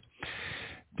it is.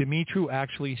 Dimitri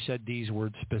actually said these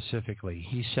words specifically.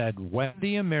 He said, when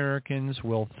the Americans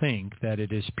will think that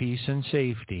it is peace and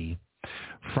safety,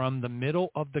 from the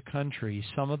middle of the country,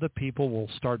 some of the people will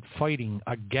start fighting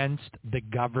against the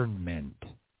government.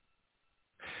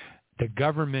 The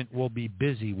government will be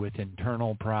busy with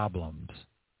internal problems.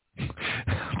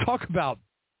 Talk about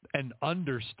an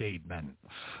understatement.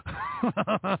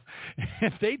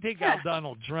 If they take out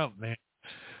Donald Trump, man,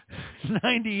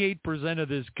 98% of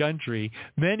this country,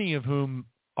 many of whom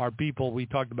are people, we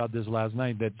talked about this last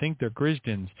night, that think they're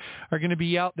Christians, are going to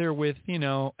be out there with,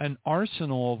 an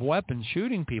arsenal of weapons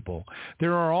shooting people.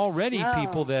 There are already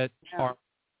people that are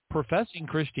professing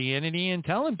Christianity and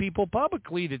telling people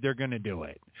publicly that they're going to do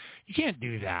it. You can't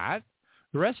do that.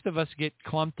 The rest of us get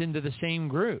clumped into the same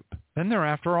group. Then they're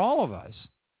after all of us.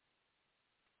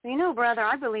 Brother,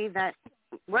 I believe that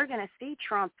we're going to see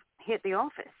Trump hit the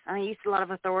office. I mean, you see a lot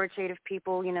of authoritative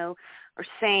people, are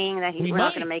saying that we're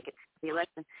not going to make it to the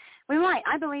election. We might.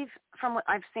 I believe, from what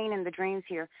I've seen in the dreams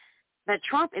here, that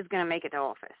Trump is going to make it to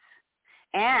office.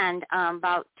 And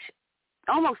about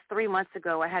almost 3 months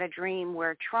ago, I had a dream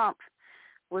where Trump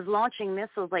was launching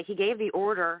missiles. Like, he gave the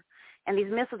order, and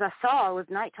these missiles I saw, it was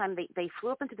nighttime, they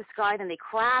flew up into the sky, then they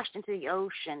crashed into the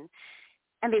ocean.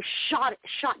 And they've shot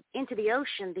into the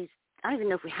ocean. I don't even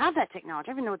know if we have that technology.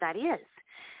 I don't even know what that is.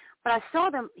 But I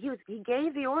saw them. He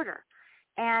gave the order,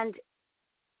 and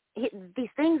these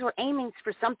things were aiming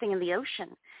for something in the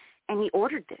ocean, and he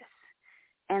ordered this.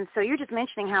 And so you're just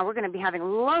mentioning how we're going to be having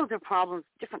loads of problems,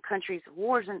 different countries,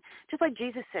 wars, and just like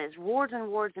Jesus says, wars and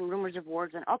rumors of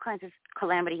wars and all kinds of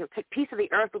calamity. He'll take piece of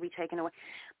the earth will be taken away.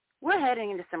 We're heading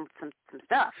into some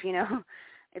stuff.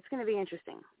 It's going to be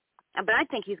interesting. But I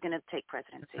think he's going to take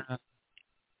presidency.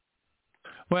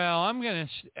 Well, I'm going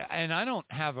to, and I don't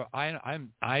have,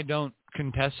 I don't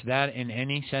contest that in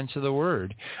any sense of the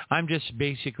word. I'm just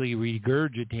basically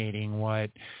regurgitating what,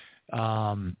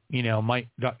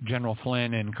 General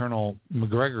Flynn and Colonel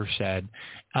McGregor said,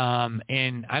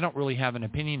 and I don't really have an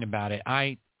opinion about it.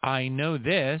 I know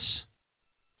this.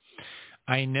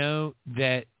 I know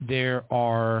that there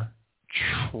are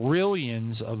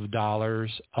trillions of dollars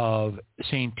of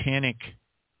satanic,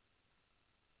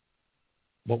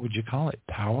 what would you call it,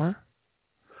 power?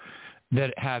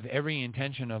 that have every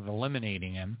intention of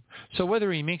eliminating him. So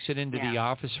whether he makes it into the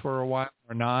office for a while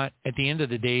or not, at the end of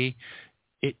the day,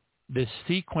 the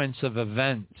sequence of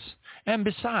events, and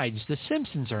besides, The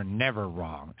Simpsons are never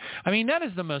wrong. I mean, that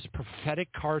is the most prophetic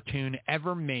cartoon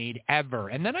ever made, ever.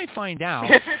 And then I find out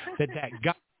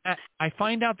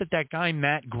that guy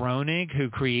Matt Groening, who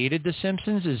created The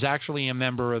Simpsons, is actually a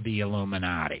member of the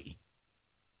Illuminati.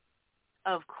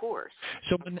 Of course.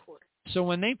 So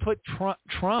when they put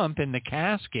Trump in the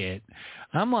casket,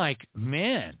 I'm like,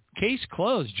 man, case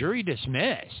closed, jury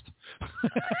dismissed.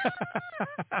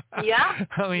 Yeah.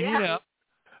 I mean, you know,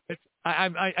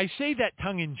 I say that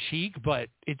tongue in cheek, but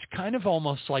it's kind of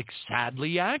almost like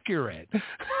sadly accurate.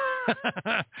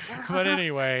 But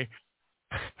anyway,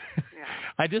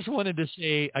 I just wanted to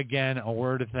say again a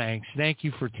word of thanks. Thank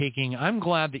you for I'm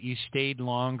glad that you stayed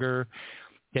longer,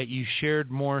 that you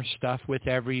shared more stuff with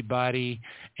everybody,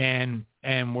 and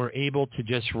were able to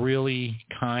just really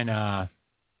kind of,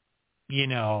 you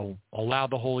know, allow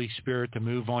the Holy Spirit to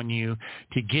move on you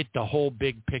to get the whole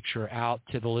big picture out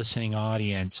to the listening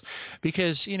audience.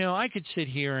 Because, you know, I could sit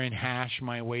here and hash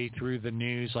my way through the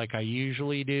news like I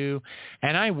usually do,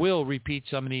 and I will repeat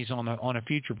some of these on a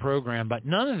future program, but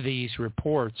none of these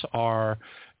reports are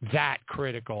that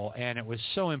critical, and it was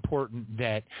so important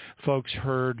that folks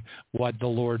heard what the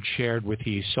Lord shared with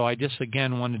you. So I just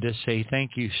again wanted to say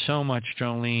thank you so much,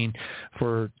 Jolene,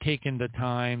 for taking the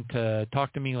time to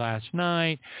talk to me last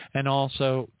night and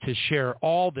also to share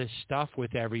all this stuff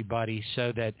with everybody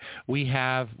so that we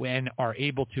have and are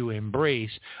able to embrace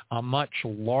a much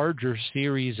larger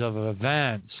series of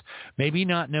events. Maybe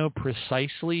not know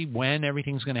precisely when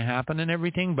everything's going to happen and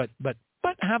everything, but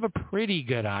have a pretty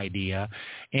good idea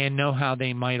and know how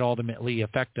they might ultimately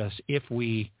affect us if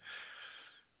we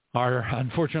are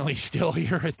unfortunately still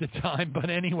here at the time. But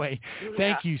anyway,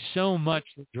 Thank you so much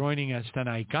for joining us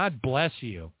tonight. God bless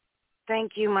you.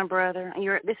 Thank you, my brother.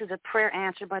 This is a prayer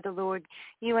answered by the Lord.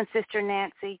 You and Sister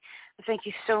Nancy, thank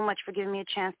you so much for giving me a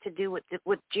chance to do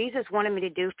what Jesus wanted me to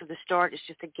do from the start, is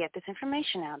just to get this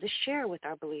information out, to share with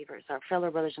our believers, our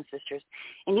fellow brothers and sisters.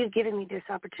 And you've given me this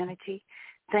opportunity.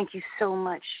 Thank you so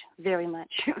much, very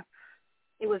much.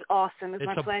 It was awesome. It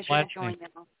was my pleasure to join you.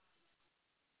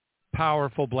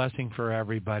 Powerful blessing for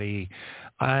everybody,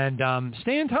 and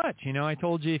stay in touch. You know, I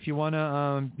told you if you want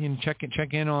to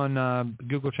check in on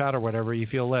Google Chat or whatever you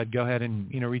feel led, go ahead and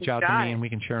reach out to me and we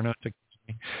can share notes.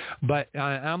 But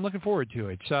I'm looking forward to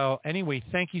it. So anyway,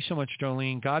 thank you so much,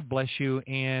 Jolene. God bless you.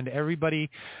 And everybody,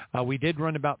 we did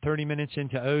run about 30 minutes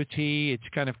into OT. It's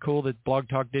kind of cool that Blog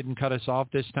Talk didn't cut us off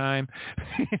this time.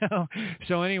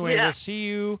 So anyway, we'll see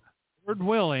you, Lord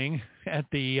willing, at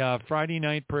the Friday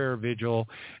night prayer vigil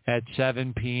at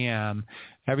 7 p.m.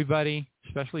 Everybody,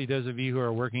 especially those of you who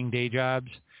are working day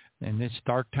jobs in this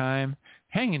dark time,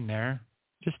 hang in there.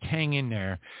 Just hang in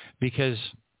there, because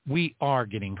we are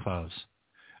getting close.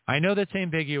 I know that's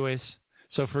ambiguous,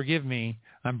 so forgive me.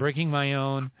 I'm breaking my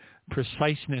own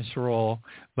preciseness rule,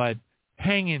 but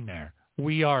hang in there.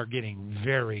 We are getting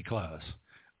very close.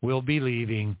 We'll be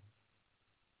leaving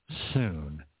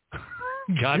soon.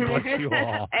 God bless you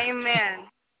all.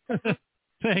 Amen.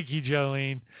 Thank you,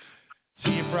 Jolene.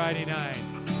 See you Friday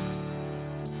night.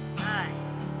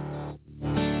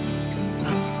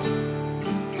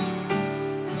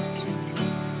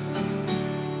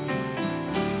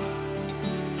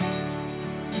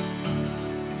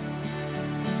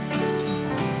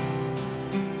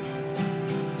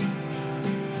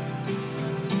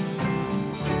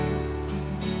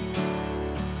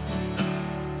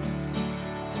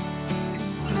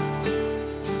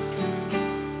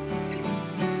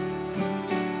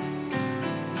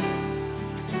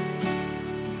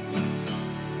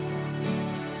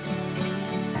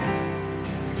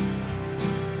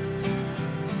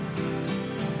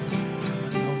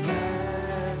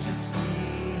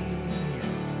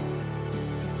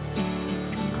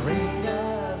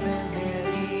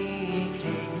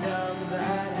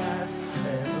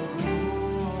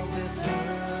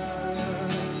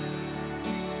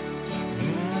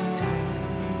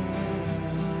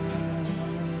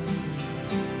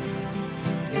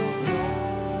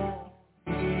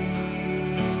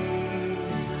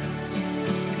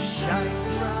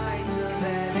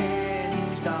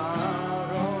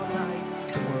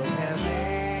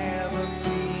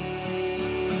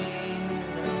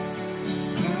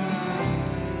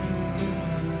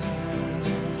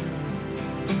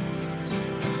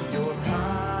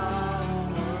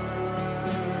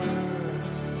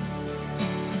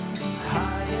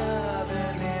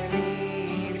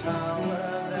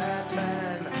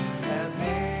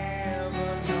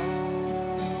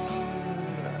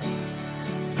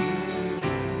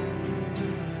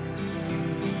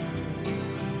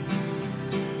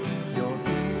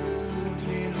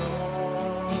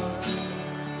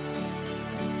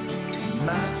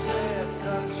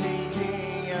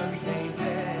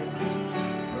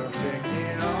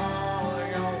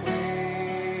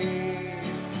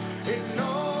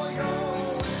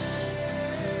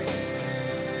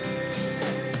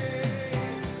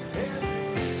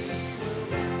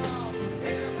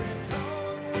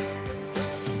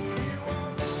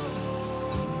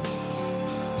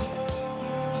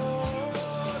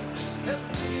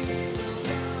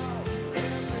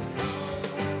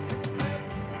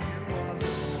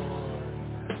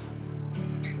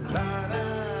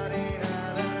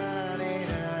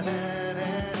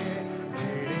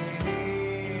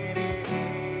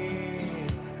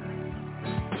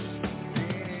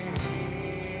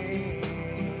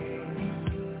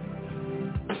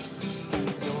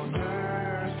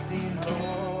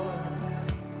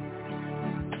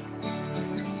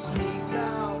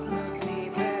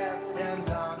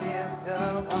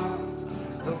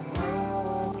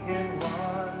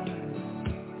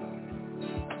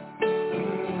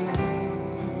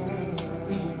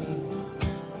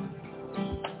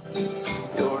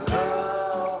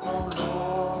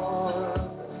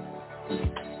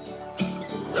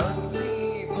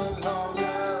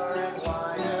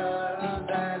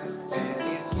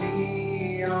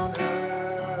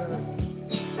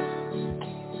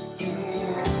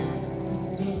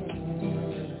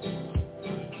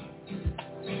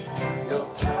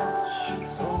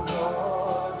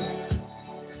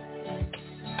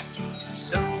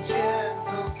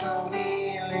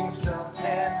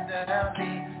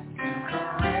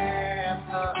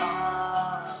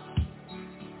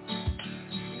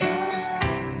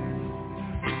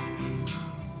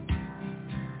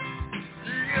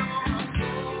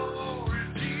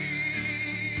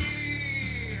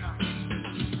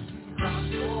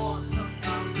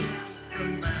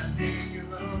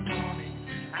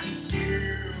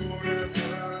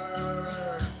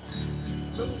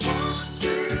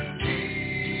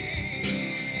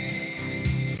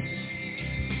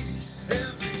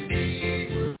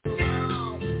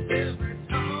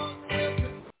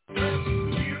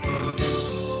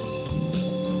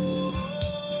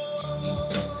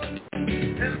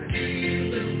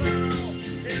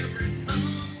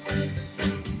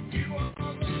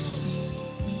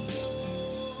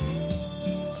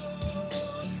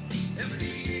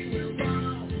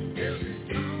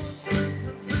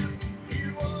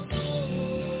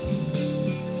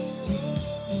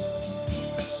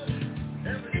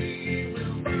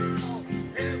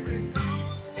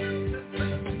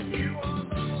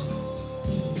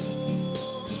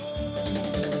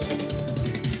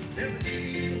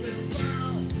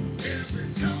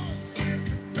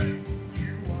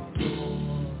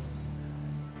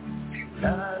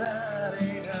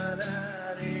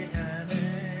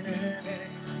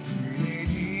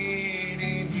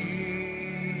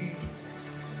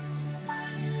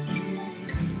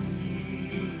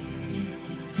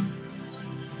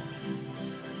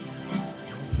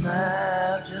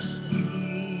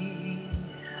 majesty,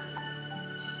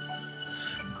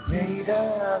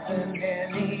 greater than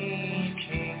any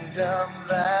kingdom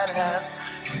that has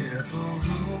ever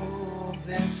ruled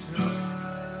this earth.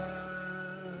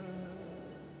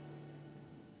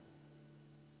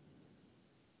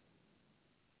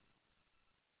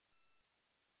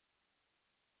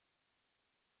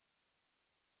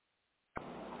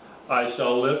 I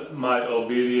shall lift my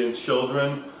obedient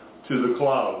children to the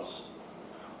clouds,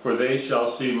 for they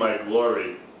shall see my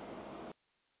glory.